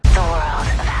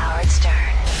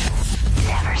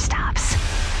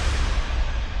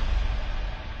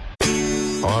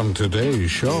On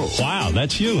today's show. Wow,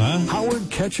 that's you, huh?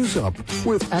 Howard catches up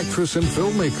with actress and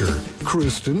filmmaker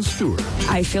Kristen Stewart.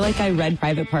 I feel like I read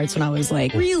Private Parts when I was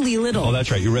like really little. Oh, that's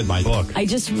right. You read my book. I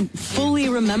just fully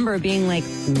remember being like,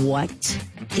 what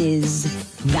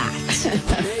is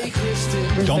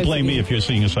that? Don't blame me if you're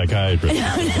seeing a psychiatrist.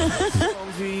 Hey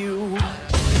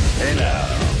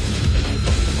now.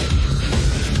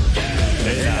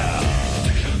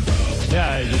 Yeah,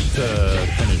 I just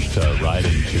finished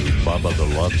writing to Bubba the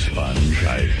Love Sponge.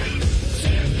 I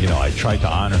tried to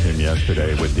honor him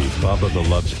yesterday with the Bubba the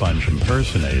Love Sponge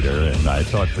impersonator, and I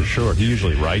thought for sure, he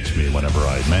usually writes me whenever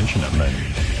I mention him, and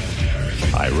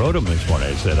I wrote him this morning.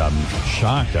 I said, I'm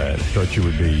shocked. I thought you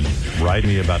would be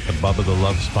writing me about the Bubba the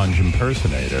Love Sponge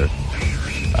impersonator,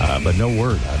 but no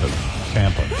word out of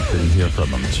Tampa. Didn't hear from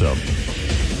him, so...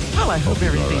 Well, I hope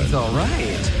everything's all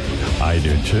right. I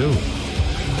do, too.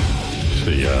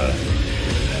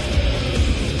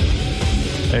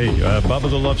 Hey, Bubba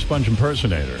the Love Sponge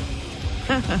impersonator.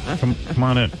 Come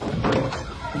on in.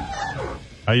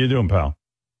 How you doing, pal?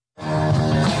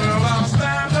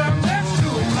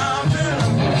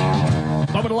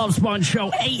 Bubba the Love Sponge Show.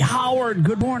 Hey, Howard,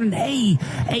 good morning. Hey,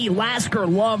 Lasker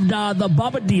loved the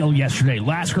Bubba deal yesterday.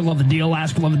 Lasker loved the deal.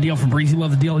 Lasker loved the deal. Fabrizi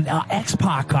loved the deal.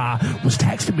 X-Pac was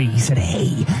texting me. He said,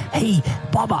 hey,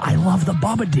 Bubba, I love the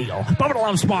Bubba deal. Bubba the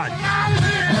Love Sponge.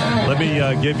 Let me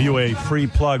give you a free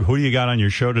plug. Who do you got on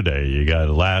your show today? You got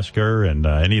Lasker and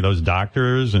any of those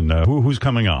doctors, and who's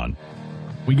coming on?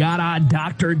 We got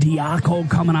Dr. Diaco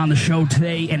coming on the show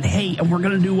today, and we're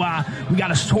going to do, we got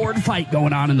a sword fight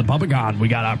going on in the Bubbagon. We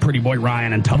got Pretty Boy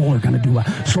Ryan and Tuttle are going to do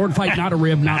a sword fight, not a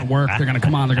rib, not a work. They're going to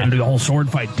come on, they're going to do the whole sword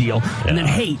fight deal. Yeah. And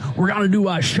then, we're going to do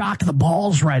Shock the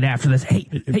Balls right after this. Hey,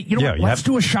 you know what? Let's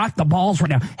do a Shock the Balls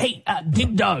right now. Hey,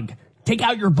 Dig Dug, take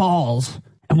out your balls.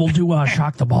 And we'll do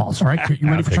Shock the Balls, all right? You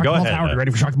ready for Shock the Balls? Ahead, Howard, you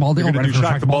ready for Shock the Ball deal? We're going to do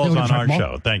Shock the Balls on our show.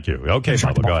 show. Thank you. Okay,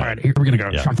 Bubba, go ahead. All right, here we're going to go.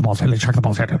 Yeah. Shock the Balls. Shock the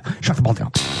Balls. Shock the Ball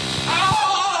deal.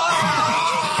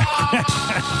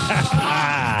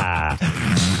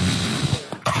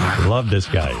 Love this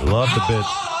guy. Love the bit.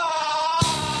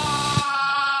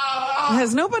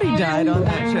 Has nobody died on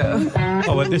that show?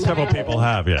 Oh, but there's several people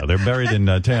have, yeah. They're buried in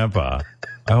Tampa.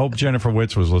 I hope Jennifer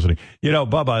Witz was listening.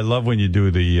 Bubba, I love when you do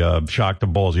the Shock the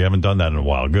Balls. You haven't done that in a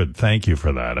while. Good. Thank you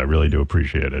for that. I really do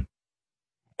appreciate it.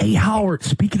 Hey, Howard,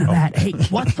 speaking of that,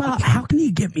 how can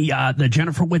you get me the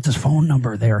Jennifer Witz's phone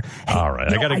number there? Hey, all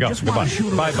right, I got to go. Goodbye.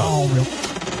 Bye, Bob.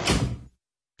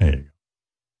 There you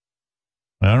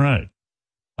go. All right.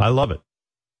 I love it.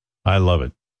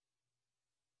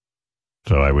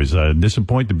 So I was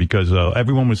disappointed because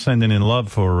everyone was sending in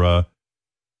love for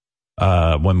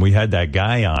when we had that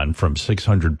guy on from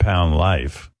 600 Pound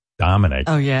Life, Dominic.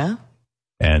 Oh, yeah?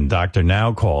 And Dr.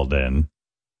 Now called in.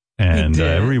 And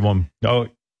everyone... Oh,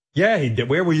 yeah, he did.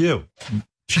 Where were you?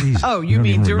 Jeez, oh, you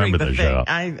mean during the thing? Show.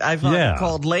 I thought you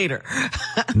called later.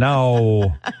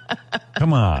 No.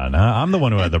 Come on. I'm the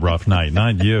one who had the rough night,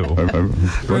 not you.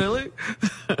 Really?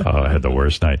 Oh, I had the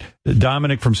worst night.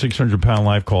 Dominic from 600 Pound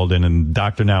Life called in, and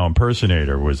Dr. Now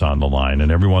Impersonator was on the line,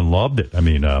 and everyone loved it. I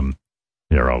mean, I'll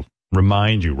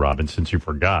remind you, Robin, since you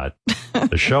forgot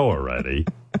the show already.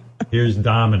 Here's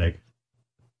Dominic.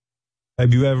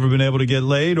 Have you ever been able to get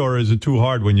laid, or is it too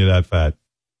hard when you're that fat?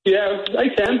 Yeah, I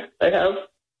can. I have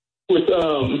with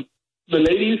the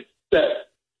ladies that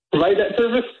provide that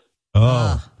service.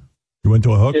 Oh, you went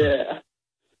to a hooker? Yeah.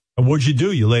 And what'd you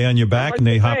do? You lay on your back and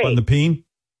they hop on the peen?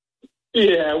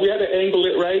 Yeah, we had to angle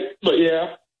it right, but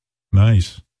yeah.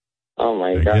 Nice. Oh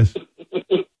my God.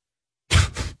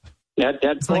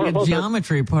 That's like a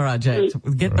geometry project.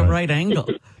 Get the right angle.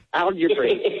 Algebra.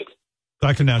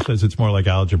 Dr. Now says it's more like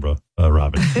algebra,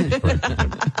 Robin.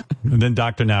 And then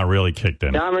Dr. Now really kicked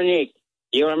in. Dominique,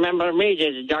 you remember me?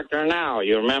 This is Dr. Now.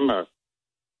 You remember?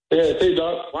 Yeah, hey,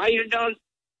 Doc. Why you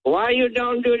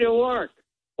don't do the work?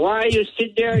 Why you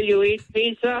sit there, you eat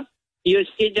pizza, you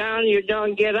sit down, you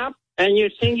don't get up, and you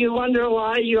think you wonder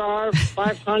why you are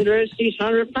 500,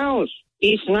 600 pounds.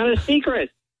 It's not a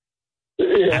secret.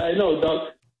 Yeah, I know,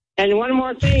 Doc. And one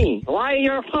more thing. Why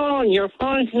your phone? Your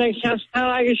phone is just kind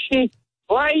of like a shit.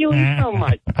 Why you eat so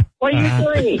much? What are you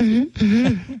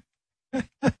doing?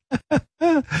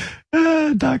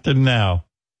 Dr. Now.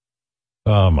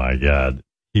 Oh, my God.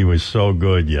 He was so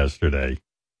good yesterday.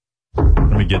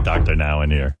 Let me get Dr. Now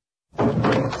in here.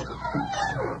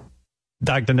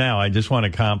 Dr. Now, I just want to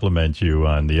compliment you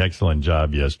on the excellent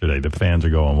job yesterday. The fans are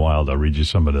going wild. I'll read you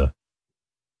some of the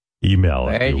email.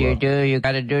 What you do, you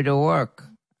got to do the work.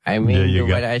 I mean, do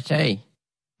what I say.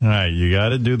 All right, you got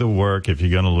to do the work if you're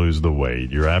going to lose the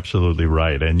weight. You're absolutely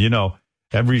right. And,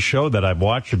 every show that I've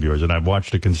watched of yours, and I've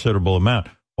watched a considerable amount,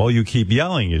 all you keep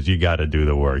yelling is you got to do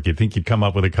the work. You think you'd come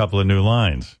up with a couple of new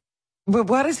lines. But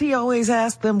why does he always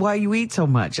ask them why you eat so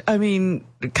much? I mean,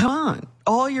 come on.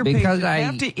 All your because patients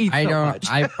have to eat so much.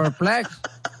 I perplex.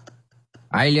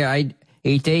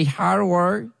 It takes hard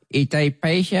work. It takes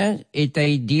patience. It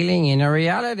takes dealing in a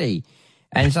reality.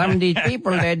 And some of these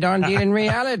people, they don't deal in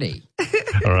reality.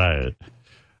 All right.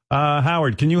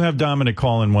 Howard, can you have Dominic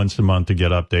call in once a month to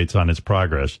get updates on his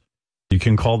progress? You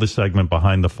can call the segment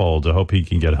Behind the Folds. I hope he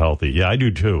can get healthy. Yeah, I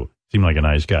do too. Seemed like a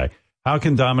nice guy. How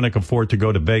can Dominic afford to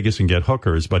go to Vegas and get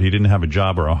hookers, but he didn't have a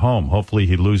job or a home? Hopefully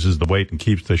he loses the weight and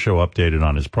keeps the show updated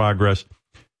on his progress.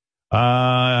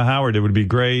 Howard, it would be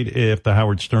great if the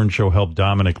Howard Stern Show helped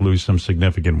Dominic lose some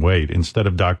significant weight instead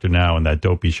of Dr. Now and that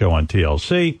dopey show on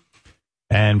TLC.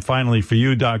 And finally, for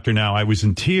you, Dr. Now, I was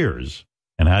in tears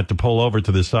and had to pull over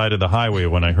to the side of the highway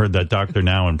when I heard that Dr.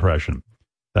 Now impression.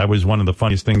 That was one of the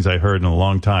funniest things I heard in a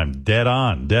long time. Dead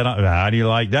on. Dead on. How do you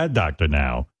like that, Dr.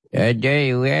 Now? Of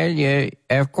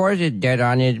course it's dead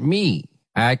on. It's me.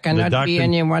 I cannot be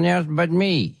anyone else but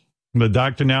me. The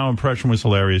Dr. Now impression was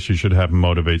hilarious. You should have him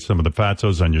motivate some of the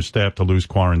fatzos on your staff to lose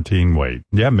quarantine weight.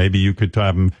 Yeah, maybe you could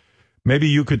have him. Maybe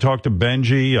you could talk to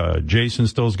Benji. Jason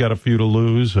still's got a few to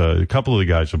lose. A couple of the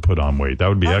guys have put on weight. That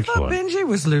would be excellent. I thought Benji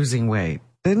was losing weight.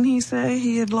 Didn't he say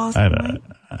he had lost weight?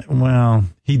 Well,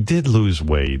 he did lose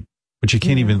weight, but you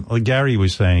can't even. Like Gary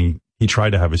was saying, he tried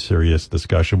to have a serious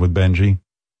discussion with Benji.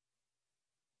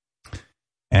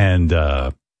 And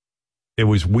it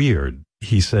was weird.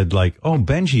 He said, like, oh,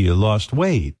 Benji, you lost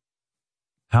weight.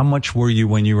 How much were you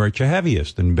when you were at your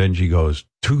heaviest? And Benji goes,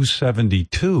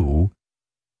 272.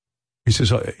 He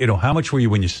says, how much were you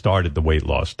when you started the weight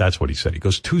loss? That's what he said. He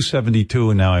goes,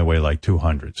 272, and now I weigh like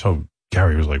 200. So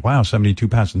Gary was like, wow, 72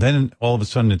 pounds. And then all of a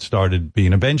sudden it started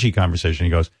being a Benji conversation.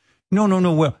 He goes, no.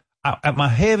 Well, at my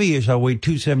heaviest, I weighed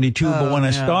 272, but when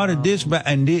I started this,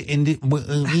 it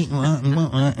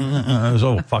was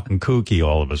all fucking kooky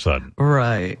all of a sudden.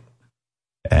 Right.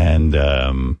 And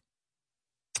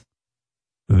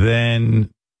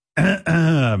then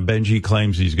Benji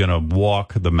claims he's going to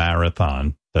walk the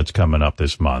marathon that's coming up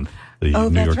this month. The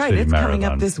New York City it's Marathon. Coming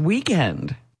up this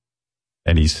weekend.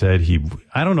 And he said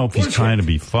I don't know if he's trying to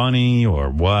be funny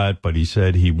or what, but he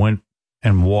said he went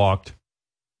and walked.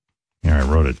 Here, I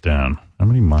wrote it down. How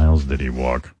many miles did he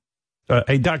walk?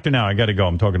 Hey, Doctor, now I got to go.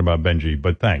 I'm talking about Benji,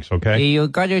 but thanks, okay? You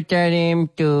got to tell him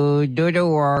to do the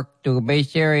work, to be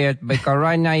serious, because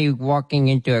right now you're walking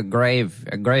into a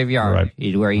graveyard right.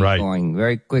 Is where he's going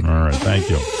very quickly. All right, thank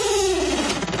you.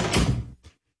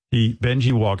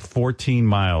 Benji walked 14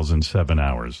 miles in 7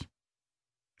 hours,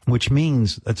 which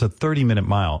means that's a 30-minute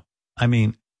mile. I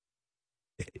mean,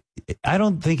 I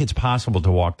don't think it's possible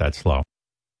to walk that slow.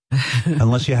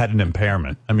 Unless you had an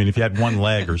impairment. I mean, if you had one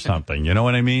leg or something, you know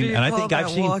what I mean? And I think I've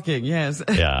seen walking, yes.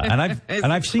 Yeah, and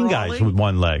I've seen guys with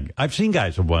one leg. I've seen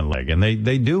guys with one leg, and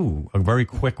they do a very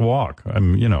quick walk.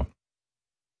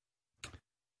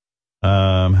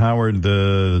 Howard,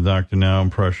 the Dr. Now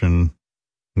impression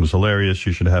was hilarious.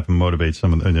 You should have him motivate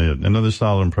some of another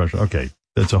solid impression. Okay,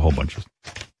 that's a whole bunch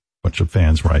of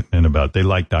fans writing in about. They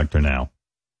like Dr. Now.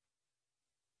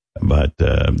 But,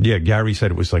 Gary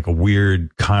said it was like a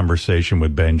weird conversation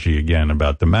with Benji again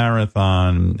about the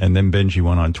marathon. And then Benji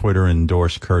went on Twitter and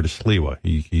endorsed Curtis Sliwa.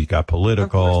 He got political.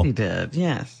 Of course he did,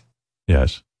 yes.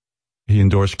 Yes. He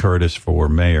endorsed Curtis for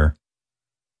mayor.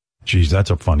 Geez, that's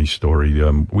a funny story.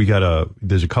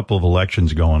 There's a couple of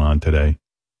elections going on today.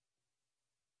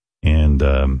 And,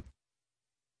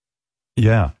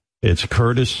 it's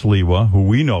Curtis Sliwa, who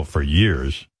we know for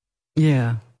years.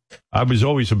 Yeah. I was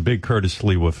always a big Curtis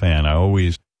Sliwa fan. I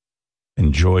always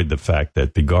enjoyed the fact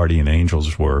that the Guardian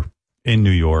Angels were in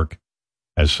New York.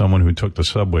 As someone who took the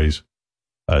subways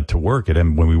to work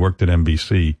when we worked at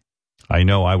NBC, I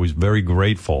know I was very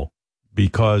grateful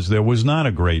because there was not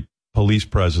a great police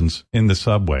presence in the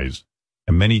subways.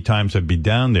 And many times I'd be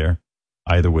down there,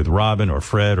 either with Robin or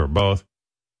Fred or both.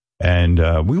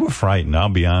 And we were frightened, I'll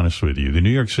be honest with you. The New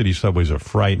York City subways are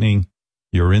frightening.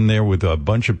 You're in there with a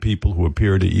bunch of people who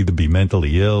appear to either be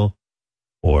mentally ill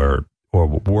or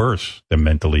worse than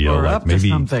mentally ill. Or like up to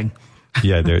something.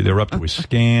 Yeah, they're up to a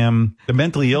scam. The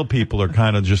mentally ill people are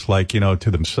kind of just like,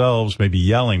 to themselves, maybe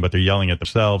yelling, but they're yelling at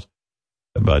themselves.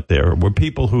 But there were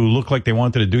people who look like they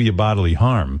wanted to do you bodily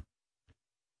harm.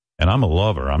 And I'm a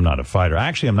lover. I'm not a fighter.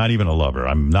 Actually, I'm not even a lover.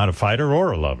 I'm not a fighter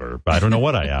or a lover. I don't know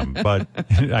what I am. But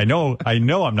I know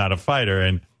I'm not a fighter.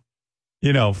 And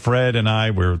Fred and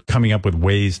I were coming up with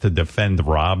ways to defend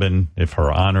Robin if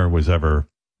her honor was ever,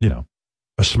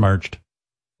 besmirched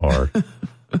or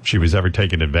she was ever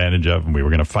taken advantage of, and we were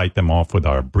going to fight them off with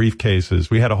our briefcases.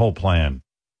 We had a whole plan.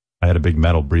 I had a big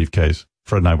metal briefcase.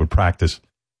 Fred and I would practice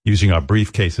using our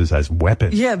briefcases as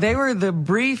weapons. Yeah, they were the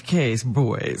briefcase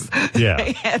boys. Yeah.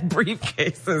 They had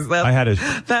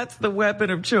briefcases. That's the weapon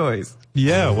of choice.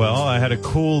 Yeah, well, I had a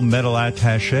cool metal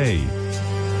attaché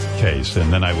case,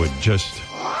 and then I would just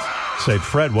say,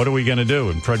 Fred, what are we going to do?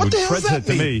 And Fred said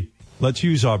to me, let's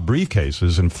use our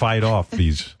briefcases and fight off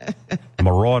these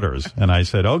marauders. And I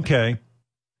said, okay.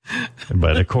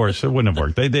 But of course, it wouldn't have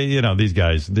worked. They, these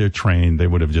guys, they're trained. They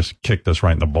would have just kicked us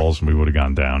right in the balls and we would have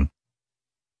gone down.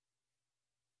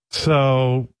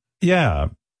 So, yeah,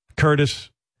 Curtis,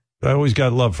 I always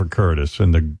got love for Curtis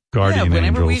and the Guardian Angels. Yeah,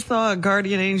 whenever we saw a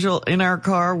Guardian Angel in our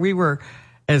car, we were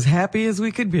as happy as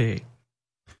we could be.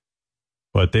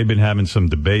 But they've been having some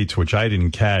debates, which I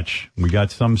didn't catch. We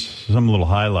got some little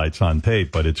highlights on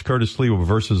tape, but it's Curtis Lee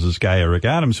versus this guy, Eric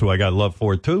Adams, who I got love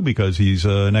for, too, because he's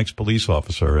an ex-police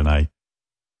officer, and I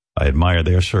admire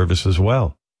their service as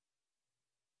well.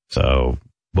 So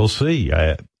we'll see.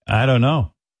 I don't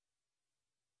know.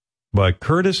 But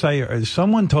Curtis,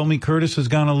 someone told me Curtis has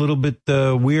gone a little bit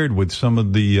weird with some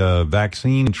of the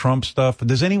vaccine Trump stuff.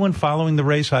 Does anyone following the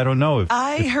race? I don't know.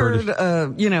 I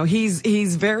heard,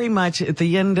 he's very much at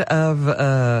the end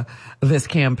of this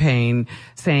campaign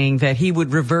saying that he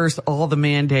would reverse all the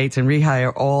mandates and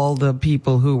rehire all the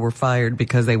people who were fired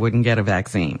because they wouldn't get a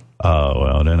vaccine. Oh,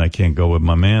 well, then I can't go with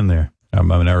my man there. I'm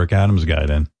an Eric Adams guy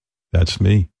then. That's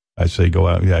me. I say go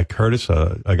out. Yeah, Curtis,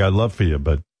 I got love for you,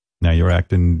 but now you're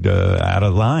acting out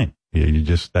of line.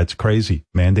 That's crazy.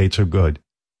 Mandates are good.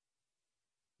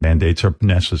 Mandates are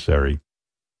necessary.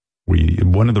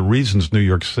 One of the reasons New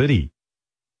York City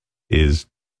is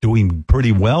doing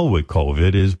pretty well with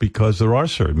COVID is because there are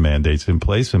certain mandates in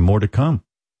place and more to come.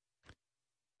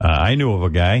 I knew of a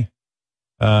guy.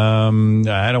 I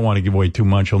don't want to give away too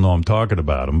much. You'll know I'm talking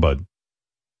about him, but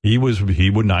he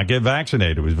would not get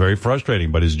vaccinated. It was very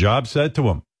frustrating, but his job said to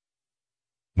him,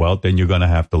 well, then you're going to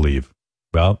have to leave.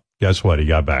 Well, guess what? He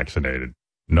got vaccinated.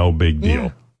 No big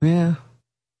deal. Yeah.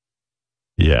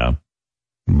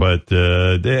 But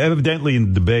evidently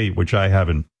in the debate, which I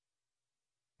haven't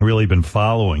really been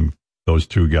following, those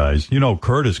two guys,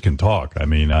 Curtis can talk. I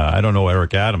mean, I don't know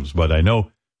Eric Adams, but I know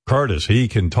Curtis. He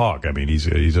can talk. I mean, he's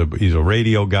a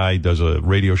radio guy, does a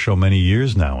radio show many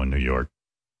years now in New York.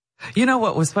 You know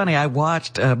what was funny? I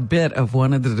watched a bit of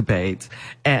one of the debates,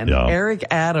 and Eric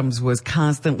Adams was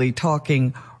constantly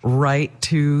talking right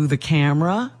to the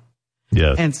camera.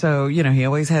 Yes. And so, he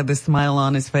always had this smile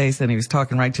on his face, and he was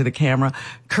talking right to the camera.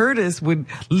 Curtis would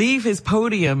leave his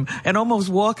podium and almost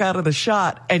walk out of the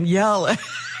shot and yell at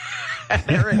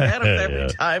Eric Adams every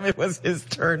time it was his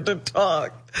turn to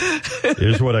talk.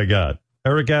 Here's what I got.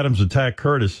 Eric Adams attacked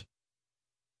Curtis.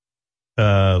 They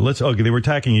were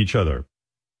attacking each other.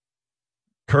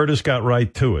 Curtis got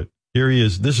right to it. Here he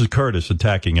is. This is Curtis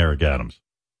attacking Eric Adams.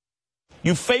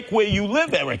 You fake where you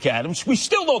live, Eric Adams. We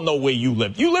still don't know where you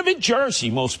live. You live in Jersey,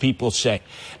 most people say.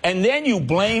 And then you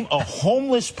blame a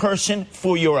homeless person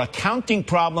for your accounting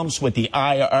problems with the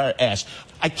IRS.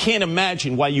 I can't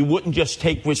imagine why you wouldn't just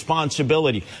take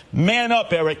responsibility. Man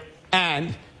up, Eric.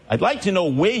 And I'd like to know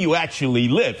where you actually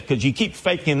live, because you keep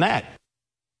faking that.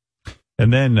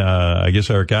 And then I guess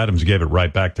Eric Adams gave it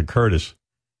right back to Curtis.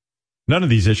 None of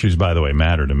these issues, by the way,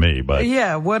 matter to me. But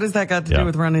yeah, what has that got to do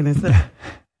with running his city?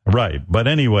 Right. But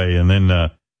anyway, and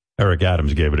then Eric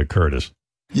Adams gave it to Curtis.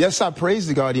 Yes, I praise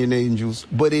the Guardian Angels,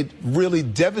 but it really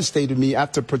devastated me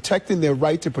after protecting their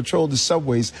right to patrol the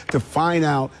subways to find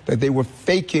out that they were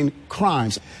faking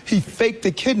crimes. He faked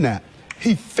a kidnap.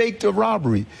 He faked a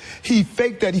robbery. He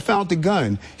faked that he found the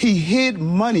gun. He hid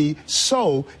money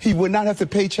so he would not have to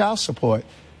pay child support.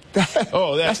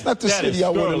 That's not the city I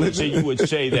want to live in. That you would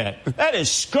say that. That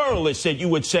is scurrilous that you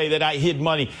would say that I hid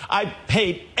money. I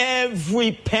paid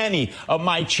every penny of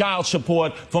my child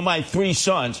support for my 3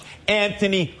 sons,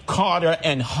 Anthony, Carter,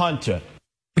 and Hunter.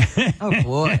 Oh,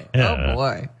 boy. Oh,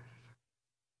 boy.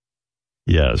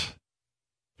 Yes.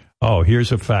 Oh,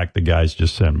 here's a fact the guys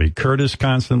just sent me. Curtis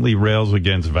constantly rails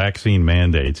against vaccine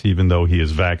mandates, even though he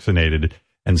is vaccinated,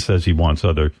 and says he wants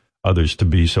others to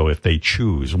be so if they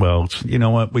choose. Well, you know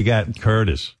what? We got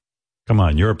Curtis. Come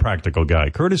on, you're a practical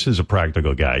guy. Curtis is a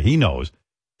practical guy. He knows.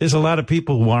 There's a lot of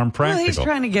people who aren't practical. Well, he's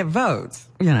trying to get votes.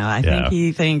 I think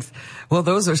he thinks, well,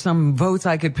 those are some votes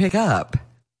I could pick up.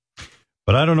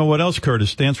 But I don't know what else Curtis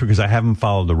stands for because I haven't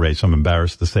followed the race. I'm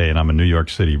embarrassed to say, and I'm a New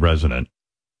York City resident.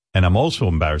 And I'm also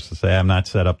embarrassed to say I'm not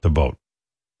set up to vote.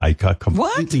 I got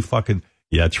completely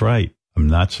Yeah, that's right. I'm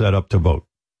not set up to vote.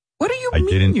 What do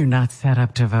you mean you're not set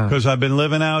up to vote? Because I've been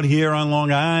living out here on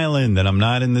Long Island and I'm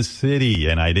not in the city,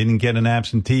 and I didn't get an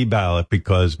absentee ballot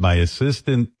because my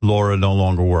assistant, Laura, no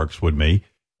longer works with me.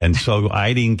 And so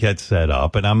I didn't get set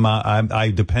up, and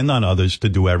I depend on others to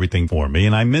do everything for me,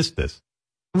 and I missed this.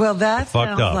 Well, that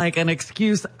sounds like an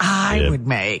excuse I would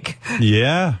make.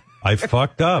 Yeah, I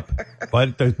fucked up.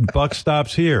 But the buck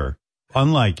stops here.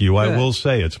 Unlike you, I will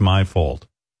say it's my fault.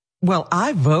 Well,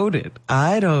 I voted.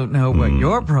 I don't know what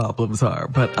your problems are,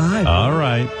 but I voted. All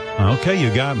right. Okay,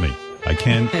 you got me. I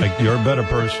can't. You're a better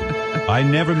person. I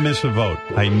never miss a vote.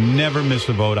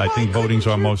 I think voting's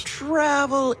our most...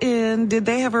 Travel in. Did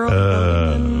they have early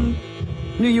voting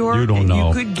in New York? You don't know.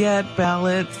 You could get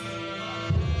ballots.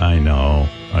 I know.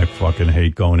 I fucking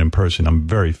hate going in person. I'm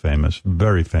very famous.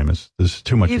 Very famous. There's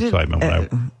too much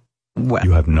excitement when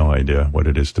you have no idea what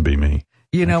it is to be me.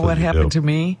 You know what happened to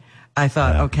me? I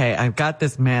thought, okay, I've got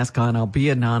this mask on. I'll be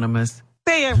anonymous.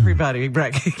 They everybody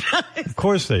recognize. Of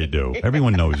course they do.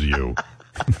 Everyone knows you.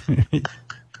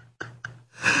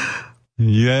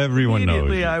 Yeah, everyone knows.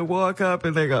 Immediately I walk up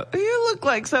and they go, you look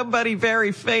like somebody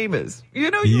very famous. You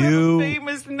know, you have a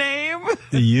famous name.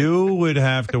 You would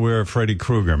have to wear a Freddy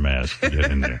Krueger mask to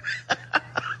get in there.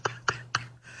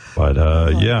 But,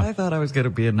 yeah. I thought I was going to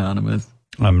be anonymous.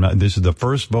 I'm not. This is the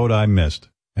first vote I missed.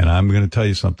 And I'm going to tell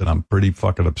you something. I'm pretty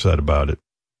fucking upset about it.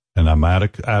 And I'm out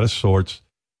of sorts.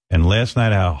 And last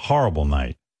night I had a horrible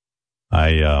night.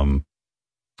 I'm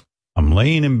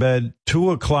laying in bed,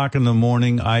 2:00 in the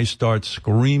morning. I start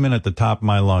screaming at the top of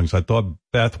my lungs. I thought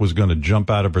Beth was going to jump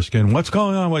out of her skin. What's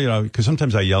going on? Well, you know, because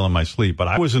sometimes I yell in my sleep, but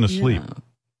I wasn't asleep. Yeah.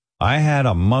 I had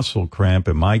a muscle cramp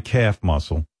in my calf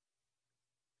muscle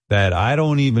that I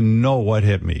don't even know what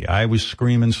hit me. I was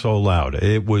screaming so loud.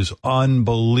 It was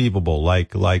unbelievable,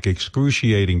 like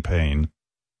excruciating pain.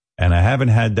 And I haven't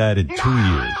had that in 2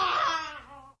 years.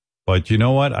 But you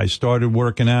know what? I started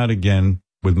working out again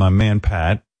with my man,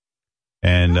 Pat.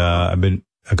 And I've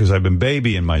been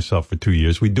babying myself for 2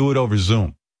 years. We do it over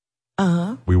Zoom.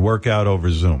 Uh-huh. We work out over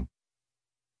Zoom.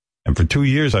 And for 2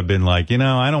 years, I've been like,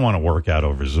 I don't want to work out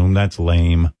over Zoom. That's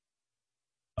lame.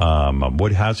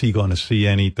 How's he going to see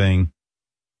anything?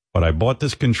 But I bought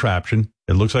this contraption.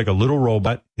 It looks like a little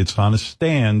robot. It's on a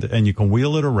stand, and you can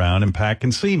wheel it around, and Pat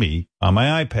can see me on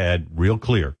my iPad real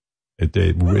clear.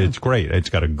 It's great. It's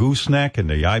got a gooseneck, and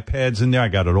the iPad's in there. I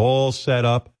got it all set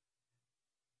up.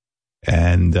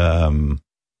 And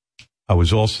I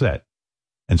was all set.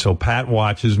 And so Pat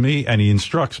watches me, and he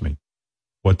instructs me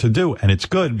what to do. And it's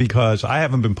good because I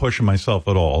haven't been pushing myself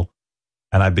at all.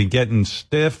 And I've been getting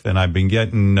stiff, and I've been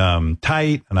getting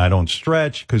tight, and I don't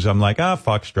stretch because I'm like,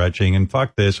 fuck stretching, and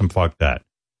fuck this, and fuck that.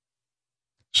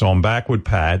 So I'm back with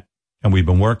Pat, and we've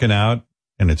been working out,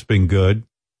 and it's been good.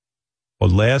 But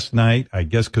last night, I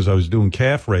guess because I was doing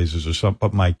calf raises or something,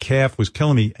 but my calf was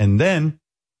killing me. And then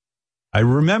I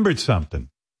remembered something.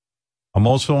 I'm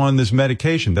also on this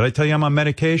medication. Did I tell you I'm on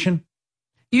medication?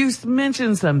 You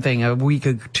mentioned something a week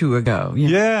or two ago.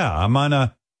 Yeah, I'm on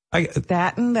a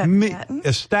statin.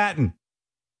 A statin.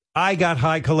 I got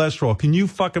high cholesterol. Can you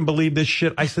fucking believe this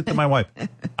shit? I said to my wife,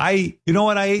 you know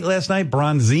what I ate last night?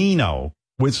 Bronzino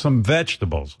with some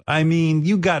vegetables. I mean,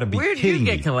 you got to be kidding me. Where did you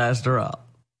get cholesterol?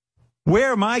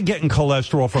 Where am I getting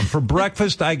cholesterol from? For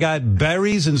breakfast, I got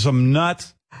berries and some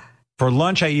nuts. For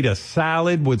lunch, I eat a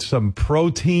salad with some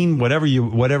protein,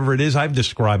 whatever it is. I've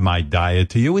described my diet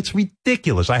to you. It's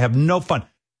ridiculous. I have no fun.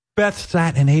 Beth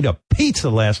sat and ate a pizza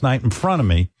last night in front of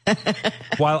me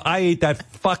while I ate that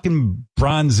fucking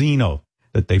Bronzino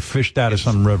that they fished out of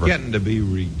some river. It's getting to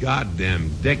be goddamn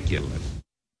ridiculous.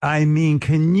 I mean,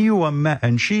 can you imagine?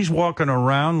 And she's walking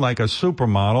around like a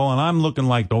supermodel, and I'm looking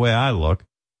like the way I look.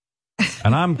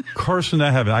 And I'm cursing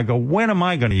to heaven. I go, when am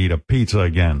I going to eat a pizza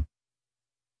again?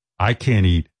 I can't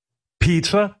eat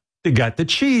pizza. They got the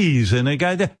cheese, and they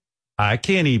got I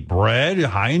can't eat bread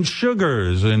high in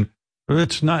sugars, and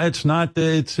it's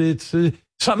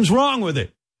something's wrong with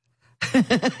it.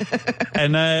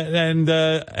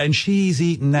 and she's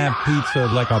eating that pizza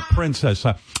like a princess,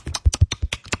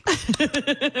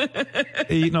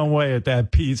 eating away at that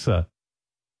pizza.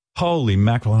 Holy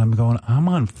mackerel! I'm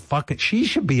on fucking. She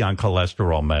should be on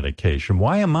cholesterol medication.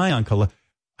 Why am I on cholesterol?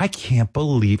 I can't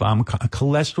believe I'm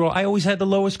cholesterol. I always had the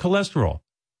lowest cholesterol.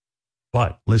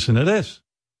 But listen to this.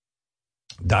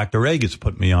 Dr. Agus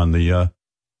put me on the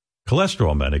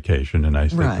cholesterol medication, and I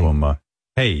said to him,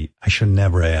 hey, I should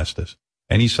never ask this.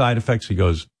 Any side effects? He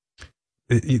goes,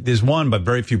 there's one, but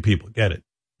very few people get it.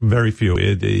 Very few.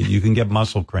 You can get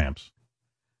muscle cramps.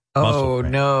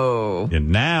 No. And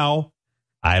now,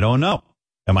 I don't know.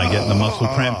 Am I getting the muscle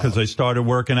cramp because I started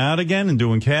working out again and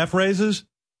doing calf raises?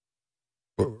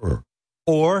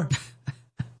 Or,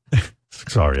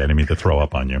 sorry, I didn't mean to throw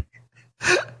up on you.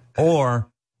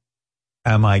 Or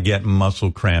am I getting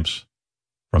muscle cramps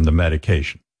from the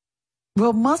medication?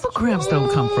 Well, muscle cramps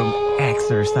don't come from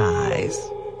exercise.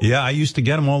 Yeah, I used to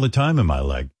get them all the time in my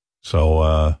leg. So,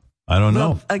 I don't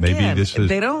know. Again, maybe this is...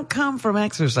 they don't come from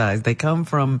exercise. They come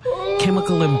from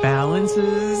chemical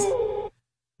imbalances.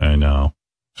 I know.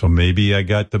 So maybe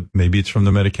maybe it's from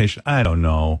the medication. I don't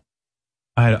know.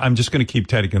 I'm just going to keep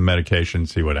taking the medication and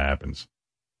see what happens.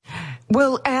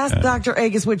 Well, ask Dr.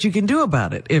 Agus what you can do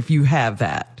about it if you have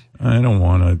that. I don't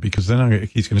want to, because then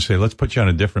he's going to say, let's put you on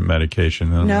a different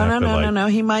medication. No.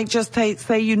 He might just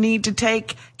say you need to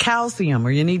take calcium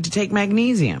or you need to take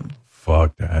magnesium.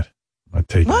 Fuck that. I'm not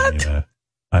taking any of that.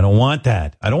 I don't want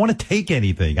that. I don't want to take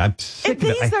anything. I'm sick of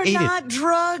it. I hate These are not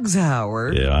drugs,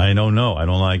 Howard. Yeah, I don't know. I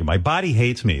don't like it. My body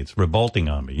hates me. It's revolting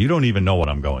on me. You don't even know what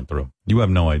I'm going through. You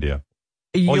have no idea.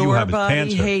 All you have is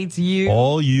cancer. Hates you.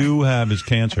 All you have is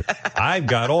cancer. I've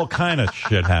got all kind of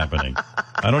shit happening.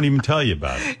 I don't even tell you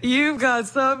about it. You've got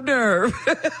some nerve.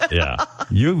 Yeah.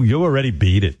 You already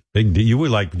beat it. You were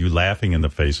like you laughing in the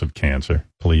face of cancer.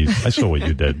 Please. I saw what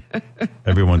you did.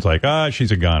 Everyone's like,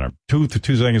 she's a goner. 2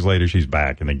 seconds later, she's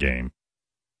back in the game.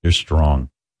 You're strong.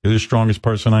 You're the strongest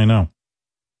person I know.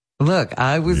 Look,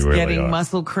 I was getting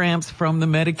muscle cramps from the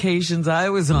medications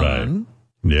I was on. Right.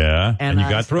 Yeah, and you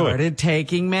got through it. I started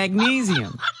taking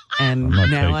magnesium, and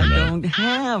now I don't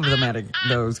have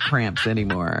those cramps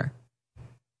anymore.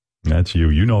 That's you.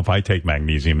 You know, if I take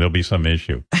magnesium, there'll be some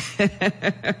issue.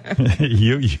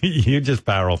 you just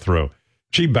barrel through.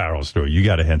 She barrels through. You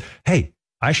got a hand. Hey,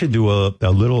 I should do a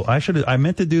little. I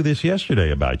meant to do this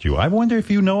yesterday about you. I wonder if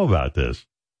you know about this.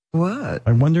 What?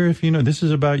 I wonder if you know. This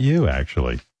is about you,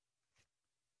 actually.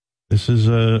 This is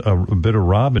a bit of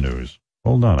Robin news.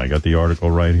 Hold on, I got the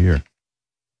article right here.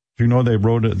 Do you know they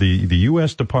wrote the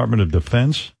U.S. Department of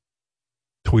Defense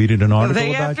tweeted an article about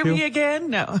you? Are they after me again?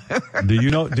 No. Do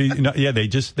you know? Yeah,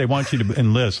 they want you to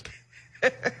enlist.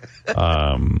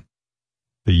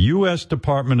 The U.S.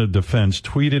 Department of Defense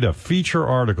tweeted a feature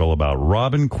article about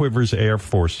Robin Quiver's Air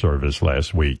Force service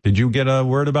last week. Did you get a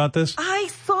word about this? I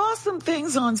saw some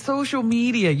things on social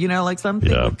media, like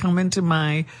something would come into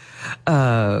my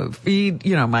feed,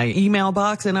 my email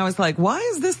box, and I was like, why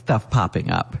is this stuff popping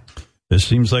up? This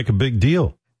seems like a big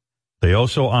deal. They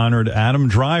also honored Adam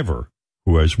Driver,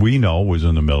 who, as we know, was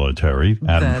in the military.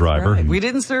 Adam Driver. Right. We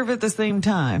didn't serve at the same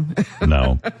time.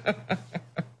 No.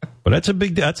 But that's a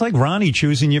big deal. That's like Ronnie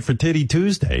choosing you for Titty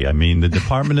Tuesday. I mean, the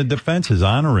Department of Defense is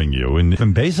honoring you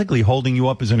and basically holding you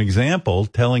up as an example,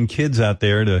 telling kids out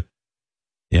there to,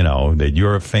 that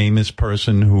you're a famous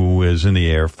person who is in the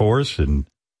Air Force and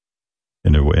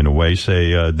in a way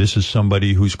say, this is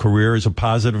somebody whose career is a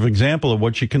positive example of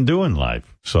what you can do in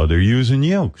life. So they're using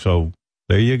you. So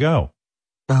there you go.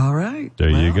 All right.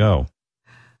 There you go.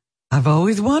 I've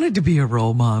always wanted to be a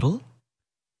role model.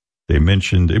 They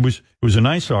mentioned it was a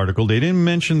nice article. They didn't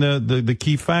mention the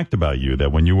key fact about you,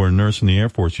 that when you were a nurse in the Air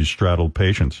Force, you straddled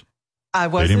patients. I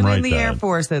wasn't in the Air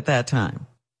Force at that time.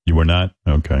 You were not?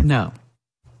 Okay. No.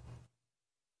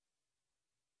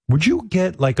 Would you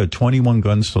get like a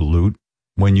 21-gun salute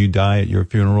when you die at your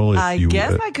funeral? I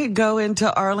guess I could go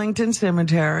into Arlington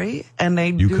Cemetery and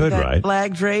they do that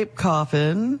flag drape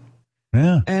coffin.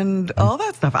 Yeah. And all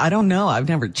that stuff. I don't know. I've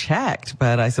never checked,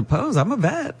 but I suppose I'm a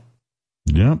vet.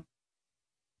 Yep.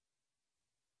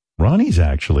 Ronnie's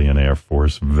actually an Air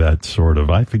Force vet, sort of.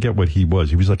 I forget what he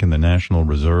was. He was like in the National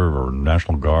Reserve or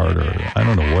National Guard, or I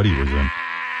don't know what he was in.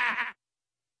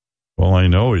 All I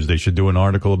know is they should do an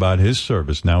article about his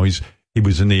service. Now he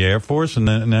was in the Air Force, and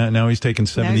now he's taking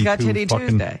 72 he's got Titty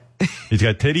Tuesday. He's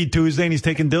got Titty Tuesday, and he's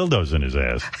taking dildos in his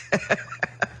ass.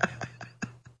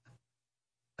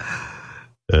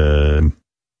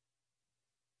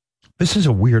 This is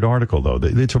a weird article, though.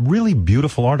 It's a really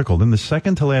beautiful article. Then the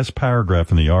second to last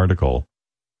paragraph in the article,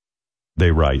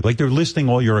 they write, like they're listing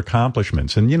all your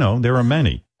accomplishments. And, there are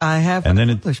many. I have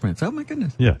accomplishments. Oh, my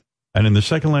goodness. Yeah. And in the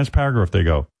second last paragraph, they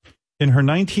go, in her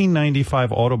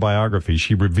 1995 autobiography,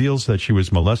 she reveals that she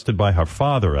was molested by her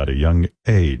father at a young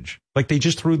age. Like they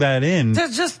just threw that in.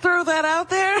 Just throw that out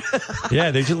there? Yeah,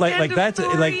 they just like that's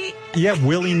like,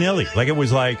 willy-nilly. Like it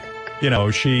was like,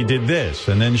 she did this,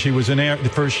 and then she was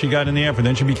first she got in the Air Force,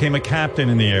 then she became a captain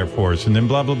in the Air Force, and then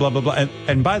blah, blah, blah, blah, blah.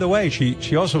 And by the way,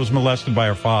 she also was molested by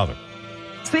her father.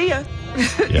 See ya.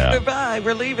 Yeah. Goodbye.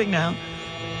 We're leaving now.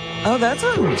 Oh, that's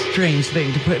a strange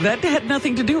thing to put. That had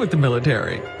nothing to do with the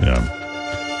military.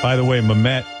 Yeah. By the way,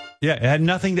 Mamet, it had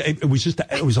nothing to, it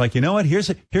was like, you know what? Here's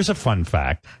a fun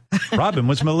fact. Robin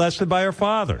was molested by her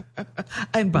father.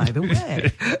 And by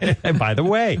the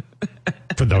way.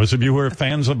 For those of you who are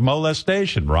fans of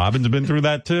molestation, Robin's been through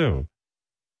that too.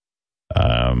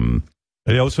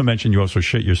 They also mentioned you also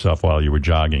shit yourself while you were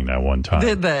jogging that one time.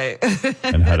 Did they?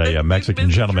 And had a Mexican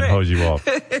gentleman hose you off.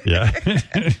 Yeah.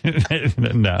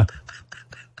 No.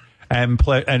 And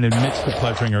admits to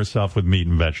pleasuring herself with meat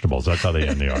and vegetables. That's how they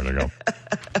end the article.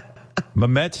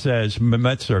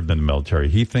 Mehmet served in the military.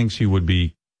 He thinks he would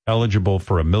be eligible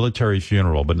for a military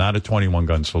funeral, but not a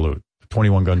 21-gun salute.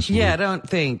 21-gun salute. Yeah, I don't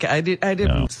think. I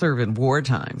didn't serve in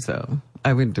wartime, so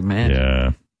I wouldn't demand.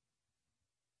 Yeah.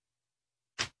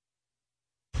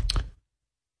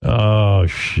 Oh,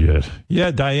 shit. Yeah,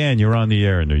 Diane, you're on the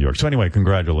air in New York. So anyway,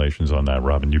 congratulations on that,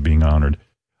 Robin. You're being honored.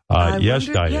 Yes,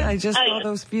 Diane. Yeah, I just saw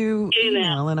those few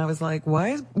email, and I was like,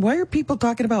 why are people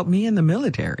talking about me in the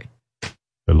military?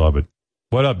 I love it.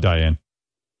 What up, Diane?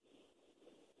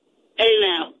 Hey,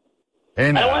 now.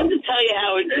 I wanted to tell you,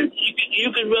 Howard,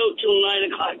 you could vote till 9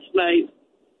 o'clock tonight.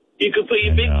 You could put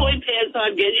your big boy pants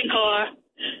on, get in your car,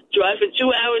 drive for 2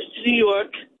 hours to New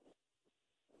York.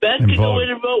 Beth could go in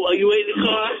and vote while you wait in the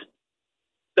car.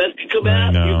 Beth could come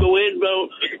out, you go in and vote.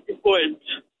 It's important.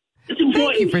 It's important.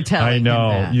 Thank you for telling me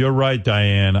that. You're right,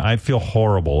 Diane. I feel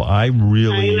horrible. I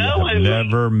really have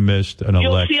never missed an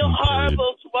election. You'll feel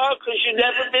horrible tomorrow because you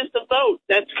never missed a vote.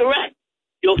 That's correct.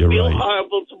 You'll feel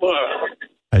horrible tomorrow.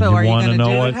 And you want to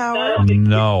know what?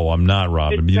 No, I'm not,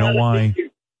 Robin. You know why?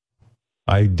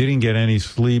 I didn't get any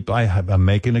sleep. I'm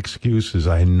making excuses.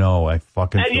 I know. I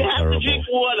fucking feel terrible. And you have to drink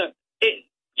water.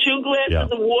 2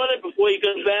 glasses of water before you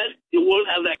go to bed. You won't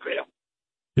have that cramp.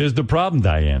 Here's the problem,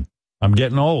 Diane. I'm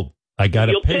getting old. I got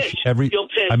to pish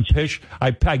I'm pish.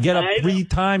 I get up 3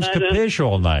 times to pish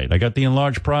all night. I got the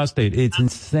enlarged prostate. It's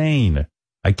insane.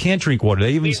 I can't drink water.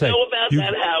 They even say. We know about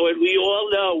that, Howard. We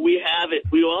all know. We have it.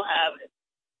 We all have it.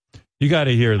 You got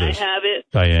to hear this. I have it.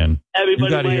 Diane.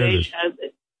 Everybody my age has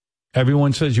it.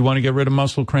 Everyone says you want to get rid of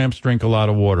muscle cramps, drink a lot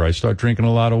of water. I start drinking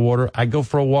a lot of water. I go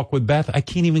for a walk with Beth. I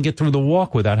can't even get through the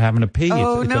walk without having to pee. It's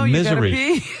a misery.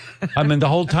 You gotta pee. I mean, the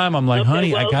whole time I'm like,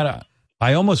 honey,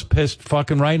 I almost pissed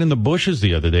fucking right in the bushes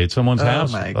the other day at someone's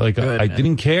house. Like I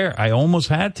didn't care. I almost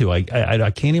had to. I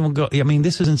can't even go. I mean,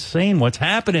 this is insane. What's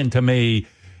happening to me?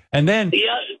 And then the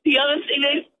other thing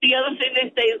they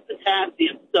say is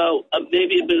potassium. So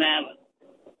maybe a banana.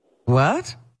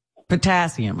 What?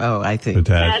 Potassium. Oh, I think.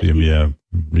 Potassium, yeah.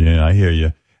 Yeah, I hear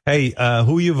you. Hey,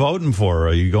 who are you voting for?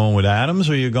 Are you going with Adams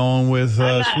or are you going with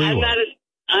Sliwa?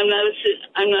 I'm not a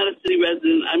city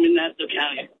resident. I'm in Nassau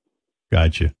County.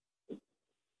 Gotcha.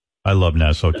 I love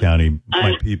Nassau County.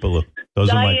 My people, those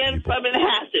are my people. Diane from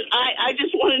Manhasset. I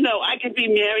just want to know, I could be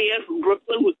Marianne from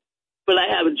Brooklyn, but I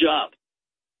have a job.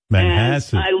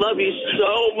 Manhasset. And I love you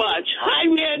so much. Hi,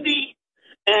 Randy.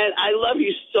 And I love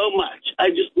you so much. I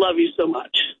just love you so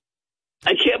much.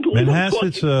 I can't believe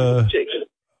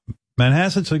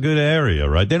Manhasset's a good area,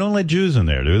 right? They don't let Jews in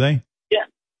there, do they? Yeah.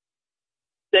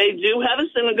 They do have a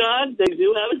synagogue. They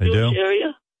do have a Jewish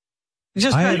area.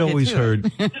 I had always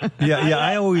heard.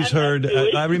 I always heard.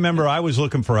 I remember I was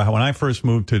looking for when I first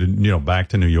moved to back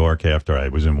to New York after I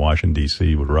was in Washington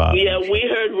D.C. with Rob. Yeah, we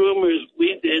heard rumors.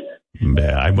 We did.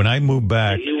 Yeah, when I moved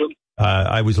back,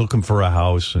 I was looking for a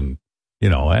house, and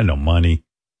I had no money.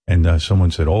 And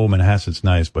someone said, "Oh, Manhasset's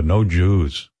nice, but no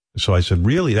Jews." So I said,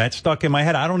 "Really?" That stuck in my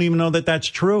head. I don't even know that that's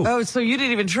true. Oh, so you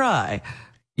didn't even try?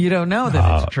 You don't know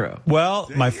that it's true? Well,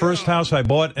 my first house I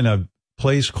bought in a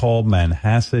place called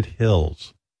Manhasset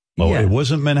Hills. Well, it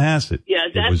wasn't Manhasset. Yeah,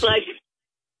 no, it's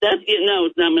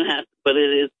not Manhasset, but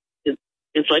it is.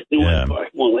 It's like New Orleans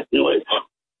Park, more like New Orleans Park.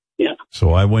 Yeah.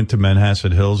 So I went to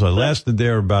Manhasset Hills. I lasted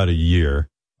there about a year.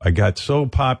 I got so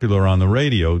popular on the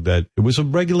radio that it was a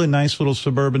regular, nice little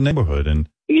suburban neighborhood, and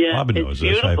Robin knows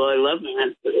this. Beautiful. I love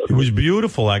Manhasset. It was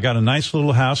beautiful. I got a nice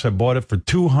little house. I bought it for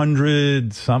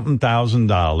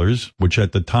 $200,000, which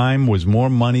at the time was more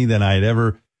money than I'd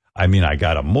ever. I mean, I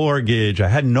got a mortgage. I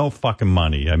had no fucking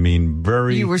money. I mean,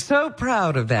 You were so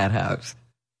proud of that house.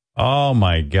 Oh,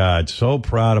 my God. So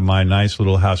proud of my nice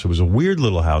little house. It was a weird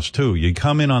little house, too. You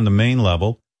come in on the main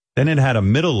level, then it had a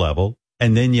middle level,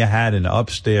 and then you had an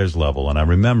upstairs level. And I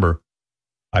remember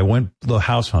I went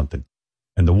house hunting,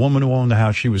 and the woman who owned the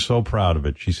house, she was so proud of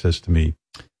it. She says to me,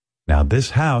 now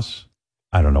this house,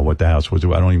 I don't know what the house was.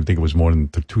 I don't even think it was more than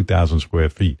 2,000 square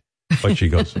feet. But she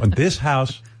goes, on this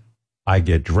house, I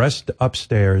get dressed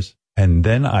upstairs, and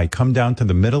then I come down to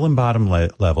the middle and bottom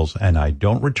levels, and I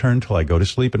don't return till I go to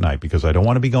sleep at night because I don't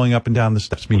want to be going up and down the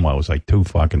steps. Meanwhile, it was like 2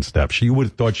 fucking steps. She would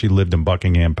have thought she lived in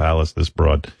Buckingham Palace, this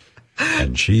broad.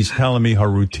 And she's telling me her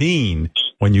routine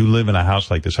when you live in a house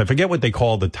like this. I forget what they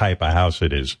call the type of house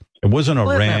it is. It wasn't a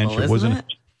ranch. It wasn't.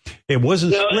 It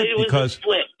wasn't split because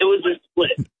it was a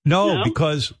split. No,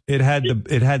 because it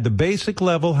had the basic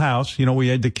level house. We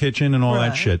had the kitchen and all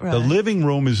that shit. Right. The living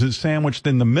room is sandwiched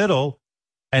in the middle,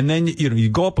 And then, you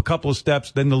go up a couple of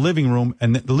steps, then the living room,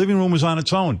 and the living room was on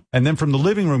its own. And then from the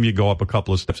living room, you go up a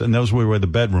couple of steps, and those were where the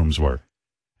bedrooms were.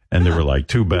 And there were like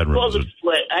 2 bedrooms. It's called a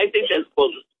split. I think that's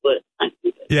called a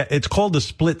split. Yeah, it's called a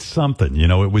split something.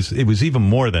 It was even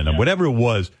more than whatever it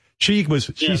was. She's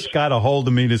got a hold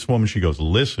of me, this woman. She goes,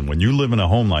 listen, when you live in a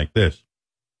home like this,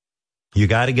 you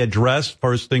got to get dressed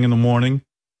first thing in the morning.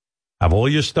 Have all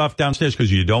your stuff downstairs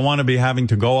because you don't want to be having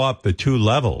to go up the 2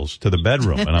 levels to the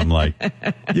bedroom. And I'm like,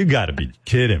 you got to be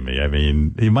kidding me. I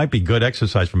mean, it might be good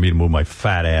exercise for me to move my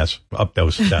fat ass up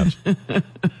those steps.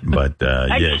 But,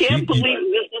 I can't believe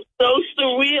this is so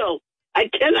surreal. I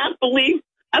cannot believe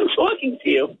I'm talking to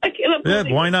you. I cannot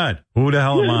believe why not? Who the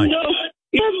hell am I?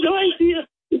 You have no idea.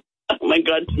 Oh, my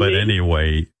God. But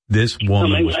anyway, this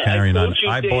woman was carrying on.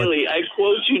 I quote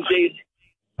you daily.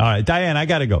 All right, Diane, I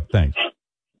got to go. Thanks.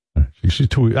 She's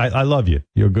too. I love you.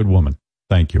 You're a good woman.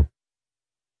 Thank you.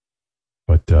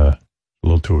 But a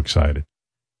little too excited.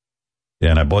 Yeah,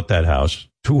 and I bought that house,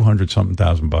 $200-something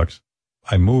thousand.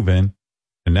 I move in,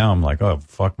 and now I'm like, oh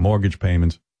fuck, mortgage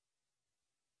payments.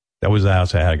 That was the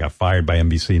house I had. I got fired by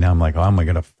NBC. Now I'm like, how am I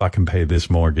gonna fucking pay this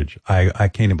mortgage? I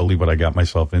can't even believe what I got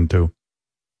myself into.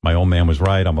 My old man was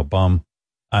right. I'm a bum.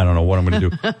 I don't know what I'm going to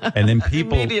do. And then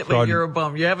people immediately you're a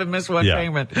bum. You haven't missed one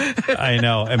payment. I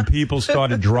know. And people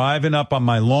started driving up on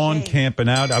my lawn, camping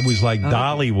out. I was like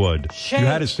Dollywood. You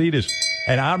had to see this.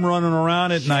 And I'm running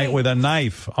around at night with a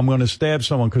knife. I'm going to stab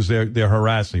someone because they're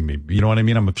harassing me. You know what I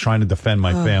mean? I'm trying to defend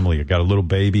my family. I got a little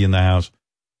baby in the house.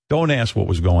 Don't ask what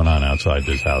was going on outside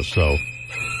this house. So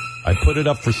I put it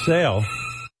up for sale.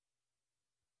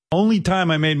 Only time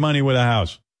I made money with a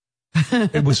house.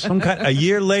 It was a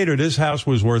year later, this house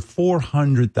was worth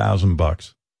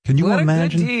 $400,000. Can you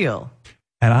imagine? What a good deal.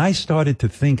 And I started to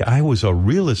think I was a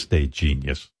real estate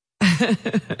genius.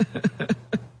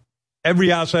 Every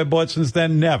house I bought since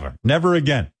then, never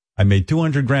again. I made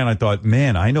 $200,000. I thought,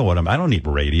 man, I don't need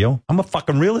radio. I'm a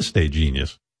fucking real estate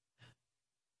genius.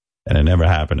 And it never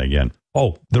happened again.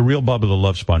 Oh, the real Bubba the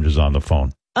Love Sponge is on the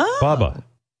phone. Oh. Bubba,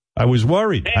 I was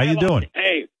worried. Hey, how you doing?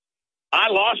 Hey. I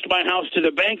lost my house to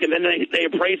the bank, and then they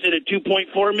appraised it at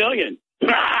 $2.4 million.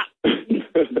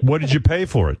 What did you pay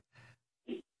for it?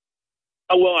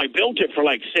 Well, I built it for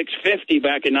like $650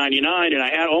 back in '99, and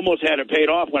I almost had it paid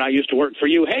off when I used to work for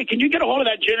you. Hey, can you get a hold of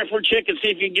that Jennifer chick and see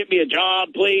if you can get me a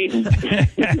job, please?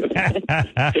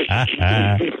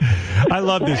 I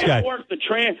love this guy.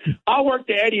 I'll work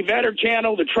the Eddie Vedder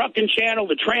channel, the trucking channel,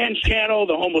 the trans channel,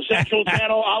 the homosexual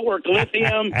channel. I'll work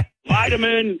lithium,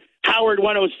 vitamin. Howard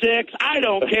 106. I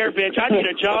don't care, bitch. I need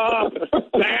a job.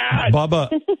 Bad.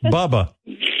 Bubba,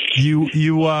 you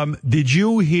did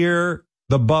you hear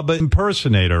the Bubba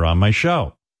impersonator on my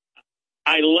show?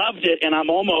 I loved it, and I'm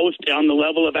almost on the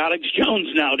level of Alex Jones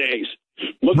nowadays.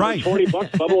 Look, right. $40,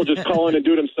 Bubba will just call in and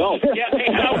do it himself. Yeah,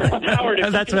 hey, Howard,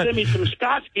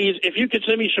 if you can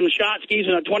send me some shot skis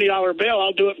and a $20 bill,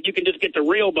 I'll do it. You can just get the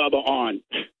real Bubba on.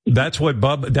 That's what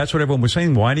everyone was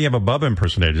saying. Why do you have a Bubba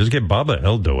impersonator? Just get Bubba.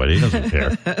 He'll do it. He doesn't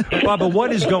care. Bubba,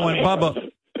 what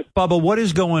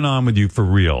is going on with you for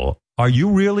real? Are you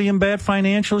really in bad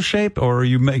financial shape, or are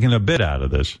you making a bit out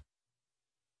of this?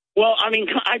 Well, I mean,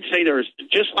 I'd say there's,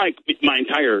 just like my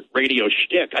entire radio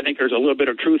shtick, I think there's a little bit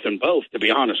of truth in both, to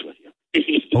be honest with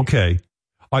you. Okay.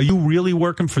 Are you really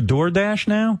working for DoorDash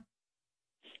now?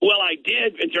 Well, I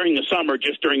did during the summer,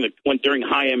 just during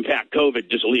high impact COVID,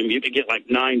 just leave you could get like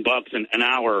 $9 an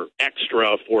hour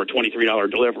extra for a $23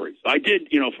 delivery. So I did,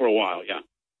 for a while, yeah.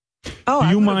 Oh,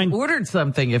 I would have ordered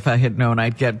something if I had known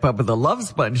I'd get Bubba the Love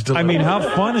Sponge delivered. I mean, how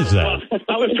fun is that?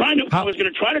 I was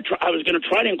going to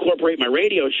try to incorporate my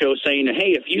radio show, saying,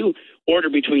 hey, if you order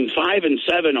between 5 and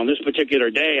 7 on this particular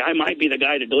day, I might be the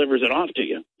guy that delivers it off to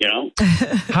you.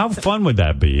 How fun would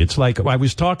that be? It's like I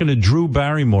was talking to Drew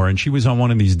Barrymore, and she was on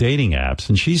one of these dating apps,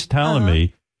 and she's telling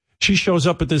me. She shows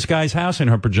up at this guy's house in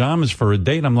her pajamas for a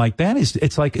date. And I'm like,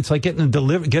 it's like getting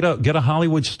get a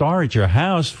Hollywood star at your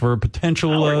house for a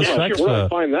potential sex. Where do I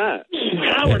find that?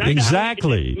 Howard,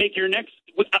 exactly.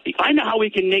 I know how we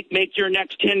can make your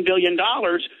next $10 billion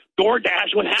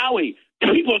DoorDash with Howie.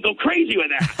 People would go crazy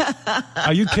with that.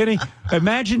 Are you kidding?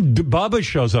 Imagine Bubba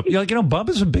shows up. You're like,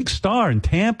 Bubba's a big star in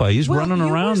Tampa. He's running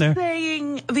around there. You were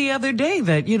saying the other day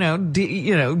that,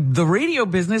 the radio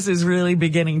business is really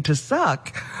beginning to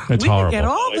suck. It's we horrible. Could get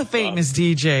all the famous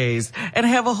DJs and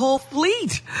have a whole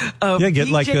fleet of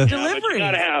DJ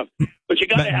delivery. But you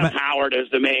got to have Howard as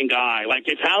the main guy. Like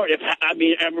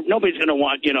nobody's going to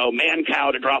want, Man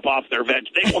Cow to drop off their veg.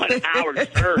 They want Howard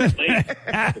first.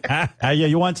 Yeah,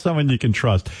 you want someone you can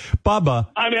trust. Bubba.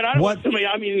 I don't want somebody,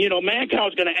 Man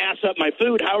Mancow's going to ass up my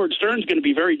food. Howard Stern's going to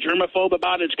be very germaphobe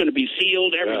about it. It's going to be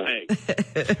sealed, everything.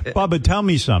 Bubba, tell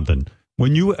me something.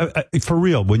 When you, for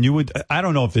real, when you would, I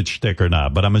don't know if it's shtick or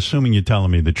not, but I'm assuming you're telling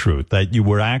me the truth, that you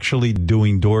were actually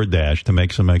doing DoorDash to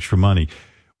make some extra money.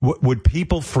 Would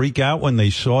people freak out when they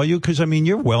saw you? Because, I mean,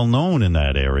 you're well known in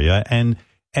that area. And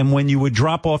when you would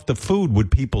drop off the food,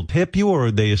 would people tip you, or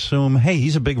would they assume, hey,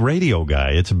 he's a big radio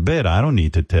guy, it's a bit, I don't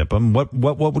need to tip him? What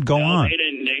would go on? They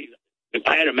didn't.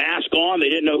 I had a mask on. They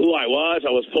didn't know who I was.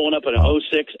 I was pulling up in an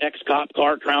 06 ex-cop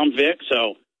car, Crown Vic,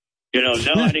 so... no,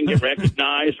 I didn't get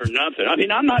recognized or nothing. I mean,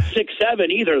 I'm not 6'7"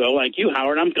 either, though, like you,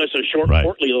 Howard. I'm just a short,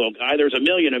 portly little guy. There's a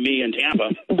million of me in Tampa,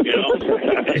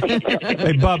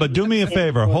 Hey, Bubba, do me a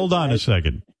favor. Hold on a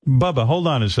second. Bubba, hold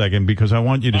on a second, because I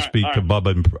want you to speak to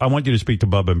Bubba. I want you to speak to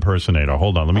Bubba impersonator.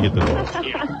 Hold on. Let me get the door.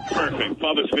 Yeah, perfect.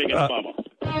 Bubba's speaking to Bubba.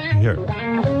 Here.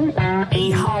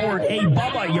 Hey, Howard. Hey,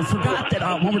 Bubba, you forgot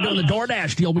that when we're doing the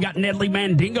DoorDash deal, we got Nedley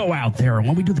Mandingo out there. And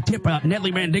when we do the tip,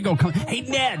 Nedley Mandingo comes. Hey,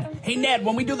 Ned,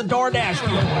 when we do the DoorDash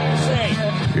deal, what do you say?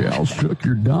 Yeah, I'll suck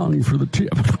your dong for the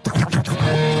tip.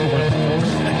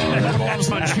 That loves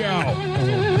my show.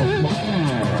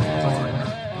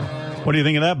 What do you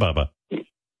think of that, Bubba?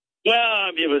 Well,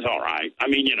 it was all right. I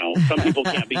mean, some people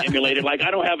can't be emulated. Like,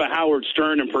 I don't have a Howard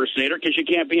Stern impersonator because you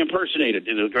can't be impersonated.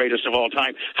 He's the greatest of all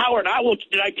time. Howard,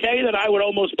 did I tell you that I would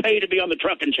almost pay to be on the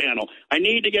Truckin' Channel? I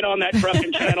need to get on that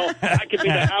Truckin' Channel. I could be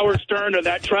the Howard Stern of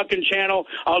that Truckin' Channel.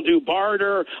 I'll do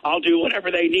barter. I'll do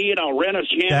whatever they need. I'll rent a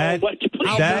channel.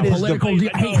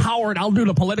 Hey, Howard, I'll do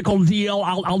the political deal.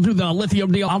 I'll do the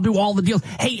lithium deal. I'll do all the deals.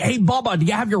 Hey, Bubba, do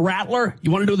you have your Rattler? You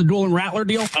want to do the dual and Rattler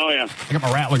deal? Oh, yeah. I got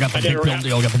my Rattler. Got the dick pill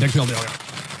deal. Got the dick pill deal.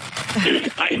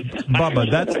 Bubba,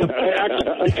 that's the...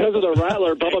 Because of the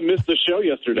Rattler, Bubba missed the show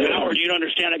yesterday. Howard, you don't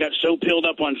understand. I got so pilled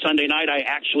up on Sunday night, I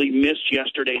actually missed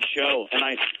yesterday's show. And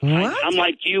I'm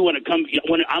like you when it comes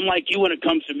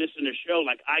to missing a show.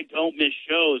 Like, I don't miss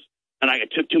shows, and I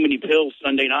took too many pills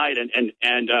Sunday night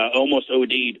and almost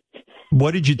OD'd.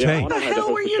 What did you take? What the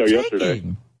hell were you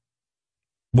taking?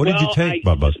 What did you take,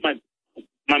 Bubba?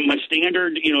 My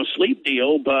standard, sleep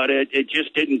deal, but it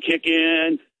just didn't kick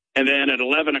in. And then at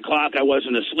 11 o'clock, I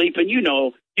wasn't asleep. And you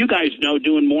guys know,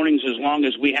 doing mornings as long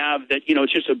as we have, that,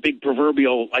 it's just a big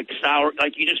proverbial, sour,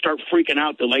 you just start freaking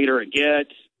out the later it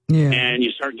gets. Yeah. And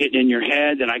you start getting in your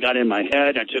head. And I got in my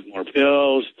head. I took more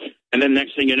pills. And then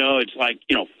next thing you know, it's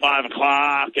 5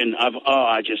 o'clock. And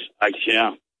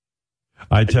yeah.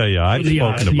 I tell you, I've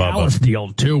spoken to Bubba. Cialis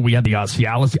deal, too. We had the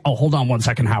Cialis. Oh, hold on one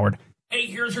second, Howard. Hey,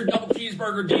 here's your double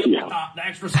cheeseburger deal with the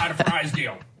extra side of fries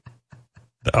deal.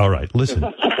 All right, listen. Hey,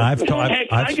 can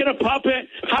I get a puppet?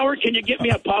 Howard, can you get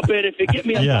me a puppet? If you get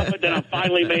me a puppet, then I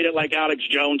finally made it like Alex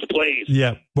Jones, please.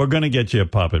 Yeah, we're going to get you a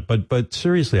puppet. But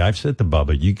seriously, I've said to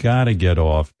Bubba, you got to get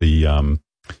off the,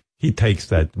 he takes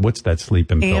that, what's that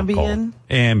sleeping pill called?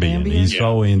 Ambien. He's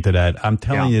so into that. I'm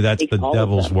telling you, that's the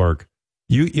devil's work.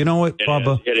 You know what,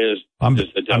 Bubba? It is.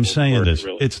 I'm saying this.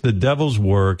 Really. It's the devil's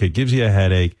work. It gives you a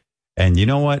headache. And you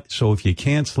know what? So if you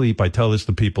can't sleep, I tell this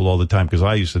to people all the time because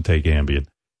I used to take Ambien.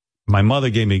 My mother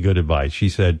gave me good advice. She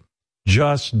said,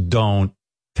 just don't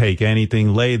take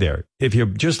anything. Lay there. If you're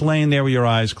just laying there with your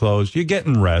eyes closed, you're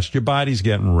getting rest. Your body's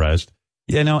getting rest,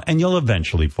 and you'll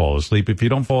eventually fall asleep. If you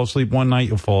don't fall asleep one night,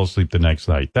 you'll fall asleep the next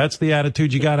night. That's the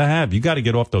attitude you got to have. You got to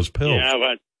get off those pills. Yeah,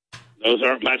 but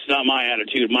that's not my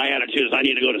attitude. My attitude is I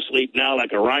need to go to sleep now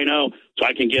like a rhino so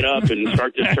I can get up and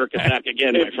start this circus act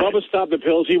again. If Bubba stopped the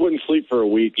pills, he wouldn't sleep for a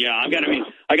week. Yeah, I'm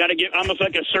almost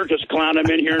like a circus clown. I'm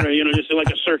in here, just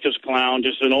like a circus clown,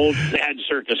 just an old sad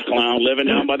circus clown living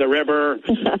down by the river,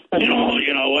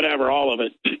 whatever, all of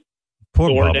it. Poor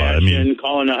Bubba.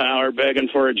 Calling to Howard, begging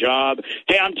for a job.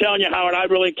 Hey, I'm telling you, Howard, I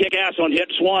really kick ass on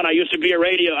Hits One. I used to be a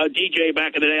DJ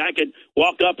back in the day. I could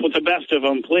walk up with the best of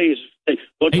them, please. Hey,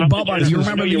 Bubba, do you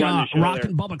remember the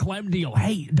Rockin' Bubba Clem deal?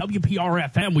 Hey,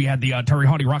 WPR-FM, we had the Terry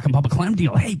Hardy Rockin' Bubba Clem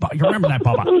deal. Hey, you remember that,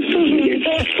 Bubba?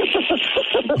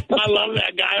 I love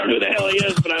that guy. I don't know who the hell he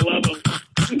is, but I love him.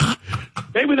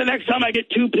 Maybe the next time I get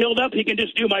too pilled up, he can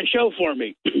just do my show for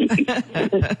me.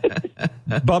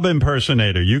 Bubba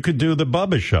impersonator, you could do the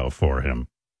Bubba show for him.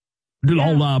 Do the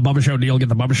whole Bubba Show deal, get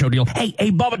the Bubba Show deal.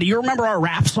 Hey, Bubba, do you remember our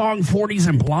rap song, 40s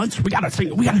and Blunts? We gotta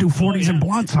do 40s and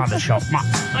Blunts on the show. Come on.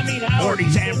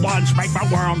 40s and Blunts make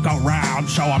my world go round,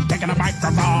 so I'm taking a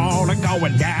microphone and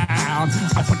going down.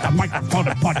 I put the microphone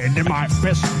and put it in my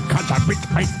fist, cause I beat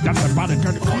nothing but a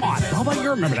dirty. Come on, Bubba,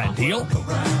 you remember that deal?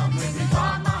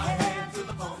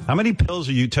 How many pills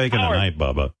are you taking a night,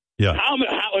 Bubba? Yeah.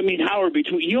 Howard,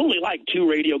 you only like 2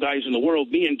 radio guys in the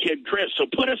world, me and Kid Chris, so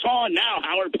put us on now,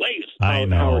 Howard, please. I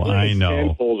know.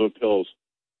 Handfuls of pills.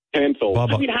 Tenfold.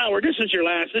 I mean, Howard, this is your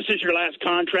last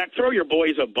contract. Throw your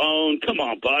boys a bone. Come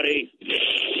on, buddy.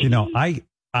 You know, I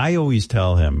always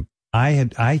tell him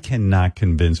I cannot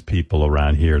convince people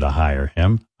around here to hire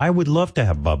him. I would love to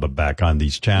have Bubba back on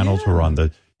these channels or on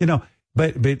the, you know,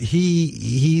 but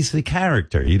he's the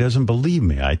character. He doesn't believe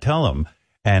me. I tell him,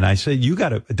 and I say, you got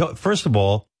to, first of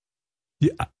all,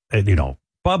 you know,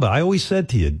 Bubba, I always said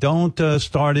to you, don't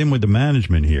start in with the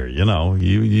management here. You know,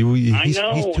 he's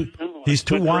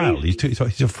too wild.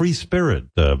 He's a free spirit,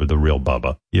 the real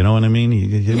Bubba. You know what I mean?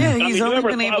 He's only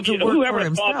been able to work for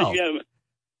himself.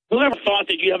 Whoever thought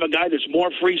that you have a guy that's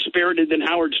more free-spirited than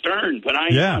Howard Stern? But I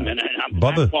am, and I'm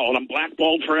blackballed. I'm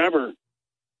blackballed forever.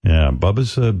 Yeah,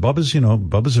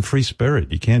 Bubba's a free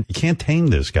spirit. You can't tame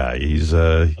this guy. He's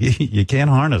you can't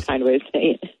harness him. Kind of way to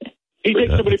say it. He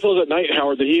takes so many pills at night,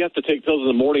 Howard, that he has to take pills in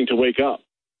the morning to wake up.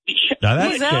 Now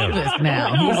that's He's Elvis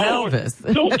now. He's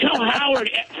Elvis. Don't tell Howard.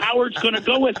 Howard's going to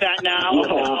go with that now.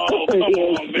 Oh, come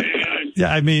on, man.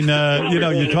 Yeah, I mean,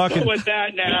 you're talking go with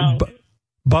that now.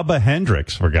 Bubba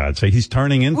Hendricks, for God's sake. He's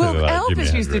turning into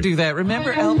Elvis used to do that.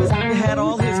 Remember, Elvis had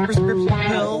all his prescription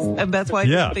pills, and that's why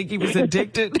I think he was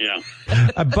addicted. Yeah.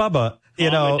 Bubba,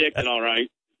 I'm addicted, all right.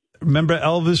 Remember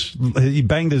Elvis? He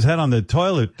banged his head on the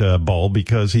toilet bowl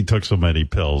because he took so many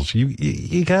pills. You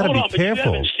got to be careful.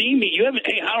 You haven't seen me.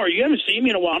 Hey, Howard, you haven't seen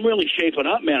me in a while. I'm really shaping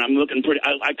up, man. I'm looking pretty.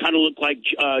 I kind of look like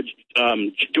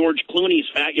George Clooney's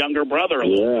fat younger brother.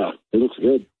 Yeah, he looks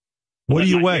good. What do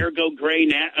you weigh? My hair go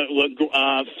gray.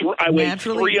 I weigh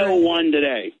 301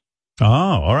 today. Oh,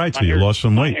 all right. So you lost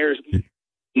some weight.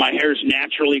 My hair's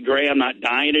naturally gray. I'm not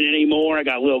dyeing it anymore. I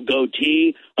got a little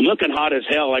goatee. I'm looking hot as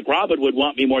hell. Like Robin would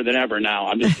want me more than ever now.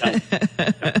 I'm just telling you.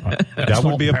 That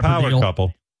would be a power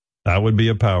couple. That would be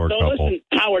a power couple. Listen,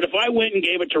 Howard, if I went and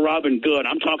gave it to Robin Good,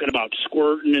 I'm talking about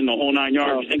squirting in the whole 9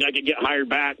 yards. You think I could get hired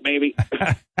back, maybe?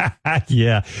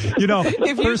 Yeah. You know,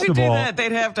 if you could do that,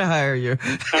 they'd have to hire you.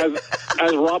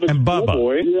 As Robin's and Bubba. pool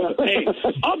boy. Yeah. Hey,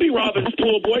 I'll be Robin's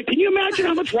pool boy. Can you imagine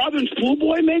how much Robin's pool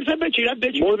boy makes? I bet you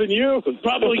more than you.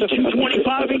 Probably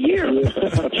 $225 a year.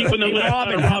 Keeping the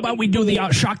Robin, how about we do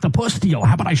the shock the puss deal?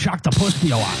 How about I shock the puss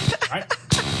deal on? Right?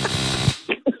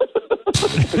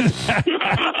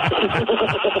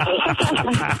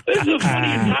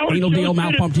 Anal deal,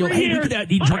 mouth pump deal. Hey, look at that.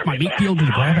 He took my meat deal to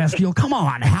the grab ass deal. Come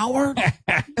on, Howard.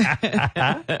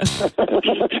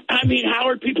 I mean,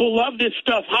 Howard, people love this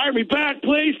stuff. Hire me back,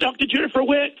 please. Dr. Jennifer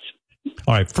Witz.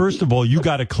 All right. First of all, you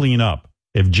got to clean up.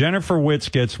 If Jennifer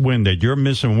Witz gets wind that you're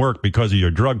missing work because of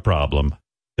your drug problem,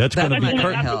 that's going to be one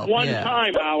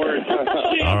time, Howard.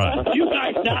 All right. You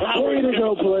guys,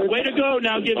 way to go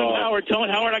now, giving Howard,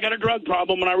 telling Howard I got a drug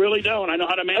problem, and I really don't. I know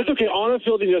how to manage. That's okay. Anna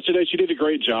filled in yesterday. She did a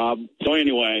great job. So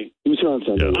anyway, he was here on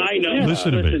Sunday. Yeah. I know.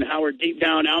 Listen, Howard, deep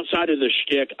down, outside of the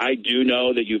shtick, I do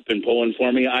know that you've been pulling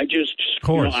for me. I just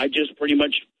pretty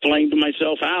much flamed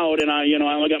myself out, and I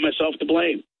only got myself to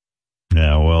blame.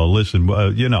 Yeah. Well, listen.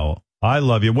 I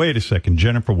love you. Wait a second.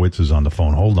 Jennifer Witz is on the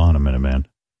phone. Hold on a minute, man.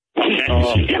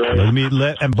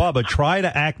 And Bubba, try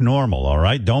to act normal, all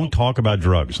right? Don't talk about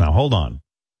drugs. Now, hold on.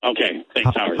 Okay.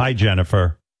 Thanks, Howard. Hi,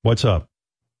 Jennifer. What's up?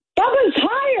 Bubba's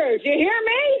hired. You hear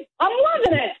me? I'm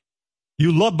loving it.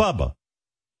 You love Bubba?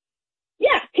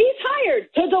 Yeah, he's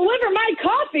hired to deliver my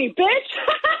coffee, bitch.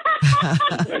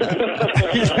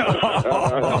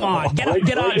 Come on. Get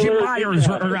Jim Myers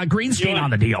or Greenstein on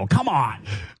the deal. Come on.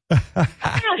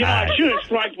 I should have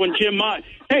striked when Jim Myers.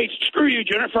 Hey, screw you,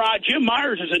 Jennifer. Jim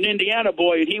Myers is an Indiana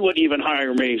boy, and he wouldn't even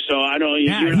hire me. So I don't.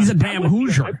 Yeah, he's a damn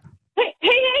Hoosier. Hey,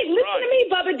 listen to me,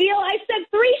 Bubba Deal. I said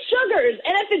 3 sugars,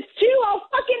 and if it's 2, I'll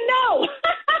fucking know.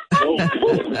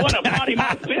 What a potty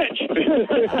mouth bitch.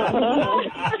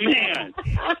 Man.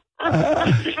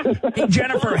 Hey,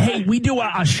 Jennifer, we do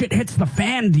a shit hits the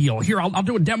fan deal. Here, I'll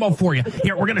do a demo for you.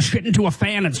 Here, we're going to shit into a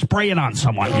fan and spray it on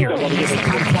someone. Here. This is the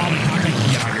kind of quality content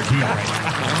you get on your deal right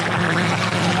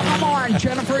now. Come on,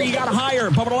 Jennifer, you got to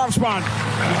hire. Bubba the Love Sponge.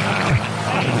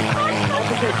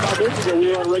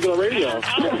 We were on regular radio.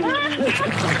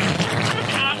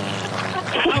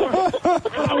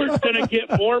 Howard's going to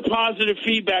get more positive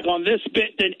feedback on this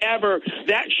bit than ever.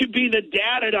 That should be the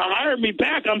data to hire me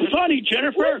back. I'm funny,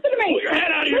 Jennifer. Listen to me. Pull your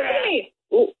head out of your ass.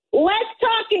 Less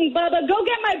talking, Bubba. Go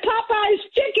get my Popeye's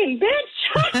chicken, bitch.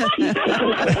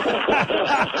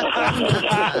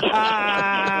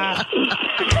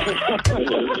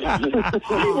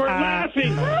 We're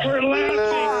laughing.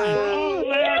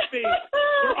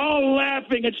 We're all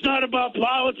laughing. It's not about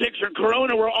politics or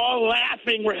Corona. We're all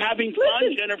laughing. We're having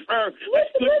fun, Jennifer.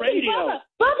 That's good radio.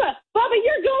 Bubba,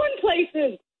 you're going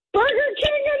places. Burger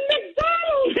King and McDonald's.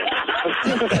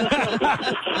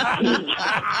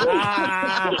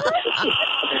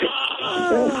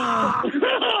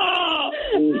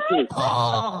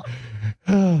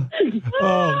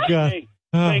 Oh, God.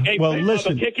 Hey, well, fake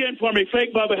listen. Bubba, kick in for me.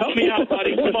 Fake Bubba, help me out,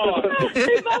 buddy. Come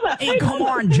on. Hey, come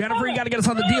on, Jennifer. You got to get us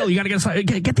on the deal. You got to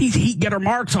get these heat getter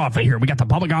marks off of here. We got the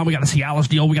Bubba Gum. We got the Cialis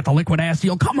deal. We got the liquid ass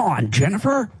deal. Come on,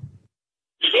 Jennifer.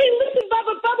 Hey, listen,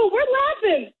 Bubba, we're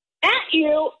laughing at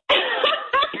you.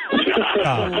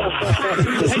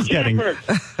 This is getting...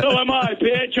 So am I,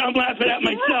 bitch. I'm laughing at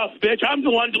myself, bitch. I'm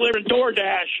the one delivering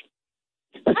DoorDash.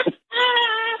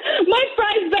 My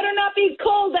fries better not be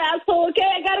cold, asshole, okay?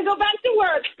 I gotta go back to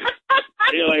work.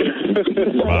 See you later.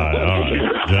 All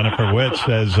right.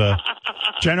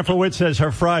 Jennifer Witt says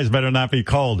her fries better not be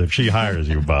cold if she hires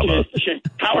you, Bubba.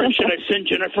 Howard, should I send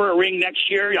Jennifer a ring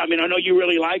next year? I mean, I know you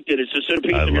really liked it. It's a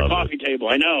centerpiece of your coffee table.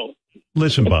 I know.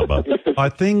 Listen, Bubba, are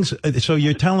things, so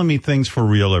you're telling me things for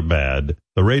real or bad?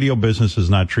 The radio business is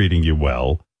not treating you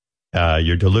well.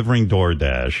 You're delivering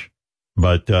DoorDash,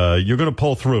 but you're going to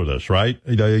pull through this, right?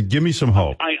 Give me some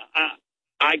hope.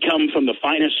 I come from the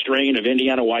finest strain of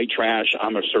Indiana white trash.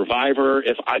 I'm a survivor.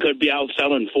 If I could be out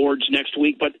selling Fords next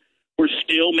week, but we're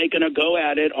still making a go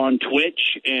at it on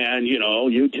Twitch and,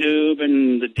 YouTube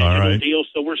and the digital deal.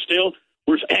 So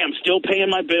I'm still paying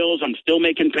my bills. I'm still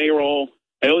making payroll.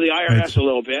 I owe the IRS a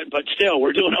little bit, but still,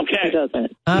 we're doing okay.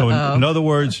 So in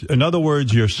other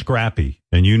words, you're scrappy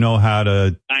and you know how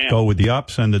to go with the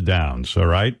ups and the downs. All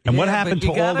right. And what happened to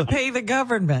all the? You got to pay the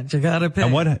government. You got to pay.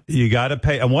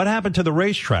 And what happened to the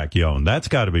racetrack you own? That's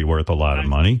got to be worth a lot of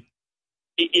money.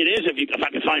 It is. If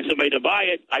I could find somebody to buy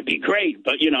it, I'd be great.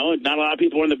 But not a lot of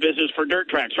people are in the business for dirt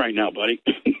tracks right now, buddy.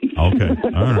 Okay.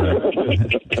 All right.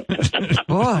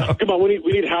 Boy. Come on, we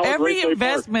need Howard. Every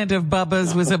investment of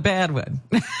Bubba's was a bad one.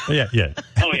 Yeah.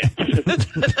 Oh yeah.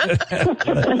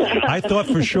 I thought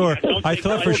for sure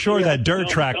that dirt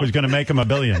track was going to make him a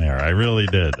billionaire. I really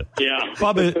did. Yeah.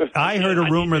 Bubba, I heard a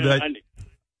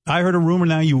rumor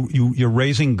now you're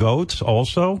raising goats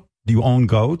also. Do you own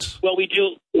goats? Well, we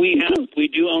do. We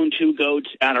do own 2 goats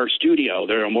at our studio.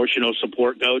 They're emotional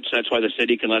support goats. That's why the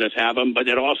city can let us have them. But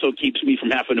it also keeps me from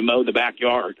having to mow the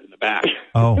backyard in the back.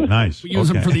 Oh, nice. We use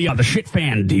them for the shit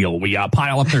fan deal. We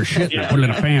pile up their shit and put it in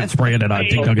a fan, spray it at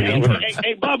Dig Dug and the interns.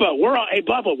 Hey, Bubba, we're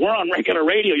on regular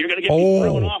radio. You're going to get me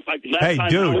thrown off like last time.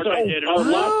 Dude. I did.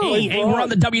 Hey, we're on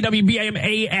the WWBM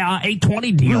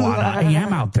 820 deal on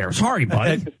AM out there. Sorry,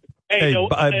 bud.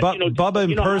 Bubba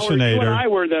impersonator.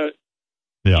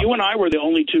 You and I were the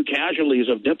only 2 casualties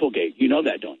of Nipplegate. You know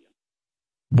that, don't you?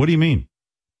 What do you mean?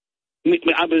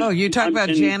 You talk about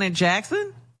Janet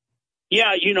Jackson?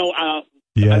 Yeah, yes,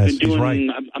 I've been doing. Right.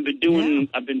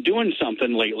 I've been doing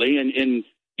something lately, and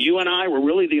you and I were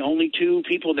really the only 2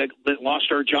 people that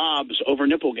lost our jobs over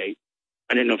Nipplegate.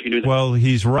 I didn't know if you knew that. Well,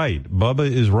 he's right.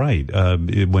 Bubba is right.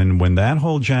 When that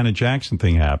whole Janet Jackson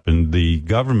thing happened, the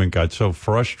government got so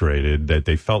frustrated that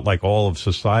they felt like all of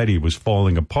society was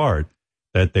falling apart.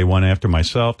 That they went after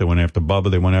myself, they went after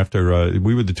Bubba, they went after,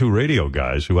 we were the 2 radio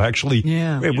guys who actually,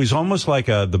 it was almost like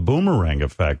the boomerang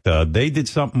effect. They did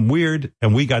something weird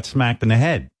and we got smacked in the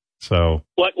head. So,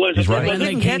 what was he's right. And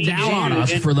they came down on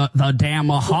us for the damn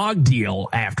hog deal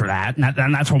after that.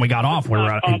 And that's when we got off. We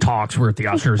were in talks. We were at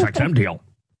the Sirius XM deal.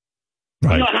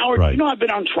 Right, Howard, right. I've been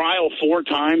on trial 4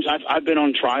 times. I've been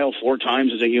on trial 4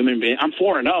 times as a human being. I'm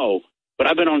 4-0, but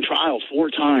I've been on trial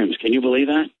 4 times. Can you believe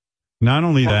that? Not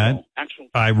only that,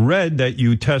 I read that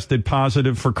you tested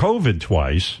positive for COVID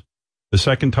twice, the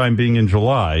second time being in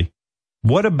July.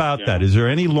 What about that? Is there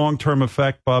any long-term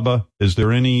effect, Bubba? Is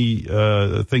there any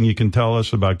thing you can tell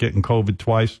us about getting COVID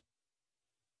twice?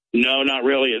 No, not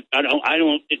really. I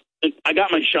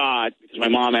got my shot because my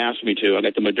mom asked me to. I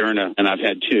got the Moderna, and I've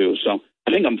had 2, so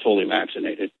I think I'm fully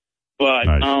vaccinated. But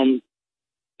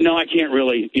no, I can't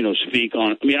really, speak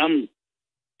on. I mean,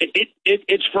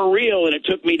 It's for real, and it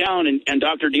took me down. And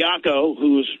Dr. Diaco,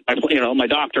 who's my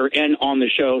doctor, and on the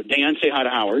show, Dan, say hi to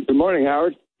Howard. Good morning,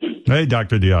 Howard. Hey,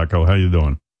 Dr. Diaco, how you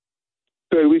doing?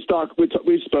 Good. We spoke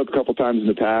a couple times in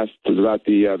the past about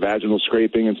the vaginal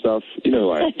scraping and stuff. You know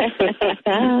why?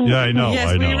 Yeah, I know.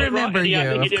 Yes, we remember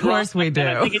you. Of course we do.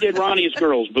 I think he did Ronnie's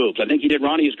girls' boobs.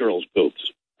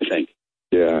 I think.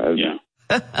 Yeah.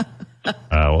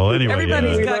 Well, anyway, we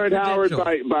learned, Howard,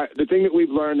 by the thing that we've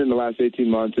learned in the last 18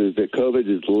 months is that COVID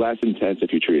is less intense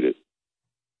if you treat it.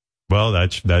 Well,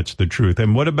 that's the truth.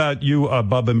 And what about you,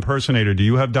 Bubba impersonator? Do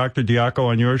you have Dr. Diaco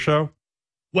on your show?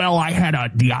 Well, I had a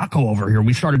Diaco over here.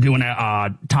 We started doing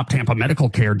a Top Tampa medical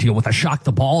care deal with a shock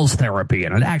the balls therapy,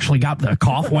 and it actually got the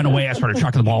cough went away. I started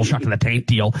shocking the balls, shocking the taint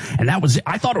deal, and that was it.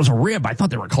 I thought it was a rib. I thought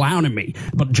they were clowning me,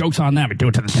 but joke's on them. I do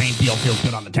it to the taint deal, feels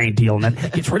good on the taint deal, and then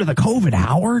gets rid of the COVID,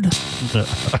 Howard.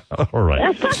 All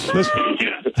right.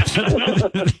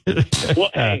 Well,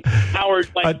 hey, Howard,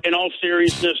 in all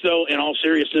seriousness,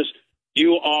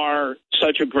 you are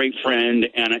such a great friend,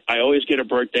 and I always get a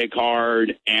birthday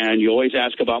card, and you always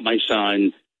ask about my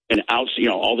son. And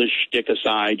all this shtick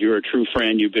aside, you're a true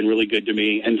friend. You've been really good to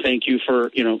me, and thank you for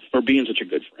being such a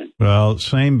good friend. Well,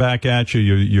 same back at you.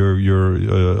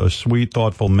 You're a sweet,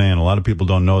 thoughtful man. A lot of people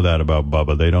don't know that about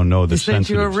Bubba. They don't know the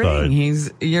sensitive side.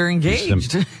 You're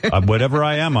engaged. Whatever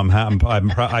I am,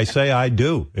 I say I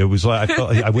do. It was like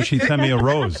I wish he'd send me a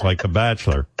rose like The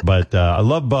Bachelor. But I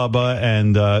love Bubba,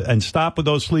 and stop with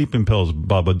those sleeping pills,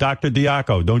 Bubba. Dr.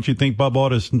 Diaco, don't you think Bubba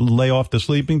ought to lay off the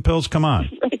sleeping pills? Come on.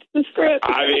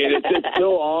 I mean, it's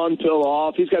pill on, pill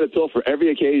off. He's got a pill for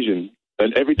every occasion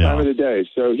and every time of the day.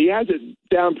 So he has it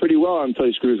down pretty well until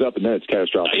he screws up, and then it's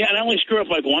catastrophic. Yeah, and I only screw up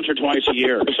like once or twice a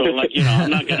year. So, I'm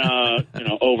not going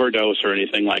to, overdose or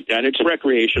anything like that. It's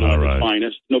recreational at its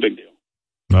finest. No big deal.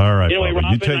 All right, anyway, Bubba,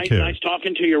 Robin, you take care. Nice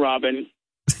talking to you, Robin.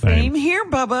 Same here,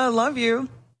 Bubba. Love you.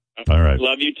 All right.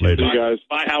 Love you too. Later. Bye, guys.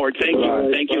 Bye, Howard. Thank you.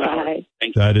 Thank you, Howard.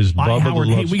 Thank you. That is Bye, Bubba Howard.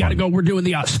 the Hey, Love we got to Sponge. go. We're doing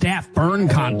the staff burn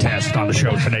contest on the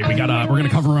show today. We're going to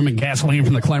cover him in gasoline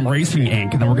from the Clem Racing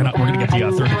Inc., and then we're going to get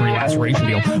the third degree laceration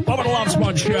deal. Bubba the Love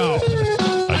Sponge Show.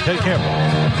 Take care.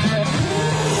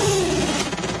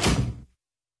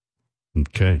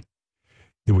 Okay.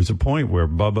 There was a point where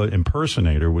Bubba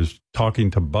impersonator was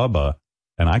talking to Bubba,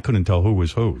 and I couldn't tell who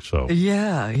was who. So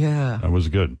Yeah. that was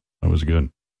good.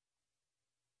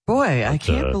 Boy, I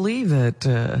can't believe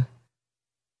that.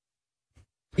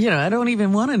 I don't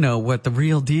even want to know what the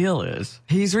real deal is.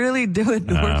 He's really doing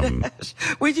DoorDash.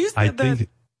 When you said that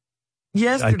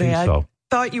yesterday, I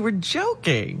thought you were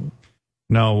joking.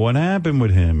 No, what happened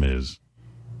with him is,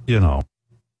 I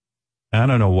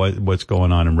don't know what's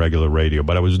going on in regular radio,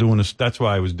 but that's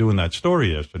why I was doing that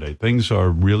story yesterday. Things are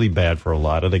really bad for a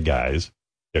lot of the guys.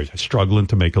 They're struggling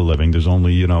to make a living. There's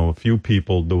only, a few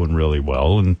people doing really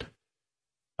well, and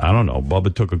I don't know.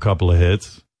 Bubba took a couple of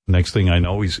hits. Next thing I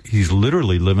know, he's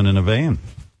literally living in a van,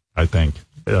 I think,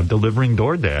 delivering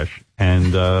DoorDash.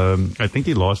 And I think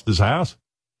he lost his house.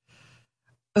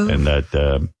 And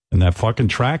that fucking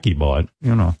track he bought,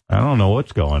 I don't know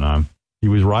what's going on. He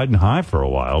was riding high for a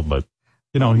while, but,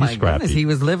 he's scrappy. Goodness, he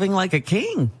was living like a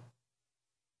king.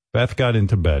 Beth got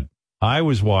into bed. I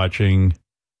was watching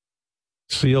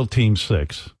SEAL Team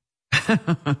 6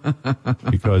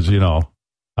 because,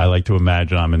 I like to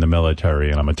imagine I'm in the military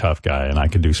and I'm a tough guy and I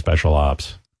can do special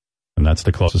ops. And that's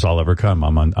the closest I'll ever come.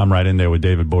 I'm right in there with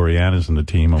David Boreanaz and the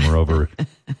team, and we're over.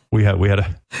 We had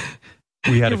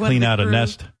to clean out a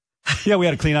nest. Yeah, we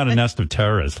had to clean out a nest of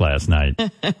terrorists last night.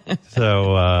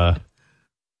 So,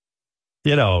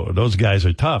 those guys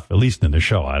are tough, at least in the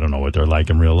show. I don't know what they're like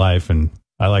in real life, and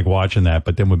I like watching that.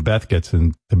 But then when Beth gets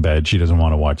into bed, she doesn't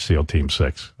want to watch SEAL Team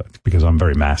 6 because I'm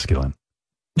very masculine.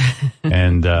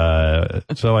 And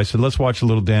so I said, let's watch a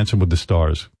little Dancing with the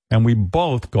Stars. And we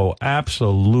both go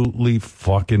absolutely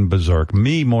fucking berserk.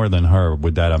 Me more than her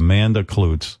with that Amanda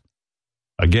Klutz.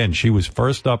 Again, she was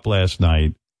first up last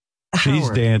night. She's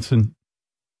dancing.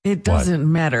 It doesn't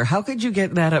matter. How could you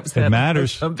get that upset? It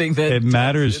matters. Something that it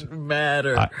matters. Doesn't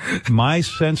matter. My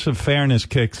sense of fairness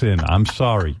kicks in. I'm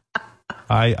sorry.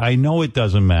 I know it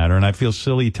doesn't matter, and I feel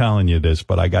silly telling you this,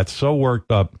 but I got so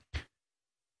worked up.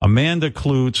 Amanda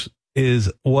Klutz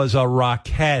was a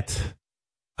rocket.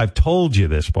 I've told you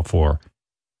this before.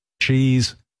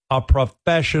 She's a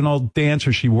professional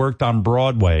dancer. She worked on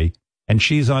Broadway, and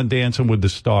she's on Dancing with the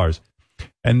Stars.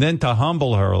 And then to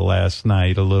humble her last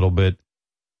night a little bit,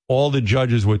 all the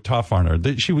judges were tough on her.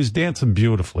 She was dancing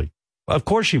beautifully. Of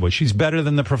course she was. She's better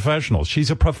than the professionals. She's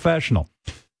a professional.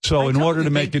 So in order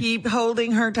to make it, keep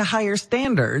holding her to higher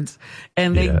standards,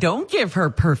 and they don't give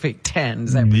her perfect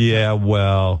 10s. Yeah,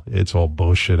 well, it's all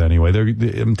bullshit anyway.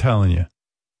 I'm telling you,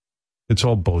 it's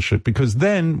all bullshit, because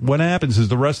then what happens is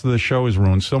the rest of the show is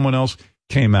ruined. Someone else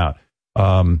came out.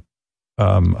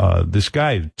 This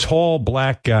guy, tall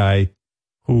black guy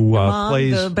who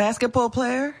plays the basketball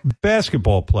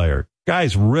player.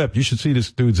 Guy's ripped. You should see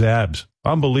this dude's abs.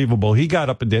 Unbelievable. He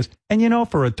got up and danced. And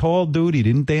for a tall dude, he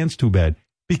didn't dance too bad.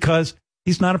 Because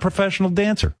he's not a professional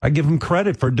dancer. I give him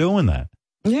credit for doing that.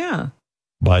 Yeah.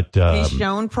 But he's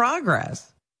shown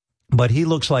progress. But he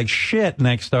looks like shit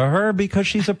next to her because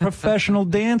she's a professional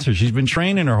dancer. She's been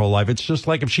training her whole life. It's just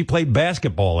like if she played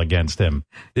basketball against him.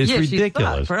 It's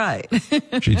ridiculous. She'd suck, right.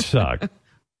 She'd suck.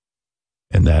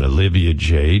 And that Olivia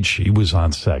Jade, she was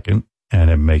on second, and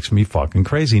it makes me fucking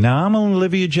crazy. Now, I'm an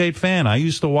Olivia Jade fan. I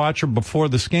used to watch her before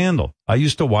the scandal. I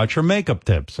used to watch her makeup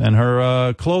tips and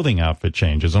her clothing outfit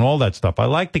changes and all that stuff. I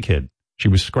liked the kid. She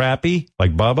was scrappy,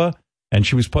 like Bubba, and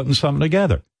she was putting something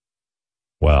together.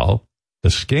 Well,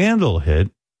 the scandal hit,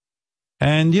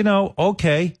 and,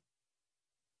 okay,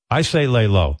 I say lay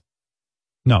low.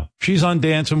 No, she's on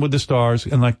Dancing with the Stars,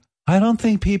 and I don't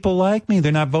think people like me.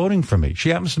 They're not voting for me. She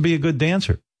happens to be a good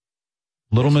dancer.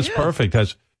 Little Miss Perfect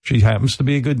she happens to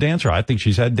be a good dancer. I think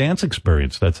she's had dance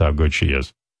experience. That's how good she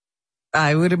is.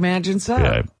 I would imagine so.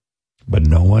 Yeah. But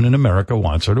no one in America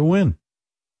wants her to win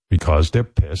because they're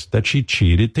pissed that she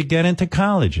cheated to get into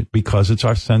college, because it's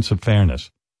our sense of fairness.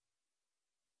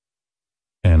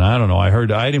 And I don't know.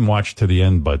 I didn't watch to the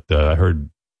end, but I heard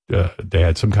they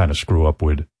had some kind of screw up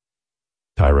with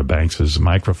Tyra Banks's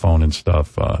microphone and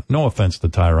stuff. No offense to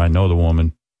Tyra. I know the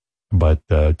woman. But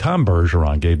Tom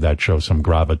Bergeron gave that show some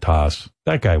gravitas.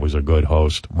 That guy was a good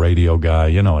host, radio guy,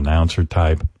 announcer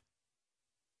type.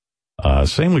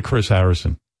 Same with Chris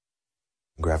Harrison.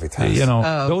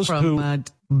 Gravitas. Those from, two.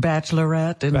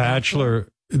 Bachelorette. And Bachelor.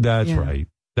 That's right.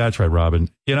 That's right, Robin.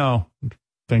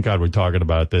 Thank God we're talking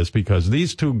about this, because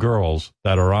these two girls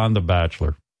that are on The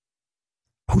Bachelor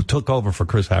who took over for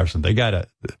Chris Harrison, they gotta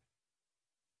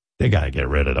get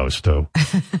rid of those two.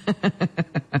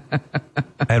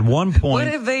 At one point, what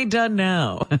have they done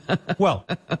now? Well,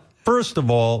 first of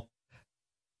all,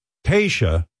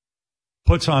 Tayshia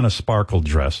puts on a sparkle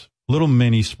dress, little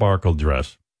mini sparkle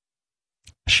dress.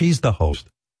 She's the host.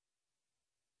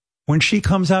 When she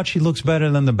comes out, she looks better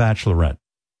than the Bachelorette.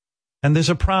 And there's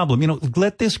a problem.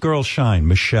 Let this girl shine,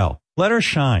 Michelle. Let her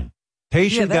shine.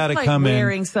 Tayshia got to come in.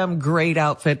 Wearing some great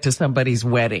outfit to somebody's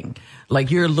wedding. Like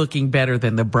you're looking better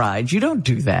than the bride. You don't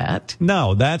do that.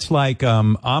 No, that's like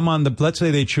I'm on let's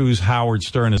say they choose Howard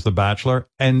Stern as the Bachelor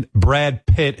and Brad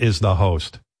Pitt is the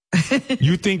host.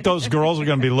 You think those girls are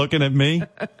going to be looking at me?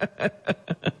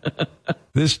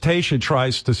 This Tayshia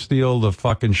tries to steal the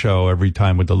fucking show every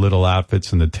time with the little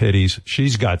outfits and the titties.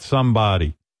 She's got some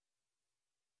body.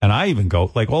 And I even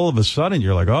go, all of a sudden,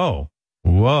 you're like, oh,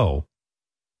 whoa,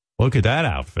 look at that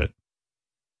outfit.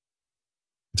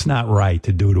 It's not right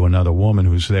to do to another woman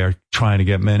who's there trying to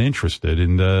get men interested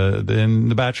in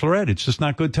the Bachelorette. It's just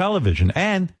not good television.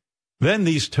 And then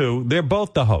these two, they're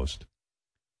both the host.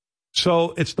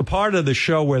 So it's the part of the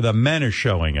show where the men are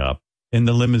showing up in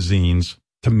the limousines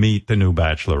to meet the new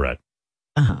Bachelorette.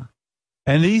 Uh-huh.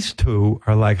 And these two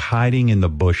are hiding in the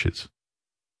bushes.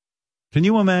 Can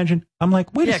you imagine? I'm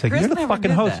like, wait a second, Chris you're the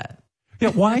fucking host. That. Yeah,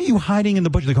 why are you hiding in the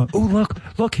bushes? They're going, oh,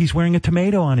 look, he's wearing a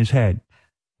tomato on his head.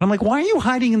 I'm like, why are you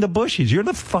hiding in the bushes? You're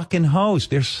the fucking host.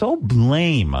 They're so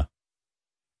lame.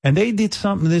 And they did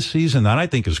something this season that I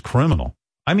think is criminal.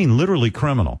 I mean, literally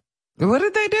criminal. What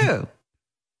did they do?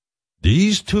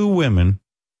 These two women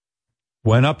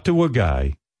went up to a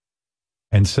guy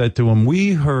and said to him,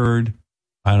 we heard,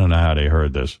 I don't know how they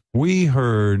heard this, we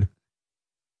heard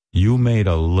you made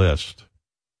a list.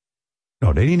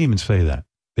 No, they didn't even say that.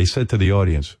 They said to the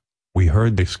audience, we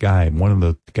heard this guy, one of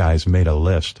the guys made a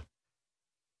list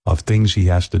of things he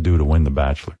has to do to win The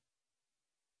Bachelor.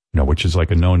 Which is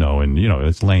like a no-no, and,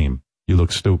 it's lame. You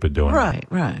look stupid doing it.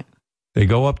 Right. They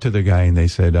go up to the guy and they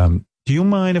said, do you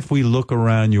mind if we look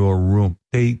around your room?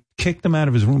 They kicked him out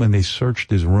of his room and they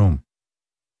searched his room.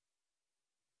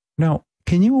 Now,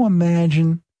 can you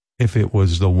imagine if it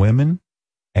was the women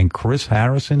and Chris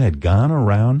Harrison had gone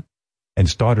around and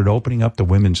started opening up the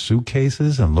women's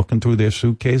suitcases and looking through their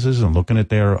suitcases and looking at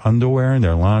their underwear and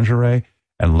their lingerie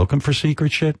and looking for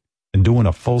secret shit and doing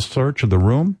a full search of the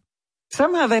room?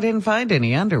 Somehow they didn't find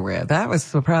any underwear. That was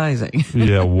surprising.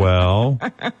 Yeah, well,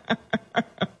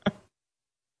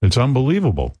 it's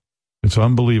unbelievable. It's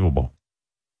unbelievable.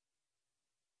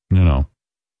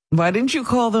 Why didn't you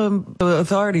call the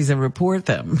authorities and report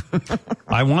them?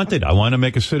 I wanted to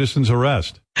make a citizen's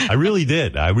arrest. I really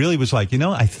did. I really was like,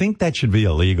 I think that should be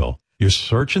illegal. You're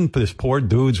searching for this poor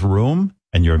dude's room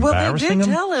and you're embarrassing him? Well, they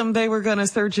did tell him they were going to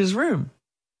search his room.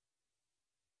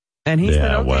 And he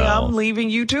said, okay, I'm leaving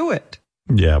you to it.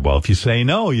 Yeah, well, if you say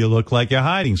no, you look like you're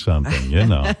hiding something,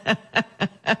 I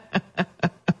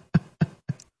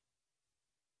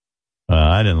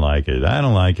didn't like it. I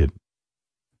don't like it.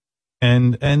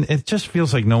 And it just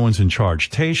feels like no one's in charge.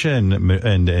 Tayshia and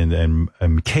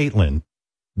Caitlyn,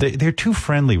 they're too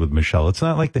friendly with Michelle. It's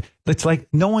not like it's like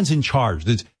no one's in charge.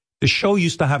 The show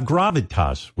used to have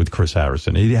gravitas with Chris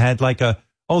Harrison. It had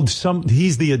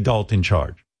he's the adult in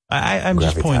charge. I'm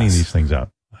just pointing these things out.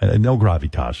 No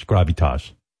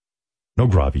gravitas. No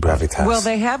gravitas. Well,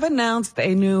 they have announced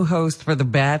a new host for The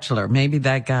Bachelor. Maybe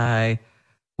that guy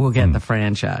will get the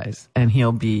franchise, and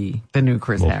he'll be the new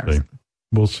Chris Harrison.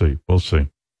 We'll see.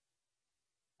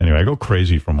 Anyway, I go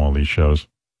crazy from all these shows.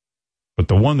 But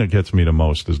the one that gets me the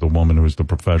most is the woman who is the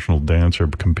professional dancer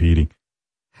competing.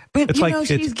 But,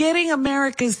 she's getting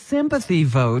America's sympathy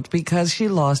vote because she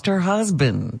lost her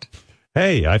husband.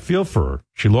 Hey, I feel for her.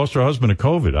 She lost her husband to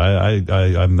COVID.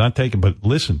 I'm not taking, but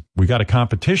listen, we got a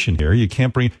competition here. You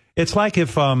can't bring, it's like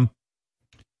if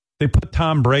they put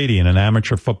Tom Brady in an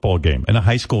amateur football game, in a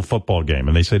high school football game,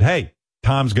 and they said, hey,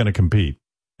 Tom's going to compete.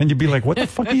 And you'd be like, what the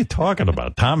fuck are you talking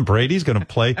about? Tom Brady's going to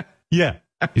play? Yeah,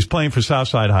 he's playing for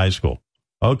Southside High School.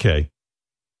 Okay.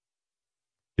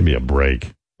 Give me a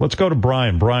break. Let's go to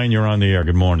Brian. Brian, you're on the air.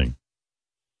 Good morning.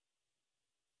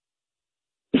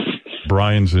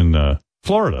 Brian's in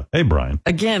Florida. Hey, Brian.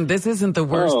 Again, this isn't the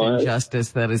worst injustice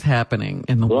that is happening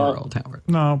in the world, Howard.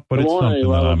 No, but it's something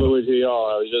that I'm...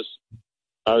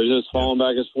 I was just falling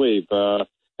back asleep.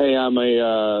 Hey, I'm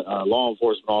a law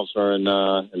enforcement officer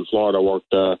in Florida.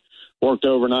 Worked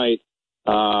overnight,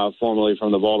 formerly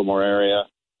from the Baltimore area.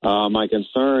 My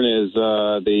concern is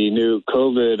the new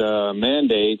COVID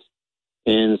mandate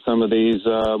in some of these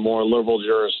more liberal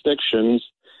jurisdictions.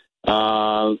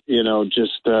 It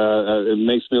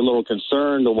makes me a little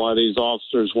concerned on why these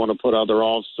officers want to put other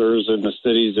officers in the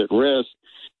cities at risk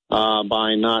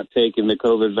by not taking the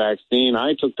COVID vaccine.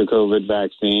 I took the COVID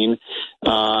vaccine.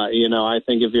 I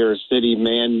think if you're a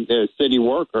city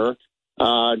worker,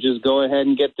 just go ahead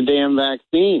and get the damn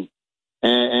vaccine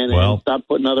and stop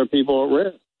putting other people at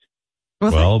risk.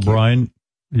 Well, Brian,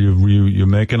 you're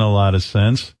making a lot of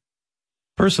sense.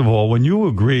 First of all, when you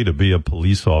agree to be a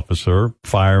police officer,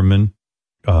 fireman,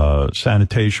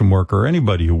 sanitation worker,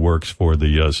 anybody who works for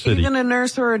the city, even a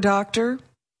nurse or a doctor,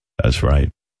 that's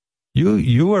right.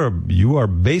 You are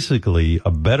basically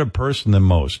a better person than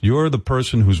most. You're the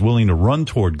person who's willing to run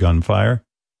toward gunfire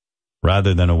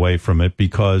rather than away from it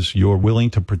because you're willing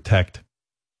to protect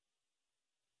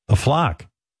the flock.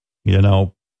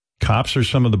 Cops are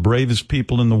some of the bravest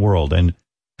people in the world, and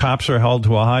cops are held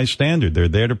to a high standard. They're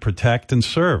there to protect and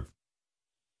serve.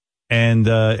 And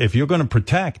if you're going to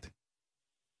protect,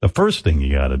 the first thing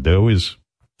you got to do is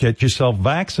get yourself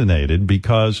vaccinated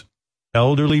because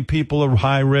elderly people are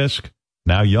high risk.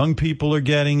 Now young people are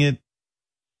getting it,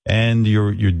 and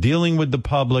you're dealing with the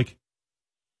public.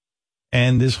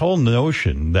 And this whole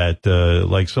notion that,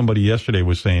 like somebody yesterday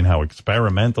was saying how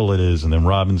experimental it is, and then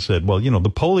Robin said, well, the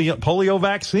polio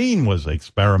vaccine was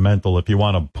experimental if you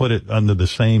want to put it under the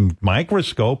same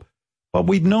microscope, but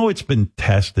we know it's been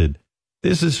tested.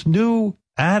 There's this new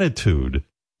attitude.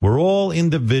 We're all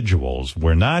individuals.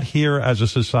 We're not here as a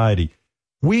society.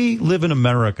 We live in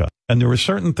America, and there are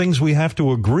certain things we have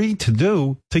to agree to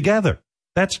do together.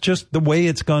 That's just the way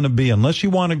it's going to be. Unless you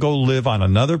want to go live on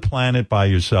another planet by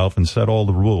yourself and set all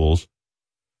the rules,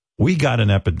 we got an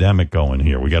epidemic going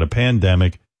here. We got a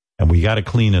pandemic, and we got to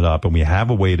clean it up, and we have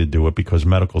a way to do it because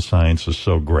medical science is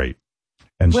so great.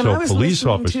 And when so I was police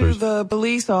officers, to the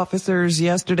police officers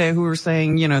yesterday who were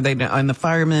saying, and the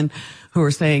firemen who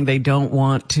were saying they don't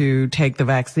want to take the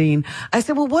vaccine, I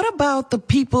said, well, what about the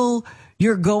people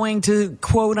you're going to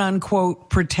quote unquote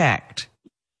protect?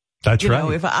 That's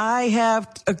right. If I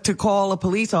have to call a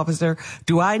police officer,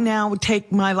 do I now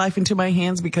take my life into my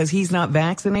hands because he's not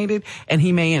vaccinated and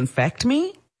he may infect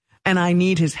me and I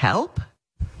need his help?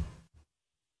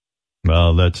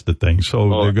 Well, that's the thing. So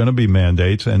there are going to be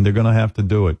mandates and they're going to have to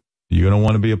do it. You're going to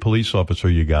want to be a police officer.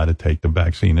 You got to take the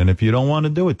vaccine. And if you don't want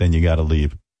to do it, then you got to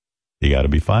leave. You got to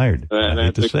be fired. I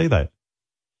hate to say that.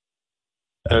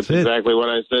 That's exactly what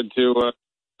I said to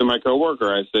my coworker.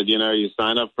 I said, you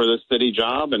sign up for this city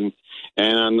job, and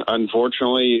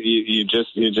unfortunately, you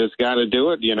just got to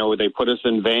do it. They put us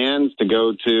in vans to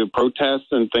go to protests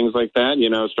and things like that.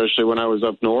 Especially when I was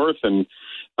up north, and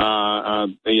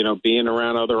being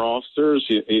around other officers.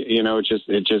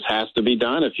 It just has to be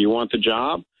done. If you want the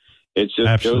job, it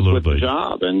just goes with the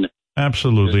job. And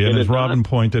absolutely. And as Robin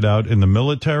pointed out, in the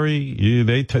military,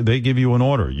 they give you an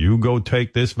order. You go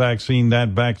take this vaccine, that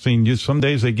vaccine. Some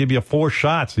days they give you 4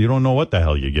 shots. You don't know what the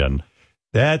hell you're getting.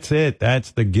 That's it.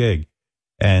 That's the gig.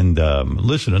 And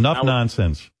listen, enough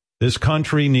nonsense. This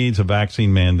country needs a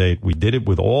vaccine mandate. We did it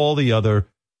with all the other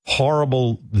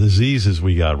horrible diseases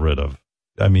we got rid of.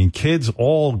 I mean, kids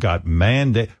all got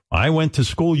mandate. I went to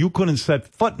school. You couldn't set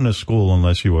foot in a school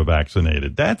unless you were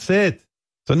vaccinated. That's it.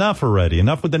 It's enough already.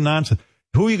 Enough with the nonsense.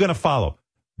 Who are you going to follow?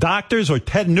 Doctors or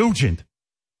Ted Nugent?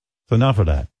 It's enough of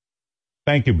that.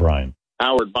 Thank you, Brian.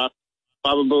 Howard, Baba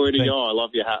Booey to y'all. I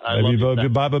love you. I love you.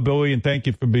 Baba Booey, and thank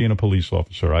you for being a police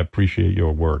officer. I appreciate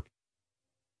your work.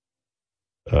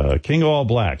 King of All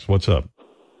Blacks, what's up?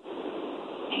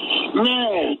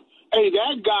 Man, hey, Hey,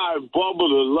 that guy, Bubba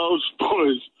the Love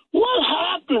Sponge, what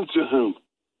happened to him?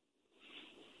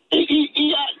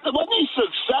 Wasn't he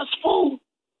successful?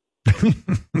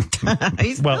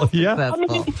 He's well, yeah.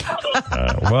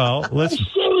 successful. Well, let's.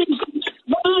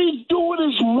 What did he do with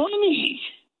his money?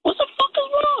 What the fuck is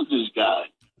wrong with this guy?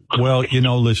 Well,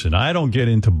 listen, I don't get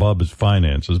into Bubba's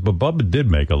finances, but Bubba did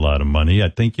make a lot of money. I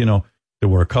think, there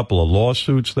were a couple of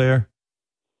lawsuits there,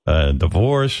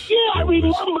 divorce. Yeah, I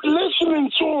remember listening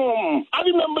to him. I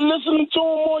remember listening to him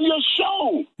on your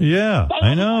show. Yeah,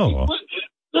 I know.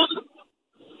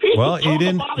 Well, he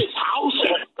didn't. About his house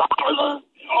and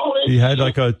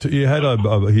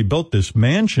dollar, he built this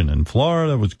mansion in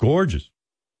Florida. It was gorgeous.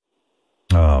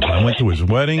 I went to his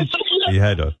wedding. He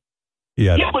had a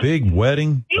big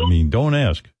wedding. I mean, don't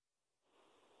ask.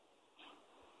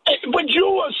 But you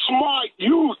are smart.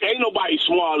 You ain't nobody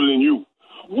smarter than you.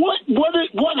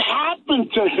 What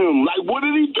happened to him? Like, what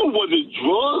did he do? Was it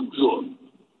drugs or?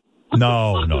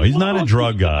 No, he's not a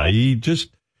drug guy.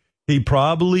 He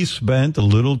probably spent a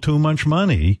little too much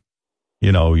money.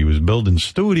 He was building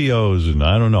studios, and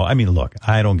I don't know. I mean, look,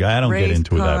 I don't get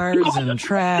into that. Race cars and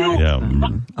track,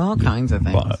 and all kinds of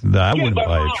things. I wouldn't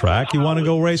buy a track. You want to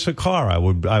go race a car? I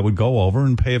would go over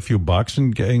and pay a few bucks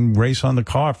and race on the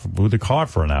car with the car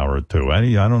for an hour or two. I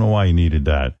don't know why he needed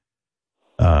that.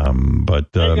 Listen. Let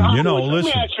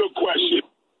me ask you a question.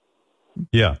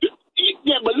 Yeah.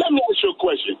 Yeah, but let me ask you a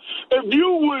question. If you,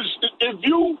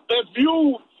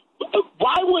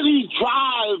 why would he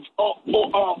drive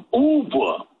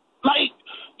Uber? Like,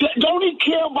 don't he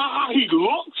care about how he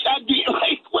looks at the,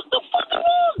 like, what the fuck?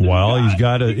 Well, he's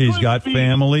got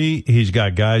family. He's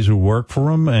got guys who work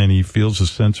for him, and he feels a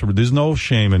sense of, there's no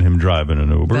shame in him driving an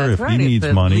Uber. That's if right. he needs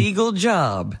it's a money. legal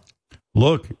job.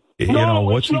 Look,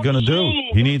 what's he going to do?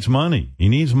 He needs money.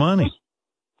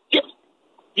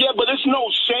 Yeah, but it's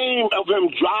no shame of him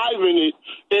driving it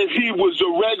if he was a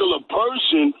regular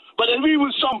person. But if he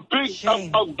was some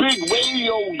a big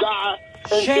radio guy,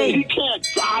 and he can't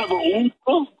drive an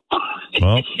Uber.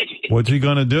 Well, what's he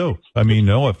going to do? I mean,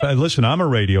 listen, I'm a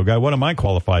radio guy. What am I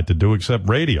qualified to do except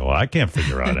radio? I can't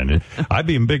figure out anything. I'd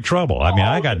be in big trouble. I mean,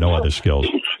 I got no other skills.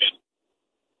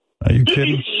 Are you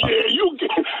kidding?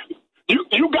 Yeah,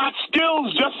 you got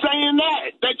skills just saying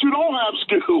that you don't have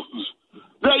skills.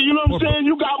 You know what I'm saying?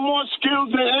 You got more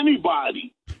skills than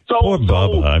anybody. Poor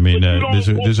Bubba. I mean,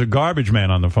 there's a garbage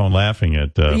man on the phone laughing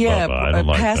at Bubba. I don't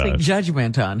like passing that.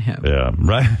 judgment on him. Yeah,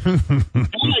 right.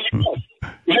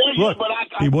 Look, but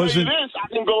I wasn't. This, I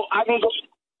can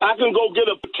go get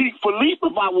a Petite Philippe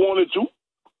if I wanted to.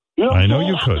 You know I know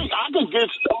you could. I could get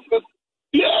stuff.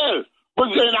 Yeah, but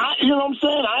then you know what I'm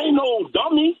saying? I ain't no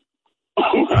dummy.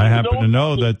 I happen to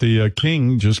know that the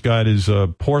king just got his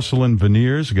porcelain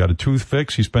veneers. He got a tooth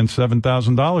fix. He spent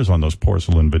 $7,000 on those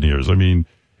porcelain veneers. I mean,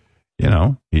 he.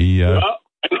 The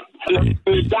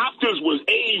doctors was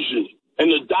Asian,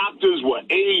 and the doctors were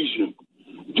Asian.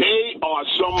 They are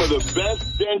some of the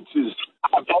best dentists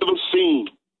I've ever seen.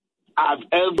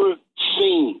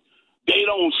 They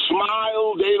don't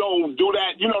smile. They don't do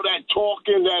that, that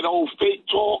talking, that old fake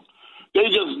talk. They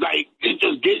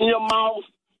just get in your mouth,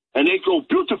 and they go,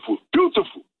 beautiful,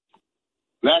 beautiful.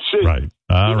 That's it. Right.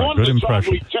 All right. Good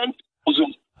impression.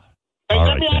 Hey,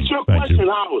 let me ask you a question,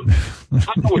 Howard.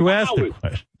 You asked a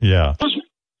question. Yeah.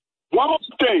 One more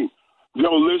thing.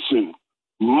 Listen.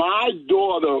 My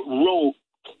daughter wrote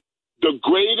the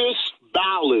greatest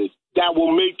ballad that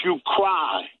will make you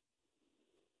cry.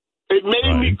 It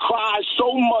made me cry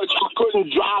so much I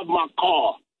couldn't drive my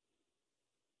car.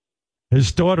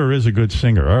 His daughter is a good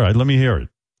singer. All right, let me hear it.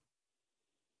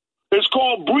 It's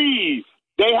called Breathe.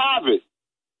 They have it.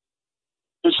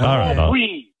 It's called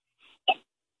Breathe.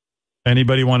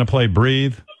 Anybody want to play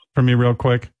Breathe for me real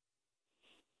quick?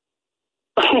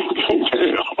 I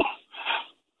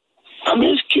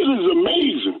mean, this kid is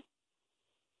amazing.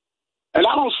 And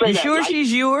I don't say you that. Sure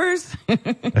she's yours?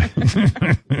 Probably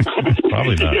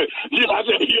not.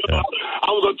 I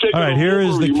was gonna take all right, here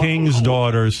is the king's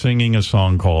daughter singing a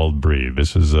song called Breathe.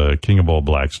 This is King of All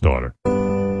Black's daughter.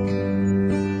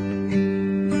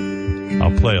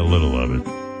 I'll play a little of it.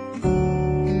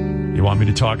 You want me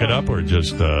to talk it up or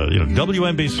just,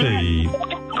 WNBC,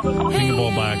 King of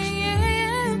All Blacks.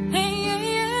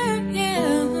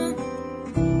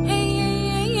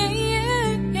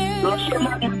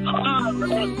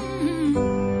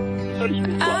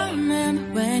 I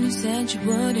remember when you said you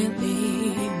wouldn't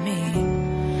leave me.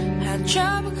 Had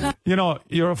trouble.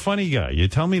 You're a funny guy. You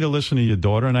tell me to listen to your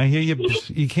daughter, and I hear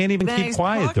you can't even keep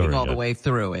quiet during all the it. way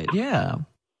through it. Yeah.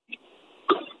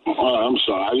 I'm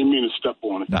sorry. I didn't mean to step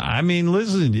on it. I mean,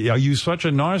 listen, are you such a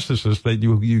narcissist that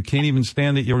you can't even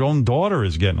stand that your own daughter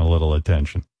is getting a little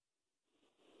attention?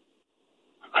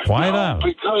 Quiet out.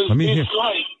 Because Let me it's hear.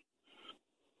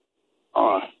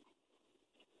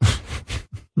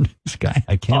 This guy,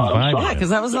 I can't vibe. Yeah,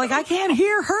 because I was like, I can't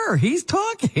hear her. He's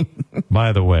talking.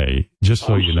 By the way, just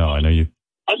so you know, I know you.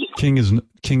 King is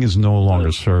no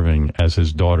longer serving as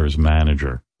his daughter's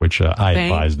manager, which I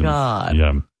advised him. God.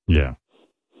 Yeah.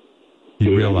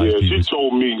 He realized he was. She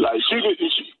told me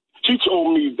she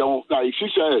told me don't like. She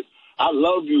said, I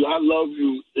love you,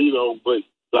 but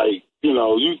like. You're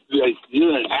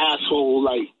an asshole.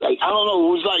 Like I don't know.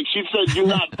 It was like she said you're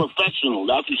not professional.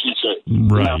 That's what she said.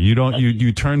 Right. You don't.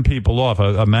 You turn people off.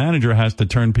 A manager has to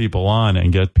turn people on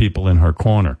and get people in her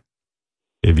corner.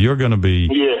 If you're going to be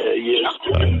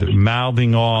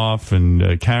mouthing off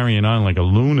and carrying on like a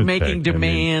lunatic, making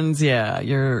demands,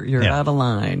 you're out of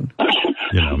line.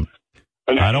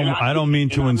 I don't mean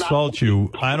to insult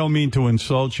you. I don't mean to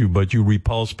insult you, but you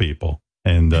repulse people.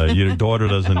 And your daughter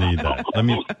doesn't need that.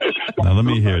 Let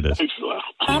me hear this.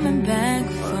 Coming back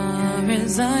far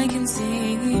as I can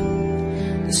see.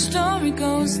 The story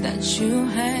goes that you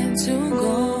had to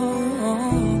go.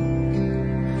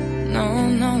 No.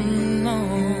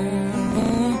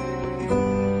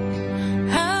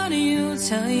 How do you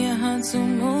tell you how to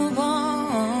move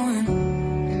on?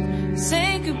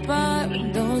 Say goodbye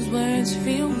when those words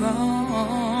feel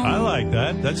wrong. I like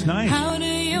that. That's nice. How do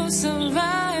you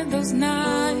survive those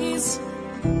nights?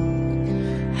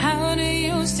 How do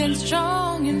you stay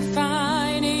strong and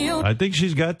find you? I think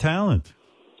she's got talent.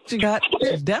 She's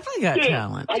definitely got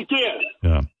talent. Right there.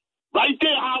 Yeah. Right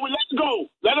there, Howard. Let her go.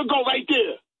 Let her go right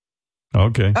there.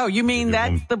 Okay. Oh, you mean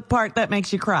that's the part that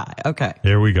makes you cry? Okay.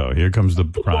 Here we go. Here comes the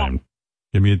crime.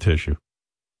 Give me a tissue.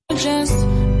 Just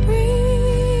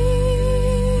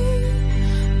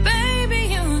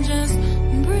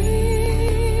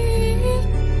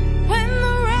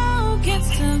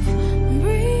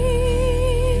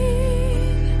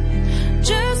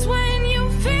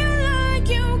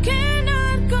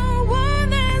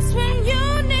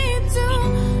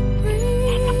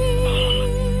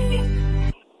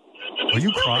Are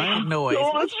you crying? Noise.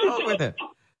 What's wrong with it?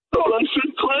 No, that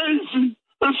shit crazy.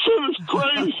 That shit is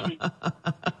crazy.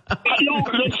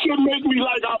 That shit make me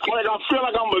like I feel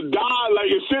like I'm gonna die. Like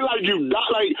it seems like you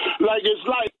die. Like it's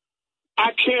like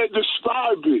I can't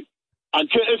describe it. I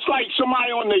can't. It's like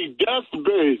somebody on their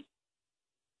deathbed.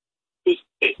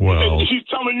 Well, she's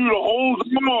telling you to hold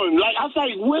on. Like I was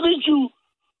like, where did you?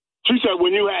 She said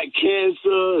when you had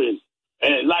cancer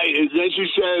and like then she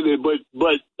said it, but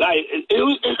like it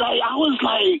was like I was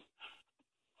like,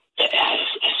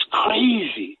 it's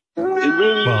crazy. It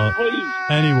really is crazy.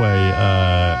 Anyway,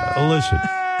 listen,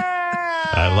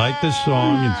 I like this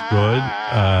song. It's good.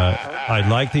 I'd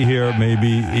like to hear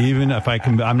maybe even if I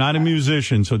can. I'm not a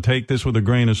musician, so take this with a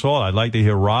grain of salt. I'd like to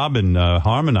hear Robin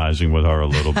harmonizing with her a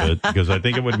little bit because I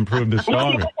think it would improve the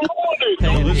song.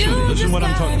 Hey, listen what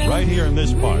I'm talking right here in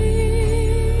this part.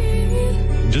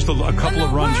 Just a couple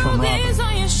of runs from Robin.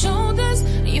 On your shoulders,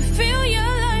 you feel your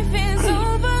life is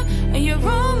over, and you're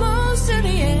almost to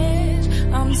the edge.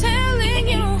 I'm telling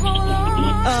you, hold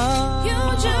on. You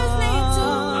just need to.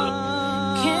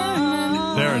 Can't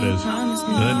remember. There it is.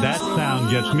 That sound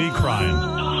gets me crying.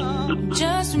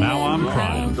 Now I'm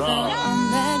crying.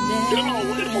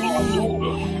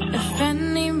 If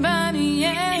anybody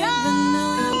ever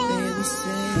knew you, they would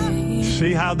say.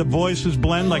 See how the voices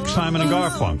blend like Simon and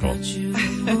Garfunkel.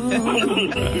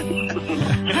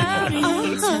 How do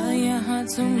you tell you how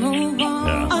to move on?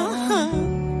 Yeah.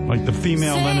 Like the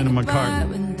female Lennon and McCartney.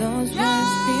 When those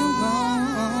words feel wrong.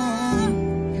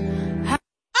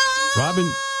 Robin.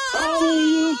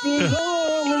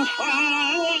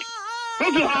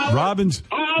 Robin's.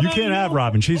 You can't have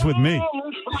Robin. She's with me.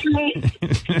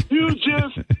 You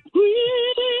just.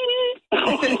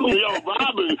 Yo,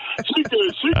 Robin, she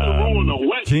could ruin the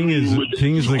wet.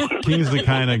 King's the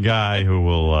kind of guy who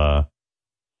will,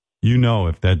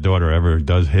 if that daughter ever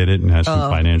does hit it and has some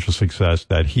financial success,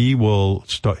 that he will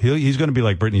start. He's going to be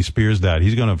like Britney Spears' dad.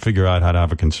 He's going to figure out how to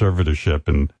have a conservatorship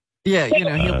and. Yeah,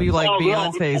 he'll be like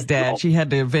Beyonce's dad. She had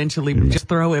to eventually just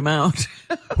throw him out.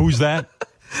 Who's that?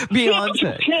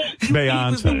 Beyonce. He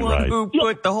was the one who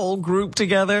put the whole group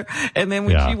together. And then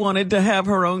when she wanted to have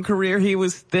her own career, he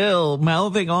was still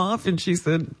mouthing off. And she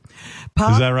said,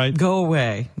 Pop, is that right? Go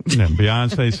away. Yeah,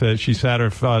 Beyonce said she sat her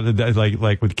father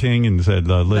like with King and said,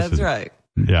 listen. That's right.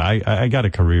 Yeah, I got a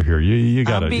career here. You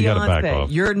gotta back off.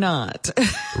 You're not.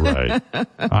 Right.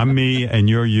 I'm me and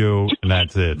you're you, and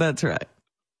that's it. That's right.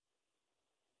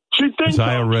 She thinks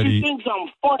I'm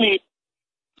funny.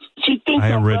 She thinks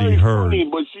I I'm already very heard. funny,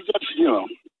 but she just, you know.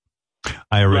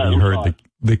 I already heard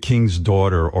the king's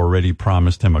daughter already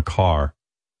promised him a car.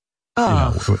 Oh. You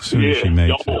know, as soon as she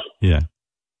makes it. Yeah.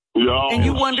 And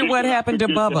you wonder what happened to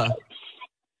Bubba.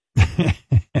 Yeah,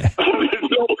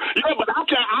 but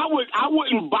I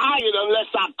wouldn't buy it unless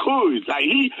I could. Like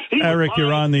he Eric,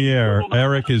 you're on the air.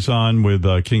 Eric is on with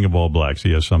King of All Blacks.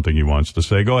 He has something he wants to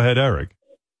say. Go ahead, Eric.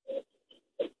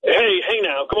 Hey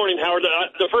now. Good morning, Howard.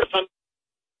 The first time.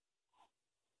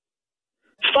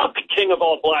 Fuck King of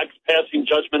All Blacks passing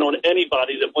judgment on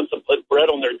anybody that wants to put bread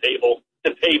on their table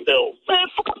to pay bills. Man,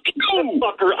 fuck you.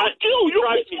 Fucker, you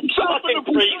fucking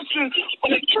crazy.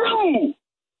 It's true.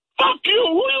 Fuck you.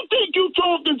 Who do you think you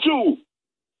talking to?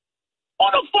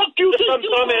 What the fuck you think some you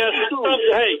dumbass? talking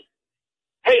to?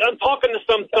 Hey, I'm talking to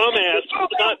some dumbass who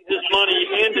got his money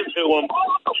handed to him.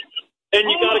 And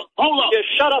you gotta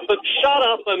shut up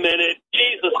a minute.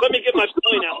 Jesus, let me get my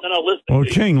point out, then I'll listen. Well,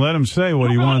 King, let him say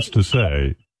what he wants to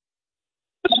say.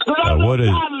 What is?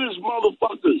 This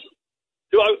motherfuckers.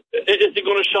 Is he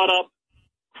going to shut up?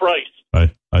 Christ.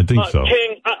 I think so.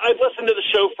 King, I've listened to the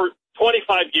show for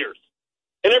 25 years.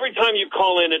 And every time you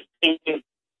call in, it's King.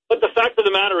 But the fact of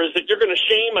the matter is that you're going to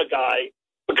shame a guy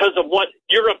because of what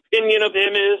your opinion of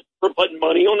him is for putting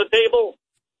money on the table.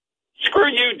 Screw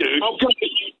you, dude.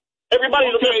 Okay.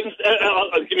 Everybody that listens,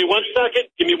 give me 1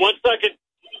 second.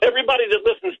 Everybody that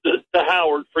listens to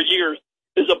Howard for years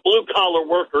is a blue-collar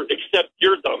worker except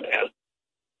your dumbass.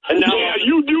 And now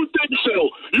you think so.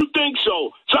 You think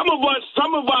so. Some of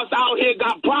us out here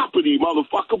got property,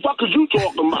 motherfucker. Fuck is you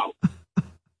talking about?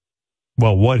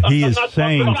 Well, what he is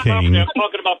saying, King, I'm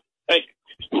talking about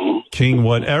King,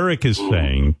 what Eric is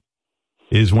saying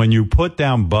is when you put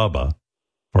down Bubba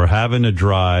for having to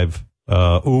drive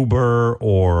Uber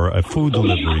or a food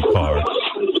delivery car,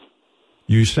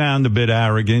 you sound a bit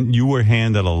arrogant. You were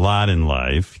handed a lot in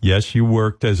life. Yes, you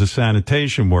worked as a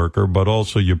sanitation worker, but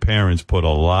also your parents put a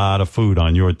lot of food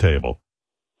on your table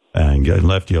and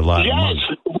left you a lot of money.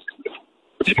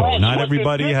 So not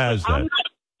everybody has that.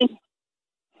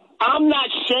 I'm not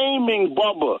shaming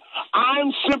Bubba.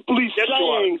 I'm simply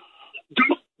saying,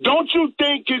 don't you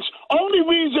think it's only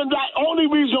reason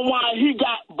why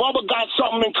Bubba got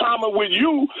something in common with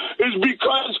you is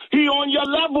because he on your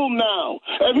level now.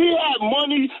 If he had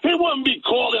money, he wouldn't be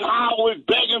calling Howard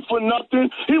begging for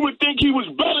nothing. He would think he was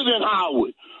better than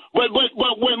Howard. But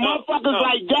when motherfuckers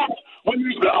like that,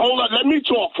 hold on, let me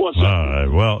talk for a second. All right,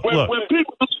 well, look. When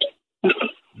people,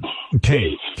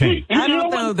 King. I don't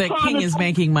know that King is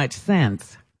making much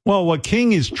sense. Well, what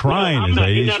King is trying is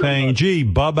he's saying, gee,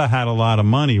 Bubba had a lot of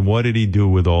money. What did he do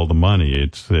with all the money?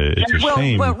 It's a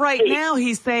shame. Well, right now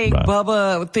he's saying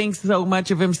Bubba thinks so much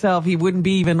of himself he wouldn't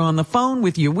be even on the phone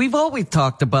with you. We've always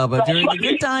talked to Bubba during the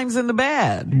good times and the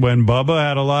bad. When Bubba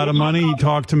had a lot of money, he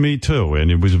talked to me too, and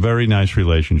it was a very nice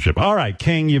relationship. All right,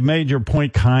 King, you've made your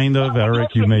point, kind of.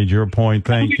 Eric, you made your point.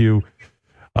 Thank you.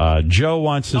 Joe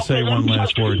wants to say one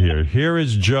last word here. Here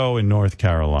is Joe in North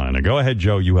Carolina. Go ahead,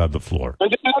 Joe. You have the floor.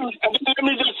 And let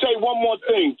me just say one more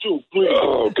thing, too, please.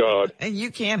 Oh, God. And you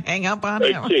can't hang up on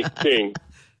him. King.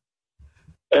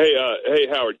 Hey,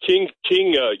 Howard. King,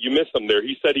 you missed him there.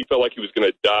 He said he felt like he was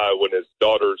going to die when his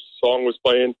daughter's song was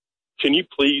playing. Can you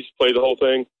please play the whole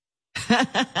thing?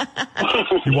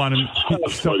 You want him?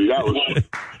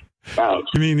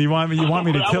 You mean you want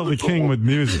me to kill the king with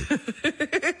music?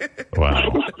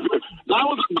 Wow. That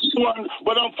was a good one,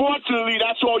 but unfortunately,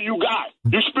 that's all you got.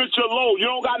 You spit your load. You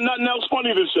don't got nothing else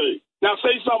funny to say. Now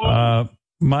say something.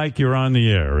 Mike, you're on the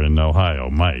air in Ohio.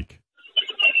 Mike.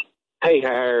 Hey,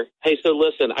 Howard. Hey, so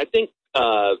listen, I think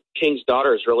King's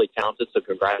daughter is really talented, so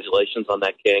congratulations on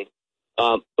that, King.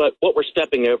 But what we're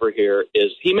stepping over here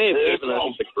is he may have given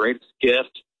us the greatest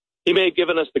gift. He may have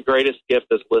given us the greatest gift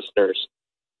as listeners.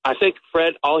 I think,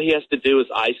 Fred, all he has to do is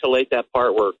isolate that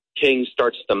part where King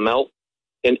starts to melt.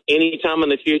 And any time in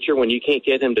the future when you can't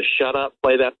get him to shut up,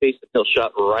 play that piece, and he'll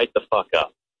shut right the fuck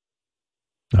up.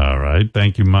 All right.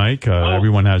 Thank you, Mike.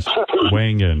 Everyone has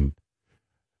weighing in.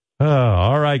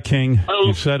 All right, King.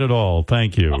 You said it all.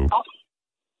 Thank you.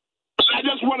 I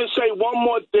just want to say one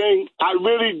more thing. I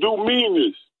really do mean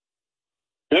this.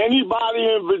 Anybody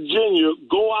in Virginia,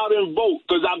 go out and vote.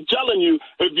 Because I'm telling you,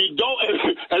 if you don't,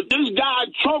 if this guy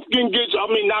Trump can get,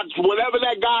 not whatever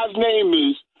that guy's name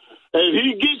is, if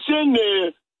he gets in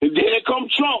there, here come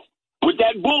Trump with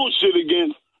that bullshit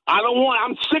again.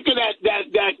 I'm sick of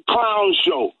that clown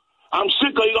show. I'm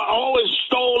sick of always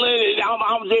stolen. He's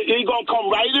going to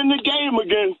come right in the game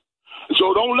again.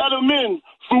 So don't let him in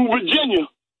through Virginia.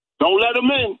 Don't let him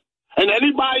in. And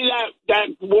anybody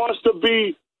that wants to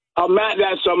be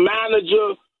that's a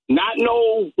manager, Not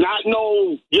no,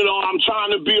 I'm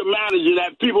trying to be a manager,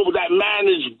 that people that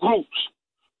manage groups.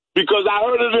 Because I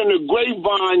heard it in the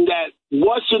grapevine that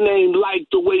what's-her-name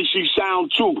liked the way she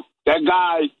sound, too. That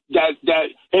guy that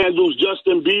handles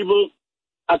Justin Bieber.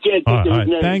 I can't think of his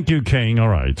name. Thank you, King. All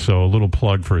right, so a little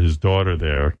plug for his daughter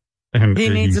there. And he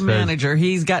needs a manager.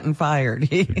 He's gotten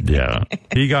fired. Yeah,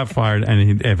 he got fired.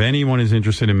 And if anyone is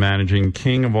interested in managing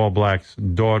King of All Black's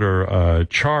daughter,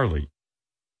 Charlie,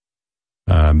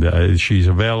 she's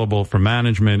available for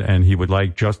management, and he would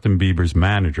like Justin Bieber's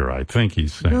manager. I think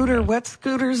he's saying Scooter. What's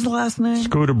Scooter's last name?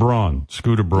 Scooter Braun.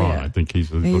 Yeah. I think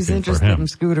he's interested for him. in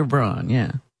Scooter Braun.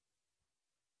 Yeah.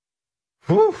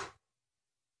 Whew.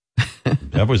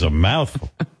 That was a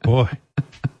mouthful, boy.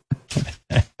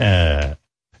 I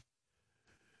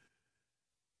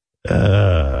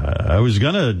was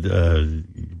gonna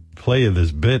play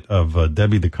this bit of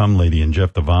Debbie the Cum Lady and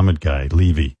Jeff the Vomit Guy,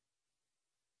 Levy.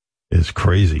 Is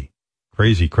crazy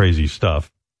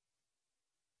stuff.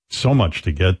 So much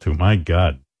to get to. My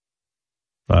God.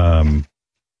 I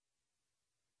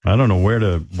don't know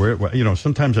where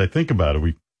sometimes I think about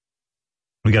it.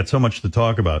 We got so much to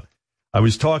talk about. I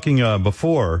was talking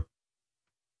before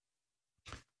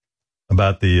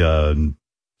about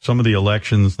some of the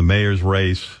elections, the mayor's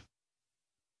race.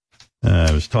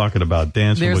 I was talking about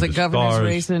Dancing with the Stars. There's a governor's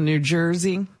race in New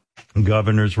Jersey.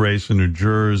 Governor's race in New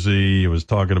Jersey. I was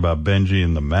talking about Benji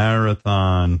and the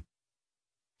marathon.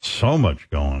 So much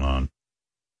going on.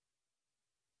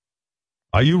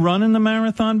 Are you running the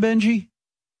marathon, Benji?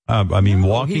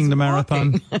 Walking the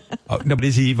marathon? No, but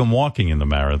is he even walking in the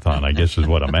marathon, I guess is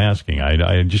what I'm asking.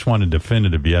 I just want a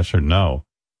definitive yes or no.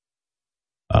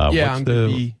 You're going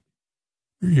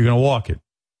to walk it?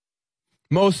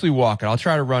 Mostly walk it. I'll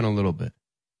try to run a little bit.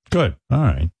 Good. All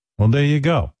right. Well, there you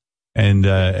go. And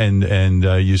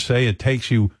you say it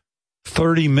takes you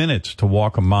 30 minutes to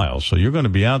walk a mile, so you're going to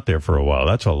be out there for a while.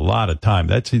 That's a lot of time.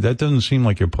 That doesn't seem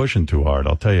like you're pushing too hard,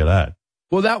 I'll tell you that.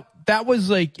 Well, that was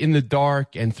like in the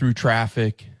dark and through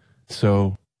traffic,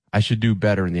 so I should do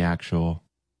better in the actual.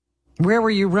 Where were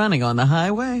you running, on the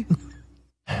highway?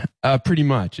 Pretty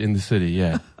much in the city,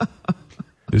 yeah.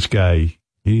 This guy,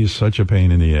 he is such a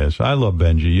pain in the ass. I love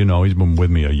Benji. He's been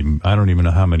with me. I don't even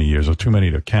know how many years. Or too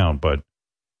many to count, but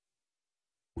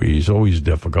he's always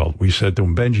difficult. We said to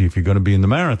him, Benji, if you're going to be in the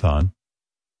marathon,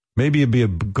 maybe it'd be a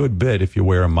good bit if you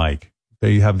wear a mic.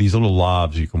 They have these little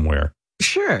lavs you can wear.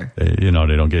 Sure. They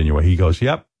don't get in your way. He goes,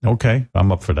 yep, okay,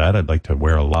 I'm up for that. I'd like to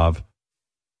wear a lav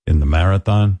in the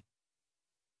marathon.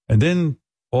 And then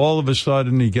all of a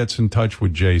sudden he gets in touch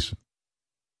with Jason.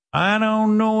 I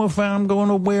don't know if I'm going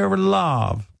to wear a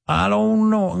lav. I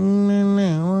don't know.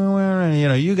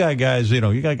 You got guys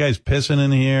pissing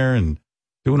in here and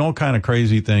doing all kind of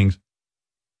crazy things.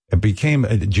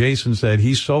 Jason said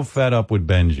he's so fed up with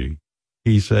Benji.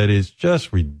 He said it's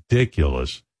just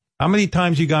ridiculous. How many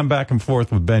times you gone back and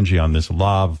forth with Benji on this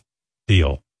lav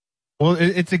deal? Well,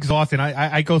 it's exhausting.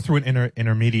 I go through an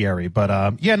intermediary, but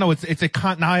now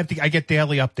I get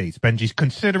daily updates. Benji's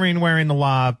considering wearing the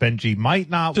lav. Benji might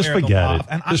not wear the lav.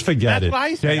 Just forget it. That's what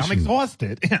I say. Jason, I'm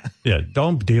exhausted. Yeah,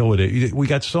 don't deal with it. We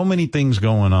got so many things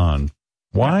going on.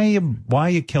 Why are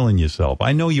you killing yourself?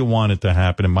 I know you want it to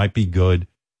happen. It might be good.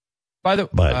 Can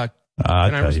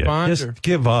I respond? Just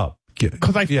give up.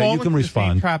 Because I fall into the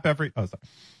same trap You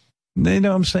know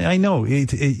what I'm saying? I know.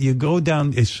 You go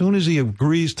down, as soon as he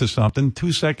agrees to something,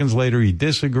 2 seconds later he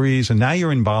disagrees, and now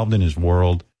you're involved in his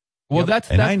world. Well,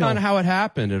 that's not how it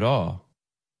happened at all.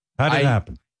 How did it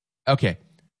happen? Okay.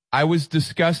 I was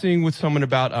discussing with someone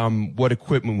about what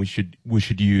equipment we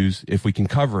should use if we can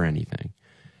cover anything.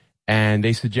 And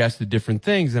they suggested different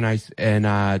things, and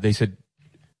they said,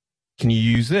 can you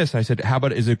use this? I said, how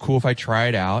about, is it cool if I try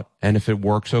it out? And if it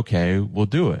works okay, we'll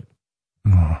do it.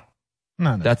 No.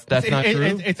 That's not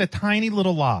true? It's a tiny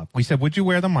little lav. We said, would you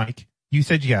wear the mic? You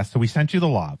said yes, so we sent you the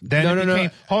lav. Then no.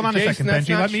 Hold on Jason, a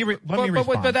second, Benji. Let me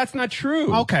respond. But that's not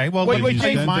true. Okay, well,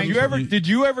 Jason, did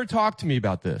you ever talk to me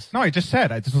about this? No, I just said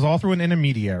this was all through an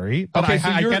intermediary. But okay,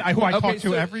 I talk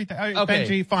to every day. Okay,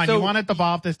 Benji, fine. You wanted to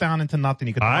devolve this down into nothing.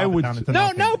 You could devolve it down into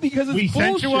nothing. No, because it's bullshit. We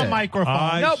sent you a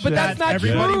microphone. No, but that's not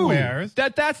everybody true. Wears.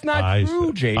 That's not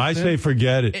true, Jason. I say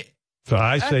forget it. So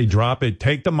I say drop it,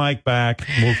 take the mic back.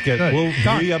 We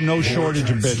have no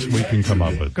shortage of bits we can come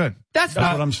up with. Good. That's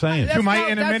not what I'm saying. That's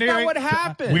not what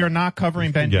happened. We are not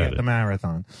covering Benji at the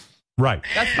marathon. Right.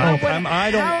 That's not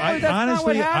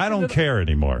honestly, I don't care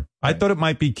anymore. I thought it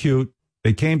might be cute.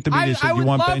 They came to me, they said, you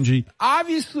want Benji?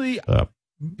 Obviously. No.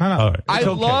 All right. It's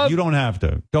okay. You don't have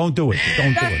to. Don't do it.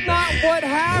 Don't do it. That's not what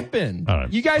happened. All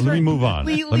right. You guys are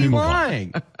completely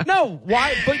lying. No,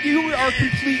 why? But you are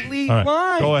completely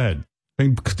lying. Go ahead.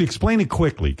 Explain it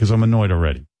quickly, because I'm annoyed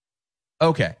already.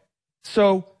 Okay.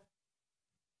 So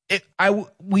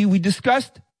we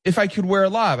discussed if I could wear it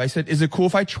live. I said, is it cool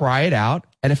if I try it out?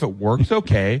 And if it works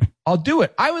okay, I'll do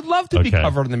it. I would love to be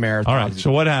covered in the marathon. All right,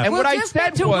 so what happened? And what I just said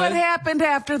get to was, what happened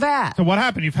after that. So what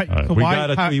happened? You've had, so we why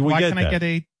get can I that. get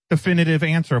a definitive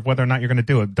answer of whether or not you're going to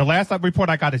do it? The last report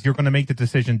I got is you're going to make the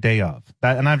decision day of.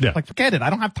 And I'm just like, forget it. I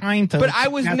don't have time to. But I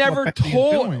was never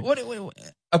told.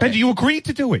 Okay. Benji, you agreed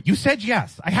to do it. You said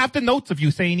yes. I have the notes of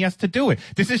you saying yes to do it.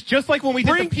 This is just like when we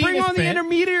did the penis Bring on the bit.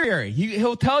 intermediary.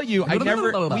 He'll tell you. I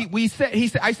never. I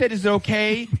said, is it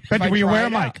okay? Benji, were you wear a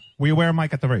mic? Were you wear a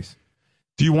mic at the race?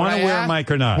 Do you want to wear a mic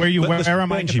or not? Were you wear a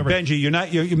mic at the race? Benji,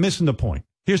 you're missing the point.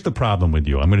 Here's the problem with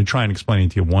you. I'm going to try and explain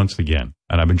it to you once again.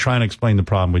 And I've been trying to explain the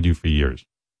problem with you for years.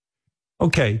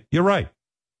 Okay, you're right.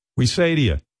 We say to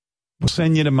you, we'll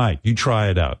send you the mic. You try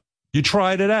it out. You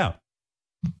tried it out.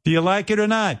 Do you like it or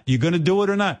not? You going to do it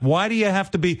or not? Why do you have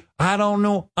to be, I don't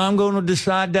know, I'm going to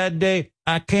decide that day.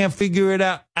 I can't figure it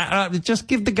out. Just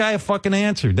give the guy a fucking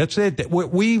answer. That's it.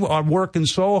 We are working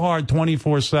so hard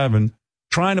 24/7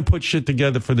 trying to put shit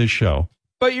together for this show.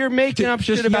 But you're making up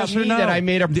shit about me that I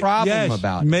made a problem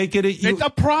about. Make it. It's a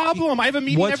problem. I have a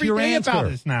meeting every day about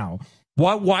this now.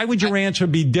 Why would your answer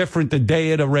be different the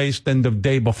day of the race than the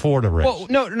day before the race? Well,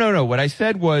 no. What I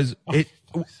said was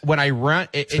when I run,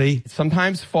 it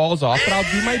sometimes falls off, but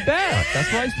I'll do my best.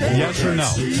 That's what I said. Yes or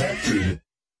no?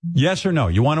 Yes or no?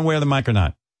 You want to wear the mic or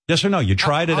not? Yes or no? You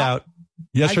tried it out.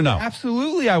 Yes or no?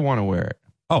 Absolutely, I want to wear it.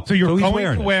 Oh, so you're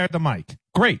going to wear the mic.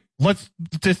 Great. Let's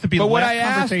just to be. But the what last I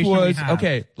asked conversation was, we had.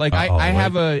 okay, like I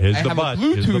have a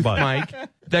Bluetooth mic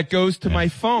that goes to my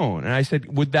phone, and I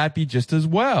said, would that be just as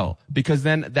well? Because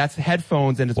then that's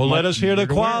headphones, and it's let us hear the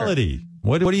quality.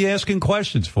 What are you asking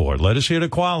questions for? Let us hear the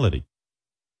quality.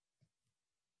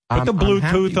 Put the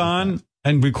Bluetooth on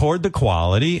and record the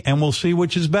quality, and we'll see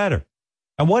which is better.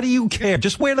 And what do you care?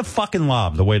 Just wear the fucking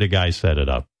lob the way the guy set it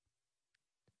up.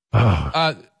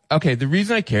 Okay, the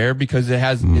reason I care because it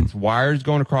has its wires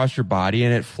going across your body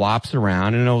and it flops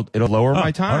around and it'll lower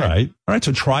my time. All right.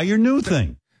 So try your new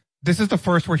thing. This is the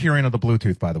first we're hearing of the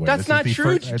Bluetooth, by the way. That's not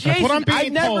true, Jason. That's what I'm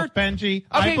being told, Benji.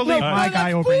 I believe my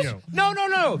guy over you.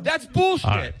 No. That's bullshit.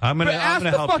 Right. I'm gonna ask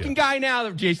the help fucking you. guy now,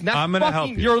 Jason. That's I'm gonna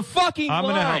help you. You're fucking lying.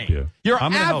 I'm gonna help you. You're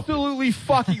absolutely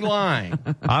fucking lying.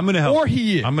 I'm gonna help. Or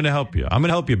he is. I'm gonna help you. I'm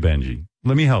gonna help you, Benji.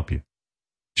 Let me help you,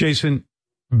 Jason.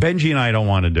 Benji and I don't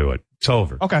want to do it. It's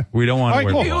over. Okay. We don't want to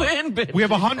wear cool. We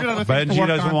have 100 other things to work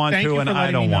doesn't on. want Thank to, you and for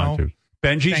I don't want to.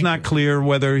 Benji's not clear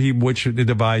whether which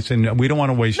device, and we don't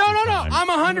want to waste No. time. I'm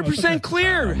 100%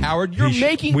 clear, Howard. You're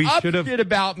making up shit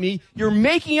about me. You're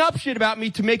making up shit about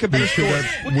me to make a better story.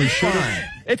 We should have.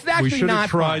 It's actually not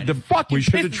fine. We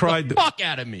should have tried the fuck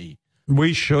out of me.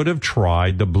 We should have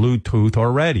tried the Bluetooth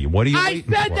already. What are you I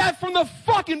waiting said for? that from the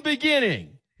fucking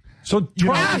beginning. So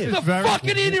try ask it. the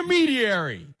fucking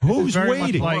intermediary. Who's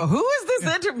waiting? Well, who is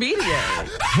this intermediary?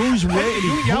 Who's waiting?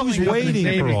 Who's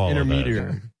waiting for all intermediary?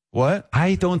 of that? What?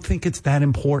 I don't think it's that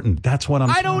important. That's what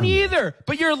I don't either.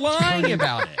 But you're lying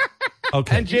about it.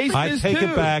 Okay. And Jason I is take too.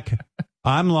 it back.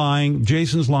 I'm lying.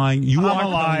 Jason's lying. You are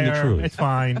telling the truth. It's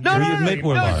fine. No.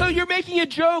 lying. So you're making a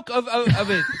joke of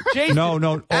it. Jason,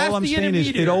 No. All I'm saying is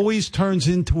it always turns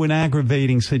into an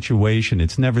aggravating situation.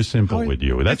 It's never simple with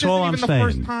you. That's all I'm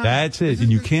saying. That's it.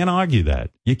 And you can't argue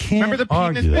that. You can't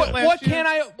argue that. What can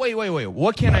I... Wait.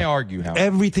 What can I argue, Howard?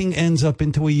 Everything ends up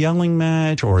into a yelling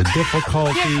match or a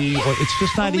difficulty. Or it's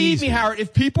just not Believe easy. me, Howard,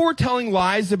 if people were telling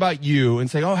lies about you and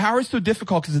saying, oh, Howard's so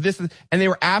difficult because of this, and they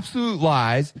were absolute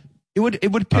lies... It would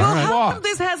piss you off. How come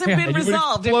this hasn't been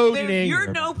resolved? If you're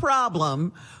no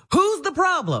problem, who's the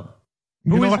problem?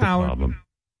 Who's the problem?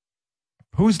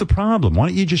 Who's the problem? Why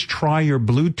don't you just try your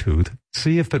Bluetooth,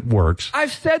 see if it works?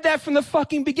 I've said that from the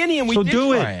fucking beginning, and we did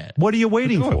do try it. What are you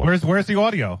waiting for? Where's the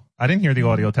audio? I didn't hear the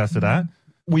audio test of that.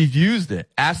 We've used it.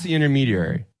 Ask the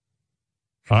intermediary.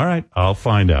 All right, I'll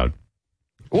find out.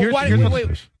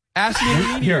 Wait. Ask the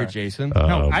intermediary, Jason.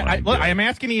 I am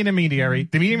asking the intermediary.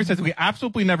 The intermediary says we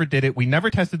absolutely never did it. We never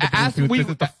tested the Bluetooth. This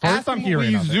is the first I'm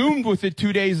hearing of it. We zoomed with it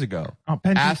 2 days ago.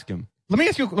 Benji, ask him. Let me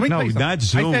ask you. Let me tell you something. Not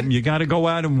Zoom. You got to go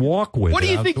out and walk with it. What do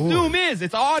you think outdoors. Zoom is?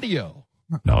 It's audio.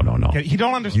 No. He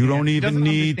don't understand. You don't even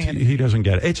need. He doesn't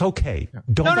get it. It's okay.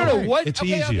 Don't. No. What? It's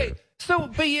okay, easier. Okay. So,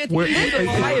 but it's easy to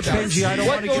lie about. Benji, I don't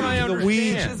want to get into the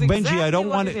weeds. Benji, I don't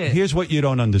want to. it is. Here's what you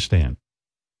don't understand.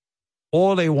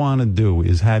 All they want to do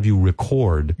is have you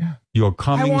record your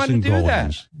comings and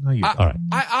goings. No, you don't. All right.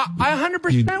 I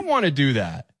 100% want to do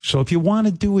that. So if you want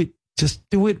to do it, just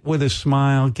do it with a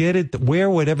smile. Get it. Wear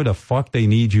whatever the fuck they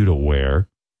need you to wear,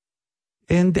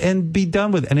 and be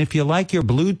done with it. And if you like your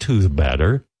Bluetooth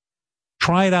better,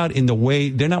 Try it out in the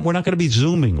way we're not going to be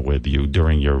Zooming with you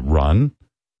during your run.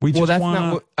 We just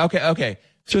want to. Okay.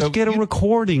 Just get a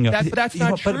recording of it. That's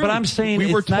not true. But I'm saying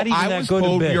it's not even that good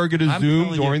a bit. We were going to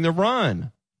Zoom during the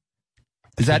run.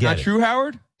 Is that not true,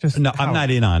 Howard? No, I'm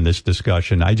not in on this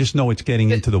discussion. I just know it's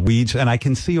getting into the weeds, and I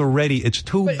can see already it's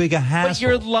too big a hassle. But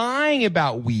you're lying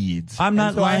about weeds. I'm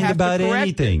not lying about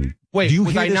anything. Wait, do you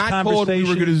was hear I this not told we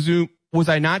were going to Zoom? Was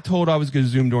I not told I was going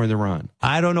to Zoom during the run?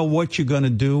 I don't know what you're going to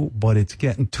do, but it's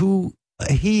getting too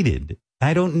heated.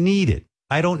 I don't need it.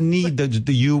 I don't need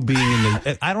the you being in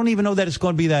the. I don't even know that it's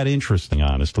going to be that interesting,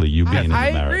 honestly. You being in the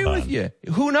marathon. I agree with you.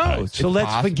 Who knows? Right, so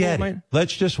let's forget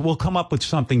it. We'll come up with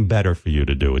something better for you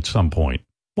to do at some point.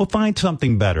 We'll find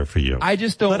something better for you. I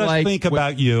just don't let us think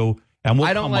about you, and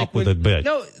we'll come up with a bit.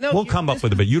 No, we'll come up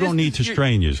with a bit. You don't need to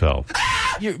strain yourself.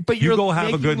 But you go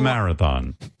have a good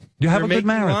marathon. You have a good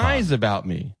marathon. Lies about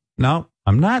me. No,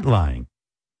 I'm not lying.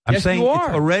 I'm saying you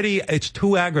are. It's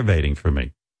too aggravating for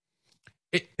me.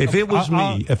 If it was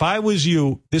me, if I was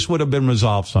you, this would have been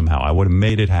resolved somehow. I would have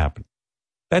made it happen.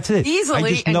 That's it. Easily I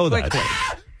just know and quickly.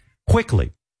 that.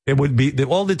 Quickly. It would be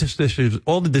all the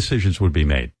decisions would be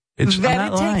made. I'm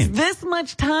not lying. Takes this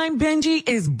much time, Benji,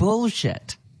 is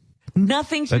bullshit.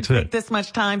 Nothing should take this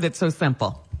much time that's so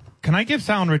simple. Can I give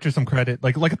Sal and Richard some credit?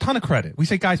 Like a ton of credit. We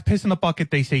say, guys, piss in the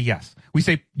bucket. They say yes. We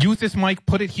say, use this mic,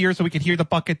 put it here so we can hear the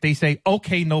bucket. They say,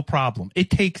 okay, no problem. It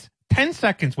takes 10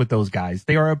 seconds with those guys.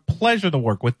 They are a pleasure to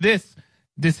work with. This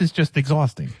is just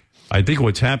exhausting. I think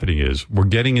what's happening is we're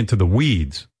getting into the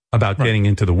weeds about getting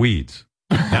into the weeds.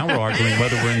 Now we're arguing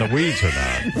whether we're in the weeds or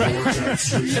not.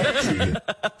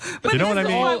 But you know what I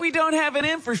mean? This is why we don't have an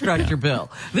infrastructure bill.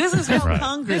 This is how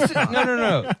Congress.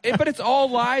 No. But it's all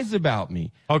lies about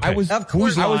me. Okay.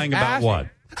 Who's lying about what?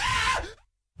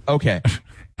 Okay.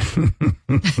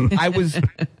 I was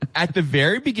at the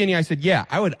very beginning. I said, yeah,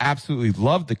 I would absolutely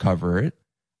love to cover it.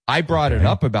 I brought it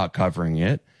up about covering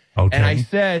it. Okay. And I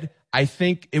said, I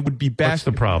think it would be best. What's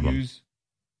the problem?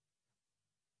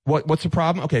 What's the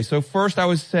problem? Okay, so first I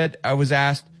was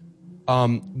asked,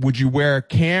 would you wear a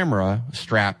camera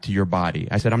strapped to your body?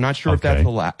 I said, I'm not sure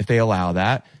if they allow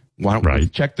that. Why don't we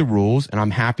check the rules? And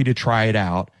I'm happy to try it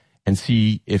out and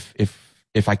see if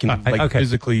I can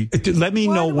physically. Let me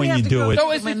know when you do it.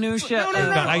 So is minutia.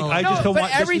 I just don't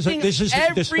want. This is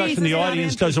a discussion the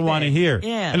audience doesn't want to hear.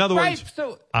 Yeah. In other words,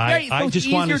 I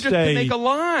just want to say, make a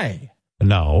lie.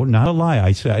 No, not a lie.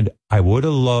 I said I would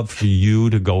have loved for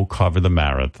you to go cover the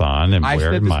marathon and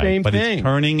wear a mic, but it's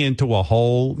turning into a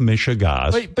whole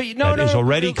mishigas that has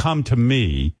already come to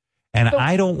me, and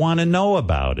I don't want to know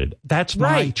about it. That's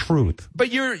my truth.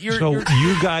 But you're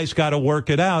you guys got to work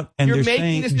it out, and they're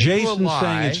saying Jason's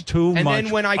saying it's too much. And then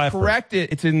when I correct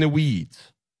it, it's in the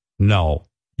weeds. No,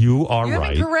 you are you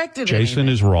right. Corrected Jason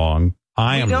is wrong.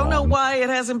 I am wrong. We don't know why it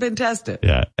hasn't been tested.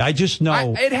 Yeah, I just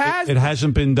know it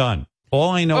hasn't been done.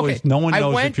 All I know is no one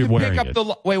knows if you're wearing it.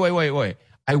 Wait.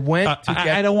 I went to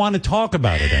I don't want to talk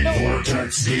about it anymore.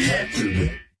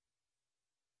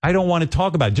 I don't want to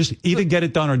talk about it. Just either get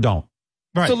it done or don't.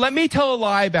 Right. So let me tell a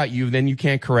lie about you, then you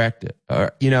can't correct it.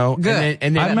 Good.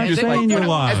 And then I'm not saying you're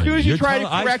lying. As soon as you try to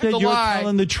correct the lie, you're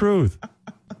telling the truth.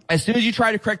 As soon as you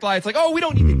try to correct the lie, it's like, oh, we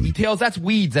don't need the details. That's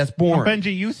weeds. That's boring.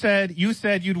 Benji, you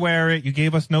said you'd wear it. You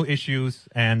gave us no issues,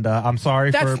 and I'm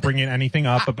sorry for bringing anything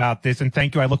up about this. And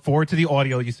thank you. I look forward to the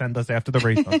audio you send us after the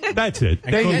race. That's it.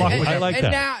 I like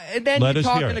that. And then you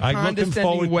talk in a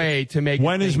condescending way to make.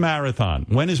 When is marathon?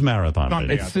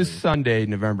 Sunday, it's this Sunday,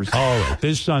 November 6th. All right,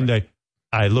 this Sunday.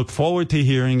 I look forward to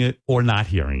hearing it or not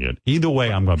hearing it. Either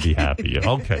way, I'm going to be happy.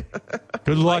 Okay.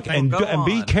 Good luck. And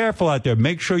be careful out there.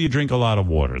 Make sure you drink a lot of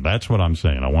water. That's what I'm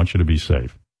saying. I want you to be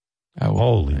safe.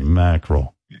 Holy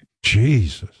mackerel.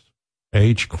 Jesus.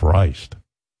 H. Christ.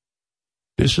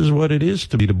 This is what it is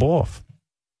to be the boss.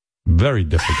 Very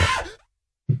difficult.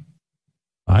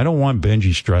 I don't want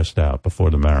Benji stressed out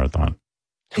before the marathon.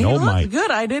 He looks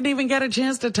good. I didn't even get a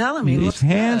chance to tell him. He's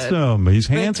handsome. He's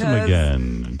handsome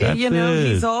again. That's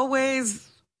he's always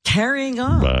carrying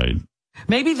on. Right.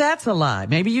 Maybe that's a lie.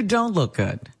 Maybe you don't look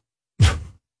good.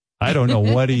 I don't know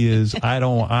what he is.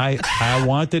 I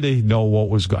wanted to know what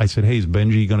was. I said, "Hey, is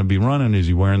Benji going to be running? Is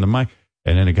he wearing the mic?"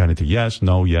 And then it got into yes,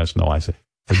 no. I said,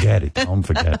 "Forget it. Don't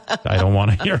forget. I don't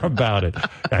want to hear about it.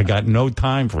 I got no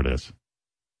time for this.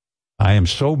 I am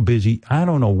so busy. I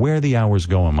don't know where the hours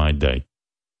go in my day.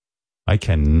 I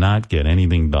cannot get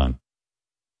anything done."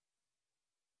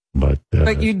 But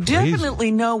you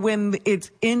definitely know when it's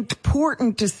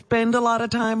important to spend a lot of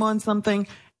time on something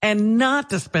and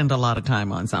not to spend a lot of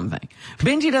time on something.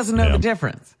 Benji doesn't know the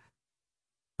difference.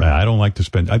 I don't like to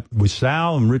spend. With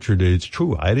Sal and Richard, it's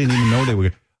true. I didn't even know they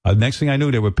were. Next thing I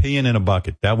knew, they were peeing in a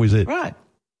bucket. That was it. Right.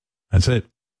 That's it.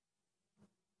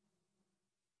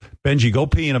 Benji, go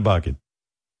pee in a bucket.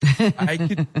 I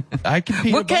could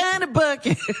pee. What kind of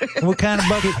bucket? What kind of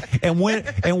bucket? And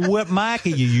what mic are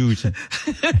you using?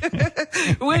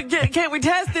 Can't we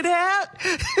test it out?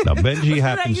 Now, Benji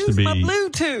happens to be my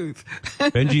Bluetooth.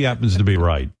 Benji happens to be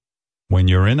right. When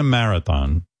you're in a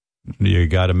marathon, you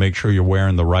got to make sure you're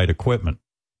wearing the right equipment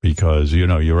because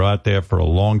you're out there for a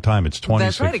long time. It's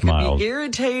 26 That's right. It miles. can be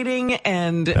irritating,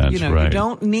 and That's right. You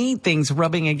don't need things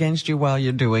rubbing against you while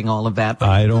you're doing all of that. But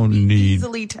I don't need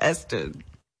easily tested.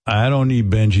 I don't need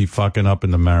Benji fucking up in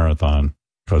the marathon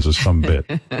because of some bit.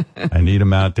 I need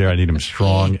him out there. I need him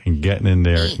strong and getting in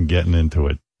there and getting into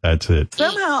it. That's it.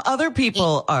 Somehow other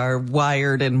people are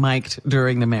wired and mic'd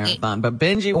during the marathon, but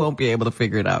Benji won't be able to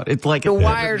figure it out. It's like the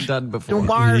wires done before. The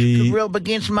wires could rub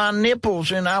against my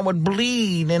nipples and I would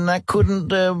bleed and I couldn't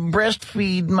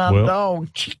breastfeed my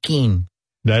dog chicken.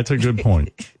 That's a good point.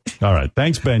 All right.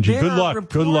 Thanks, Benji. There Good are luck.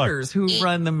 Good luck. reporters who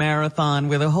run the marathon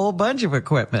with a whole bunch of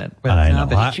equipment. But I know.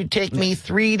 It should take me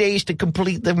 3 days to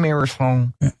complete the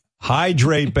marathon.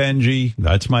 Hydrate, Benji.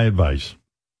 That's my advice.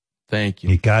 Thank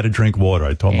you. You got to drink water.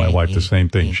 I told my wife the same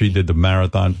thing. She did the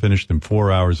marathon, finished in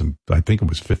 4 hours, and I think it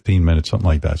was 15 minutes, something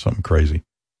like that, something crazy.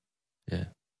 Yeah.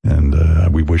 And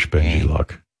we wish Benji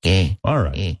luck. All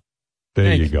right.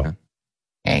 There you go.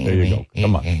 There you go.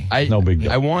 Come on. No big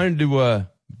deal. I wanted to,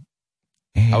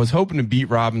 I was hoping to beat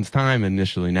Robin's time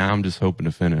initially. Now I'm just hoping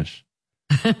to finish.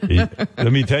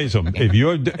 Let me tell you something.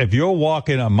 If you're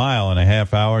walking a mile in a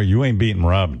half hour, you ain't beating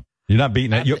Robin. You're not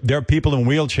beating it. There are people in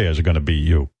wheelchairs are going to beat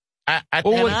you. I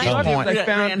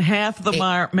ran half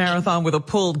the marathon with a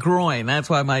pulled groin. That's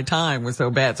why my time was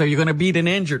so bad. So you're going to beat an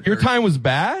injured Your person. time was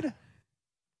bad?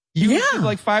 You did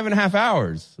like 5.5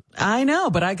 hours. I know,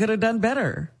 but I could have done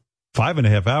better.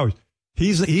 5.5 hours.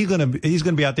 He's gonna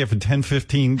be out there for 10,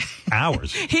 15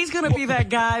 hours. He's gonna be that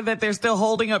guy that they're still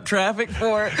holding up traffic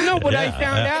for. No, but I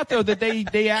found out though that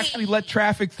they actually let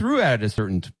traffic through at a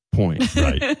certain point.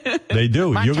 Right. They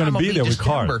do. You're gonna be there with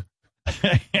cars.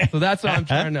 So that's what I'm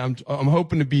trying to. I'm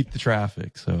hoping to beat the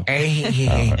traffic. So. All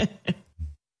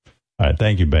right.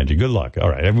 Thank you, Benji. Good luck. All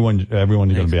right. Everyone is going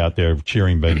to be out there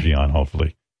cheering Benji on,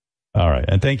 hopefully. All right.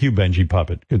 And thank you, Benji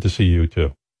Puppet. Good to see you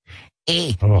too.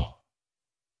 It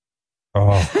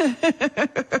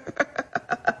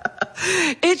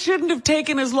shouldn't have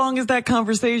taken as long as that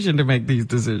conversation to make these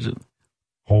decisions.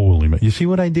 Holy man. You see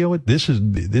what I deal with? This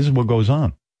is what goes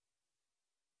on.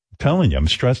 I'm telling you, I'm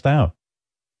stressed out.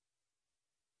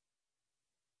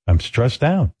 I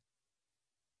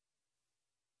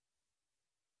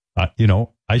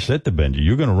said to Benji,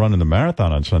 you're going to run in the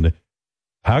marathon on Sunday.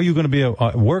 How are you going to be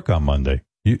at work on Monday?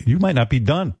 You might not be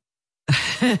done.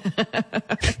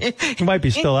 You might be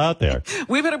still out there.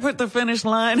 We better put the finish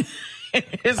line in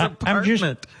his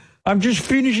apartment. I'm just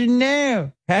finishing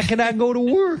now. How can I go to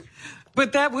work?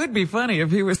 But that would be funny if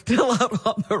he was still out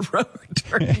on the road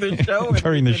during the show.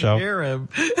 During the show. Hear him.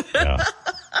 Yeah.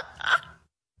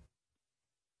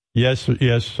 Yes,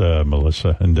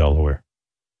 Melissa in Delaware.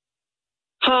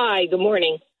 Hi, good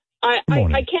morning. I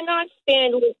cannot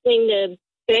stand listening to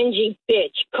Benji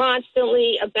bitch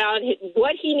constantly about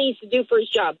what he needs to do for his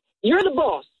job. You're the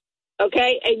boss,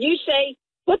 okay? And you say,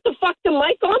 put the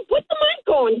mic on? Put the mic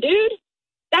on, dude.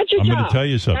 That's your job. I'm going to tell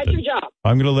you something. That's your job.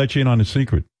 I'm going to let you in on a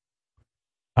secret.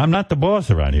 I'm not the boss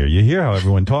around here. You hear how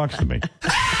everyone talks to me.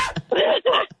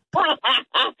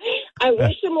 I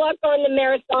wish him luck on the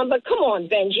marathon, but come on,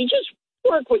 Benji, just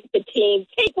work with the team.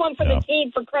 Take one for the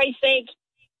team, for Christ's sake.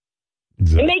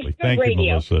 Exactly. It makes good Thank radio. you,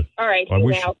 Melissa. All right.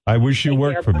 I wish you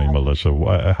worked for me, Melissa.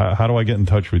 How do I get in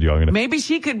touch with you? Maybe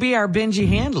she could be our Benji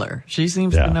handler. She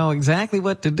seems to know exactly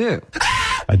what to do.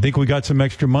 I think we got some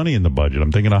extra money in the budget.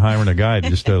 I'm thinking of hiring a guy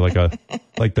just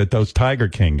to those Tiger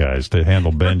King guys to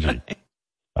handle Benji.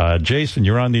 Jason,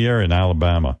 you're on the air in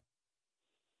Alabama.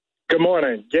 Good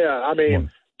morning. Yeah, I mean,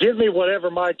 give me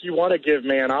whatever mic you want to give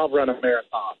me, and I'll run a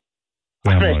marathon.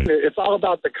 It's all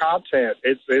about the content.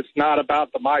 It's not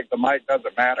about the mic. The mic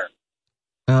doesn't matter.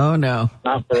 Oh, no.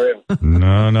 Not for real.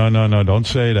 No. Don't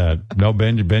say that. No,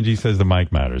 Benji says the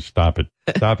mic matters. Stop it.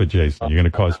 Stop it, Jason. You're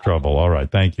going to cause trouble. All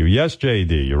right. Thank you. Yes,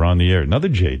 JD. You're on the air. Another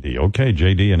JD. Okay,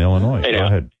 JD in Illinois. Go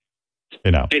ahead. Hey,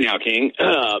 now, King.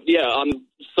 I'm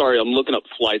sorry. I'm looking up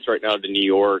flights right now to New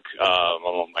York. I'm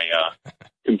on my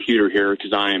computer here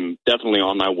because I'm definitely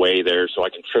on my way there so I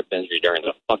can trip Benji during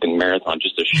the fucking marathon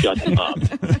just to shut him up.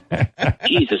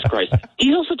 Jesus Christ.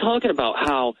 He's also talking about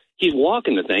how he's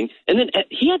walking the thing, and then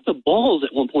he had the balls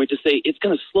at one point to say it's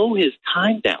going to slow his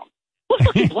time down. What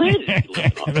fucking planet is he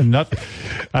living on? Nothing.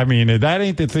 I mean, that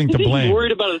ain't the thing to blame. He's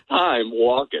worried about his time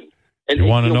walking. And you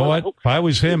want to know what? what? If I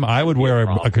was him, I would wear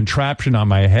a contraption on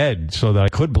my head so that I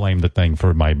could blame the thing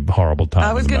for my horrible time.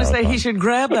 I was going to say marathon. he should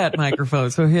grab that microphone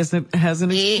so he has an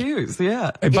excuse.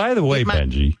 Yeah. Hey, by the way,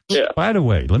 Benji, by the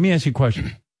way, let me ask you a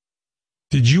question.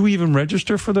 Did you even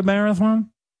register for the marathon?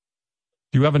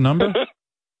 Do you have a number?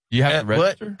 You have to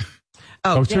register?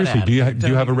 Oh, seriously, do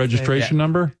you have a registration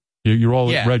number? You're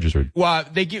all registered. Well, I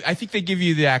think they give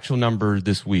you the actual number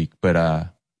this week, but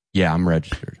yeah, I'm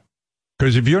registered.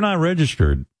 Because if you're not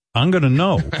registered, I'm going to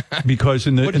know. Because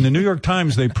in the New York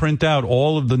Times, they print out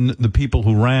all of the people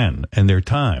who ran and their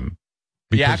time.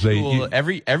 Because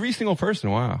every single person.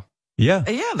 Wow. Yeah.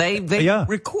 Yeah, they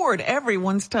record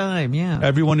everyone's time. Yeah.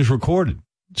 Everyone is recorded.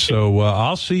 So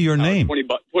I'll see your name.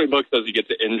 $20 says he gets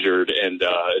injured and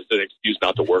it's an excuse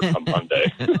not to work on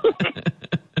Monday.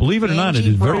 Believe it or not, it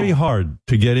is very hard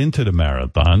to get into the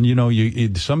marathon. You know,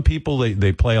 some people,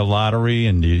 they play a lottery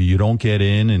and you don't get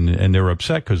in and they're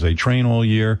upset because they train all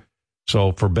year.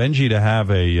 So for Benji to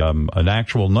have an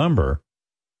actual number,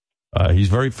 he's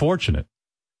very fortunate.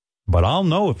 But I'll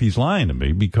know if he's lying to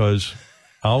me because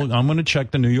I'm going to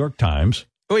check the New York Times.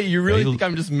 Wait, you really think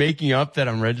I'm just making up that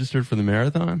I'm registered for the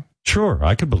marathon? Sure,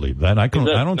 I could believe that. I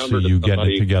don't see you getting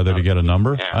it together to get a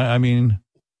number. I mean,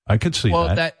 I could see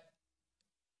that.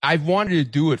 I've wanted to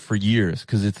do it for years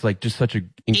because it's like just such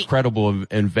an incredible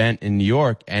event in New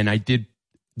York. And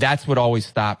that's what always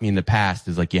stopped me in the past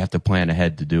is like you have to plan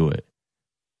ahead to do it.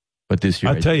 But this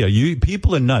year, I'll tell you,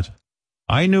 people are nuts.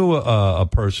 I knew a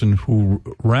person who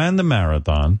ran the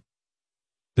marathon.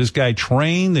 This guy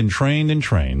trained and trained and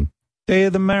trained. Day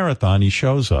of the marathon, he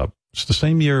shows up. It's the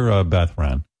same year Beth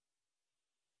ran.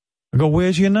 I go,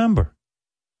 where's your number?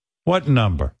 What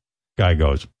number? Guy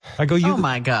goes. I go, oh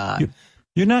my God.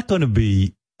 You're not going to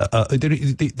be,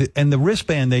 and the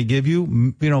wristband they give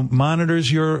you, monitors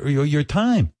your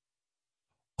time.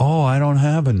 Oh, I don't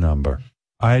have a number.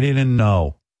 I didn't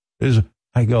know.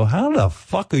 I go, how the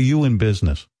fuck are you in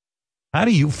business? How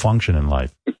do you function in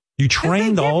life? You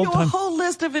train the whole time. A whole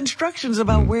list of instructions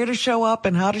about where to show up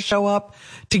and how to show up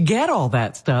to get all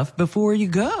that stuff before you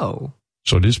go.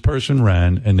 So this person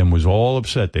ran and then was all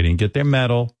upset. They didn't get their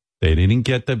medal. They didn't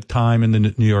get the time in the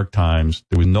New York Times.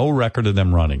 There was no record of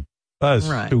them running.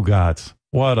 Stugatz.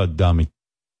 What a dummy.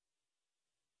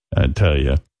 I tell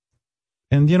you.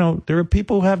 And, there are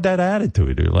people who have that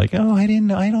attitude. They're like, oh, I didn't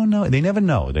know. I don't know. They never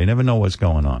know. They never know what's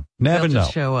going on. They'll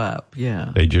just show up.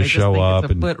 Yeah. They just show up.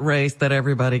 It's a foot race that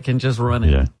everybody can just run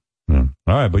in. Yeah.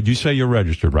 All right. But you say you're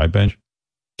registered, right, Benj?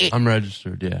 I'm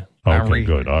registered, yeah. Okay,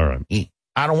 good. All right.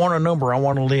 I don't want a number. I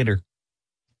want a letter.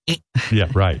 Yeah,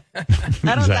 right.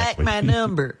 I don't like my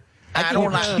number. I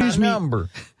don't like my number.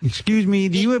 Excuse me,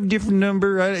 do you have a different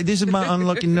number? This is my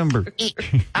unlucky number.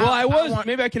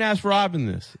 Maybe I can ask Robin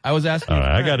this. I was asking. All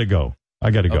right, I got to go.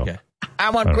 Okay. I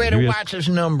want Greta Watts'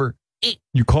 number.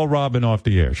 You call Robin off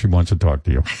the air. She wants to talk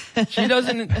to you. She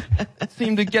doesn't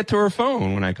seem to get to her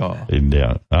phone when I call.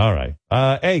 Yeah. All right.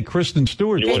 Hey, Kristen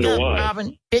Stewart. Pick up,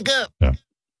 Robin. Pick up. Yeah.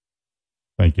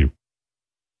 Thank you.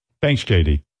 Thanks,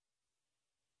 JD.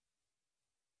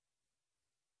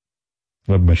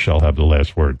 Let Michelle have the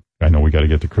last word. I know we got to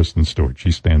get to Kristen Stewart.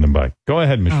 She's standing by. Go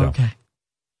ahead, Michelle. Okay.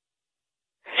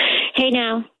 Hey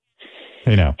now.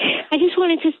 I just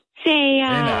wanted to say,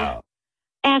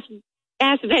 ask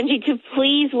Benji to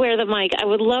please wear the mic. I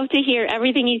would love to hear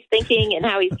everything he's thinking and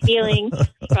how he's feeling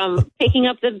from picking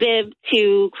up the bib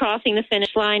to crossing the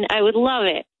finish line. I would love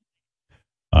it.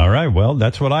 All right. Well,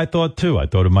 that's what I thought, too. I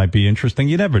thought it might be interesting.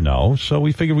 You never know. So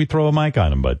we figured we'd throw a mic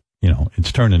on him. But,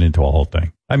 it's turning into a whole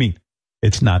thing. I mean,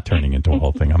 it's not turning into a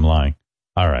whole thing. I'm lying.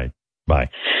 All right. Bye.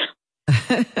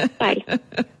 Bye.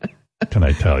 Can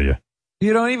I tell you?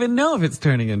 You don't even know if it's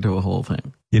turning into a whole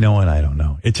thing. You know what? I don't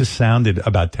know. It just sounded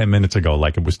about 10 minutes ago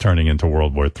like it was turning into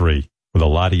World War III with a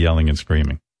lot of yelling and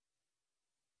screaming,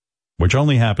 which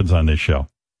only happens on this show.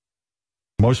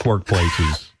 Most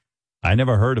workplaces, I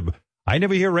never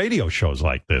hear radio shows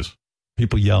like this.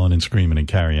 People yelling and screaming and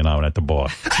carrying out at the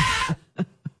boss.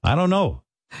 I don't know.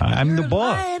 I'm the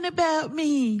boss. You're lying about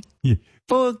me. Yeah.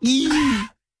 Fuck you.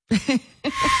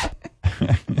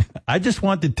 I just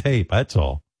want the tape. That's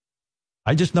all.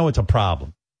 I just know it's a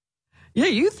problem. Yeah,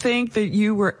 you think that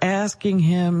you were asking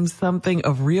him something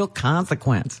of real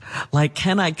consequence, like,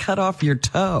 can I cut off your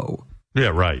toe? Yeah,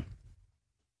 right.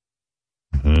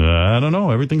 I don't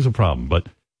know. Everything's a problem, but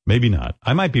maybe not.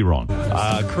 I might be wrong.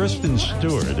 Kristen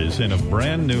Stewart is in a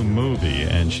brand new movie,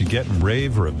 and she's getting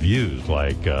rave reviews,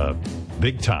 like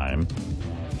big time.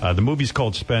 The movie's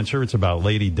called Spencer. It's about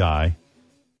Lady Di.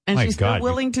 And she's still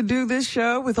willing to do this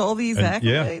show with all these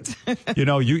accolades?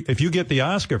 Yeah. If you get the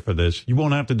Oscar for this, you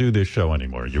won't have to do this show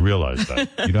anymore. You realize that.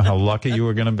 You know how lucky you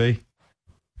were going to be?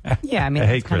 Yeah, I mean,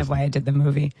 Hey, that's kind of why I did the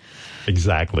movie.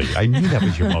 Exactly. I knew that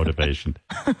was your motivation.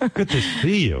 Good to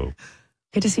see you.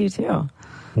 Good to see you, too.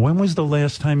 When was the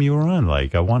last time you were on?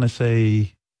 Like, I want to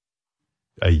say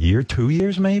a year, 2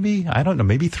 years, maybe? I don't know.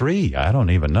 Maybe 3. I don't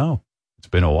even know. It's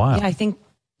been a while. Yeah, I think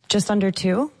just under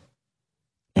 2.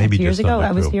 Yeah, Maybe 2 years just ago, under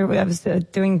I was 2. here. I was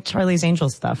doing Charlie's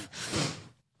Angels stuff.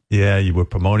 Yeah, you were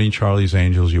promoting Charlie's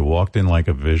Angels. You walked in like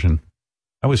a vision.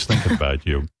 I was thinking about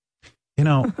you. You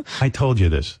know, I told you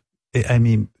this. I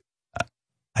mean,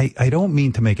 I don't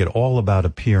mean to make it all about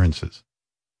appearances,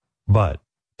 but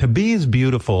to be as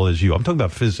beautiful as you, I'm talking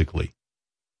about physically,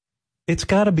 it's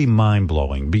got to be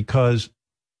mind-blowing because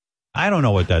I don't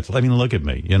know what that's, I mean, look at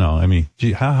me, you know, I mean,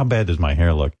 gee, how bad does my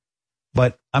hair look?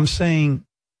 But I'm saying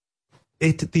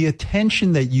the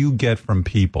attention that you get from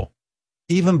people,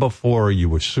 even before you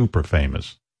were super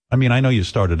famous. I mean, I know you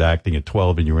started acting at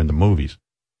 12 and you were in the movies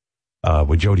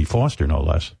with Jodie Foster, no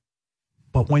less.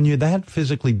 But when you're that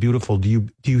physically beautiful, do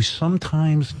you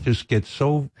sometimes just get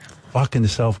so fucking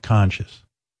self-conscious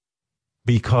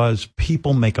because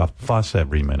people make a fuss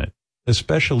every minute,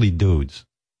 especially dudes?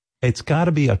 It's got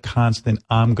to be a constant,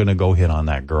 I'm going to go hit on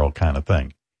that girl kind of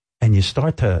thing. And you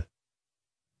start to,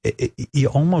 you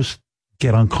almost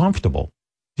get uncomfortable.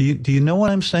 Do you know what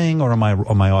I'm saying, or am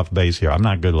I off base here? I'm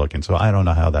not good looking, so I don't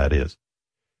know how that is.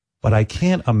 But I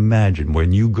can't imagine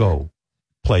when you go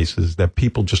places that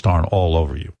people just aren't all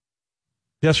over you.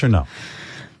 Yes or no?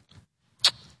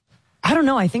 I don't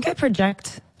know. I think I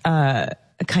project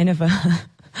kind of a...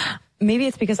 Maybe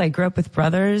it's because I grew up with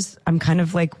brothers. I'm kind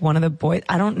of like one of the boys.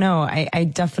 I don't know. I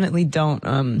definitely don't...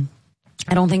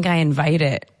 I don't think I invite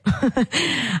it.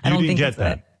 I don't get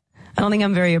that. I don't think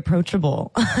I'm very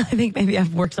approachable. I think maybe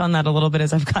I've worked on that a little bit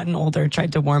as I've gotten older,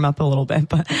 tried to warm up a little bit,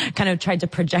 but kind of tried to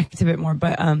project a bit more.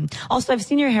 But also, I've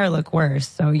seen your hair look worse,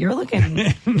 so you're looking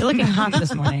hot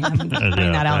this morning. I'm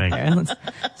putting that out there. Let's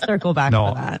circle back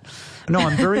to that. No,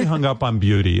 I'm very hung up on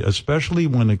beauty, especially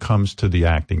when it comes to the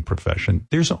acting profession.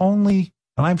 There's only,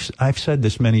 and I've said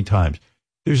this many times,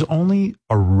 there's only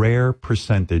a rare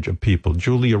percentage of people,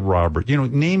 Julia Roberts,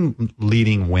 name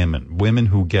leading women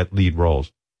who get lead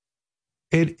roles.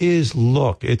 It is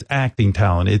look, it's acting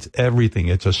talent, it's everything.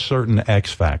 It's a certain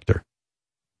X factor.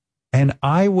 And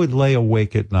I would lay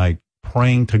awake at night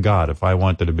praying to God if I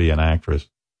wanted to be an actress.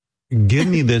 Give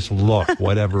me this look,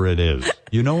 whatever it is.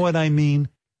 You know what I mean?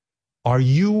 Are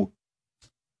you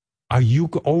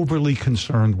overly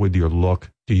concerned with your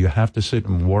look? Do you have to sit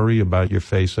and worry about your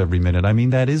face every minute? I mean,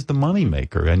 that is the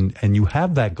moneymaker. And you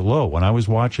have that glow. When I was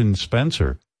watching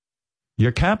Spencer,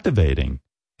 you're captivating.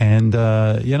 And,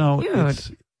 Dude, it's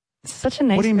such a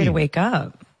nice way to wake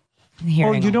up.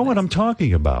 Oh, you know what I'm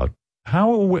talking about.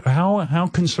 How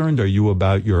concerned are you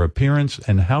about your appearance,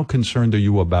 and how concerned are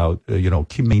you about,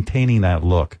 keep maintaining that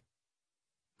look?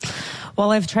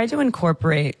 Well, I've tried to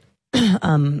incorporate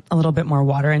a little bit more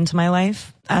water into my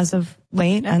life as of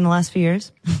late and the last few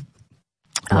years.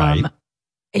 Right.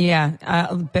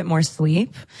 A bit more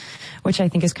sleep, which I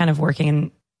think is kind of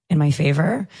working in my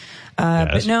favor.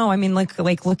 But no, I mean, look,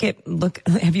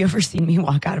 have you ever seen me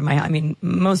walk out of my house? I mean,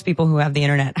 most people who have the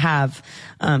internet have,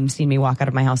 seen me walk out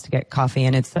of my house to get coffee,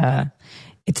 and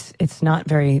it's not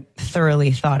very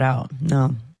thoroughly thought out.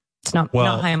 No, it's not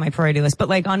high on my priority list. But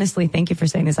like, honestly, thank you for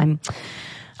saying this.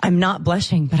 I'm not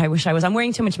blushing, but I wish I was. I'm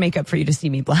wearing too much makeup for you to see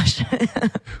me blush.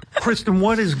 Kristen,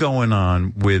 what is going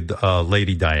on with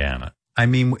Lady Diana? I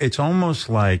mean, it's almost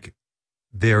like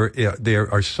there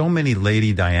are so many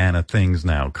Lady Diana things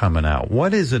now coming out.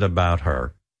 What is it about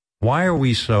her? Why are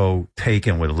we so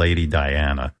taken with Lady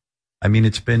Diana? I mean,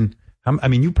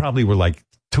 you probably were like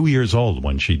 2 years old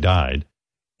when she died.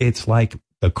 It's like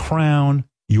The Crown,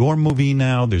 your movie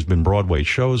now. There's been Broadway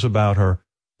shows about her.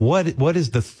 What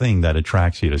is the thing that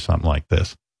attracts you to something like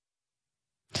this?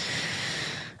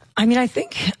 I mean, I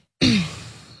think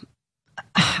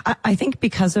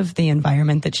because of the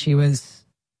environment that she was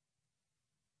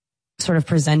sort of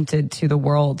presented to the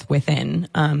world within,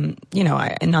 and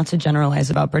not to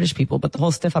generalize about British people, but the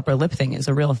whole stiff upper lip thing is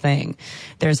a real thing.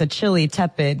 There's a chilly,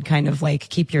 tepid kind of like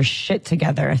keep your shit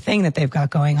together thing that they've got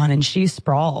going on, and she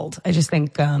sprawled. I just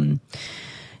think to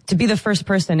be the first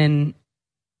person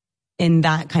in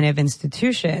that kind of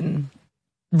institution,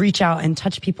 reach out and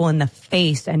touch people in the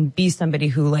face and be somebody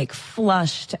who like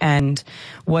flushed and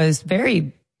was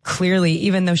very clearly,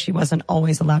 even though she wasn't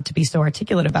always allowed to be so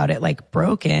articulate about it, like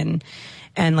broken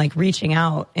and like reaching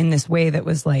out in this way that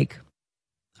was like,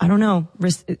 I don't know,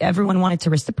 everyone wanted to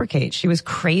reciprocate. She was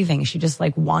craving. She just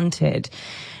like wanted.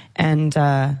 And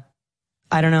I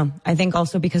don't know. I think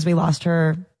also because we lost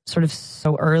her sort of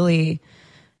so early,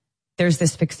 there's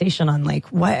this fixation on like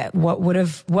what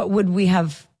would we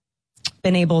have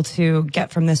been able to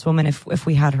get from this woman if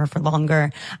we had her for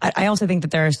longer. I also think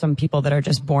that there are some people that are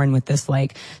just born with this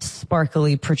like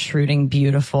sparkly, protruding,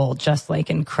 beautiful, just like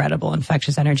incredible,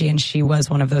 infectious energy. And she was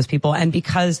one of those people. And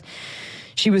because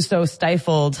she was so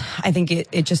stifled, I think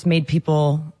it just made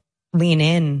people lean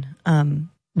in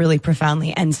really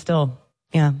profoundly. And still,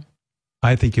 yeah.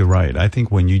 I think you're right. I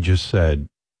think when you just said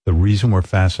the reason we're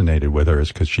fascinated with her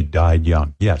is because she died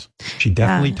young. Yes, she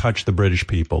definitely touched the British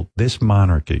people. This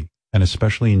monarchy, and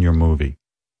especially in your movie,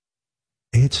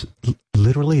 it's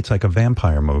literally, it's like a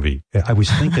vampire movie. I was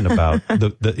thinking about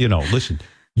listen,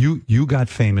 you got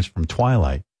famous from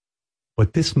Twilight,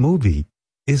 but this movie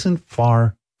isn't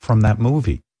far from that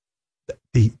movie.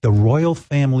 The royal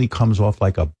family comes off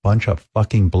like a bunch of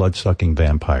fucking blood-sucking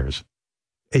vampires.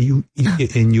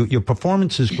 And your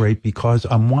performance is great because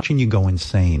I'm watching you go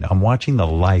insane. I'm watching the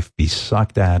life be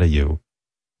sucked out of you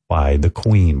by the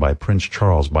Queen, by Prince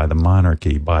Charles, by the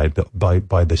monarchy, by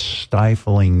the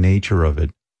stifling nature of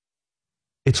it.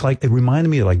 It's like, it reminded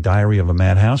me of like Diary of a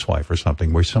Mad Housewife or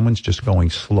something, where someone's just going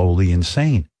slowly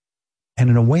insane. And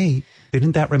in a way,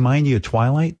 didn't that remind you of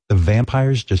Twilight? The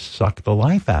vampires just suck the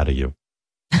life out of you.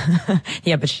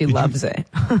 Yeah, but she loves it.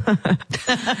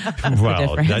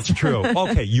 Well, that's true.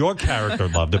 Okay, your character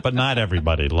loved it, but not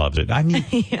everybody loves it. I mean,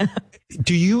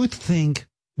 do you think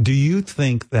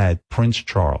that Prince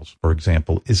Charles, for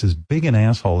example, is as big an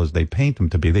asshole as they paint him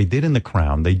to be? They did in The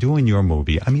Crown. They do in your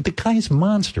movie. I mean, the guy's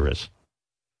monstrous.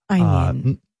 I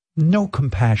mean, no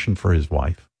compassion for his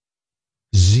wife.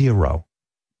 Zero.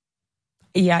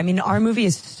 Yeah, I mean, our movie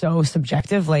is so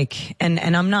subjective, like, and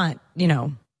I'm not,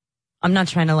 I'm not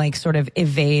trying to like sort of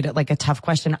evade like a tough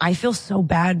question. I feel so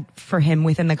bad for him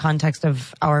within the context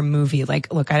of our movie.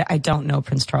 Like, look, I don't know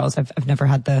Prince Charles. I've never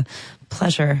had the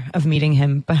pleasure of meeting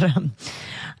him, but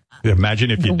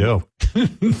imagine if you do.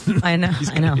 I know.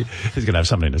 He's gonna have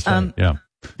something to say. Yeah.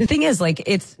 The thing is, like,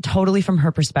 it's totally from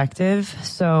her perspective.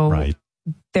 So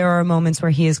there are moments where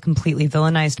he is completely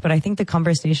villainized, but I think the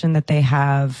conversation that they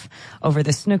have over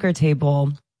the snooker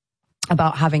table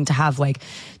about having to have like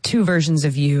two versions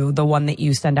of you, the one that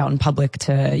you send out in public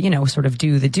to, sort of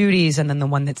do the duties, and then the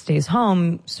one that stays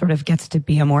home sort of gets to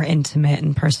be a more intimate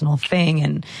and personal thing,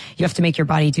 and you have to make your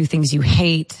body do things you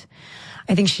hate.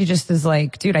 I think she just is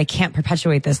like, dude, I can't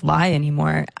perpetuate this lie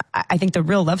anymore. I think the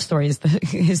real love story is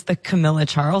the Camilla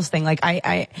Charles thing. Like,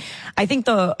 I think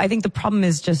the problem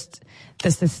is just the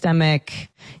systemic,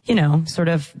 sort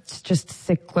of just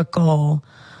cyclical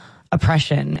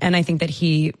oppression. And I think that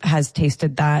he has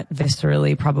tasted that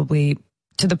viscerally, probably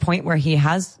to the point where he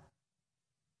has,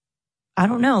 I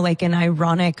don't know, like an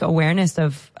ironic awareness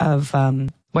of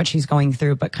what she's going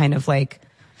through, but kind of like,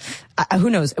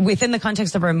 who knows, within the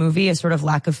context of our movie, a sort of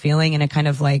lack of feeling and a kind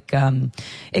of like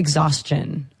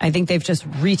exhaustion. I think they've just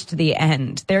reached the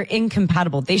end. They're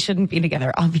incompatible. They shouldn't be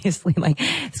together. Obviously, like,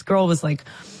 this girl was like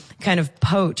kind of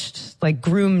poached, like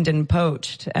groomed and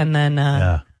poached. And then,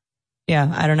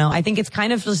 yeah, I don't know. I think it's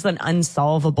kind of just an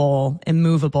unsolvable,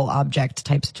 immovable object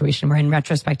type situation where in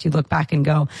retrospect, you look back and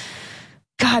go,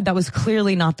 God, that was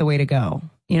clearly not the way to go.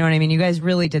 You know what I mean? You guys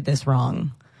really did this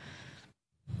wrong.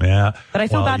 Yeah. But I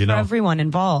feel bad for everyone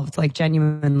involved, like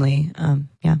genuinely.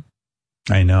 Yeah.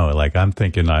 I know. Like, I'm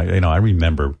thinking, I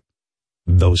remember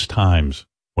those times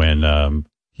when,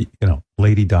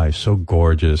 Lady Di is so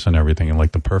gorgeous and everything, and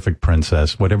like the perfect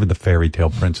princess, whatever the fairy tale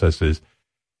princess is.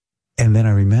 And then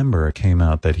I remember it came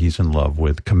out that he's in love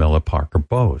with Camilla Parker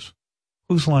Bowes,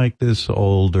 who's like this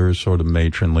older sort of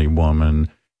matronly woman.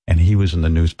 And he was in the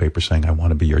newspaper saying, I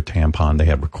want to be your tampon. They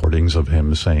had recordings of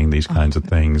him saying these kinds of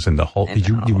things. And the whole, did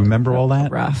you remember all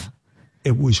that? Rough.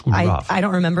 It was rough. I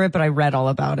don't remember it, but I read all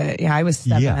about it. Yeah, I was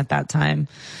 7 at that time.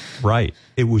 Right.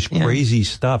 It was crazy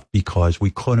stuff because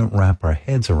we couldn't wrap our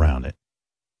heads around it.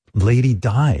 Lady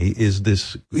Di is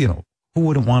this, who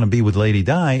wouldn't want to be with Lady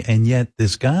Di? And yet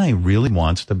this guy really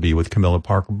wants to be with Camilla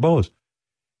Parker Bowes.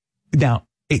 Now,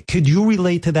 could you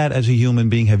relate to that as a human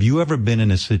being? Have you ever been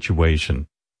in a situation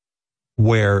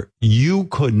where you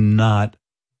could not,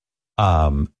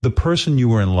 the person you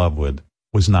were in love with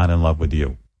was not in love with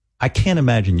you? I can't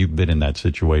imagine you've been in that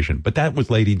situation, but that was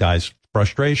Lady Di's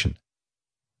frustration.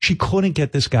 She couldn't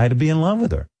get this guy to be in love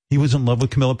with her. He was in love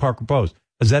with Camilla Parker Bowes.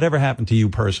 Has that ever happened to you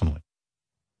personally?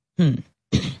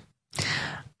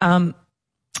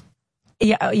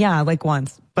 Yeah, like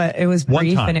once, but it was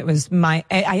brief and it was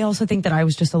I also think that I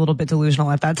was just a little bit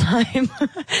delusional at that time.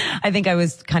 I think I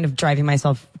was kind of driving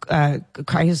myself, a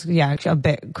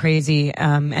bit crazy,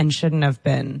 and shouldn't have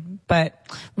been, but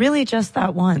really just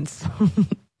that once.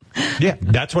 Yeah,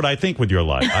 that's what I think with your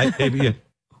life.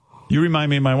 You remind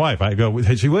me of my wife. I go,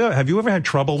 have you ever had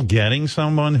trouble getting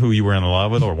someone who you were in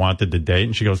love with or wanted to date?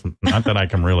 And she goes, not that I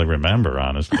can really remember,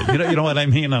 honestly. You know what I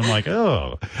mean? I'm like,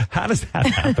 oh, how does that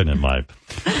happen in life?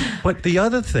 But the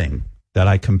other thing that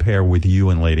I compare with you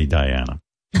and Lady Diana.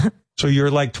 So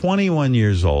you're like 21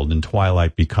 years old and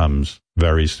Twilight becomes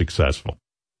very successful.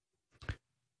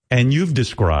 And you've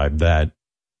described that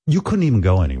you couldn't even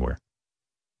go anywhere.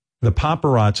 The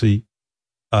paparazzi,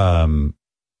 they're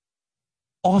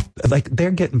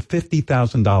getting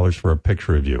 $50,000 for a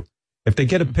picture of you. If they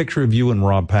get a picture of you and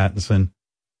Rob Pattinson,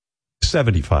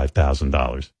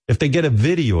 $75,000. If they get a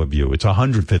video of you, it's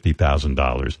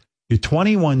 $150,000. You're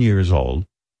 21 years old.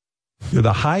 You're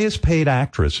the highest paid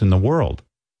actress in the world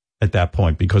at that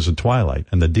point because of Twilight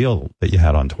and the deal that you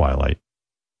had on Twilight.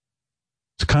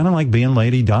 It's kind of like being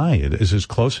Lady Di. It is as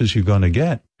close as you're going to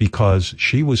get because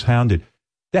she was hounded.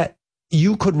 That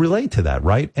you could relate to that,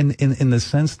 right? And in the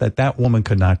sense that that woman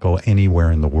could not go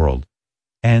anywhere in the world.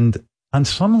 And on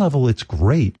some level, it's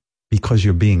great because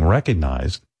you're being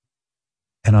recognized.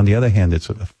 And on the other hand, it's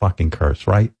a fucking curse,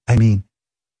 right? I mean,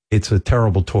 it's a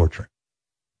terrible torture.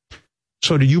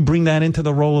 So do you bring that into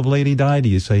the role of Lady Di? Do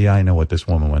you say, yeah, I know what this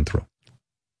woman went through?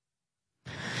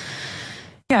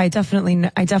 Yeah, I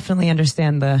definitely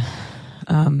understand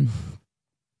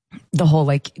the whole,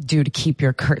 like, dude, keep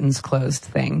your curtains closed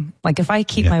thing. Like, if I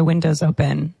keep my windows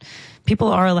open, people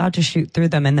are allowed to shoot through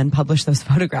them and then publish those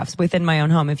photographs within my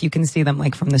own home if you can see them,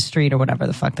 like, from the street or whatever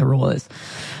the fuck the rule is.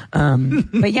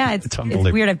 But yeah, it's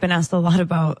weird. I've been asked a lot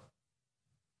about,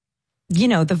 you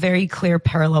know, the very clear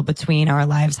parallel between our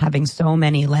lives having so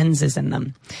many lenses in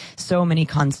them, so many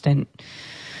constant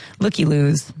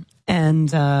looky-loos.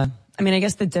 And, I mean, I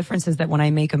guess the difference is that when I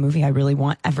make a movie, I really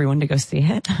want everyone to go see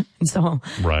it. And so,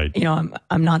 right. You know,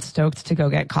 I'm not stoked to go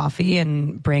get coffee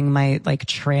and bring my, like,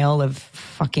 trail of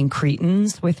fucking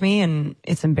cretins with me. And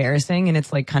it's embarrassing. And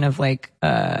it's like, kind of like,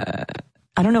 I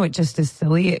don't know, it just is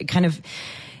silly. It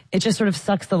just sort of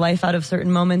sucks the life out of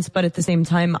certain moments. But at the same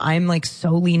time, I'm like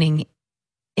so leaning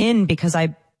in because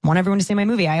I want everyone to see my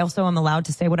movie. I also am allowed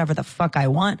to say whatever the fuck I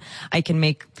want. I can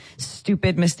make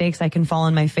stupid mistakes. I can fall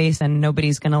on my face and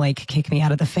nobody's going to, like, kick me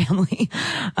out of the family.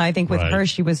 I think with her,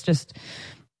 she was just,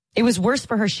 it was worse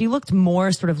for her. She looked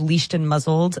more sort of leashed and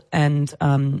muzzled and,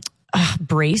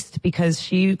 braced because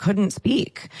she couldn't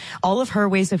speak. All of her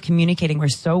ways of communicating were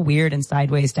so weird and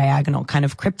sideways, diagonal, kind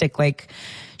of cryptic. Like,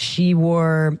 she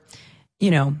wore,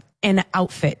 you know, an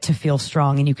outfit to feel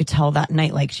strong. And you could tell that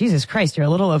night, like, Jesus Christ, you're a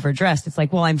little overdressed. It's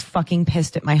like, well, I'm fucking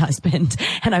pissed at my husband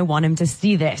and I want him to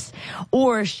see this.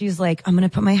 Or she's like, I'm going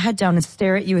to put my head down and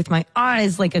stare at you with my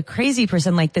eyes like a crazy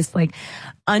person, like this, like,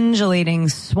 undulating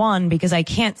swan, because I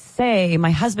can't say my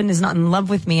husband is not in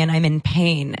love with me and I'm in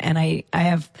pain. And I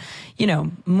have, you know,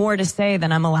 more to say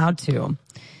than I'm allowed to.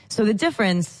 So the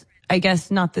difference, I guess,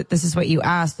 not that this is what you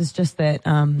asked, is just that,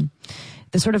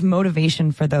 the sort of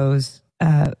motivation for those,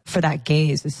 for that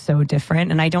gaze is so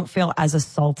different. And I don't feel as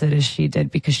assaulted as she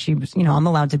did because she was, you know, I'm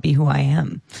allowed to be who I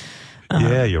am.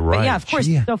 Yeah, you're right. But yeah, of course,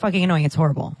 it's so fucking annoying. It's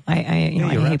horrible. I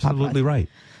you're hate absolutely right.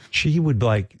 She would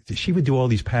do all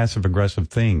these passive aggressive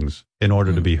things in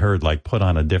order to be heard, like put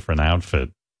on a different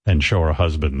outfit and show her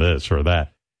husband this or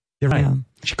that. You're right. Yeah.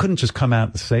 She couldn't just come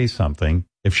out and say something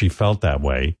if she felt that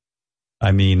way.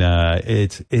 I mean,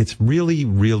 it's really,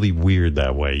 really weird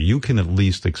that way. You can at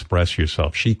least express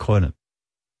yourself. She couldn't.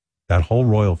 That whole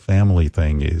royal family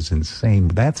thing is insane.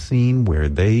 That scene where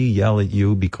they yell at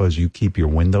you because you keep your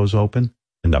windows open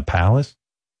in the palace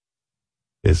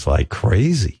is like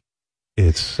crazy.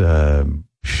 It's,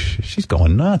 she's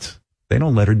going nuts. They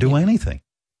don't let her do anything.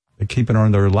 They're keeping her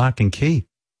under lock and key.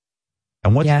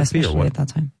 And what's the fear? Especially at that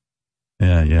time.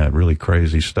 Yeah, really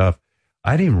crazy stuff.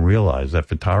 I didn't realize that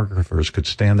photographers could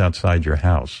stand outside your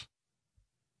house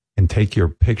and take your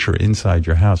picture inside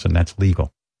your house, and that's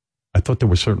legal. I thought there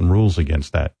were certain rules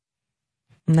against that.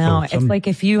 No, it's like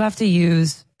if you have to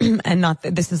use, and not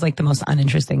that this is like the most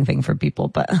uninteresting thing for people,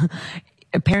 but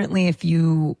apparently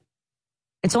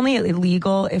it's only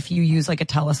illegal if you use like a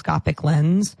telescopic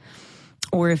lens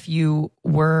or if you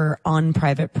were on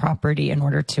private property in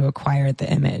order to acquire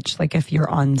the image. Like if you're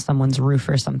on someone's roof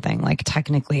or something, like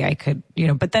technically I could, you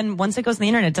know, but then once it goes on the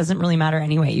internet, it doesn't really matter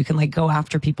anyway. You can like go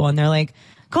after people and they're like,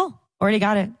 cool, already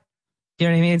got it. You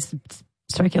know what I mean? It's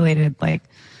circulated. Like,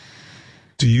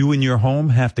 do you in your home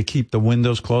have to keep the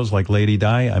windows closed like Lady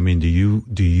Di? I mean, do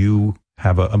you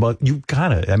have you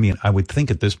gotta, I mean, I would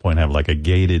think at this point have like a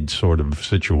gated sort of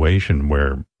situation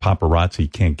where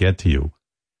paparazzi can't get to you.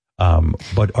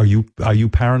 But are you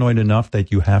paranoid enough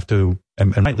that you have to,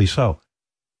 and rightly so,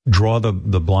 draw the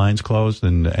blinds closed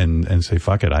and say,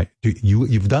 fuck it.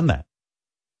 You've done that.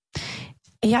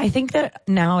 Yeah, I think that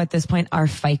now at this point, our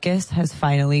ficus has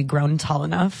finally grown tall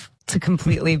enough to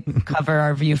completely cover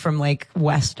our view from like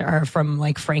West or from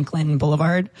like Franklin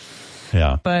Boulevard.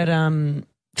 Yeah. But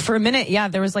for a minute, yeah,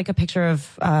 there was like a picture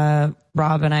of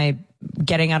Rob and I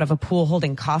getting out of a pool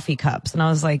holding coffee cups. And I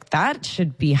was like, that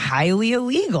should be highly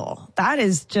illegal. That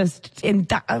is just, you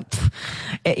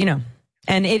know.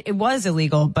 And it was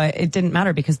illegal, but it didn't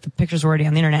matter because the pictures were already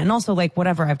on the internet. And also, like,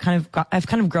 whatever, I've kind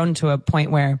of grown to a point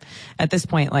where at this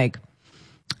point, like,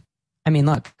 I mean,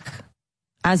 look,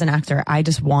 as an actor, I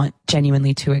just want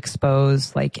genuinely to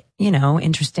expose, like, you know,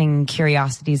 interesting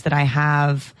curiosities that I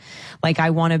have. Like, I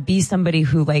want to be somebody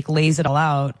who, like, lays it all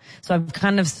out. So I've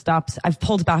kind of I've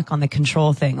pulled back on the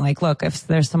control thing. Like, look, if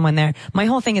there's someone there, my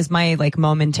whole thing is my, like,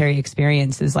 momentary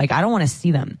experiences. Like, I don't want to see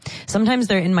them. Sometimes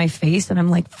they're in my face and I'm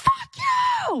like, fuck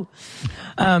you!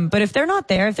 But if they're not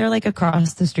there, if they're, like,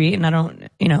 across the street and I don't,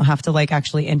 you know, have to, like,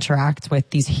 actually interact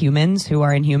with these humans who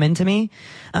are inhuman to me,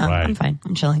 right. I'm fine.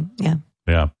 I'm chilling. Yeah.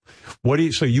 Yeah.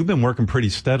 So you've been working pretty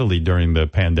steadily during the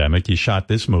pandemic. You shot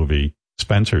this movie,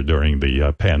 Spencer, during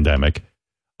the pandemic.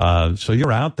 So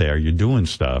you're out there, you're doing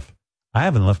stuff. I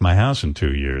haven't left my house in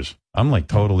 2 years. I'm like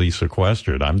totally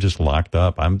sequestered. I'm just locked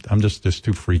up. I'm just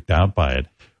too freaked out by it.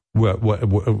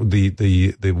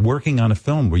 The working on a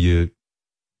film, were you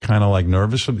kind of like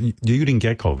nervous? You didn't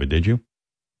get COVID, did you?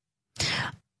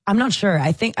 I'm not sure.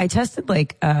 I think I tested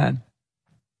like, I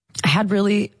had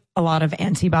really a lot of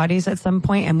antibodies at some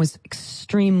point and was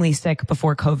extremely sick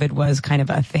before COVID was kind of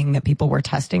a thing that people were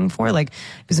testing for. Like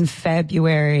it was in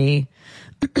February,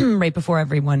 right before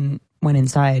everyone went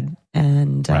inside,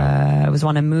 and I was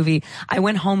on a movie. I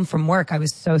went home from work. I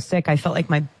was so sick. I felt like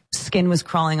my skin was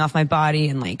crawling off my body,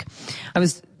 and like I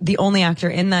was the only actor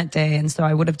in that day. And so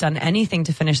I would have done anything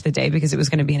to finish the day because it was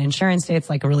going to be an insurance day. It's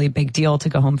like a really big deal to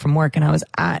go home from work. And I was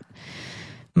at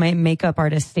my makeup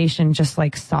artist station just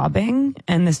like sobbing,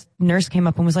 and this nurse came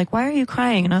up and was like, "Why are you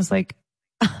crying?" And I was like,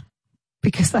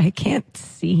 because I can't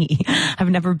see. I've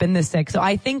never been this sick. So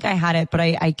I think I had it, but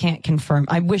I can't confirm.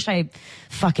 I wish I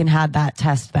fucking had that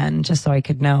test then just so I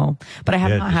could know, but I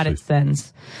have not had it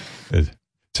since. It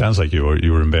sounds like you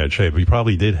were in bad shape. You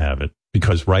probably did have it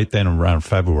because right then around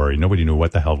February, nobody knew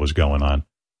what the hell was going on.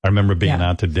 I remember being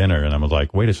out to dinner and I was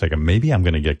like, wait a second, maybe I'm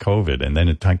going to get COVID. And then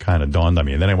it kind of dawned on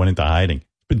me, and then I went into hiding.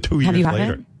 It's been 2 years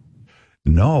later. It?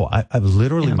 No, I've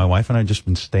literally, my wife and I just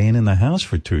been staying in the house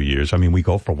for 2 years. I mean, we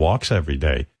go for walks every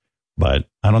day, but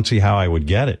I don't see how I would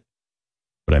get it.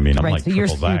 But I mean, I'm like, so you're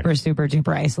super, super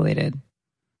duper isolated.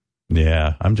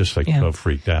 Yeah, I'm just like so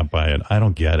freaked out by it. I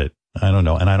don't get it. I don't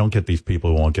know. And I don't get these people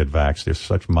who won't get vaxxed. They're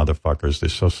such motherfuckers. They're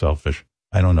so selfish.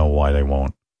 I don't know why they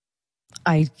won't.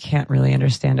 I can't really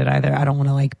understand it either. I don't want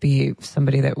to like be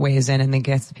somebody that weighs in and then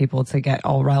gets people to get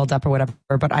all riled up or whatever.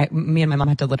 But me and my mom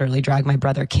had to literally drag my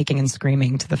brother kicking and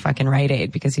screaming to the fucking Rite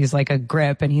Aid because he's like a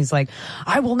grip and he's like,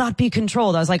 I will not be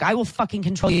controlled. I was like, I will fucking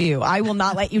control you. I will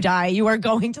not let you die. You are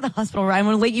going to the hospital. I'm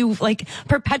going to let you like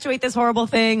perpetuate this horrible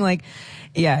thing. Like,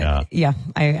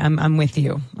 I'm with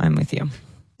you. I'm with you.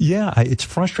 Yeah, it's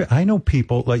frustrating. I know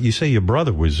people, like you say your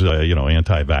brother was,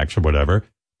 anti-vax or whatever.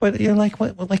 But you're like,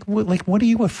 what are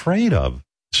you afraid of?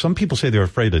 Some people say they're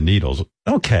afraid of needles.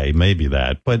 Okay, maybe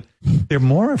that. But they're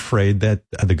more afraid that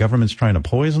the government's trying to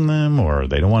poison them or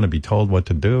they don't want to be told what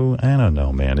to do. I don't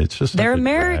know, man. It's just they're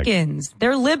Americans.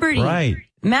 Their liberty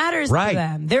matters to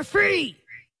them. They're free.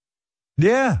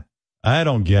 Yeah, I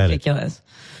don't get Ridiculous.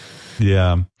 It.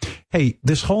 Yeah. Hey,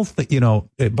 this whole thing,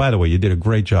 by the way, you did a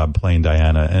great job playing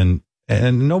Diana.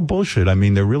 And no bullshit. I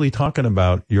mean, they're really talking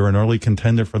about you're an early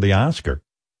contender for the Oscar.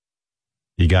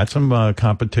 You got some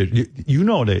competition.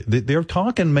 They're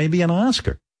talking maybe an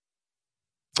Oscar.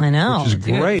 I know. Which is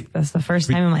great. That's the first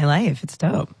time in my life. It's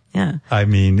dope. Yeah. I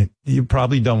mean, you've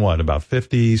probably done about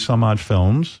 50 some odd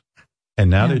films. And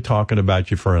now they're talking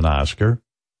about you for an Oscar.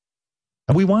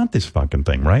 And we want this fucking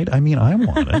thing, right? I mean, I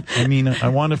want it. I mean, I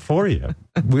want it for you.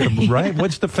 Right?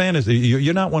 What's the fantasy?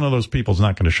 You're not one of those people who's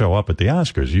not going to show up at the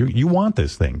Oscars. You want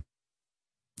this thing.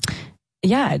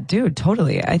 Yeah, dude,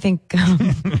 totally. I think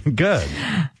good.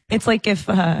 It's like if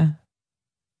I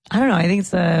don't know. I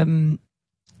think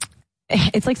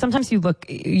it's like sometimes you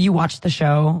watch the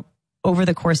show over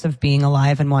the course of being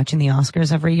alive and watching the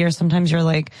Oscars every year. Sometimes you're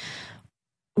like,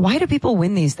 why do people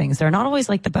win these things? They're not always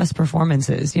like the best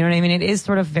performances. You know what I mean? It is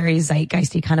sort of very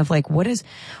zeitgeisty, kind of like what's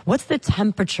the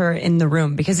temperature in the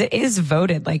room? Because it is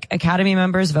voted, like Academy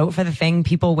members vote for the thing,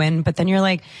 people win. But then you're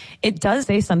like, it does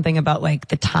say something about like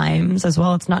the times as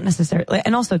well. It's not necessarily,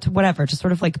 and also to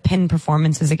sort of like pin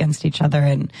performances against each other.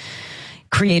 And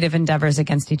creative endeavors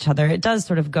against each other. It does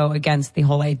sort of go against the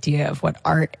whole idea of what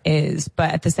art is.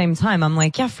 But at the same time, I'm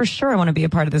like, yeah, for sure I want to be a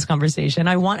part of this conversation.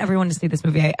 I want everyone to see this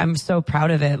movie. I'm so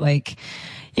proud of it. Like,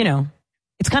 you know,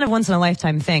 it's kind of once in a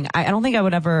lifetime thing. I don't think I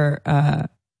would ever,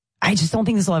 I just don't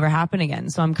think this will ever happen again.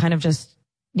 So I'm kind of just,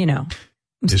 you know,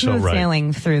 I'm smooth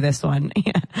sailing through this one.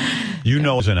 You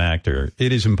know, as an actor,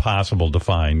 it is impossible to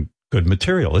find good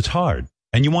material. It's hard.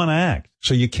 And you want to act.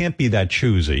 So you can't be that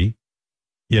choosy.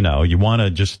 You know, you want to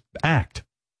just act.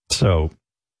 So,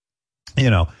 you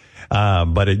know,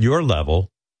 but at your level,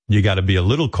 you got to be a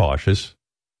little cautious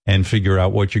and figure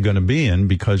out what you're going to be in,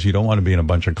 because you don't want to be in a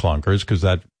bunch of clunkers, because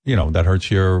that, you know, that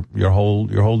hurts your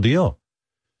whole deal.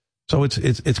 So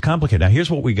it's complicated. Now,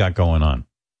 here's what we got going on.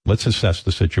 Let's assess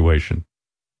the situation.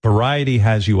 Variety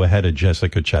has you ahead of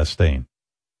Jessica Chastain.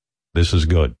 This is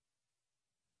good.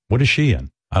 What is she in?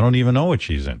 I don't even know what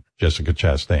she's in. Jessica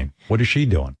Chastain. What is she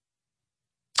doing?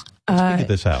 Let's figure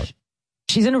this out.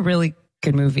 She's in a really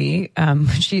good movie.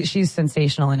 She's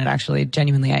sensational in it, actually.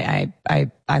 Genuinely,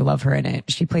 I love her in it.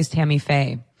 She plays Tammy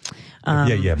Faye.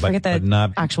 But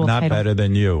not actual not title. better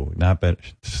than you. Not better.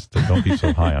 Don't be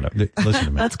so high on it. Listen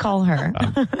to me. Let's call her.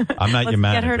 I'm not your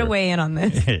manager. Get her to weigh in on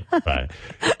this. Right.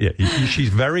 Yeah, she's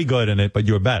very good in it, but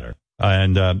you're better.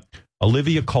 And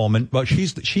Olivia Colman. Well,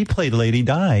 she played Lady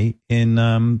Di in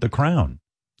The Crown.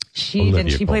 She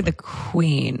didn't. She played the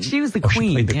Queen. She was the Queen.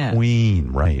 She played the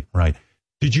Queen. Right.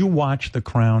 Did you watch The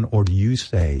Crown, or do you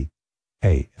say,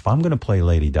 hey, if I'm going to play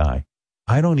Lady Di,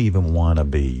 I don't even want to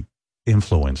be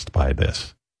influenced by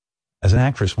this? As an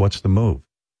actress, what's the move?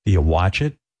 Do you watch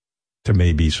it to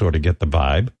maybe sort of get the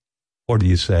vibe? Or do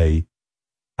you say,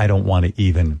 I don't want to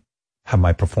even have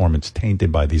my performance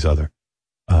tainted by these other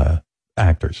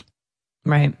actors?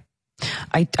 Right.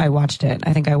 I watched it.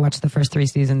 I think I watched the first 3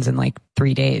 seasons in like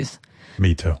 3 days.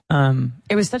 Me too.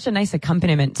 It was such a nice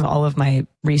accompaniment to all of my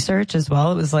research as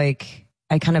well. It was like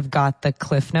I kind of got the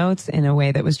cliff notes in a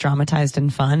way that was dramatized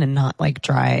and fun, and not like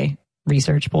dry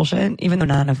research bullshit, even though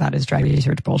none of that is dry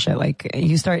research bullshit. Like,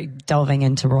 you start delving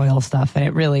into royal stuff, and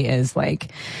it really is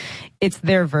like, it's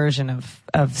their version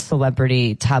of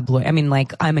celebrity tabloid. I mean,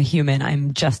 like, I'm a human.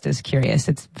 I'm just as curious.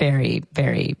 It's very,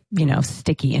 very, you know,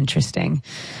 sticky, interesting.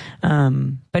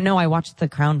 But no, I watched The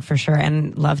Crown for sure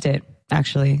and loved it.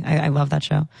 Actually, I love that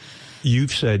show.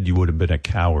 You've said you would have been a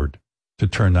coward to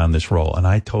turn down this role, and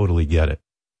I totally get it.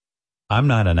 I'm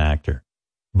not an actor,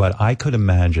 but I could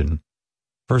imagine,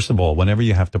 first of all, whenever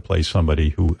you have to play somebody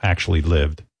who actually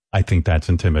lived, I think that's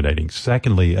intimidating.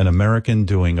 Secondly, an American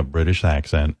doing a British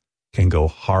accent can go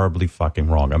horribly fucking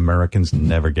wrong. Americans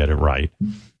never get it right.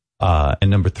 And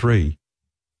number 3,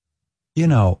 you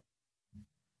know,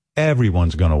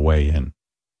 everyone's going to weigh in.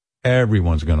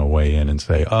 Everyone's going to weigh in and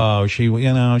say, oh, she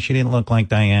didn't look like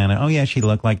Diana. Oh, yeah, she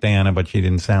looked like Diana, but she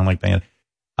didn't sound like Diana.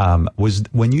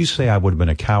 When you say I would have been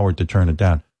a coward to turn it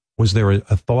down, was there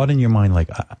a thought in your mind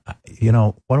like, you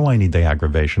know, what do I need the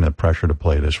aggravation and the pressure to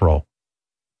play this role?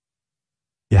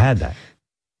 You had that?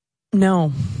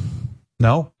 No.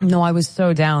 No? No, I was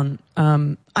so down.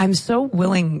 I'm so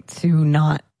willing to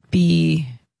not be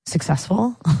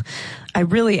successful. I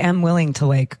really am willing to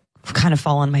like kind of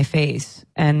fall on my face.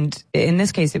 And in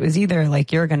this case, it was either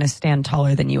like you're going to stand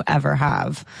taller than you ever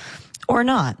have or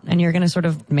not. And you're going to sort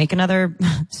of make another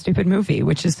stupid movie,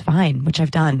 which is fine, which I've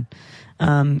done.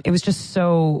 It was just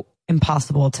so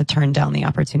impossible to turn down the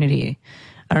opportunity.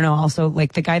 I don't know. Also,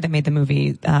 like the guy that made the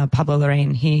movie, Pablo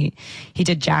Larraín, he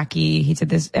did Jackie. He did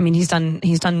this. I mean, he's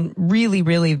done really,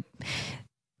 really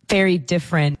very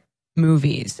different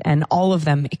movies, and all of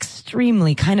them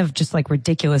extremely kind of just like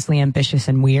ridiculously ambitious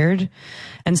and weird.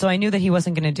 And so I knew that he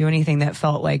wasn't going to do anything that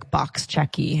felt like box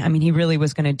checky. I mean, he really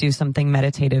was going to do something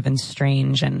meditative and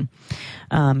strange and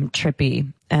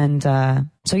trippy. And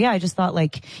so yeah, I just thought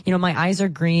like, you know, my eyes are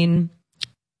green.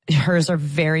 Hers are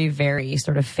very, very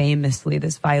sort of famously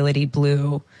this violety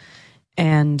blue,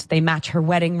 and they match her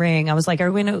wedding ring. I was like,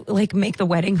 are we going to like make the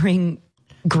wedding ring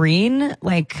green?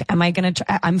 Like, am I going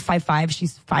to, I'm 5'5",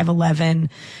 she's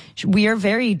 5'11". We are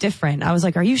very different. I was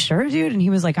like, are you sure, dude? And he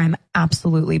was like, I'm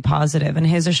absolutely positive. And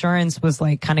his assurance was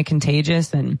like kind of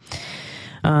contagious. And,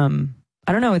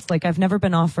 I don't know. It's like, I've never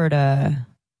been offered I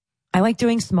like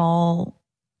doing small,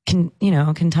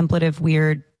 contemplative,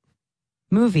 weird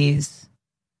movies.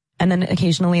 And then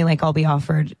occasionally, like, I'll be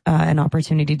offered an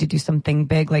opportunity to do something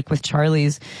big, like with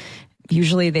Charlie's.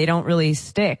 Usually they don't really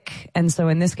stick. And so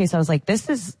in this case, I was like, this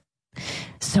is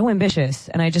so ambitious.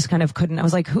 And I just kind of couldn't. I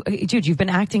was like, dude, you've been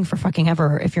acting for fucking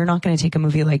ever. If you're not going to take a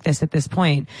movie like this at this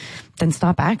point, then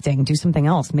stop acting, do something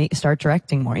else, start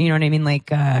directing more. You know what I mean?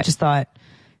 Like, I just thought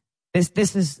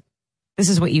this is this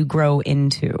is what you grow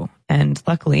into. And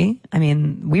luckily, I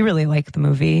mean, we really like the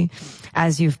movie.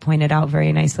 As you've pointed out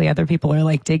very nicely, other people are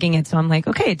like digging it. So I'm like,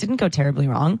 okay, it didn't go terribly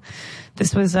wrong.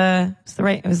 This was it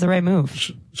was the right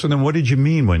move. So then what did you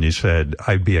mean when you said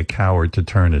I'd be a coward to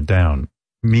turn it down?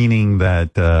 Meaning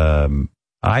that,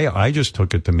 I just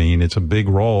took it to mean it's a big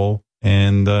role,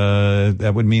 and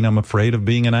that would mean I'm afraid of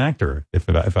being an actor if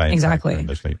I exactly.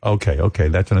 Okay,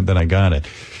 then I got it.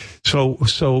 So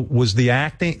was the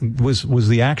acting was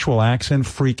the actual accent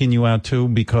freaking you out too?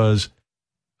 Because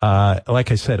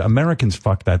like I said, Americans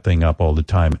fuck that thing up all the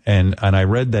time, and I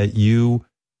read that you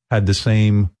had the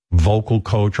same vocal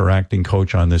coach or acting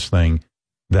coach on this thing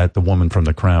that the woman from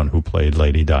The Crown who played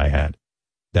Lady Di had.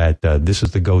 That this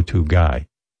is the go-to guy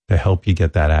to help you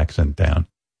get that accent down.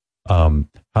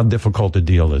 How difficult a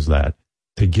deal is that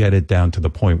to get it down to the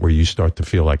point where you start to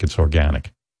feel like it's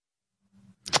organic?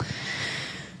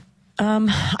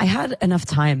 I had enough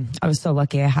time. I was so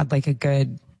lucky. I had like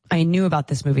I knew about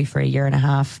this movie for 1.5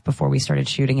 years before we started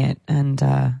shooting it. And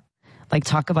like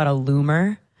talk about a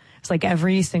loomer. It's like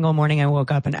every single morning I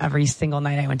woke up and every single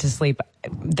night I went to sleep.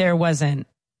 There wasn't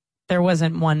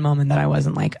one moment that I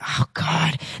wasn't like, oh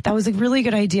God, that was a really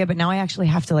good idea, but now I actually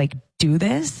have to like do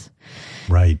this.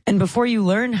 Right. And before you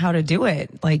learn how to do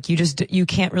it, like you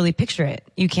can't really picture it.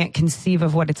 You can't conceive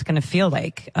of what it's going to feel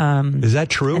like. Is that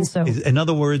true? So, in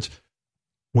other words,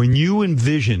 when you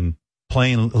envision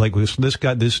playing like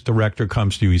this director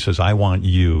comes to you, he says, I want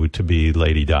you to be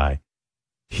Lady Di.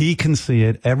 He can see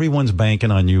it. Everyone's banking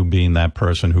on you being that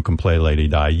person who can play Lady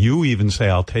Di. You even say,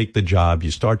 I'll take the job.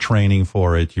 You start training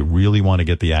for it. You really want to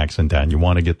get the accent down. You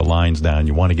want to get the lines down.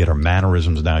 You want to get her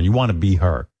mannerisms down. You want to be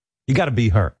her. You got to be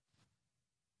her.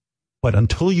 But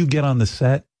until you get on the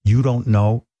set, you don't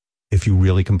know if you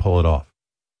really can pull it off.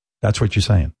 That's what you're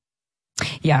saying.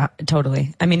 Yeah,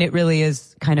 totally. I mean, it really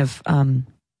is kind of,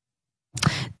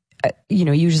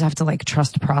 you just have to like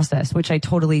trust process, which I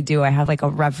totally do. I have like a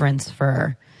reverence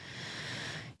for,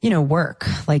 work.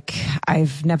 Like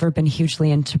I've never been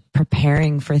hugely into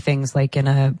preparing for things like in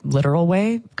a literal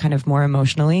way, kind of more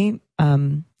emotionally.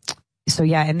 So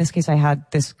yeah, in this case, I had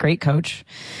this great coach.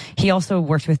 He also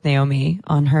worked with Naomi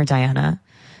on her Diana.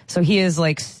 So he is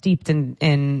like steeped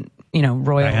in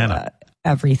royal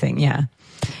everything. Yeah.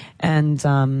 And,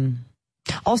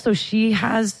 also, she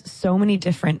has so many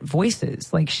different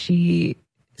voices. Like she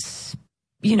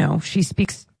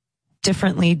speaks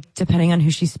differently depending on who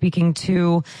she's speaking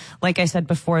to. Like I said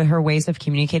before, her ways of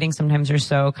communicating sometimes are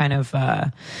so kind of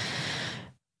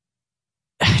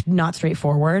not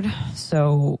straightforward.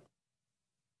 So,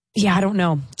 yeah, I don't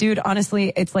know. Dude,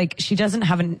 honestly, it's like she doesn't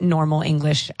have a normal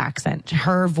English accent.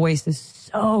 Her voice is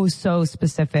so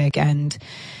specific and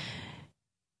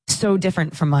so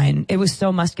different from mine. It was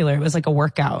so muscular. It was like a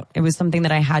workout. It was something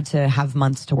that I had to have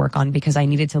months to work on because I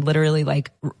needed to literally like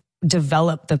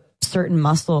develop the certain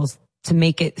muscles to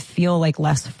make it feel like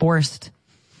less forced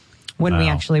when we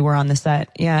actually were on the set.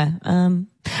 Yeah.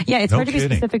 It's hard to be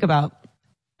specific about.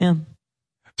 Yeah.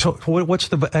 So what's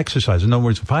the exercise? In other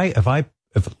words, if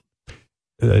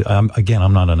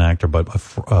I'm not an actor, but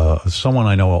someone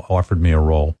I know offered me a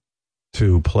role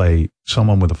to play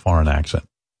someone with a foreign accent.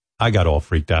 I got all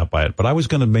freaked out by it, but I was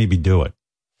going to maybe do it.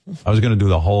 I was going to do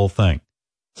the whole thing.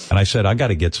 And I said, I got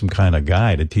to get some kind of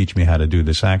guy to teach me how to do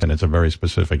this accent. It's a very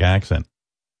specific accent.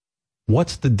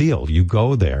 What's the deal? You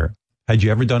go there. Had you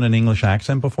ever done an English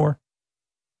accent before?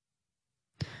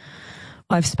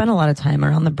 Well, I've spent a lot of time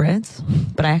around the Brits,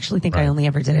 but I actually think I only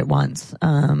ever did it once.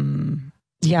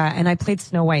 Yeah, and I played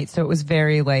Snow White, so it was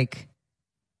very like,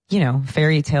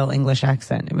 fairy tale English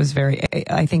accent. It was very,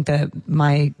 I think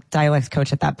my dialect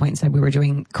coach at that point said we were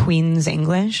doing Queen's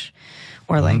English,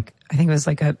 or like, I think it was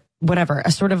like a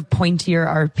sort of pointier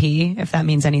RP, if that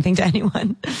means anything to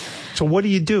anyone. So what do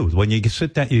you do when you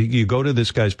sit down, you go to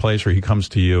this guy's place or he comes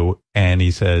to you and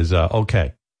he says,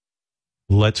 okay,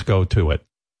 let's go to it.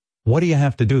 What do you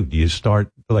have to do? Do you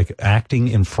start like acting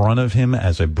in front of him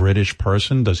as a British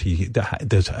person?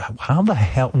 How the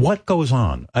hell, what goes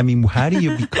on? I mean, how do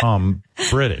you become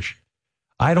British?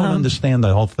 I don't understand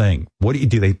the whole thing. What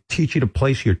do they teach you to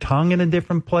place your tongue in a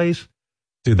different place?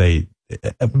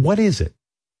 What is it?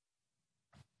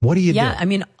 What do you do? Yeah, I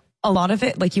mean, a lot of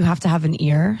it, like you have to have an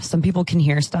ear. Some people can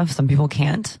hear stuff, some people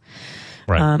can't.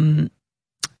 Right.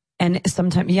 And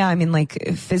sometimes, I mean, like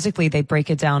physically they break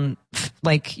it down,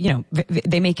 like,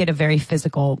 they make it a very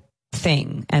physical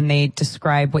thing and they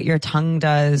describe what your tongue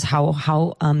does,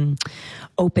 how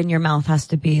open your mouth has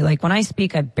to be. Like when I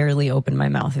speak, I barely open my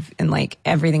mouth and like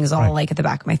everything is all like at the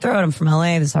back of my throat. I'm from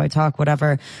LA. This is how I talk,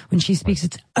 whatever. When she speaks,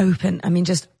 it's open. I mean,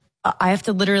 just I have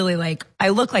to literally I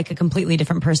look like a completely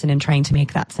different person in trying to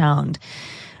make that sound.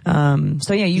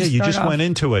 So yeah, you just went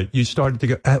into it. You started to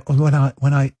go,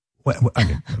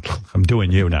 I'm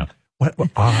doing you now.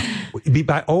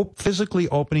 By physically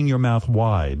opening your mouth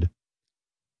wide,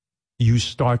 you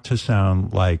start to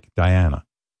sound like Diana.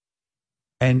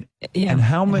 And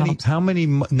how many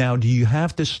now do you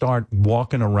have to start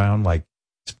walking around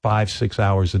 5-6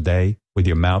 hours a day with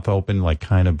your mouth open,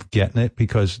 kind of getting it?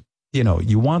 Because,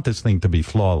 you want this thing to be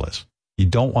flawless. You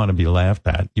don't want to be laughed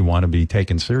at. You want to be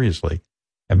taken seriously.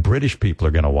 And British people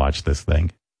are going to watch this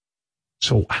thing.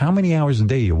 So how many hours a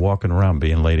day are you walking around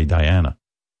being Lady Diana?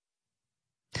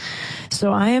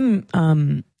 So I am,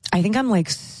 I think I'm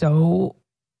so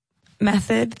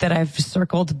method that I've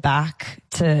circled back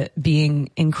to being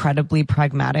incredibly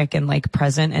pragmatic and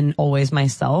present and always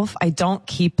myself. I don't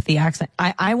keep the accent.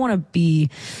 I want to be,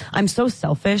 I'm so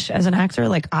selfish as an actor.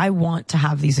 I want to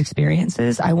have these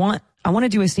experiences. I want to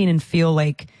do a scene and feel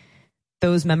like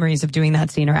those memories of doing that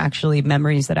scene are actually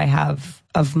memories that I have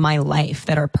of my life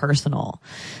that are personal.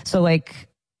 So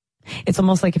it's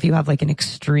almost like if you have an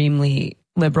extremely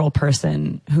liberal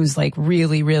person who's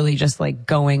really, really just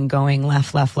going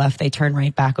left, they turn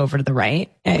right back over to the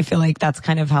right. I feel like that's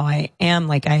kind of how I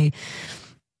am. I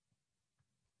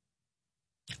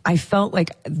felt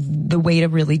like the way to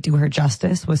really do her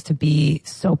justice was to be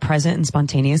so present and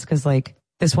spontaneous, because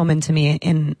this woman to me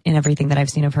in everything that I've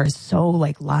seen of her is so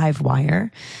live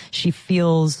wire. She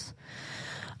feels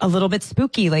a little bit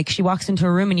spooky. She walks into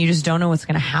a room and you just don't know what's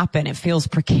going to happen. It feels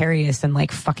precarious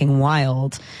and fucking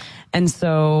wild. And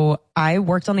so I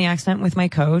worked on the accent with my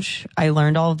coach. I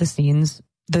learned all of the scenes.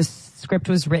 The script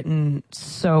was written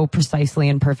so precisely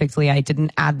and perfectly. I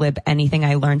didn't ad-lib anything.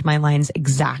 I learned my lines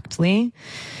exactly.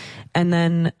 And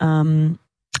then,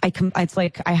 it's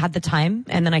I had the time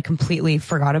and then I completely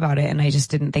forgot about it and I just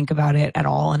didn't think about it at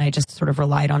all. And I just sort of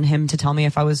relied on him to tell me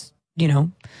if I was,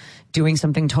 doing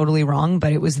something totally wrong,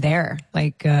 but it was there.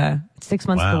 6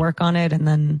 months to work on it. And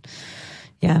then,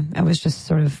 I was just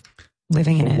sort of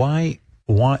living in it. Why?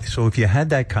 So if you had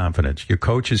that confidence, your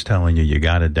coach is telling you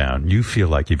got it down, you feel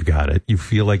like you've got it, you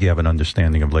feel like you have an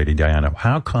understanding of Lady Diana,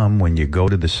 how come when you go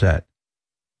to the set,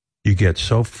 you get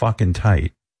so fucking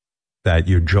tight that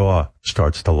your jaw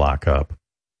starts to lock up?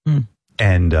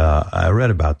 And I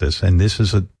read about this, and this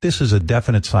is a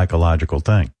definite psychological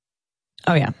thing.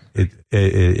 Oh yeah.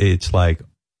 It's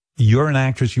you're an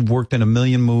actress, you've worked in a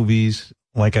million movies.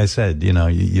 Like I said,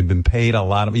 you've been paid a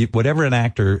lot of, whatever an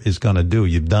actor is going to do,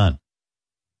 you've done.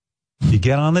 You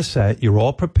get on the set, you're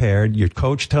all prepared, your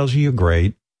coach tells you you're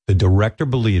great, the director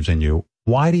believes in you.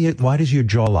 Why does your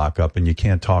jaw lock up and you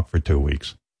can't talk for 2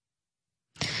 weeks?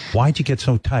 Why'd you get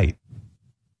so tight?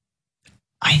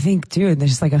 I think, dude,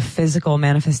 there's a physical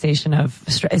manifestation of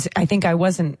stress. I think I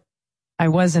wasn't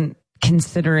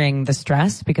considering the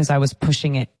stress because I was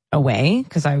pushing it away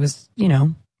because I was,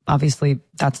 obviously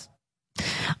that's,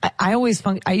 I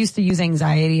used to use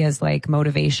anxiety as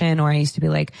motivation, or I used to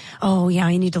be oh yeah,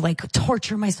 I need to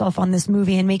torture myself on this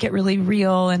movie and make it really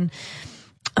real. And,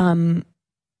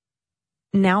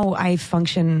 now I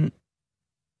function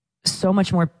so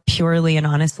much more purely and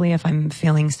honestly if I'm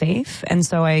feeling safe. And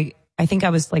so I think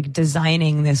I was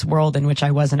designing this world in which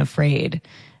I wasn't afraid,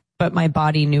 but my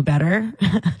body knew better.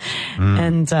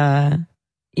 And, I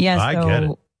get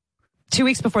it. 2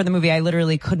 weeks before the movie, I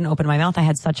literally couldn't open my mouth. I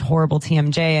had such horrible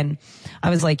TMJ, and I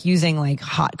was using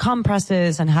hot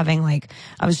compresses and having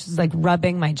I was just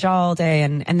rubbing my jaw all day.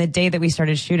 And the day that we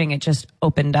started shooting, it just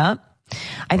opened up.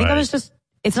 I think I was just,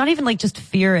 it's not even just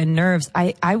fear and nerves.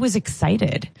 I was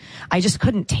excited. I just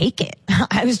couldn't take it.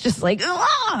 I was just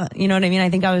ah! You know what I mean? I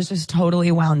think I was just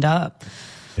totally wound up.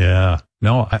 Yeah.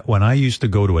 No, when I used to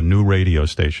go to a new radio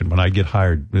station, when I get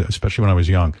hired, especially when I was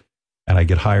young, and I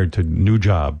get hired to a new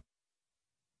job,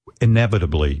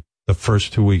 inevitably, the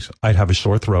first 2 weeks, I'd have a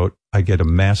sore throat, I'd get a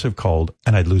massive cold,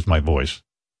 and I'd lose my voice.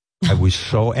 I was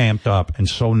so amped up and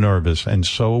so nervous and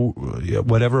so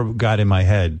whatever got in my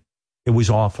head, it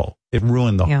was awful. It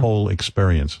ruined the whole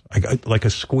experience. I got like a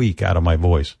squeak out of my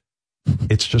voice.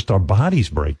 It's just our bodies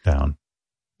break down.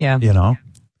 Yeah.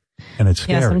 And it's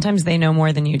scary. Yeah, sometimes they know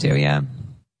more than you do, yeah.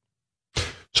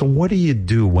 So what do you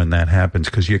do when that happens?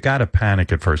 Because you got to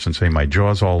panic at first and say, my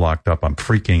jaw's all locked up. I'm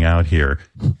freaking out here.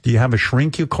 Do you have a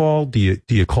shrink you call? Do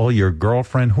you call your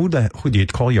girlfriend? Who do you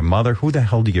call your mother? Who the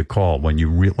hell do you call when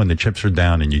when the chips are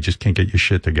down and you just can't get your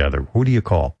shit together? Who do you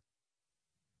call?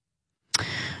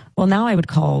 Well, now I would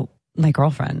call my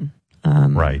girlfriend.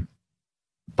 Right.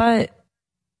 But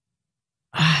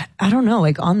I don't know,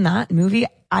 on that movie,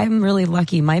 I'm really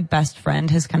lucky. My best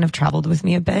friend has kind of traveled with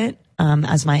me a bit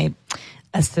as my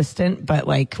assistant, but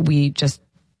we just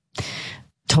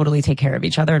totally take care of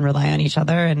each other and rely on each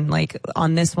other. And like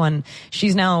on this one,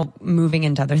 she's now moving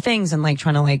into other things and like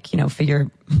trying to like,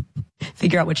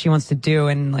 figure out what she wants to do,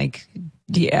 and like,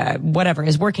 yeah, whatever,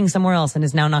 is working somewhere else and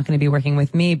is now not going to be working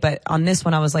with me. But on this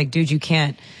one, I was like, dude,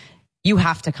 you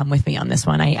have to come with me on this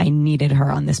one. I needed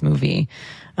her on this movie.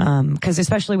 Cause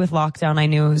especially with lockdown, I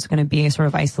knew it was going to be a sort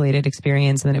of isolated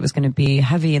experience, and that it was going to be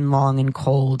heavy and long and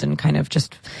cold and kind of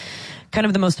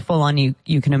the most full on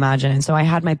you can imagine. And so I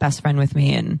had my best friend with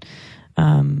me, and,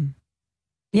 I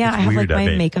have like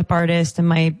my makeup artist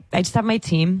and I just have my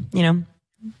team, Yeah.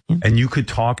 And you could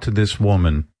talk to this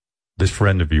woman, this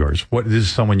friend of yours. This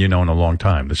is someone you know in a long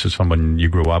time. This is someone you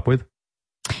grew up with?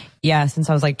 Yeah, since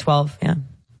I was like 12. Yeah.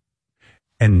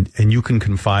 And you can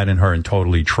confide in her and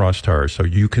totally trust her. So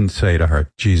you can say to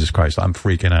her, Jesus Christ, I'm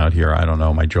freaking out here. I don't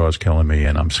know. My jaw's killing me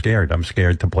and I'm scared. I'm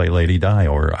scared to play Lady Di,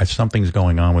 or something's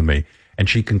going on with me. And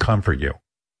she can comfort you.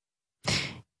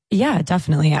 Yeah,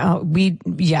 definitely. I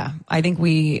think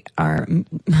we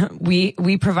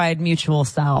provide mutual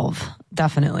salve.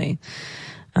 Definitely.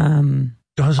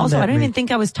 Also, I don't even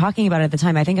think I was talking about it at the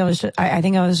time. I think I was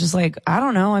just like, I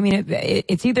don't know. I mean,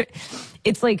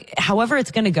 it's like, however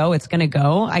it's going to go, it's going to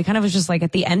go. I kind of was just like,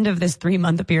 at the end of this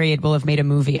 3-month period, we'll have made a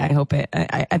movie. I hope it.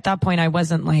 At that point, I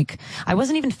wasn't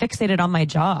even fixated on my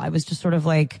jaw. I was just sort of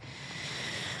like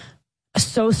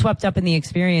so swept up in the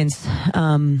experience.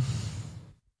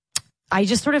 I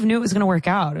just sort of knew it was going to work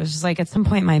out. It was just like, at some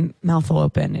point my mouth will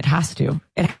open. It has to.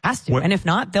 And if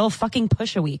not, they'll fucking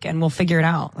push a week and we'll figure it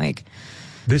out. Like,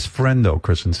 this friend though,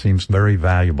 Kristen, seems very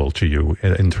valuable to you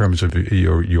in terms of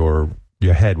your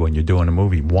head when you're doing a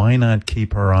movie. Why not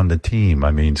keep her on the team?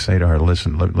 I mean, say to her,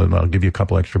 listen, I'll give you a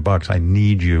couple extra bucks. I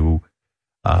need you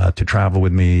to travel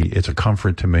with me. It's a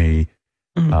comfort to me.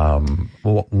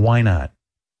 Well, why not?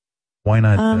 Why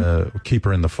not keep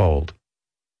her in the fold?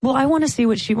 Well, I want to see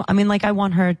what she. I mean, like, I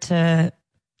want her to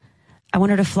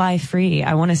fly free.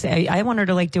 I want her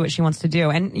to like do what she wants to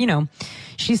do. And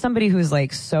she's somebody who's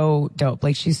like so dope.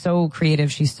 Like, she's so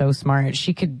creative. She's so smart.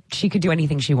 She could do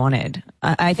anything she wanted.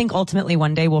 I think ultimately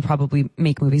one day we'll probably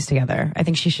make movies together. I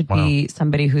think she should be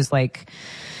somebody who's like,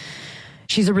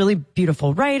 she's a really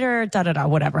beautiful writer,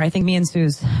 whatever. I think me and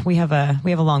Suze, we have a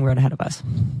long road ahead of us.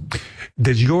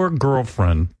 Does your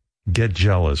girlfriend get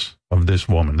jealous of this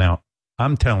woman? Now,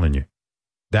 I'm telling you,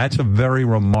 that's a very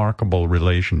remarkable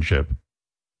relationship.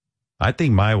 I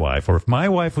think my wife, or if my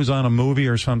wife was on a movie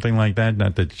or something like that,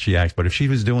 not that she acts, but if she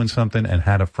was doing something and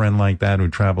had a friend like that who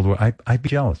traveled with, I'd be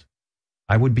jealous.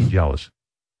 I would be jealous.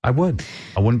 I would.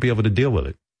 I wouldn't be able to deal with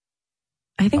it.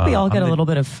 I think we all get a little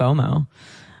bit of FOMO.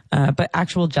 But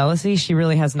actual jealousy, she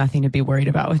really has nothing to be worried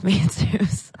about with me and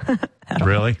Suze.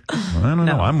 Really? I don't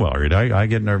know. I'm worried. I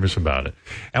get nervous about it.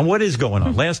 And what is going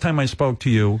on? Last time I spoke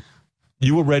to you,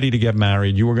 you were ready to get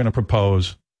married. You were going to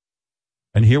propose.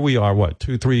 And here we are,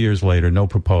 2-3 years later, no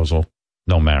proposal,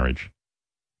 no marriage.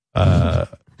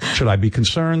 Should I be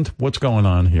concerned? What's going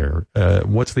on here?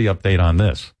 What's the update on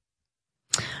this?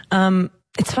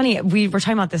 It's funny. We were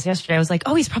talking about this yesterday. I was like,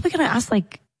 oh, he's probably going to ask,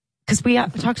 like, because we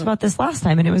talked about this last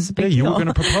time and it was a big deal. You were going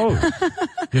to propose.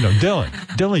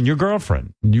 Dylan, your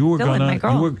girlfriend. You were going to, my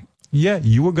girl.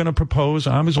 You were going to propose.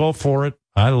 I was all for it.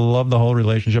 I love the whole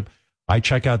relationship. I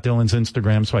check out Dylan's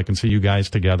Instagram so I can see you guys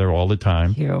together all the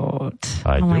time. Cute.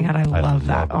 My God, I love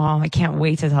that. Oh, I can't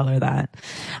wait to tell her that.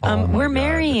 We're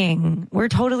marrying. We're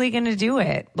totally going to do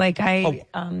it. Like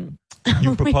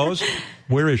you proposed?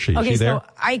 Where is she? Okay, is she there? So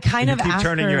I kind of keep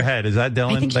turning your head. Is that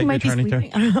Dylan? I think she might be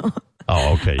sleeping. I don't know.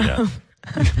 Oh, okay, yeah.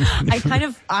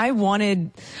 I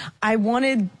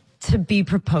wanted to be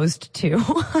proposed to.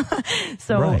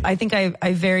 So right. I think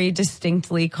I very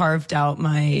distinctly carved out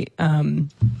my,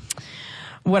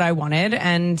 what I wanted,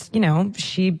 and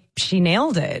she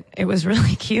nailed it. It was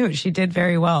really cute. She did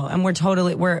very well, and we're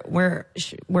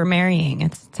marrying.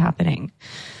 It's happening.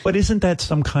 But isn't that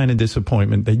some kind of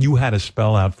disappointment that you had to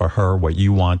spell out for her what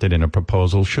you wanted in a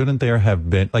proposal? Shouldn't there have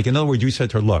been, like, in other words, you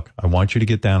said to her, look, I want you to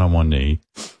get down on one knee.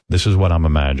 This is what I'm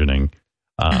imagining.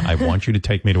 I want you to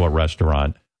take me to a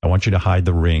restaurant. I want you to hide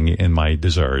the ring in my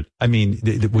dessert. I mean,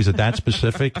 was it that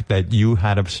specific that you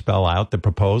had to spell out the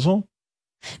proposal?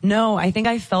 No, I think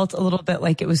I felt a little bit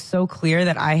like it was so clear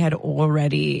that I had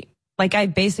already, like, I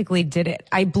basically did it.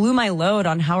 I blew my load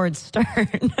on Howard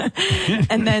Stern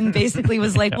and then basically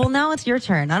was like, well, now it's your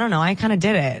turn. I don't know. I kind of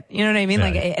did it. You know what I mean?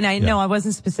 Yeah. And I know I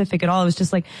wasn't specific at all. It was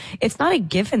just like, it's not a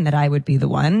given that I would be the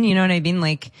one. You know what I mean?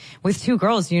 Like, with two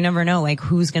girls, you never know, like,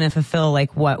 who's going to fulfill,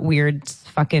 like, what weird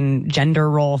fucking gender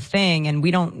role thing. And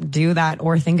we don't do that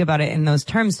or think about it in those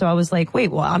terms. So I was like, wait,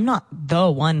 well, I'm not the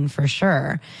one for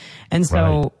sure. And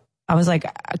so, I was like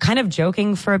kind of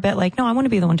joking for a bit, like, no, I want to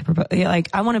be the one to propose. Like,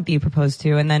 I want to be proposed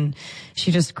to. And then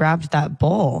she just grabbed that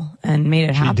bowl and made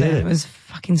it happen. It was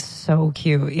fucking so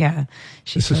cute. Yeah.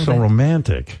 This is so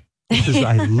romantic.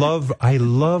 I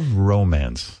love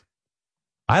romance.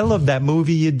 I love that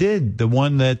movie you did, the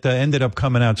one that ended up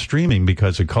coming out streaming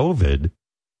because of COVID,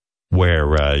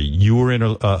 where you were in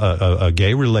a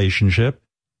gay relationship.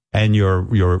 And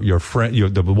your friend,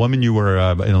 the woman you were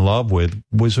in love with,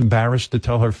 was embarrassed to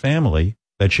tell her family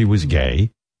that she was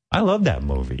gay. I love that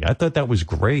movie. I thought that was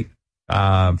great.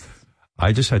 I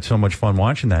just had so much fun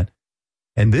watching that.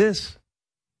 And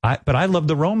but I love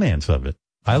the romance of it.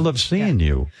 I love seeing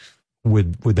you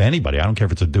with anybody. I don't care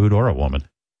if it's a dude or a woman.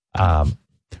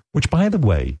 Which, by the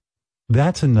way,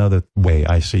 that's another way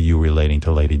I see you relating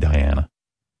to Lady Diana.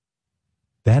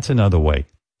 That's another way.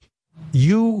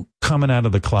 You coming out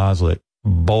of the closet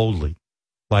boldly,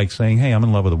 like saying, hey, I'm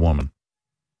in love with a woman.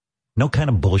 No kind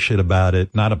of bullshit about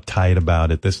it, not uptight about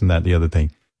it, this and that, the other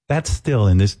thing. That still,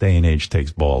 in this day and age,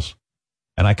 takes balls.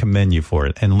 And I commend you for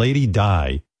it. And Lady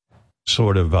Di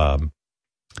sort of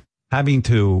having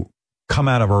to come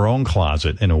out of her own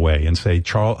closet in a way and say,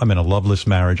 Charles, I'm in a loveless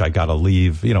marriage, I got to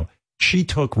leave. You know, she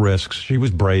took risks. She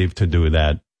was brave to do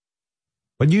that.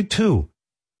 But you too.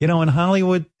 You know, in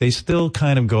Hollywood, they still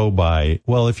kind of go by,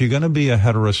 well, if you're going to be a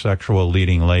heterosexual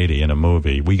leading lady in a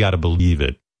movie, we got to believe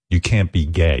it. You can't be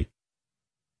gay.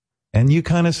 And you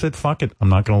kind of said, fuck it, I'm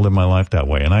not going to live my life that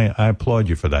way. And I applaud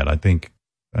you for that. I think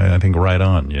right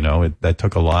on, you know, that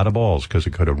took a lot of balls because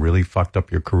it could have really fucked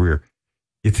up your career.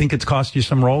 You think it's cost you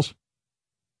some roles?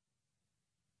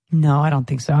 No, I don't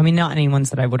think so. I mean, not any ones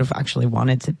that I would have actually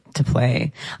wanted to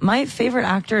play. My favorite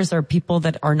actors are people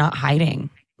that are not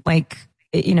hiding. Like,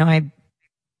 you know,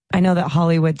 I know that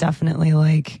Hollywood definitely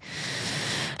like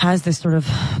has this sort of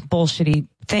bullshitty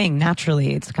thing.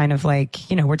 Naturally, it's kind of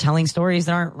like, you know, we're telling stories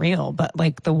that aren't real, but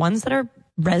like the ones that are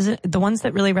the ones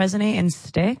that really resonate and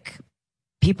stick,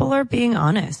 people are being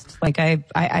honest. Like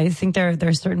I think there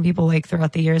are certain people like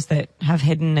throughout the years that have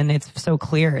hidden, and it's so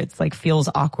clear. It's like feels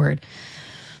awkward.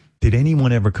 Did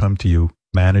anyone ever come to you,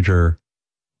 manager,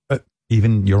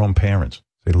 even your own parents,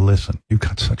 say, listen, you've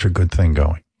got such a good thing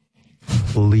going.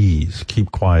 Please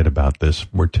keep quiet about this.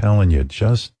 We're telling you,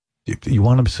 just, if you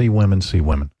want to see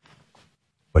women,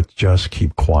 but just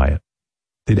keep quiet.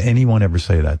 Did anyone ever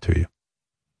say that to you?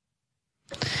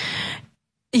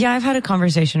 Yeah, I've had a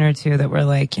conversation or two that were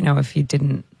like, you know, if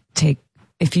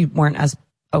you weren't as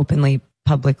openly,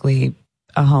 publicly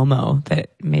a homo,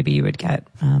 that maybe you would get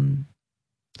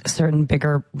certain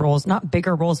bigger roles, not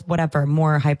bigger roles, whatever,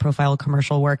 more high profile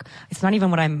commercial work. It's not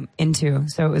even what I'm into.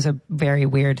 So it was a very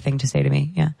weird thing to say to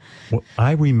me. Yeah. Well,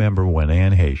 I remember when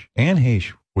Anne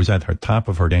Heche was at her top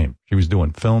of her game. She was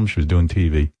doing film. She was doing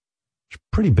TV. She's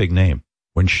a pretty big name.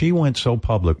 When she went so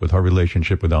public with her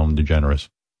relationship with Ellen DeGeneres,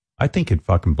 I think it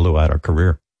fucking blew out her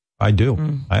career. I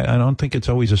do. I don't think it's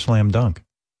always a slam dunk.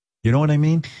 You know what I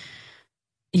mean?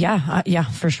 Yeah. Yeah,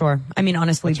 for sure. I mean,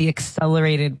 honestly, the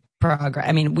accelerated progress.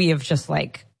 I mean, we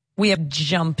have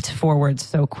jumped forward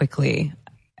so quickly.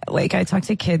 Like, I talk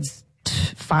to kids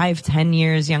 5-10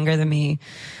 years younger than me,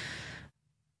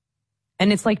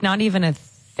 and it's like not even a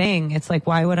thing. It's like,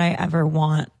 why would I ever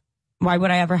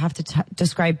have to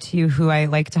describe to you who I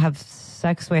like to have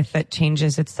sex with? That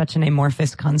changes. It's such an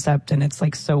amorphous concept, and it's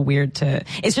like so weird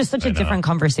it's just such a different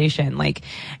conversation. Like,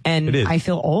 and I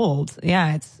feel old.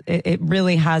 Yeah, it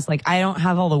really has, like, I don't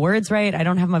have all the words right. I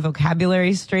don't have my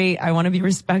vocabulary straight. I want to be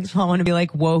respectful. I want to be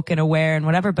like woke and aware and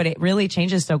whatever, but it really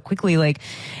changes so quickly. Like,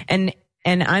 and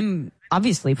I'm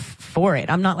obviously for it.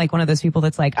 I'm not like one of those people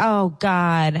that's like, oh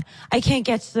God, I can't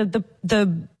get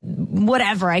the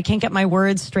whatever. I can't get my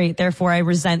words straight. Therefore I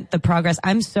resent the progress.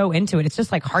 I'm so into it. It's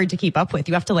just like hard to keep up with.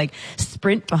 You have to like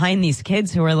sprint behind these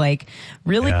kids who are like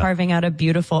really carving out a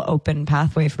beautiful open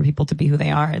pathway for people to be who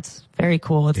they are. It's very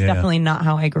cool. It's definitely not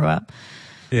how I grew up.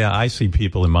 Yeah, I see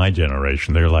people in my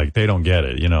generation, they're like, they don't get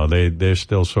it. You know, they're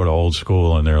still sort of old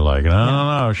school, and they're like,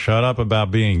 no, shut up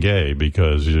about being gay,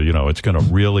 because, you know, it's going to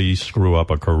really screw up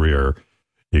a career.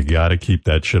 You got to keep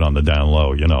that shit on the down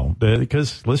low, you know,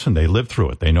 because listen, they lived through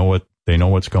it. They know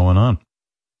what's going on.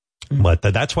 But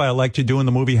that's why I liked you doing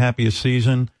the movie Happiest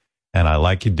Season. And I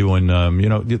like you doing, you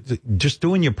know, just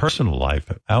doing your personal life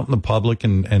out in the public,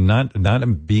 and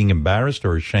not being embarrassed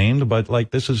or ashamed, but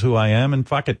like, this is who I am, and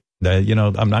fuck it. You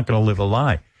know, I'm not going to live a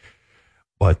lie.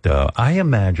 But I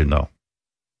imagine, though,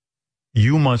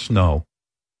 you must know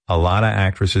a lot of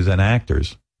actresses and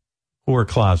actors who are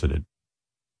closeted,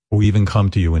 who even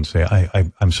come to you and say,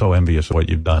 I'm so envious of what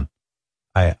you've done.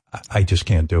 I just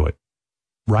can't do it.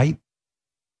 Right?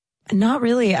 Not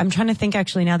really. I'm trying to think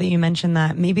actually now that you mentioned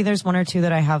that. Maybe there's one or two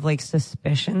that I have like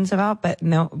suspicions about, but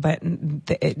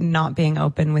it not being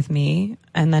open with me.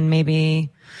 And then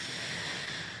maybe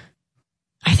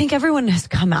I think everyone has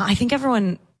come out. I think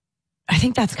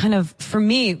that's kind of, for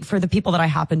me, for the people that I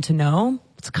happen to know,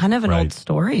 it's kind of an old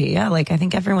story. Yeah. Like I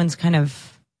think everyone's kind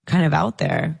of out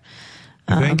there.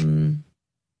 You think?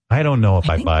 I don't know if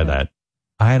I buy that.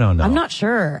 I don't know. I'm not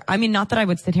sure. I mean, not that I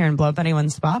would sit here and blow up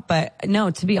anyone's spot, but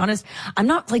no, to be honest, I'm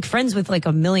not like friends with like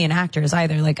a million actors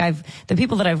either. Like the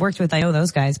people that I've worked with, I know those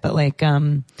guys, but like,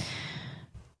 no,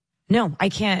 I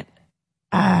can't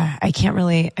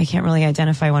really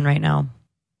identify one right now.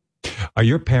 Are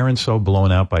your parents so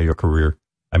blown out by your career?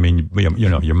 I mean, you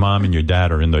know, your mom and your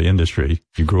dad are in the industry.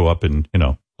 You grew up in, you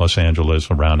know, Los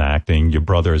Angeles around acting. Your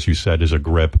brother, as you said, is a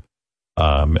grip.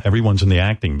 Everyone's in the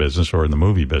acting business or in the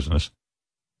movie business.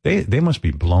 They must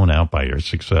be blown out by your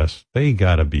success. They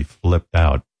gotta be flipped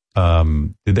out. How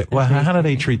do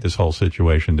they treat this whole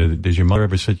situation? Did your mother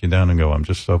ever sit you down and go, "I'm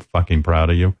just so fucking proud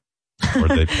of you," or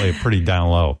did they play it pretty down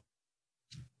low?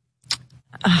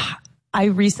 I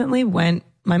recently went.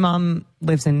 My mom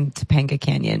lives in Topanga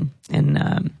Canyon in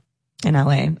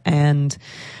LA, and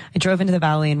I drove into the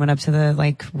valley and went up to the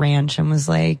like ranch and was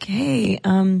like, "Hey,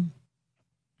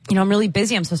 you know, I'm really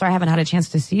busy. I'm so sorry I haven't had a chance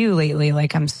to see you lately.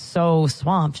 Like, I'm so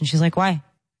swamped." And she's like, "Why?"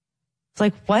 It's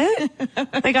like, "What?"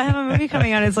 Like, I have a movie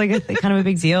coming out. It's like kind of a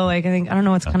big deal. Like, I don't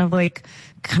know. It's kind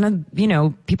of, you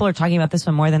know, people are talking about this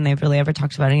one more than they've really ever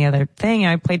talked about any other thing.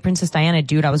 I played Princess Diana.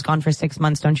 Dude, I was gone for 6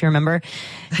 months. Don't you remember?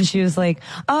 And she was like,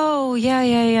 "Oh, yeah.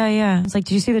 I was like,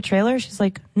 "Did you see the trailer?" She's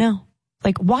like, "No."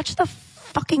 Like, watch the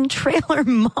fucking trailer,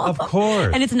 Mom. Of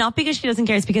course. And it's not because she doesn't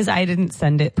care. It's because I didn't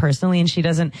send it personally, and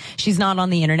she's not on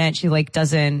the internet. She like I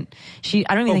don't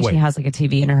even think she has like a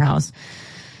TV in her house.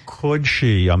 Could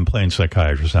she, I'm playing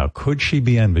psychiatrist now, could she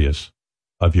be envious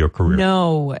of your career?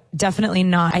 No, definitely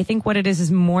not. I think what it is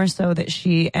more so that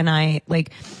she and I,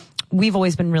 like, we've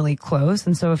always been really close.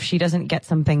 And so if she doesn't get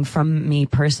something from me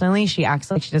personally, she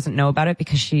acts like she doesn't know about it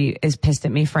because she is pissed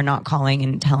at me for not calling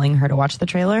and telling her to watch the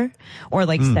trailer or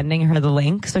like sending her the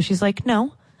link. So she's like,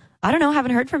 "No, I don't know.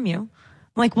 Haven't heard from you." I'm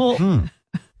like, "Well,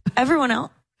 everyone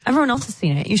else has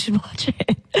seen it. You should watch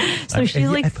it." So she's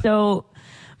like,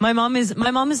 my mom is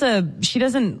she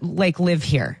doesn't like live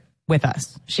here with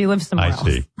us. She lives somewhere else.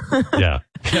 I see. Yeah.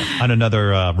 On another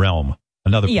realm,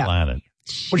 another planet.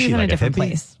 She's in a different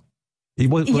place. She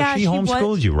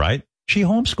homeschooled you, right? She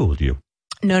homeschooled you.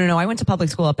 No. I went to public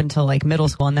school up until like middle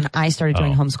school, and then I started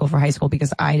doing homeschool for high school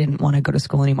because I didn't want to go to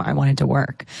school anymore. I wanted to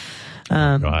work.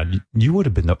 God, you would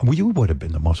have been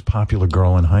the most popular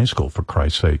girl in high school, for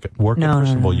Christ's sake.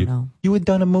 You had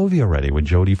done a movie already with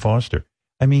Jodie Foster.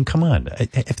 I mean, come on.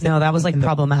 That was like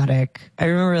problematic. I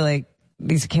remember like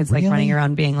these kids like running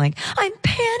around being like, "I'm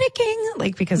panicking,"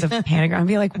 like because of panic. I'd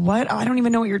be like, "What? I don't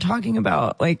even know what you're talking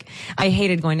about." Like, I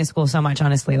hated going to school so much,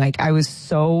 honestly. Like, I was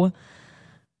so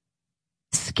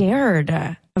scared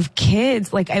of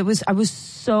kids. Like, I was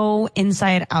so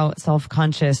inside out,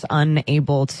 self-conscious,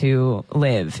 unable to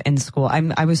live in school.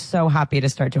 I was so happy to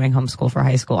start doing homeschool for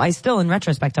high school. I still, in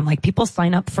retrospect, I'm like, people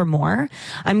sign up for more.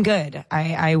 I'm good.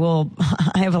 I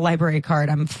have a library card.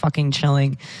 I'm fucking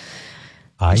chilling.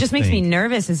 It just makes me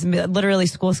nervous. It's literally,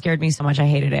 school scared me so much. I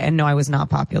hated it. And no, I was not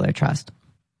popular. Trust.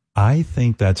 I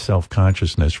think that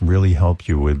self-consciousness really helped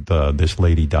you with this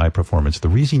Lady Di performance. The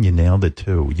reason you nailed it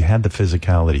too, you had the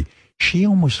physicality. She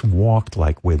almost walked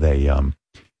like with a,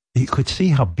 you could see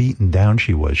how beaten down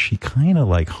she was. She kind of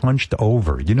like hunched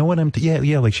over. You know what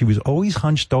yeah, like she was always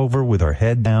hunched over with her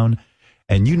head down.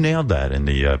 And you nailed that in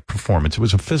the performance. It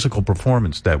was a physical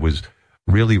performance that was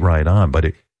really right on.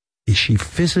 But she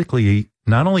physically,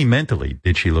 not only mentally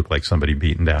did she look like somebody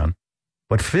beaten down,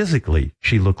 but physically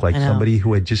she looked like somebody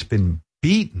who had just been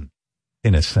beaten,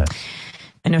 in a sense.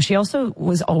 I know. She also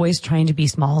was always trying to be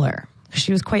smaller.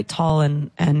 She was quite tall, and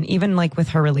even like with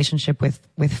her relationship with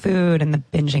food and the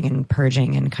binging and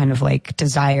purging and kind of like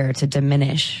desire to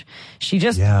diminish, she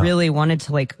just really wanted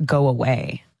to like go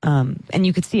away. And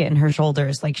you could see it in her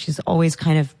shoulders. Like, she's always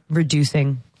kind of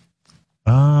reducing.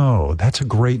 Oh, that's a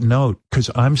great note, because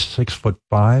I'm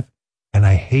 6'5" and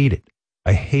I hate it.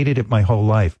 I hated it my whole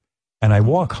life. And I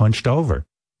walk hunched over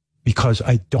because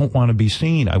I don't want to be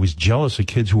seen. I was jealous of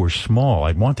kids who were small.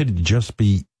 I wanted to just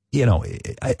be, you know,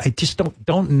 I just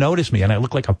don't notice me. And I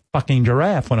look like a fucking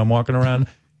giraffe when I'm walking around.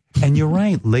 And you're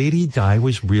right. Lady Di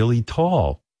was really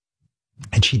tall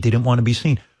and she didn't want to be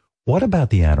seen. What about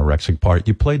the anorexic part?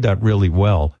 You played that really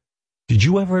well. Did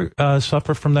you ever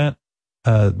suffer from that?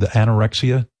 The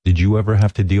anorexia? Did you ever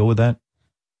have to deal with that?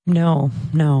 No,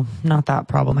 not that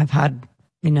problem. I've had,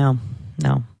 no.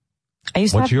 I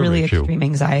used to have really extreme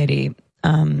anxiety.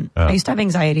 I used to have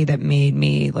anxiety that made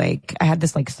me I had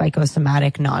this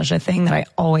psychosomatic nausea thing that I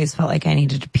always felt like I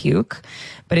needed to puke,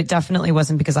 but it definitely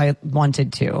wasn't because I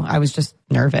wanted to. I was just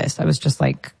nervous. I was just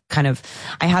I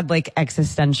had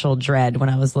existential dread when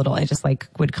I was little. I just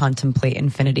would contemplate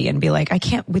infinity and be like, I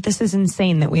can't, this is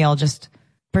insane that we all just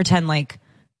pretend like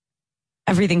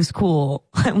everything's cool.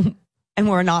 And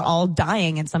we're not all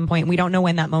dying at some point. We don't know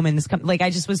when that moment is coming. I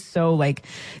just was so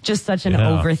just such an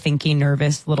overthinking,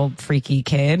 nervous little freaky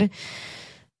kid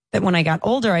that when I got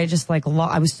older, I just I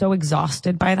was so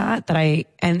exhausted by that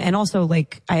and also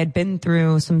I had been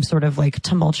through some sort of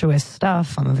tumultuous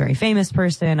stuff. I'm a very famous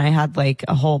person. I had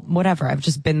a whole whatever. I've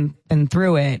just been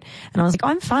through it, and I was like, oh,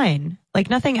 I'm fine.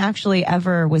 Nothing actually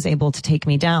ever was able to take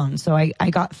me down. So I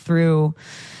got through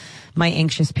my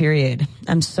anxious period.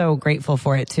 I'm so grateful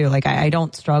for it too. I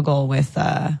don't struggle with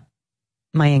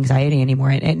my anxiety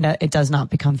anymore. It does not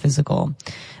become physical.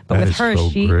 But that with her,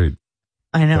 great.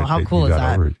 I know, how cool is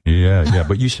that? Yeah.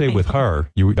 But you say with her,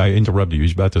 I interrupted you. You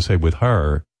was about to say with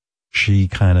her, she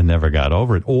kind of never got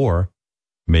over it, or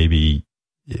maybe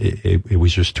it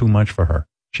was just too much for her.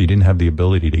 She didn't have the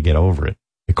ability to get over it.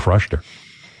 It crushed her.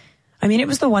 I mean, it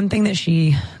was the one thing that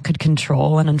she could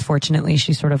control. And unfortunately,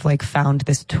 she sort of found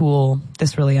this tool,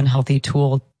 this really unhealthy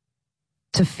tool,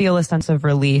 to feel a sense of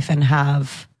relief and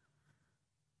have,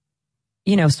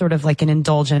 sort of an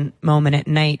indulgent moment at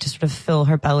night to sort of fill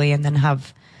her belly and then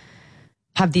have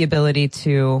the ability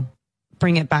to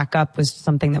bring it back up was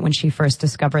something that when she first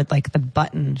discovered the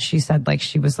button, she said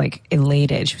she was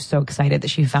elated. She was so excited that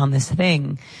she found this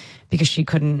thing because she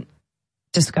couldn't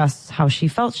discuss how she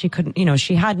felt. She couldn't,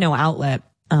 she had no outlet.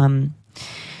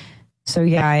 So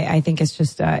yeah, I think it's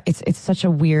just, it's such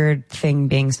a weird thing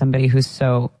being somebody who's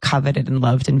so coveted and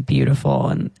loved and beautiful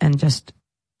and just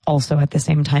also at the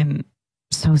same time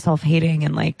so self-hating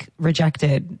and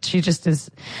rejected. She just is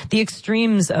the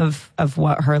extremes of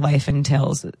what her life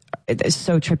entails. It's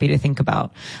so trippy to think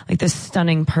about. This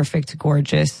stunning, perfect,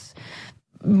 gorgeous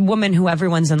woman who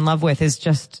everyone's in love with is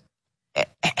just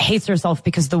hates herself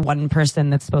because the one person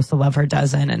that's supposed to love her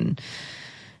doesn't. And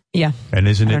yeah. And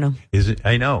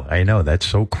I know. That's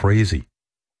so crazy.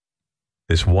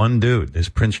 This one dude, this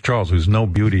Prince Charles, who's no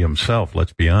beauty himself,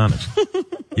 let's be honest.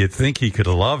 You'd think he could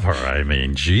love her. I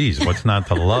mean, geez, what's not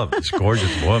to love this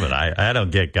gorgeous woman? I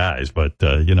don't get guys, but,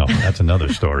 that's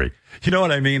another story. You know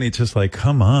what I mean? It's just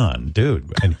come on,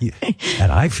 dude.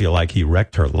 And I feel like he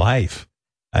wrecked her life.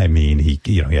 I mean, he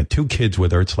had 2 kids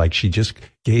with her. It's she just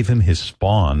gave him his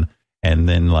spawn, and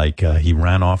then he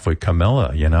ran off with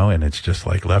Camilla, and it's just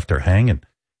left her hanging.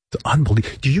 It's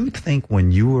unbelievable. Do you think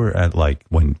when you were at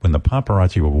when the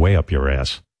paparazzi were way up your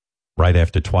ass right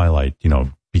after Twilight,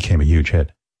 became a huge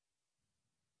hit?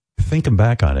 Thinking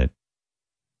back on it,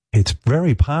 it's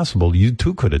very possible you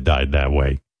too could have died that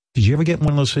way. Did you ever get in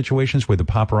one of those situations where the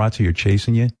paparazzi are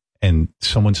chasing you and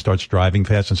someone starts driving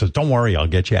fast and says, "Don't worry, I'll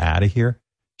get you out of here"?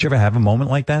 Did you ever have a moment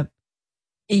like that?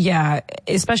 Yeah,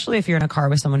 especially if you're in a car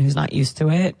with someone who's not used to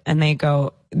it and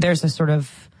there's a sort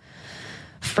of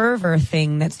fervor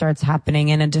thing that starts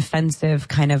happening and a defensive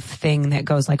kind of thing that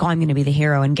goes oh, I'm going to be the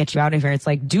hero and get you out of here. It's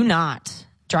do not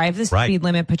drive the speed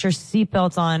limit, put your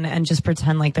seatbelts on and just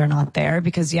pretend they're not there.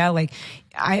 Because when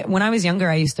I was younger,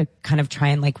 I used to kind of try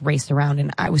and race around,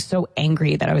 and I was so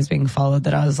angry that I was being followed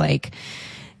that I was I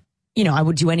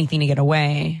would do anything to get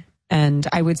away. And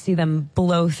I would see them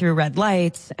blow through red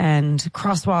lights and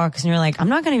crosswalks. And you're I'm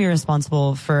not going to be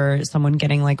responsible for someone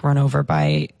getting run over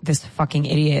by this fucking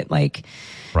idiot.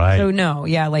 Right. So no,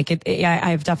 yeah,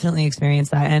 I've definitely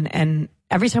experienced that. And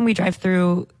every time we drive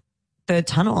through the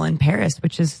tunnel in Paris,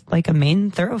 which is a main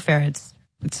thoroughfare, it's,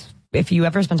 if you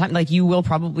ever spend time, you will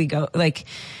probably go,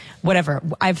 whatever.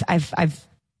 I've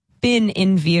been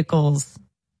in vehicles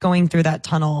going through that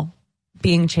tunnel,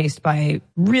 being chased by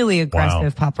really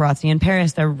aggressive paparazzi. In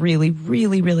Paris, they're really,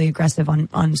 really, really aggressive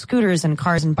on scooters and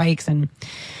cars and bikes. And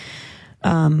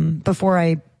before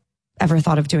I ever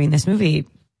thought of doing this movie,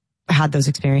 I had those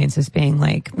experiences being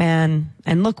man,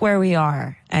 and look where we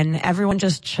are. And everyone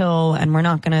just chill, and we're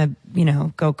not going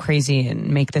to, go crazy and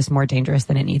make this more dangerous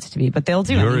than it needs to be. But they'll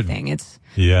do anything.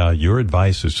 Your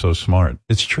advice is so smart.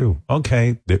 It's true.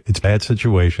 Okay, it's a bad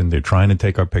situation. They're trying to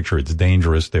take our picture. It's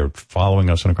dangerous. They're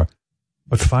following us in a car.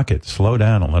 But fuck it, slow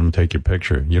down and let them take your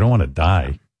picture. You don't want to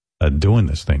die doing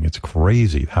this thing. It's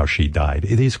crazy how she died.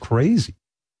 It is crazy.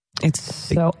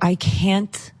 I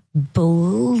can't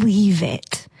believe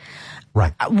it.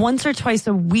 Right. Once or twice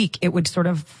a week, it would sort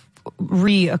of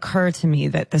reoccur to me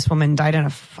that this woman died in a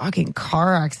fucking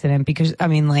car accident because,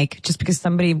 just because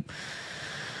somebody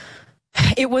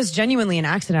It was genuinely an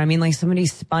accident. I mean, like somebody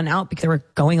spun out because they were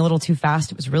going a little too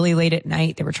fast. It was really late at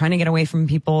night. They were trying to get away from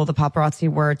people. The paparazzi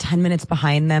were 10 minutes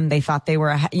behind them. They thought they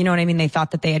were, you know what I mean? They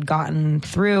thought that they had gotten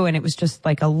through, and it was just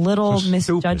like a little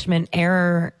misjudgment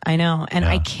error. I know. And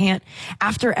I can't,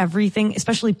 after everything,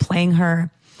 especially playing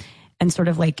her and sort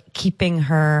of like keeping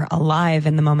her alive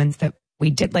in the moments that we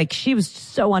did, like she was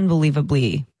so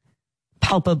unbelievably,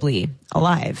 palpably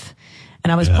alive.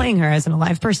 And I was playing her as an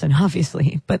alive person,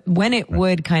 obviously. But when it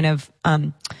would kind of,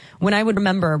 when I would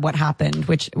remember what happened,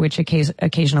 which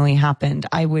occasionally happened,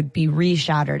 I would be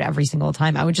re-shattered every single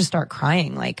time. I would just start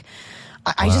crying. Like,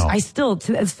 I still,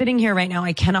 sitting here right now,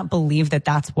 I cannot believe that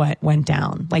that's what went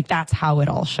down. Like, that's how it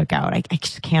all shook out. I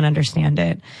just can't understand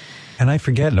it. And I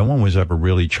forget, no one was ever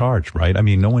really charged, right? I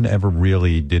mean, no one ever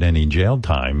really did any jail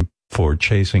time for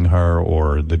chasing her,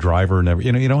 or the driver never,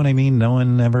 you know what I mean? No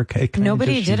one ever.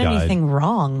 Nobody did anything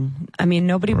wrong. I mean,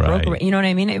 nobody broke. You know what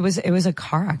I mean? It was a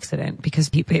car accident because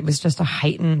it was just a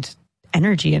heightened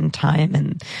energy and time.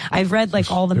 And I've read like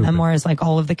all the memoirs, like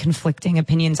all of the conflicting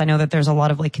opinions. I know that there's a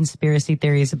lot of like conspiracy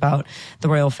theories about the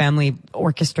royal family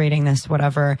orchestrating this,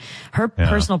 whatever. Her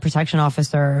personal protection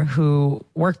officer who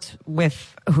worked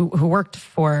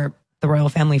for the royal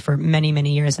family for many,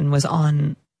 many years and was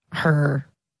on her,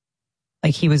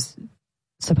 like he was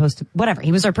supposed to, whatever.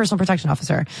 He was our personal protection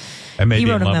officer. And maybe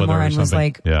he wrote a memoir and was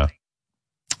like,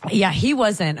 yeah, he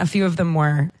wasn't. A few of them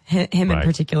were, him in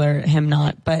particular, him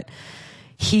not. But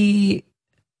he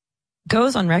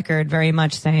goes on record very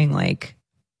much saying like,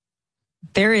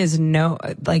 there is no,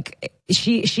 like,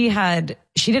 she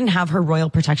didn't have her royal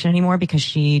protection anymore because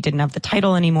she didn't have the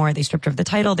title anymore. They stripped her of the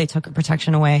title. They took her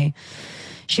protection away.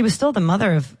 She was still the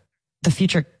mother of the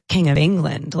future King of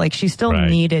England. Like she still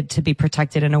needed to be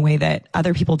protected in a way that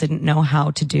other people didn't know how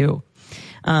to do.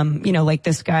 You know, like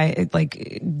this guy,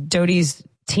 like Dodi's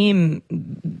team,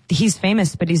 he's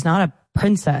famous, but he's not a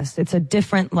princess. It's a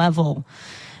different level.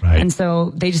 Right. And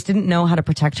so they just didn't know how to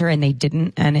protect her, and they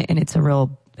didn't. And it's a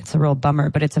real bummer,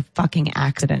 but it's a fucking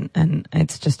accident, and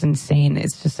it's just insane.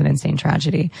 It's just an insane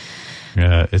tragedy.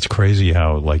 Yeah, it's crazy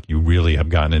how like you really have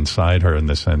gotten inside her in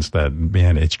the sense that,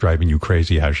 man, it's driving you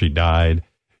crazy how she died.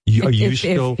 It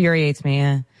infuriates me.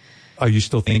 Yeah. Are you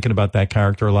still thinking about that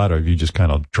character a lot, or have you just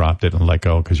kind of dropped it and let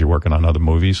go because you're working on other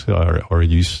movies, or are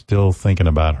you still thinking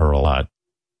about her a lot?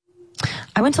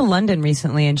 I went to London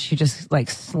recently, and she just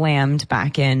like slammed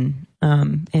back in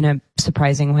a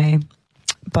surprising way.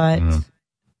 But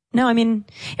no, I mean,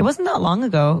 it wasn't that long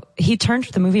ago. He turned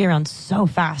the movie around so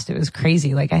fast. It was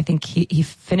crazy. Like, I think he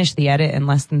finished the edit in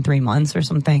less than 3 months or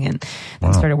something, and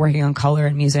then started working on color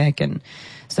and music. And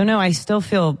so, no, I still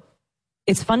feel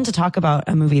it's fun to talk about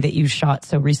a movie that you shot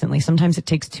so recently. Sometimes it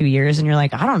takes 2 years and you're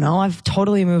like, I don't know, I've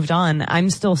totally moved on. I'm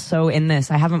still so in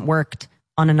this. I haven't worked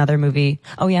on another movie.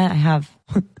 Oh yeah, I have.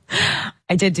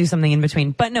 I did do something in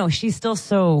between, but no, she's still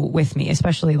so with me,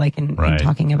 especially like in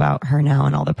talking about her now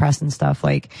and all the press and stuff.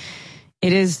 Like,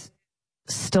 it is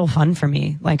still fun for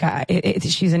me. Like,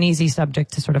 she's an easy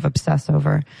subject to sort of obsess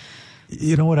over.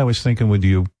 You know what I was thinking with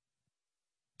you,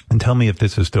 and tell me if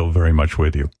this is still very much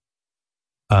with you.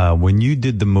 When you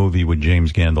did the movie with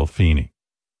James Gandolfini,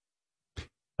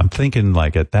 I'm thinking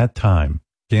like at that time,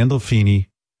 Gandolfini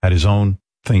had his own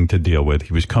thing to deal with.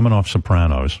 He was coming off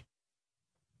Sopranos.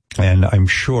 And I'm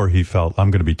sure he felt,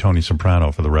 I'm going to be Tony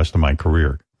Soprano for the rest of my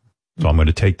career. So I'm going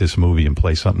to take this movie and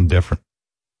play something different.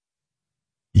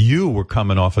 You were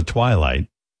coming off of Twilight,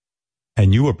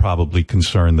 and you were probably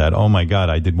concerned that, oh my God,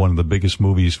 I did one of the biggest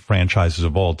movies franchises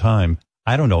of all time.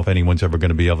 I don't know if anyone's ever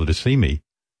going to be able to see me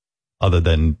other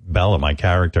than Bella, my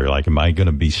character. Like, am I going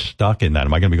to be stuck in that?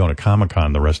 Am I going to be going to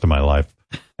Comic-Con the rest of my life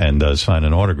and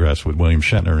signing autographs with William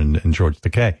Shatner and George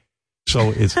Takei?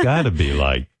 So it's got to be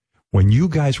like, when you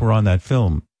guys were on that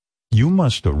film, you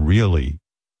must have really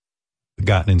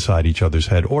gotten inside each other's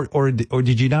head, or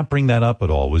did you not bring that up at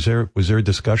all? Was there a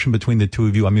discussion between the two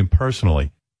of you? I mean,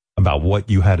 personally, about what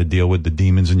you had to deal with, the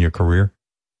demons in your career?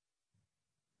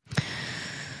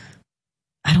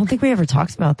 I don't think we ever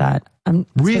talked about that.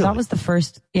 Really? So that was the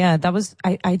first. Yeah, that was.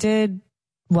 I did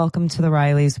Welcome to the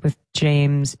Rileys with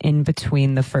James in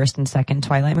between the first and second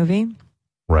Twilight movie.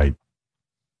 Right.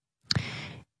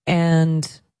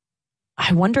 And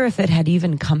I wonder if it had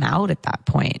even come out at that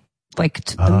point. Like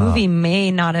the movie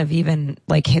may not have even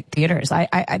like hit theaters.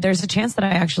 I there's a chance that I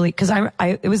actually, cause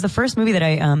it was the first movie that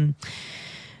I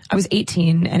was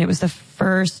 18, and it was the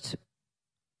first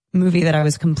movie that I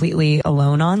was completely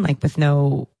alone on, like with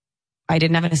I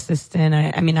didn't have an assistant.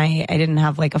 I didn't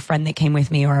have like a friend that came with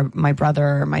me, or my brother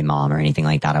or my mom or anything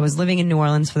like that. I was living in New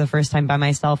Orleans for the first time by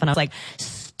myself, and I was like,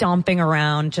 stomping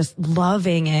around, just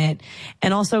loving it.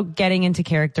 And also getting into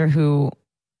character who,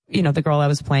 you know, the girl I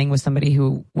was playing was somebody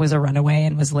who was a runaway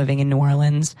and was living in New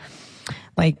Orleans,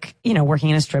 like, you know,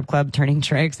 working in a strip club, turning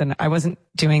tricks. And I wasn't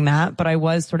doing that, but I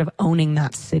was sort of owning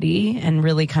that city and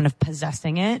really kind of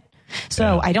possessing it.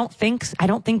 So I don't think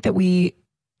that we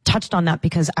touched on that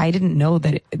because I didn't know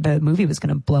that the movie was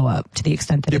going to blow up to the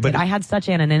extent that it did. I had such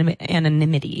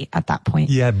anonymity at that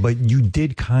point. Yeah, but you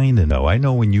did kind of know. I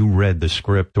know when you read the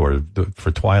script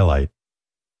for Twilight,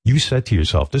 you said to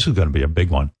yourself, this is going to be a big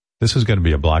one. This is going to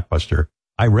be a blockbuster.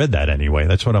 I read that anyway.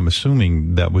 That's what I'm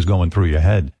assuming that was going through your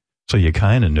head. So you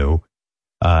kind of knew.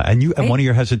 And one of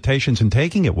your hesitations in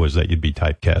taking it was that you'd be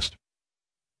typecast.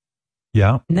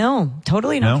 Yeah? No,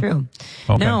 totally not true.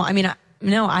 Okay. No, I mean,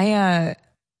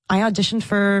 I auditioned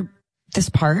for this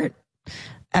part.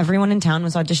 Everyone in town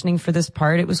was auditioning for this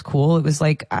part. It was cool. It was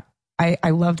like, I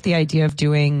loved the idea of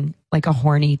doing like a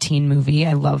horny teen movie.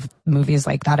 I love movies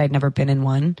like that. I'd never been in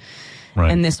one.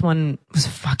 Right. And this one was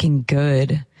fucking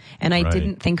good. And I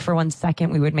didn't think for 1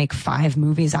 second we would make 5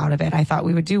 movies out of it. I thought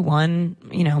we would do one,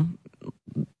 you know.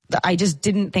 I just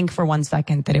didn't think for 1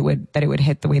 second that it would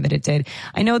hit the way that it did.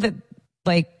 I know that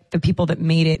like the people that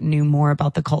made it knew more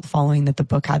about the cult following that the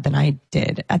book had than I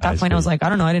did. At that point, I was like, I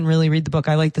don't know. I didn't really read the book.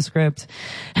 I liked the script.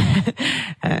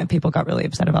 People got really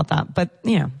upset about that. But,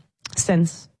 you know,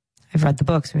 since I've read the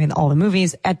books, I mean, all the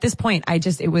movies, at this point,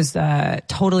 it was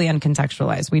totally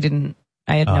uncontextualized.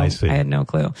 I had no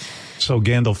clue. So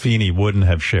Gandolfini wouldn't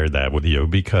have shared that with you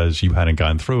because you hadn't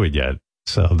gone through it yet.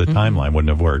 So the timeline wouldn't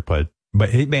have worked. But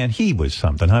hey, man, he was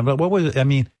something. But what was it? I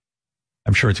mean,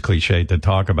 I'm sure it's cliche to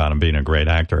talk about him being a great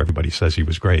actor. Everybody says he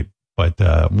was great.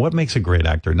 But what makes a great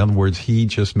actor? In other words, he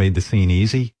just made the scene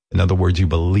easy. In other words, you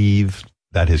believe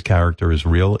that his character is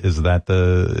real. Is that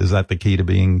the key to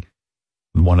being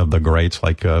one of the greats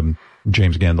like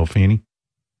James Gandolfini?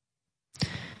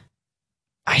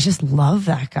 I just love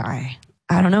that guy.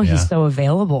 I don't know. Yeah. He's so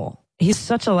available. He's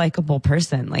such a likable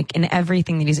person. Like in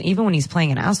everything that even when he's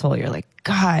playing an asshole, you're like,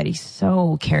 God, he's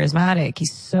so charismatic.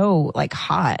 He's so like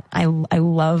hot. I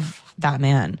love that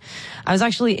man. I was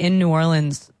actually in New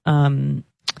Orleans, so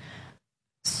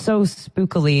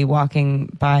spookily walking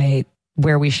by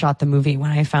where we shot the movie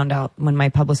when I found out, when my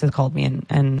publicist called me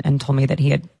and told me that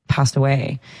he had passed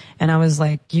away. And I was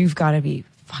like, you've got to be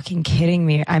fucking kidding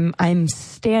me. I'm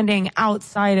standing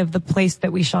outside of the place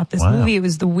that we shot this movie. It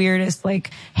was the weirdest,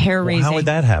 like, hair-raising. How would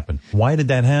that happen? Why did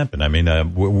that happen? I mean,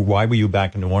 why were you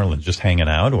back in New Orleans? Just hanging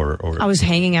out or? I was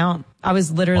hanging out. I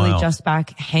was literally just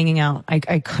back hanging out.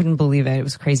 I couldn't believe it. It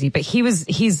was crazy. But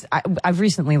I've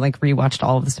recently like rewatched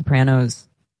all of The Sopranos.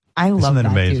 I love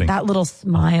that dude. That little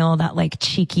smile, that like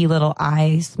cheeky little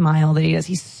eye smile that he does.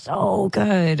 He's so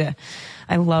good.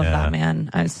 I love that man.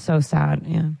 I was so sad.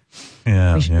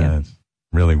 Yeah, it's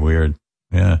really weird.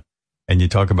 Yeah. And you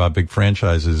talk about big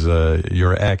franchises,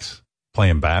 your ex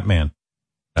playing Batman.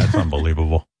 That's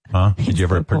unbelievable. Huh? Did you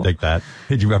ever predict that?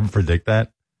 Did you ever predict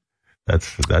that? That's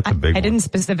a big one. I didn't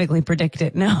specifically predict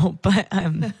it, no, but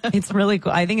it's really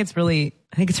cool. I think it's really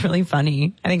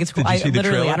funny. I think it's cool. Did you see the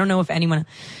trailer? I don't know if anyone.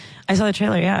 I saw the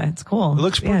trailer. Yeah, it's cool. It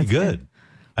looks pretty good.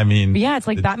 I mean, yeah, it's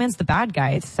like Batman's the bad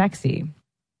guy. It's sexy.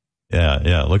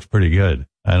 Yeah, it looks pretty good.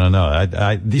 I don't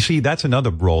know. You see, that's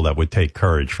another role that would take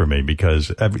courage for me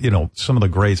because, you know, some of the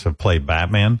greats have played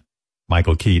Batman,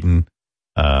 Michael Keaton,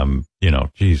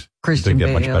 Kristen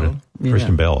Bale. Much better. Yeah.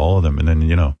 Kristen Bale, all of them. And then,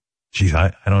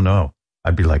 I don't know.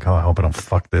 I'd be like, I hope I don't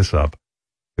fuck this up.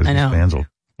 Because these fans will,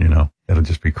 it'll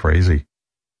just be crazy.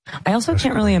 I also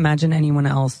can't really imagine anyone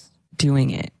else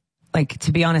doing it. Like,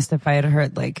 to be honest, if I had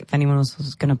heard, like, if anyone else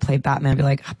was going to play Batman, I'd be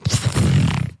like,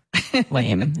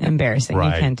 lame, embarrassing.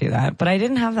 Right. You can't do that. But I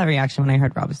didn't have that reaction when I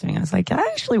heard Rob was doing it. I was like, that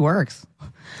actually works.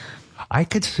 I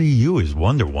could see you as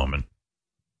Wonder Woman.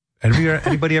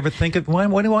 Anybody ever think of, why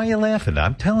are you laughing?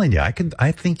 I'm telling you,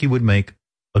 I think you would make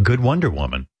a good Wonder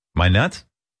Woman. Am I nuts?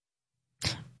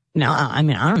 No, I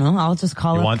mean, I don't know. I'll just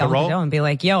call up Gal Gadot and be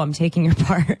like, yo, I'm taking your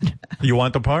part. You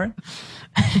want the part?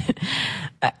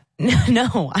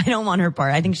 No, I don't want her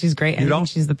part. I think she's great. I think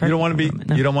she's the perfect.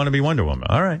 You don't want to be Wonder Woman.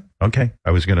 All right. Okay.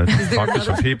 I was going to talk to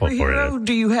some people for you.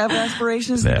 Do you have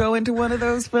aspirations to go into one of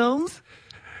those films?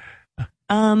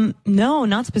 No,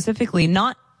 not specifically.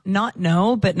 Not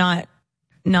no, but not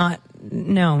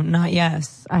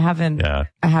yes. I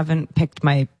haven't picked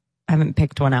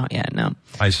one out yet. No.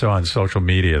 I saw on social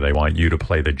media they want you to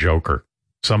play the Joker.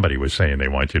 Somebody was saying they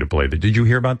want you to play did you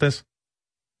hear about this?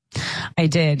 I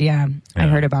did, yeah. I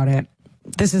heard about it.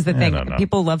 This is the thing.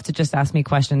 People love to just ask me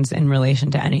questions in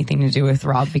relation to anything to do with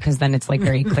Rob, because then it's like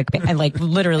very clickbait. And like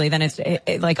literally then it's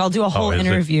like I'll do a whole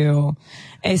interview,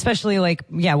 especially like,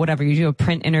 yeah, whatever. You do a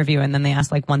print interview and then they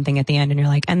ask like one thing at the end and you're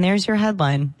like, and there's your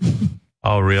headline.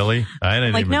 Oh, really? I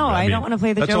didn't like, no, I don't want to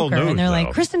play the Joker. News, and they're though.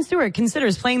 like, Kristen Stewart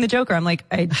considers playing the Joker. I'm like,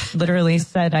 I literally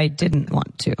said I didn't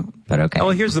want to, but okay. Well,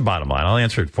 here's the bottom line. I'll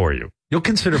answer it for you. You'll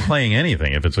consider playing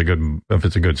anything if it's a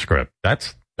good script.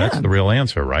 That's the real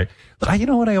answer, right? But you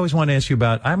know what I always want to ask you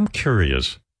about? I'm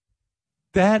curious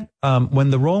that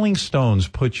when the Rolling Stones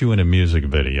put you in a music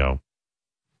video,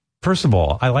 first of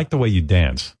all, I like the way you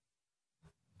dance.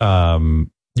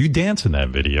 You dance in that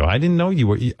video. I didn't know you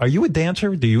were. Are you a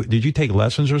dancer? Did you take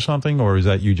lessons or something, or is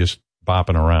that you just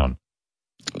bopping around?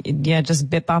 Yeah, just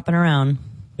bit bopping around.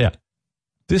 Yeah.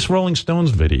 This Rolling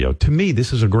Stones video, to me,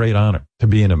 this is a great honor to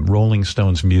be in a Rolling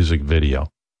Stones music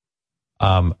video.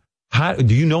 How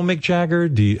do you know Mick Jagger?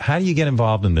 How do you get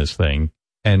involved in this thing?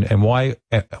 And why?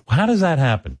 How does that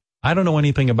happen? I don't know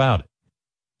anything about it.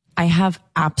 I have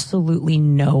absolutely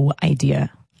no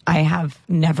idea. I have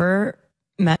never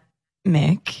met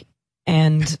Mick,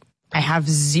 and I have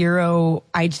zero.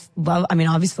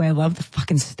 Obviously I love the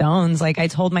fucking Stones. Like, I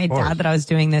told my dad that I was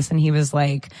doing this and he was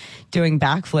like doing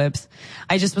backflips.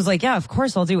 I just was like, yeah, of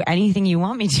course I'll do anything you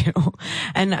want me to.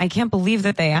 And I can't believe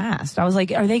that they asked. I was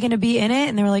like, are they going to be in it?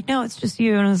 And they were like, no, it's just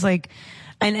you. And I was like,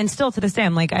 and still to this day,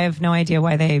 I'm like, I have no idea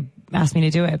why they asked me to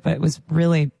do it, but it was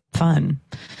really fun.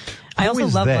 I also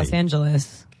love Los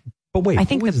Angeles. But wait, I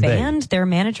think the band, their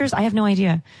managers, I have no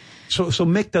idea. So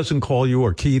Mick doesn't call you,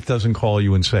 or Keith doesn't call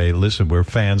you and say, listen, we're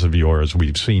fans of yours.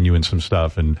 We've seen you in some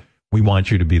stuff and we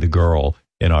want you to be the girl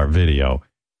in our video.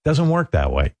 Doesn't work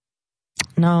that way.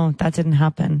 No, that didn't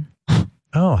happen.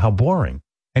 Oh, how boring.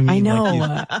 I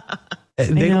know. I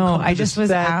know. I just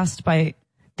was asked by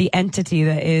the entity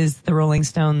that is the Rolling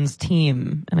Stones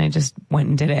team, and I just went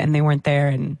and did it, and they weren't there.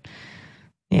 And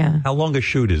yeah. How long a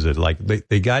shoot is it? Like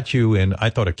they got you in, I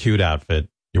thought, a cute outfit.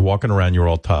 You're walking around, you're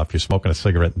all tough. You're smoking a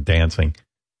cigarette and dancing.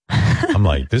 I'm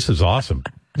like, this is awesome.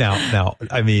 Now,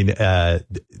 I mean, is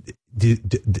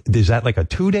that like a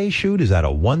 2-day shoot? Is that a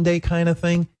 1-day kind of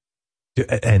thing?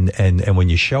 And when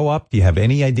you show up, do you have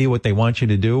any idea what they want you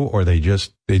to do, or they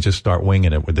just start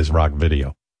winging it with this rock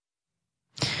video?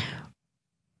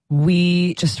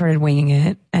 We just started winging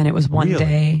it, and it was one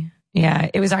day. Yeah,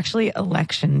 it was actually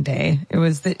election day. It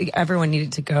was that everyone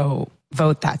needed to go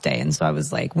vote that day. And so I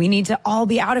was like, we need to all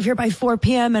be out of here by 4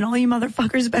 p.m. and all you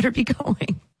motherfuckers better be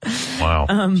going. Wow.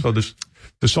 So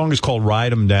the song is called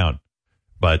Ride 'Em Down.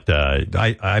 But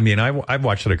I've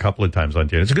watched it a couple of times on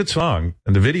TV. It's a good song,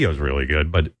 and the video is really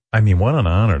good. But I mean, what an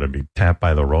honor to be tapped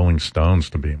by the Rolling Stones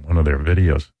to be in one of their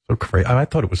videos. So crazy. I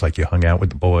thought it was like you hung out with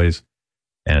the boys,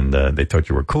 and they thought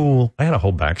you were cool. I had a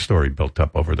whole backstory built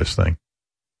up over this thing.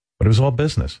 But it was all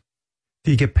business.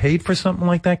 Do you get paid for something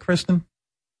like that, Kristen?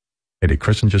 Hey, did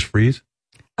Kristen just freeze?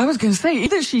 I was going to say,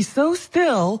 either she's so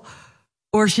still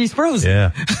or she's frozen.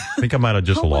 Yeah. I think I might have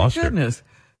just lost her. Oh, my goodness.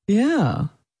 Yeah.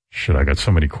 Shit, I got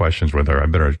so many questions with her. I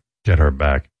better get her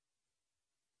back.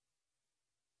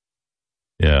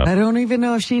 Yeah. I don't even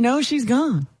know if she knows she's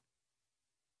gone.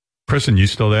 Kristen, you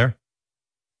still there?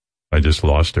 I just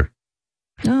lost her.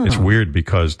 Oh. It's weird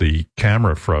because the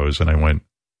camera froze and I went,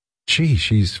 gee,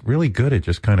 she's really good at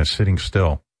just kind of sitting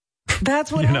still.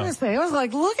 That's what I was saying. I was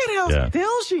like, look at how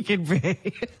still she can be.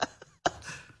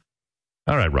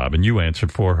 All right, Robin, you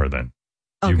answered for her then.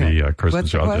 Okay. You be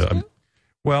Kristen's question?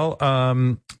 Well,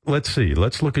 let's see.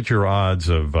 Let's look at your odds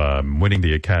of winning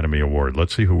the Academy Award.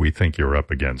 Let's see who we think you're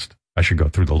up against. I should go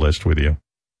through the list with you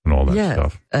and all that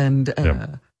stuff. And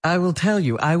I will tell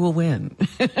you, I will win.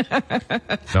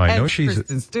 Now, I know she's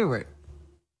Kristen Stewart.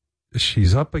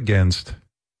 She's up against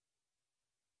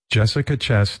Jessica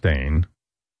Chastain,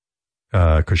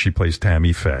 because she plays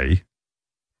Tammy Faye.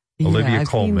 Olivia I've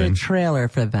Colman. seen the trailer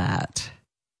for that.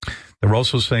 They're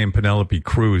also saying Penelope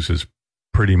Cruz is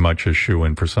pretty much a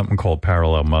shoo-in for something called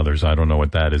Parallel Mothers. I don't know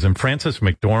what that is. And Frances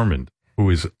McDormand, who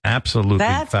is absolutely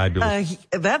fabulous.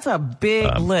 That's a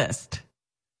big list.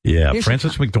 Yeah,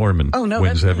 Frances McDormand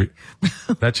wins every...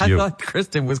 That's you. I thought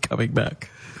Kristen was coming back.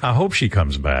 I hope she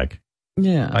comes back.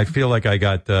 Yeah. I feel like I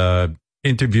got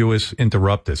interviewus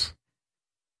interruptus.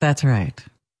 That's right.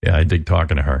 Yeah, I dig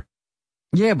talking to her.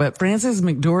 Yeah, but Frances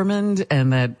McDormand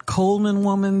and that Coleman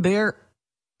woman there,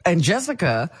 and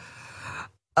Jessica,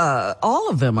 all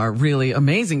of them are really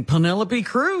amazing. Penelope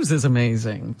Cruz is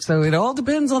amazing. So it all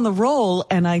depends on the role.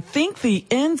 And I think the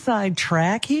inside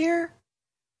track here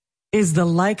is the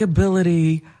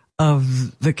likability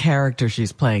of the character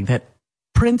she's playing, that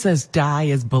Princess Di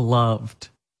is beloved.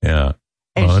 Yeah.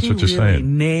 And that's she what you're really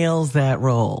saying. nails that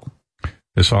role.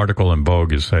 This article in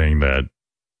Vogue is saying that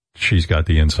she's got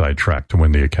the inside track to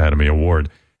win the Academy Award.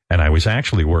 And I was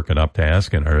actually working up to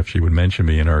asking her if she would mention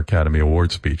me in her Academy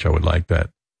Award speech. I would like that.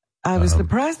 I was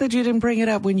surprised that you didn't bring it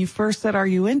up when you first said, are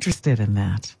you interested in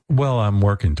that? Well, I'm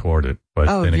working toward it. But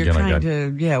then you're again,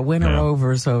 trying to win her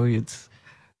over, so it's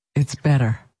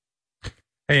better.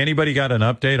 Hey, anybody got an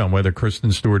update on whether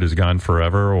Kristen Stewart is gone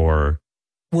forever or...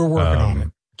 We're working on it.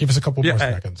 Give us a couple more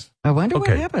seconds. I wonder what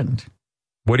happened.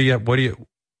 What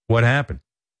happened?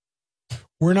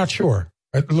 We're not sure.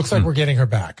 It looks like we're getting her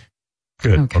back.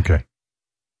 Good. Okay.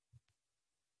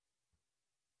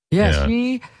 Yeah,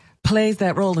 she plays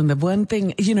that role. And the one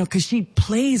thing, because she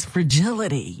plays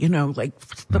fragility,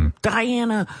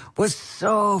 Diana was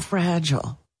so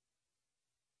fragile.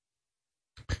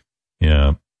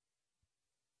 Yeah.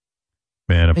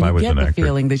 Man, if I was an actor. You get the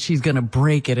feeling that she's going to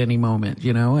break at any moment,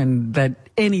 and that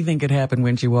anything could happen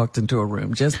when she walked into a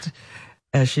room, just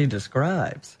as she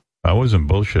describes. I wasn't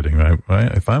bullshitting.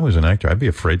 If I was an actor, I'd be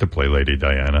afraid to play Lady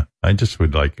Diana. I just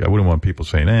would I wouldn't want people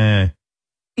saying, Yeah,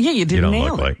 you didn't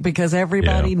nail it because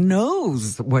everybody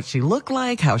knows what she looked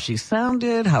like, how she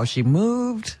sounded, how she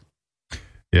moved.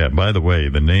 Yeah, by the way,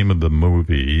 the name of the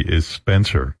movie is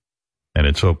Spencer, and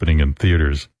it's opening in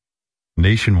theaters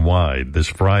nationwide this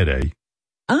Friday.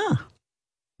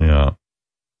 Yeah.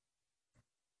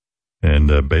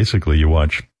 And basically you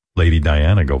watch Lady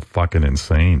Diana go fucking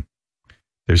insane.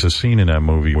 There's a scene in that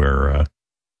movie where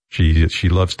she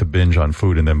loves to binge on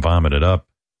food and then vomit it up.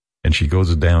 And she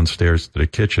goes downstairs to the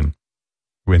kitchen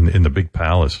in the big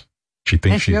palace. She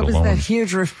thinks she's alone. And she opens that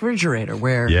huge refrigerator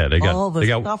where all the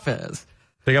stuff is.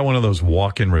 They got one of those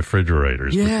walk-in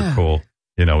refrigerators, which are cool.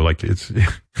 It's...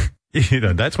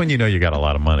 that's when you know you got a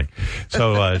lot of money.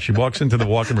 So she walks into the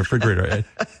walk-in refrigerator,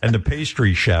 and the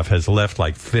pastry chef has left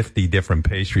 50 different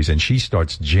pastries, and she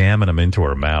starts jamming them into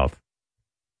her mouth.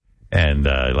 And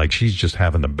she's just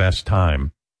having the best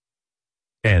time.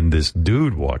 And this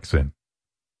dude walks in,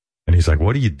 and he's like,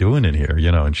 "What are you doing in here?"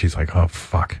 And she's like, "Oh,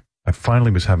 fuck. I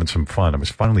finally was having some fun. I was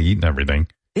finally eating everything."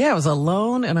 Yeah, I was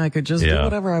alone, and I could just do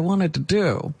whatever I wanted to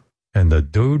do. And the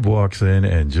dude walks in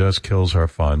and just kills her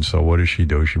fun. So what does she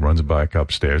do? She runs back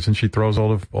upstairs and she throws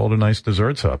all the nice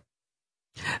desserts up.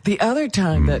 The other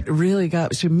time that really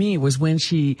got to me was when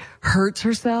she hurts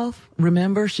herself.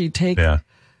 Remember, she takes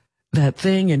that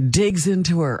thing and digs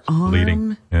into her arm.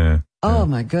 Bleeding. Yeah. Oh,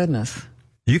 my goodness.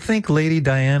 You think Lady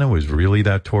Diana was really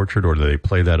that tortured, or did they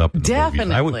play that up in the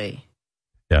Definitely.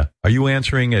 Yeah. Are you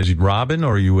answering as Robin,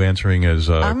 or are you answering as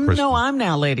Kristen? No, I'm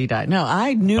now Lady Di. No,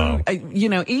 I knew,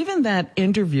 even that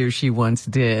interview she once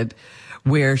did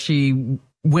where she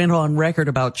went on record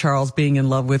about Charles being in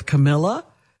love with Camilla.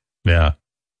 Yeah.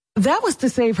 That was to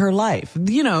save her life.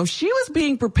 She was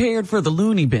being prepared for the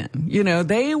loony bin.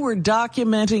 They were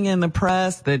documenting in the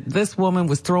press that this woman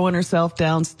was throwing herself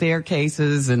down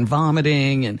staircases and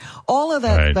vomiting, and all of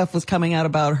that stuff was coming out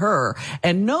about her.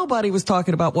 And nobody was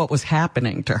talking about what was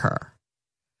happening to her.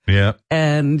 Yeah.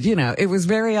 And, it was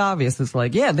very obvious. It's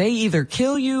they either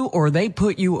kill you or they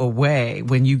put you away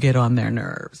when you get on their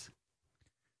nerves.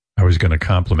 I was going to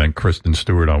compliment Kristen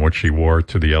Stewart on what she wore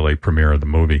to the LA premiere of the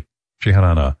movie. She had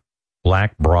on a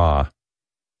black bra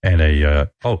and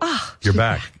you're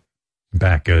back.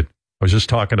 Back, good. I was just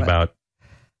talking about,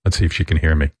 let's see if she can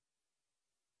hear me.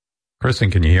 Kristen,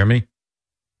 can you hear me?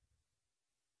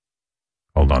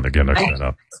 Hold on, again, they're set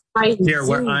up. Here,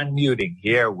 we're unmuting.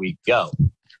 Here we go.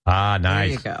 Ah,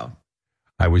 nice. There you go.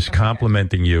 I was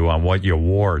complimenting you on what you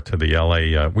wore to the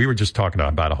LA. We were just talking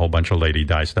about a whole bunch of Lady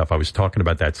Di stuff. I was talking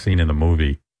about that scene in the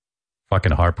movie.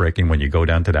 Fucking heartbreaking when you go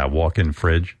down to that walk-in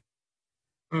fridge.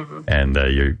 Mm-hmm. And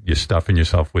you're stuffing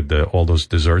yourself with all those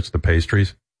desserts, the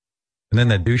pastries. And then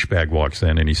that douchebag walks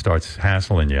in and he starts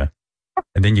hassling you.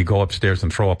 And then you go upstairs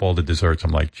and throw up all the desserts.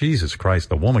 I'm like, Jesus Christ,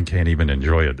 the woman can't even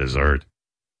enjoy a dessert.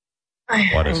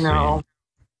 What a scene.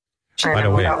 By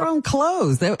the way, her own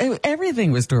clothes.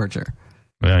 Everything was torture.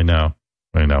 I know.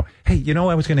 Hey,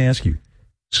 I was going to ask you.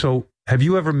 So have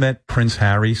you ever met Prince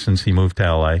Harry since he moved to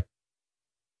L.A.?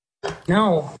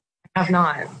 No, I have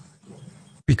not.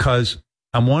 Because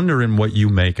I'm wondering what you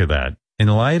make of that. In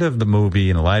light of the movie,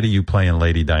 in light of you playing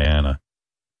Lady Diana,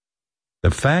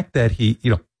 the fact that he,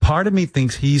 part of me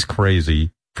thinks he's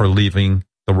crazy for leaving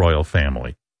the royal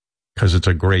family because it's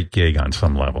a great gig on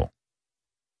some level.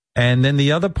 And then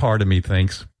the other part of me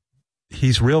thinks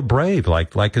he's real brave,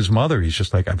 like his mother. He's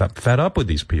just like, I'm fed up with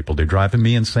these people. They're driving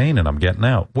me insane and I'm getting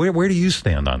out. Where do you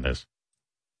stand on this?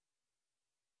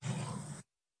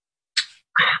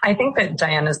 I think that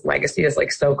Diana's legacy is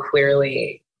so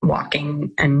clearly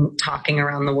walking and talking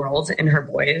around the world in her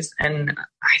boys. And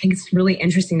I think it's really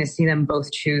interesting to see them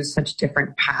both choose such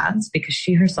different paths, because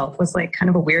she herself was like kind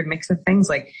of a weird mix of things.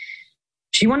 Like,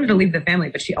 she wanted to leave the family,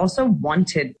 but she also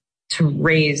wanted to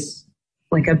raise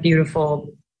like a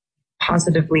beautiful,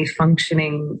 positively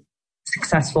functioning,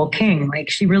 successful king. Like,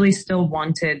 she really still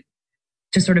wanted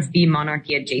to sort of be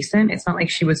monarchy adjacent. It's not like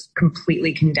she was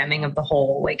completely condemning of the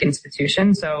whole like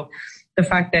institution. So the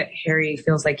fact that Harry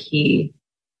feels like he,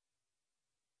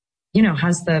 you know,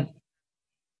 has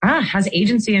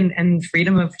agency and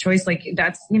freedom of choice, like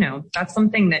that's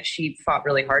something that she fought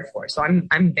really hard for. So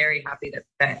I'm very happy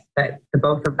that the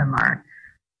both of them are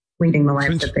leading the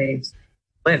lives that they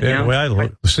live. Yeah,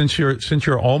 well, since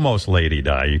you're almost Lady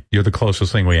Di, you're the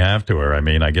closest thing we have to her. I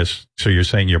mean, I guess, so you're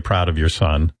saying you're proud of your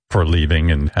son for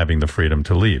leaving and having the freedom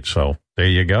to leave. So there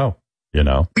you go. You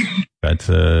know, that's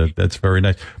very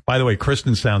nice. By the way,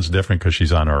 Kristen sounds different because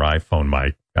she's on her iPhone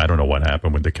mic. I don't know what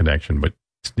happened with the connection, but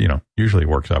you know, usually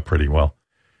works out pretty well.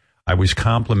 I was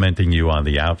complimenting you on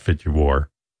the outfit you wore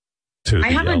to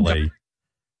the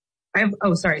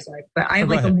LA. Sorry. But I have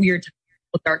like a weird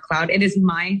dark cloud. It is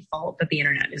my fault that the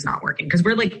internet is not working because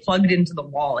we're like plugged into the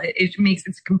wall. It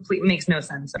makes no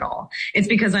sense at all. It's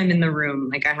because I'm in the room.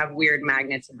 Like, I have weird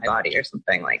magnets in my body or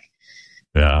something like.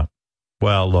 Yeah.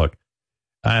 Well, look,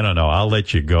 I don't know. I'll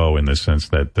let you go in the sense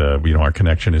that, you know, our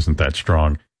connection isn't that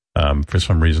strong. For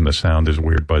some reason, the sound is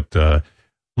weird. But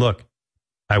look,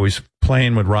 I was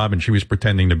playing with Robin. She was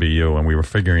pretending to be you, and we were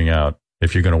figuring out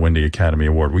if you're going to win the Academy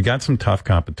Award. We got some tough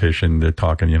competition. They're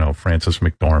talking, you know, Frances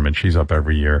McDormand. She's up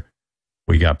every year.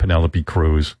 We got Penelope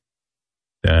Cruz,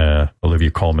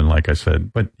 Olivia Colman, like I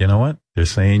said. But you know what? They're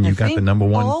saying you got the number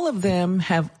one. All of them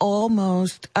have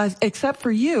almost, except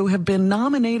for you, have been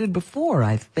nominated before,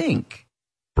 I think.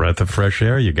 Breath of fresh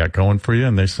air you got going for you,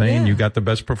 and they're saying you got the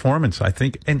best performance, I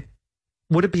think. And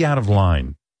would it be out of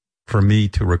line for me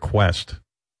to request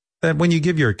that when you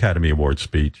give your Academy Award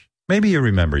speech, maybe you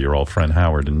remember your old friend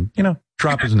Howard and, you know,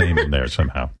 drop his name in there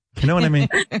somehow? You know what I mean?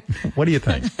 What do you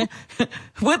think?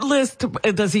 What list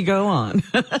does he go on?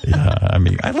 Yeah, I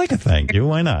mean, I'd like to thank you.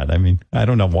 Why not? I mean, I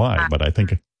don't know why, but I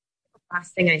think.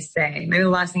 Maybe the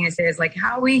last thing I say is like,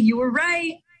 Howie, you were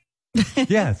right.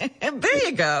 Yes. There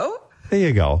you go. There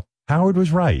you go. Howard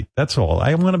was right. That's all.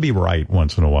 I want to be right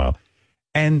once in a while.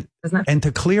 And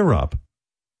to clear up,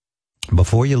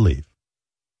 before you leave,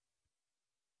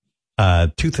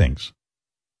 two things.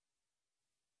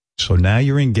 So now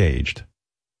you're engaged,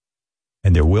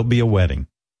 and there will be a wedding.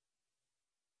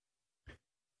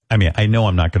 I mean, I know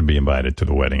I'm not going to be invited to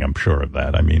the wedding. I'm sure of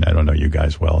that. I mean, I don't know you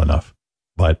guys well enough.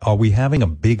 But are we having a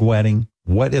big wedding?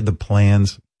 What are the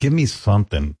plans? Give me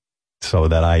something so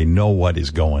that I know what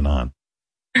is going on.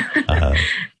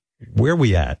 Where are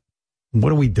we at?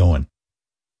 What are we doing?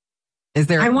 Is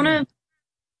there? I want to.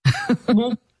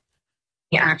 Well,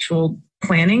 the actual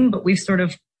planning, but we've sort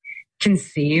of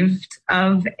conceived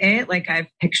of it. Like, I've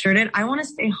pictured it. I want to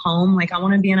stay home. Like, I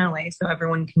want to be in LA so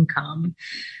everyone can come,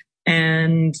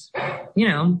 and you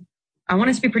know, I want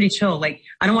it to be pretty chill. Like,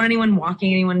 I don't want anyone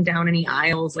walking anyone down any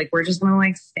aisles. Like, we're just gonna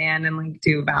like stand and like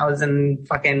do vows and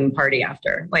fucking party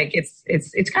after. Like, it's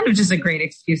kind of just a great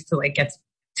excuse to like get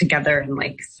together and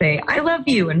like say I love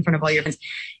you in front of all your friends.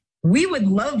 We would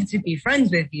love to be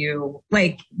friends with you.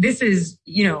 Like, this is,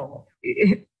 you know,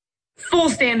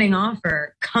 full standing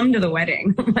offer. Come to the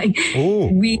wedding. Like,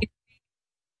 we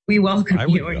welcome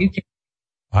you. Or you can.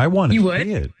 I want to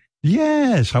see it.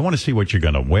 Yes, I want to see what you're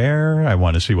going to wear. I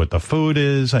want to see what the food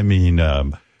is. I mean,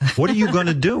 what are you going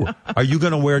to do? Are you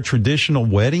going to wear a traditional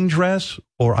wedding dress?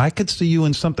 Or I could see you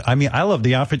in something. I mean, I love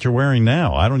the outfit you're wearing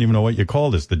now. I don't even know what you call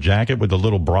this, the jacket with the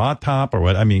little bra top or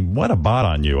what. I mean, what a bot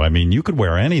on you. I mean, you could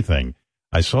wear anything.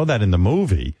 I saw that in the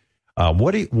movie.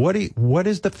 What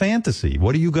is the fantasy?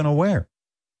 What are you going to wear?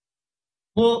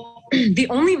 Well, the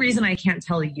only reason I can't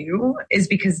tell you is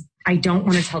because I don't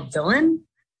want to tell Dylan.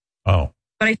 Oh.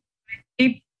 But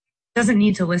he doesn't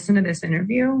need to listen to this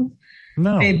interview.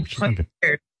 No.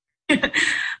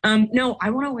 No,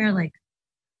 I want to wear like,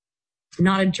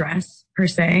 not a dress per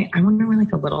se. I want to wear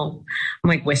like a little, I'm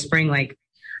like whispering, like, I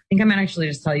think I might actually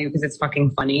just tell you because it's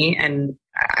fucking funny and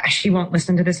she won't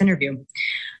listen to this interview.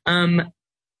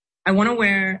 I want to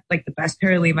wear like the best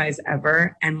pair of Levi's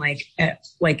ever and like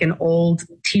an old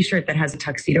t-shirt that has a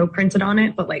tuxedo printed on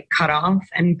it, but like cut off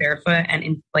and barefoot and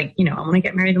in, like, you know, I want to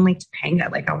get married in like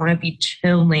Topanga. Like, I want to be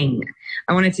chilling.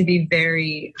 I want it to be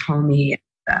very homey.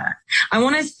 I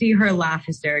want to see her laugh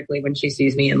hysterically when she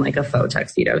sees me in like a faux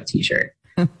tuxedo t-shirt.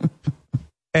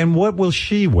 And what will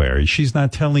she wear? She's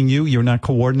not telling you? You're not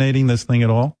coordinating this thing at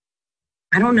all?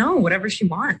 I don't know. Whatever she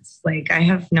wants. Like, I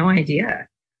have no idea.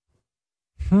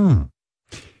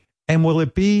 And will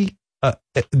it be,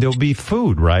 there'll be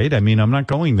food, right? I mean, I'm not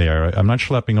going there. I'm not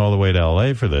schlepping all the way to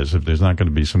L.A. for this if there's not going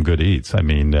to be some good eats. I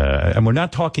mean, and we're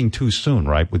not talking too soon,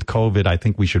 right? With COVID, I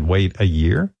think we should wait a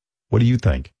year. What do you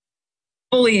think?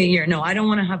 Fully a year. No, I don't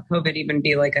want to have COVID even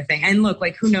be like a thing. And look,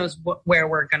 like, who knows where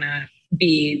we're going to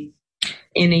be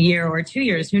in a year or 2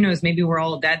 years. Who knows? Maybe we're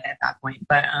all dead at that point.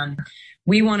 But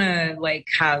we want to, like,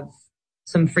 have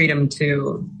some freedom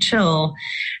to chill.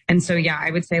 And so, yeah,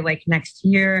 I would say like next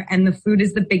year. And the food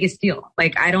is the biggest deal.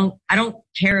 Like, I don't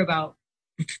care about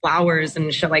flowers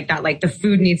and shit like that. Like, the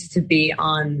food needs to be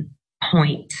on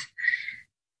point.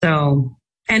 So,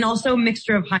 and also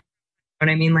mixture of high, you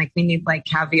know what I mean? Like, we need like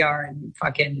caviar and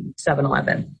fucking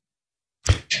 7-Eleven.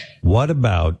 What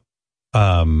about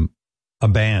a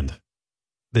band?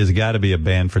 There's got to be a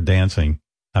band for dancing,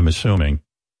 I'm assuming.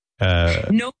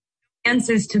 No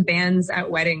dances to bands at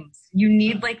weddings. You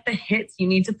need like the hits. You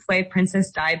need to play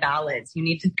Princess Di ballads. You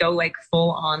need to go like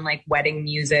full on like wedding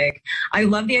music. I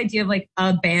love the idea of like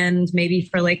a band maybe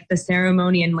for like the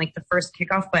ceremony and like the first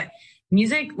kickoff, but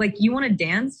music, like, you want to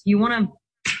dance, you want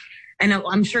to, and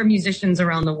I'm sure musicians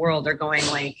around the world are going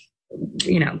like,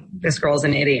 you know, this girl's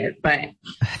an idiot, but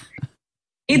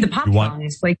need the pop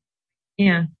songs. Like,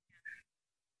 yeah.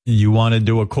 You want to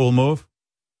do a cool move?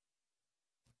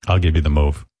 I'll give you the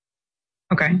move.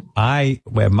 Okay.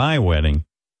 At my wedding,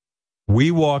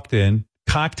 we walked in,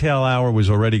 cocktail hour was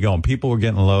already going. People were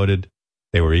getting loaded.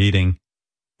 They were eating.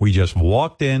 We just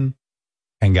walked in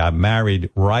and got married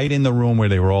right in the room where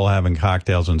they were all having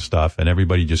cocktails and stuff. And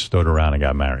everybody just stood around and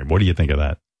got married. What do you think of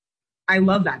that? I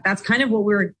love that. That's kind of what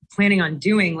we were planning on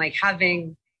doing, like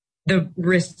having the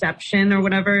reception or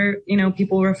whatever, you know,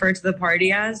 people refer to the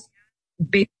party as,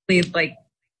 basically like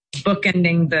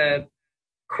bookending the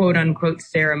quote unquote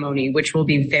ceremony, which will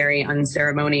be very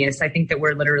unceremonious. I think that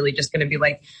we're literally just going to be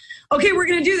like, okay, we're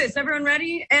going to do this. Everyone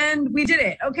ready? And we did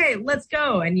it. Okay, let's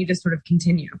go. And you just sort of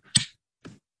continue.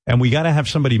 And we got to have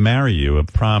somebody marry you of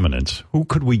prominence. Who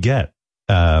could we get?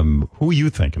 Who are you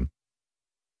thinking?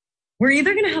 We're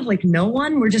either going to have like no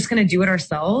one. We're just going to do it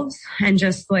ourselves and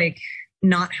just like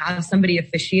not have somebody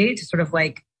officiate to sort of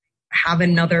like have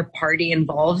another party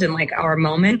involved in like our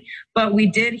moment. But we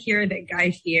did hear that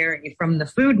Guy Fieri from the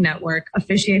Food Network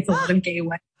officiates a lot of gay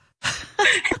weddings.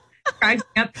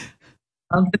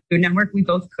 Of the Food Network, we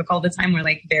both cook all the time. We're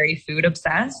like very food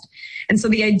obsessed. And so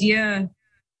the idea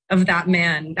of that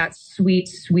man, that sweet,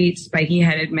 sweet, spiky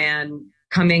headed man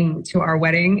coming to our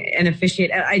wedding and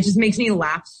officiate, it just makes me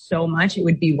laugh so much. It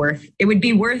would be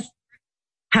worth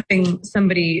having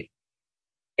somebody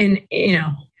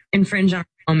infringe on our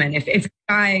moment. If a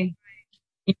guy,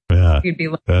 you'd be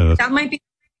like, that might be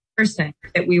the person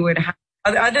that we would have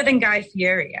other than Guy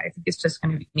Fieri. I think it's just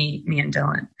going to be me and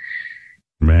Dylan.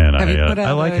 Man, Have you put out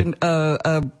I like it.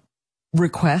 A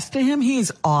request to him?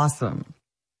 He's awesome.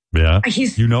 Yeah.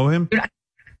 You know him?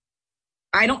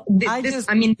 I don't,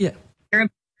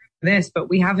 this, but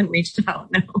we haven't reached out.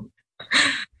 No.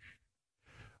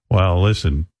 Well,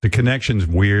 listen, the connection's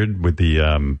weird with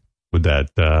the, with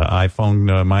that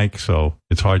iPhone mic, so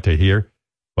it's hard to hear.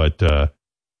 But,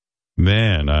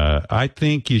 man, I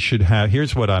think you should have,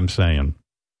 here's what I'm saying.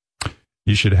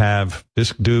 You should have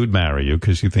this dude marry you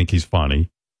because you think he's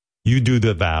funny. You do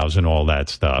the vows and all that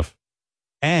stuff.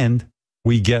 And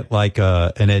we get like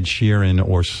an Ed Sheeran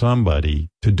or somebody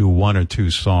to do 1 or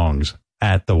 2 songs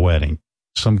at the wedding.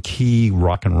 Some key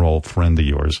rock and roll friend of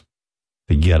yours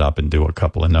to get up and do a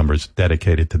couple of numbers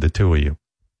dedicated to the two of you.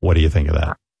 What do you think of that?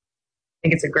 I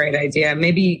think it's a great idea.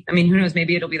 Maybe, I mean, who knows?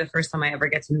 Maybe it'll be the first time I ever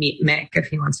get to meet Mick if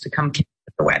he wants to come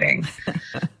at the wedding.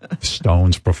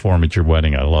 Stones perform at your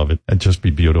wedding. I love it. It'd just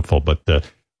be beautiful. But,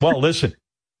 well, listen,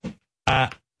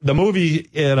 the movie,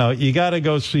 you got to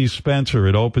go see Spencer.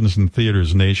 It opens in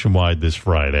theaters nationwide this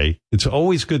Friday. It's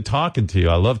always good talking to you.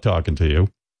 I love talking to you.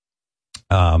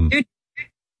 Dude,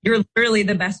 you're literally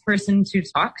the best person to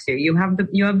talk to. You have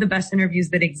the best interviews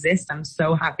that exist. I'm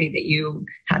so happy that you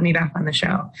had me back on the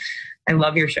show. I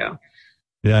love your show.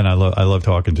 Yeah, and I love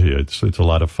talking to you. It's a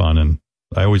lot of fun, and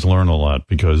I always learn a lot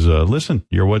because listen,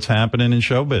 you're what's happening in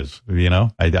showbiz.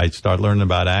 I start learning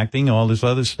about acting, all this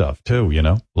other stuff too.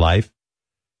 Life.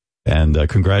 And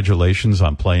congratulations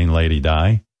on playing Lady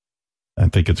Di. I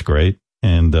think it's great.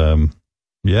 And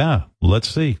yeah, let's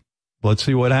see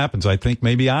what happens. I think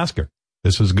maybe Oscar.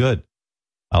 This is good.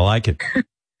 I like it.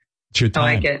 It's your time.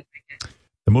 I like it.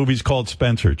 The movie's called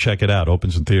Spencer. Check it out.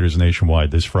 Opens in theaters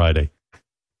nationwide this Friday.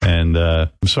 And I'm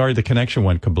sorry the connection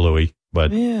went kablooey,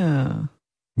 but yeah,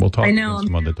 we'll talk again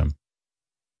some other time.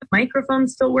 The microphone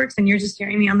still works and you're just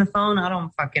hearing me on the phone. I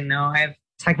don't fucking know. I'm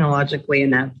technologically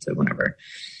inept or whatever.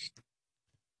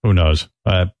 Who knows?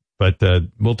 But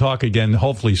we'll talk again,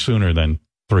 hopefully sooner than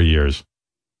 3 years.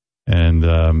 And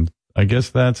I guess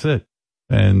that's it.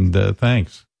 And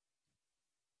thanks.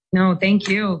 No, thank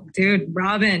you, dude.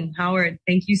 Robin, Howard,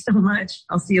 thank you so much.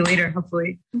 I'll see you later,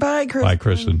 hopefully. Bye, Kristen. Bye,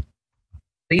 Kristen.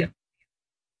 See you.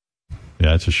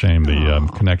 Yeah, it's a shame.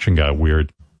 The connection got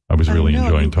weird. I was really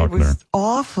enjoying talking to her. It was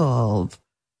awful.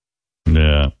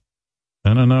 Yeah.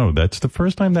 I don't know. That's the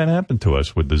first time that happened to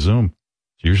us with the Zoom.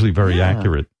 It's usually very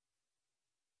accurate.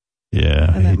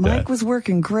 Yeah. And that mic was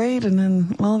working great, and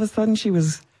then all of a sudden she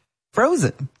was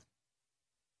frozen.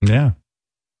 Yeah.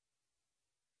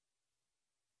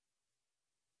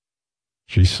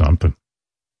 She's something.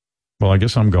 Well, I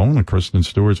guess I'm going to Kristen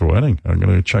Stewart's wedding. I'm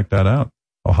going to check that out.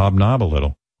 I'll hobnob a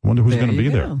little. I wonder who's going to be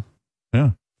there.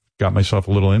 Yeah. Got myself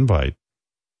a little invite.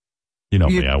 You know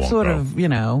me, I won't sort go. of,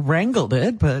 wrangled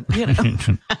it, but,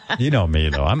 You know me,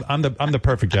 though. I'm the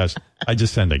perfect guest. I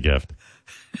just send a gift.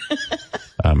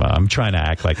 I'm trying to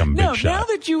act like I'm big shot. Now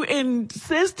that you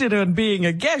insisted on being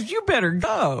a guest, you better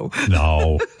go.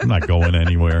 No, I'm not going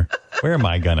anywhere. Where am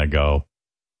I going to go?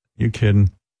 You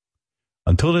kidding?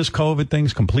 Until this COVID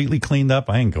thing's completely cleaned up,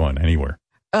 I ain't going anywhere.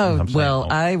 Oh,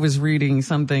 well, I was reading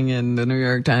something in the New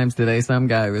York Times today. Some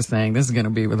guy was saying this is going to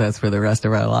be with us for the rest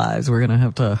of our lives. We're going to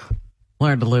have to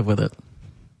learn to live with it.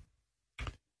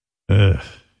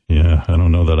 Yeah, I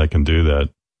don't know that I can do that.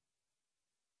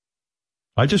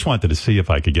 I just wanted to see if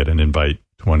I could get an invite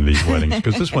to one of these weddings,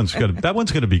 because that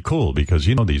one's going to be cool, because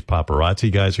these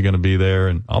paparazzi guys are going to be there,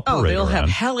 and I'll parade they'll around. have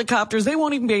helicopters. They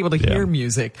won't even be able to hear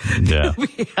music. Yeah. There'll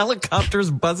be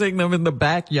helicopters buzzing them in the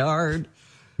backyard.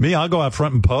 Me, I'll go out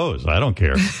front and pose. I don't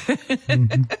care.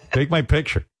 Take my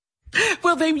picture.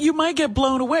 Well, you might get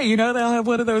blown away. They'll have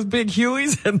one of those big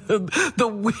Hueys, and the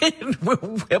wind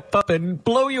will whip up and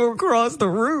blow you across the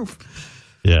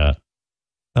roof. Yeah.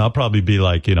 I'll probably be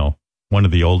like, one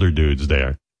of the older dudes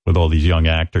there with all these young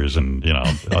actors, and,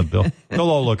 they'll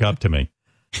all look up to me.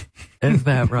 Is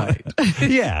that right?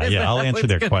 Yeah, I'll answer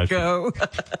their questions.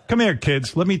 Come here,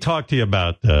 kids. Let me talk to you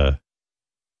about,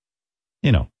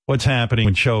 what's happening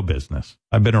in show business.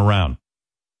 I've been around.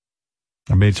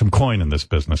 I made some coin in this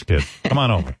business, kid. Come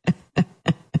on over.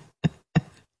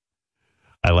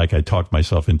 I talked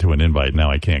myself into an invite. Now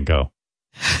I can't go.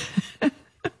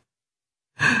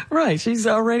 Right. She's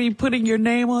already putting your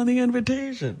name on the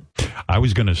invitation. I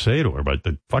was going to say to her, but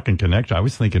the fucking connection, I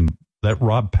was thinking, let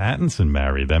Rob Pattinson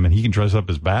marry them and he can dress up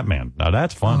as Batman. Now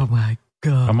that's fun. Oh, my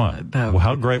God. Come on.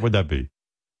 How great would that be?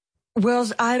 Well,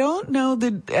 I don't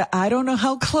know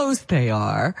how close they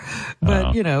are,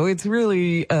 but it's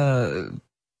really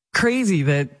crazy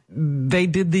that they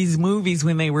did these movies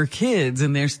when they were kids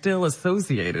and they're still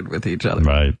associated with each other.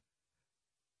 Right.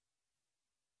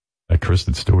 That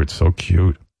Kristen Stewart's so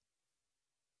cute.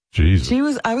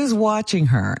 Jesus. I was watching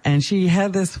her and she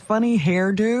had this funny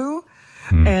hairdo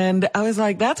and I was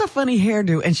like, that's a funny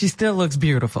hairdo, and she still looks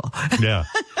beautiful. Yeah.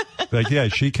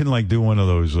 She can do one of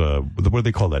those, what do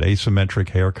they call that? Asymmetric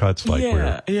haircuts?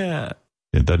 Yeah.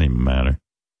 It doesn't even matter.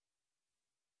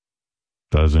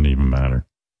 Doesn't even matter.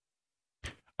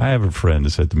 I have a friend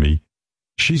that said to me,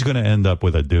 she's going to end up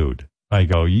with a dude. I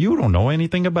go, you don't know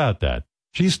anything about that.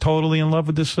 She's totally in love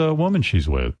with this woman she's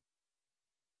with.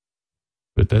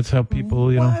 But that's how people,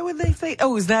 Why would they say,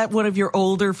 is that one of your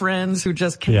older friends who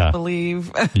just can't believe?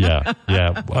 Yeah.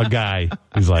 A guy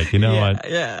who's like, what?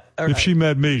 Yeah. If she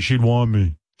met me, she'd want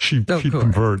me. She'd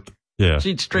convert. Yeah.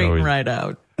 She'd straighten right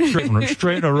out.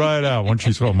 Straighten her right out when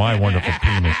she saw my wonderful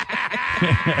penis.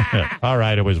 All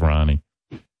right, it was Ronnie.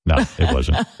 No, it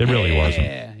wasn't. It really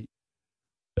wasn't.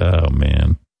 Oh,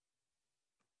 man.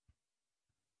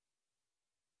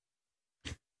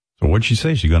 So what'd she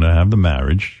say? She's going to have the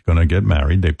marriage, going to get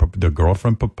married. The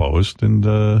girlfriend proposed, and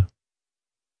they're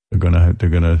going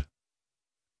to.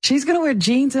 She's going to wear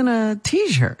jeans and a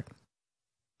T-shirt.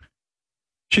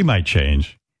 She might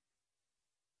change.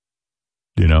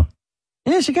 Yeah,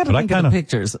 she got to think of the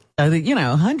pictures.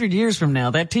 100 years from now,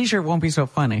 that T-shirt won't be so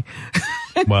funny.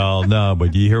 Well, no,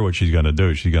 but you hear what she's going to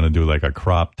do. She's going to do like a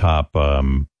crop top,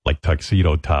 like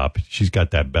tuxedo top. She's got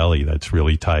that belly that's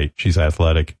really tight. She's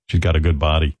athletic. She's got a good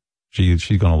body. She's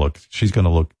going to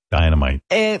look dynamite.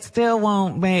 It still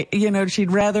won't make,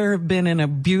 she'd rather have been in a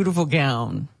beautiful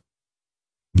gown.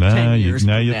 Now you're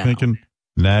thinking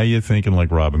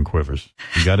like Robin Quivers.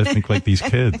 You got to think like these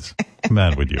kids. What's the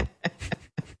matter with you?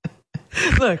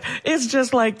 Look, it's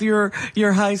just like your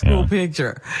high school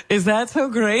picture. Is that so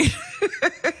great?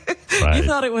 Right. You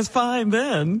thought it was fine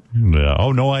then. Yeah.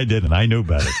 Oh, no, I didn't. I knew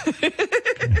better.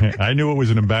 I knew it was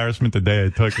an embarrassment the day I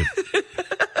took it.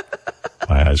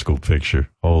 My high school picture.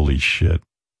 Holy shit.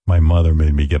 My mother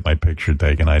made me get my picture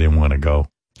taken. I didn't want to go.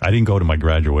 I didn't go to my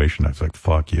graduation. I was like,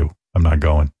 fuck you. I'm not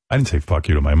going. I didn't say fuck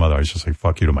you to my mother. I was just like,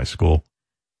 fuck you to my school.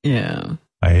 Yeah.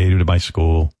 I hated my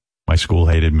school. My school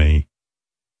hated me.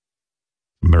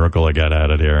 Miracle I got out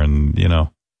of there. And, you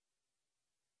know,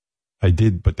 I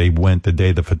did, but they went the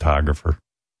day the photographer.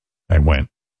 I went.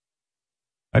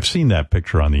 I've seen that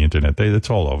picture on the internet. It's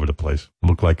all over the place.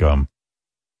 Looks like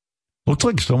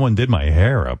someone did my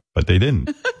hair up, but they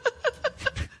didn't.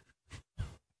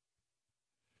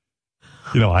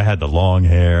 You know, I had the long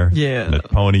hair, and the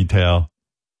ponytail.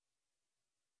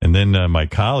 And then my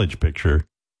college picture,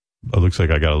 it looks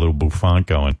like I got a little bouffant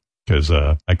going because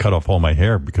I cut off all my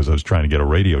hair because I was trying to get a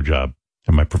radio job.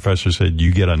 And my professor said,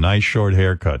 you get a nice short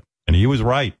haircut. And he was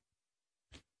right.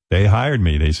 They hired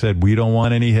me. They said, we don't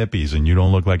want any hippies, and you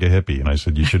don't look like a hippie. And I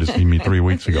said, you should have seen me 3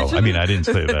 weeks ago. I mean, I didn't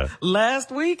say that. Last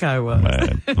week I was.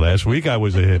 Man, last week I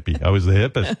was a hippie. I was the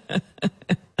hippest.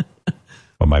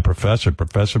 But my Professor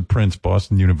Prince,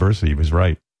 Boston University, was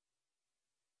right.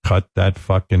 Cut that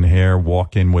fucking hair,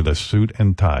 walk in with a suit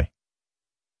and tie.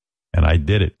 And I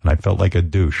did it. And I felt like a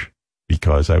douche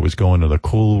because I was going to the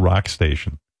cool rock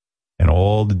station. And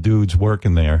all the dudes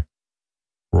working there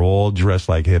were all dressed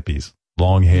like hippies.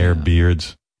 Long hair,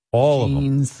 beards, all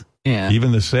Jeans. Of them. Yeah.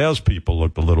 Even the salespeople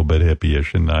looked a little bit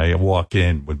hippie-ish. And I walk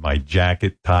in with my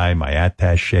jacket, tie, my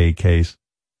attaché case,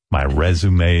 my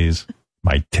resumes,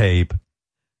 my tape,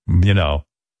 you know,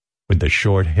 with the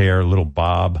short hair, little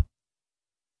bob.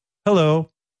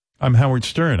 Hello, I'm Howard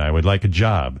Stern. I would like a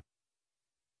job.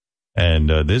 And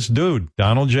this dude,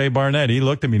 Donald J. Barnett, he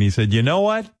looked at me and he said, you know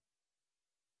what?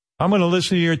 I'm going to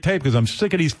listen to your tape because I'm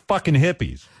sick of these fucking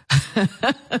hippies.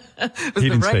 It was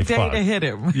the right day to hit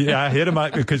him. Yeah, I hit him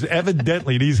because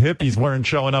evidently these hippies weren't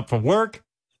showing up for work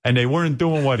and they weren't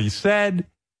doing what he said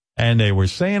and they were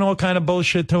saying all kind of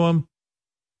bullshit to him.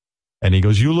 And he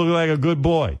goes, you look like a good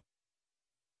boy.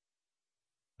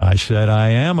 I said, I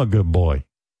am a good boy.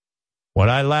 What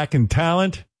I lack in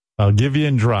talent, I'll give you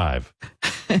in drive.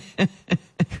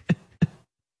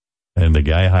 And the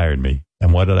guy hired me.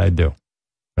 And what did I do?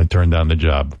 I turned down the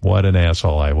job. What an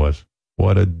asshole I was.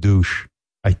 What a douche.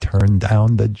 I turned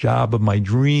down the job of my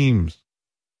dreams.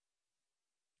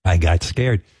 I got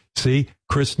scared. See,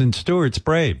 Kristen Stewart's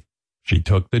brave. She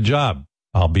took the job.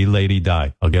 I'll be Lady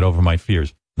Di. I'll get over my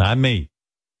fears. Not me.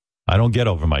 I don't get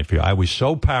over my fear. I was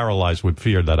so paralyzed with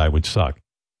fear that I would suck.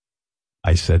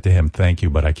 I said to him, thank you,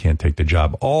 but I can't take the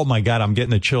job. Oh, my God, I'm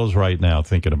getting the chills right now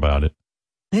thinking about it.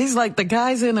 He's like the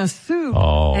guy's in a suit,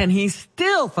 and he's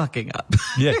still fucking up.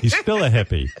 Yeah, he's still a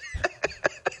hippie.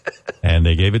 And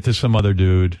they gave it to some other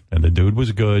dude, and the dude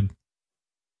was good.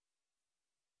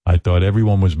 I thought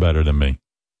everyone was better than me.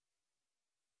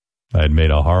 I had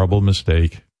made a horrible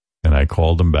mistake, and I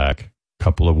called him back a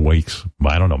couple of weeks,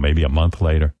 I don't know, maybe a month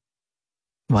later.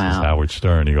 Wow. This is Howard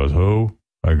Stern. He goes, who?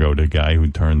 I go, the guy who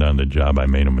turned down the job. I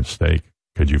made a mistake.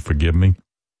 Could you forgive me?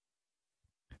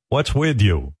 What's with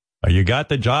you? You got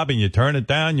the job and you turn it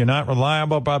down. You're not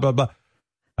reliable, blah, blah, blah.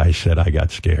 I said, I got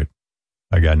scared.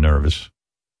 I got nervous.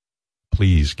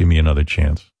 Please give me another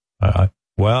chance.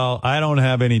 Well, I don't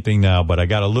have anything now, but I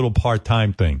got a little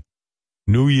part-time thing.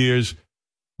 New Year's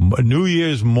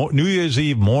Eve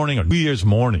morning or New Year's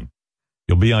morning.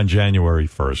 You'll be on January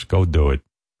 1st. Go do it.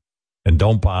 And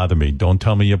don't bother me. Don't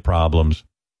tell me your problems.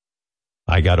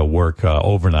 I got to work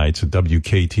overnights at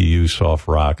WKTU Soft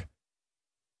Rock.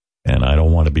 And I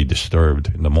don't want to be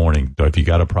disturbed in the morning. If you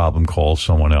got a problem, call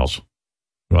someone else.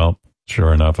 Well,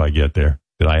 sure enough, I get there.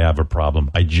 Did I have a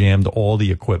problem? I jammed all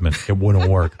the equipment. It wouldn't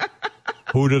work.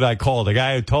 Who did I call? The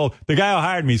guy who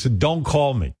hired me said, don't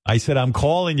call me. I said, I'm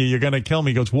calling you. You're going to kill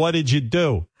me. He goes, what did you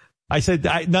do? I said,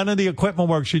 none of the equipment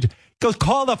works. He goes,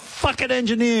 call the fucking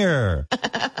engineer.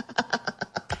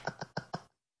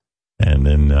 And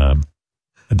then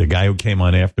the guy who came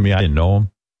on after me, I didn't know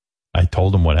him. I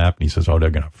told him what happened. He says, oh, they're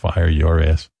going to fire your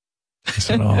ass. I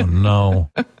said, oh,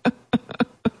 no.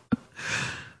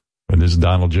 And this is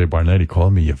Donald J. Barnett. He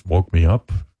called me. You woke me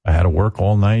up. I had to work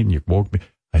all night, and you woke me.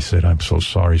 I said, I'm so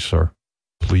sorry, sir.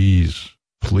 Please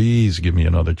give me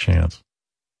another chance.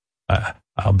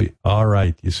 I'll be all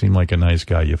right. You seem like a nice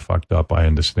guy. You fucked up. I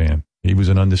understand. He was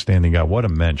an understanding guy. What a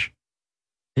mensch.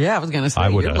 Yeah, I was going to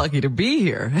say, you're lucky to be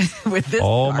here with this.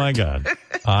 Oh, my God.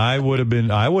 I would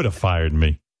have fired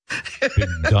me. Big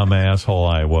dumb asshole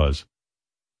I was.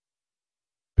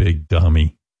 Big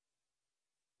dummy.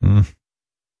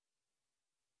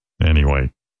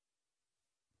 Anyway.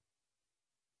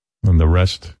 And the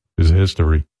rest is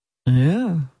history.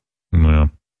 Yeah. Yeah.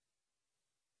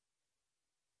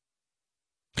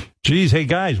 Geez, hey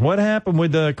guys, what happened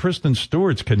with Kristen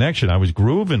Stewart's connection? I was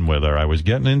grooving with her. I was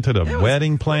getting into the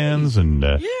wedding plans and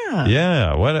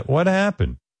yeah. What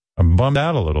happened? I'm bummed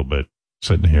out a little bit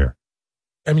sitting here.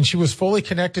 I mean, she was fully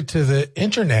connected to the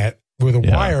internet with a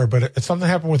wire, but something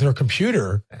happened with her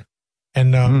computer,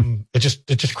 and it just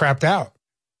crapped out.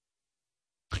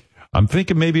 I'm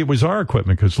thinking maybe it was our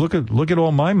equipment because look at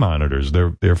all my monitors.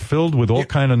 They're filled with all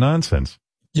kind of nonsense.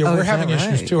 Yeah, we're having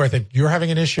issues too. I think you're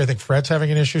having an issue. I think Fred's having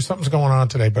an issue. Something's going on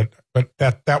today, but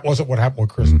that wasn't what happened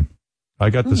with Kristen. I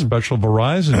got the special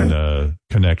Verizon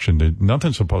connection.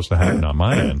 Nothing's supposed to happen on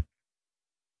my end.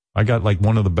 I got like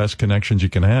one of the best connections you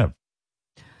can have.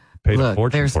 Paid a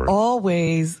fortune there's for it.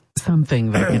 always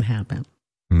something that can happen.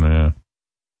 Yeah.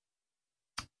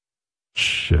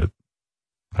 Shit.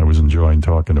 I was enjoying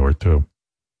talking to her too.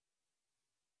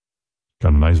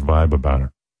 Got a nice vibe about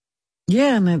her.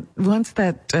 Yeah, and once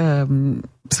that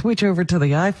switch over to the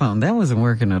iPhone, that wasn't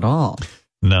working at all.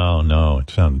 No, it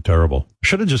sounded terrible.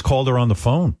 Should have just called her on the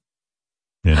phone.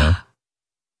 You know?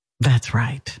 That's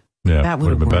right. Yeah, that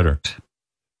would have been better.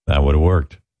 That would have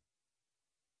worked.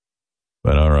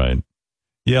 But all right.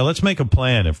 Yeah, let's make a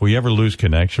plan. If we ever lose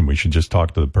connection, we should just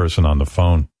talk to the person on the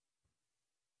phone.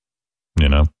 You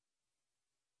know?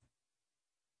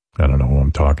 I don't know who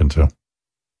I'm talking to.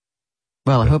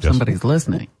 Well, I hope somebody's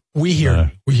listening. We hear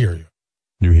you. We hear you.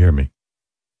 You hear me.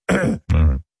 All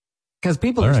right. Because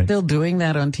people are still doing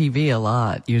that on TV a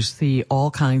lot. You see all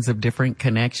kinds of different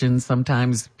connections.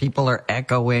 Sometimes people are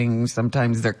echoing.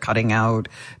 Sometimes they're cutting out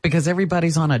because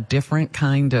everybody's on a different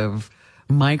kind of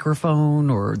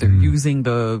microphone or they're using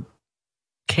the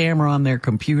camera on their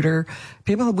computer.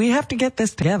 We have to get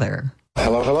this together.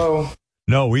 Hello.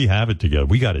 No, we have it together.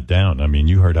 We got it down. I mean,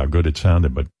 you heard how good it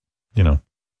sounded, but, you know,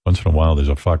 once in a while there's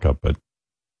a fuck up, but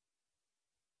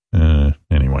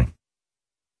anyway.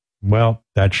 Well,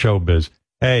 that's showbiz.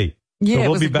 Hey, yeah, so we'll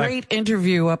it was be a back. great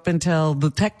interview up until the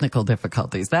technical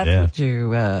difficulties. That's what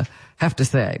you have to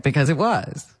say, because it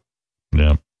was.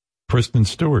 Yeah. Kristen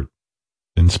Stewart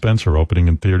in Spencer, opening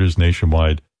in theaters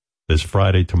nationwide this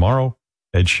Friday. Tomorrow,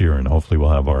 Ed Sheeran. Hopefully we'll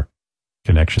have our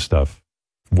connection stuff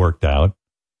worked out.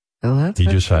 Well, that's he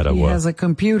just had he has a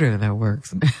computer that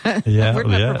works. Yeah, We're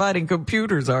not providing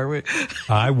computers, are we?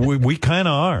 We kind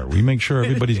of are. We make sure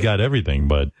everybody's got everything,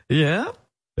 but yeah.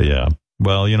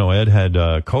 Well, you know, Ed had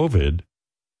COVID,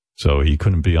 so he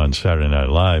couldn't be on Saturday Night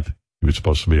Live. He was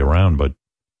supposed to be around, but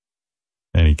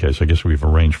in any case, I guess we've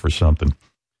arranged for something.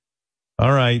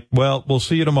 All right. Well, we'll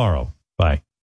see you tomorrow. Bye.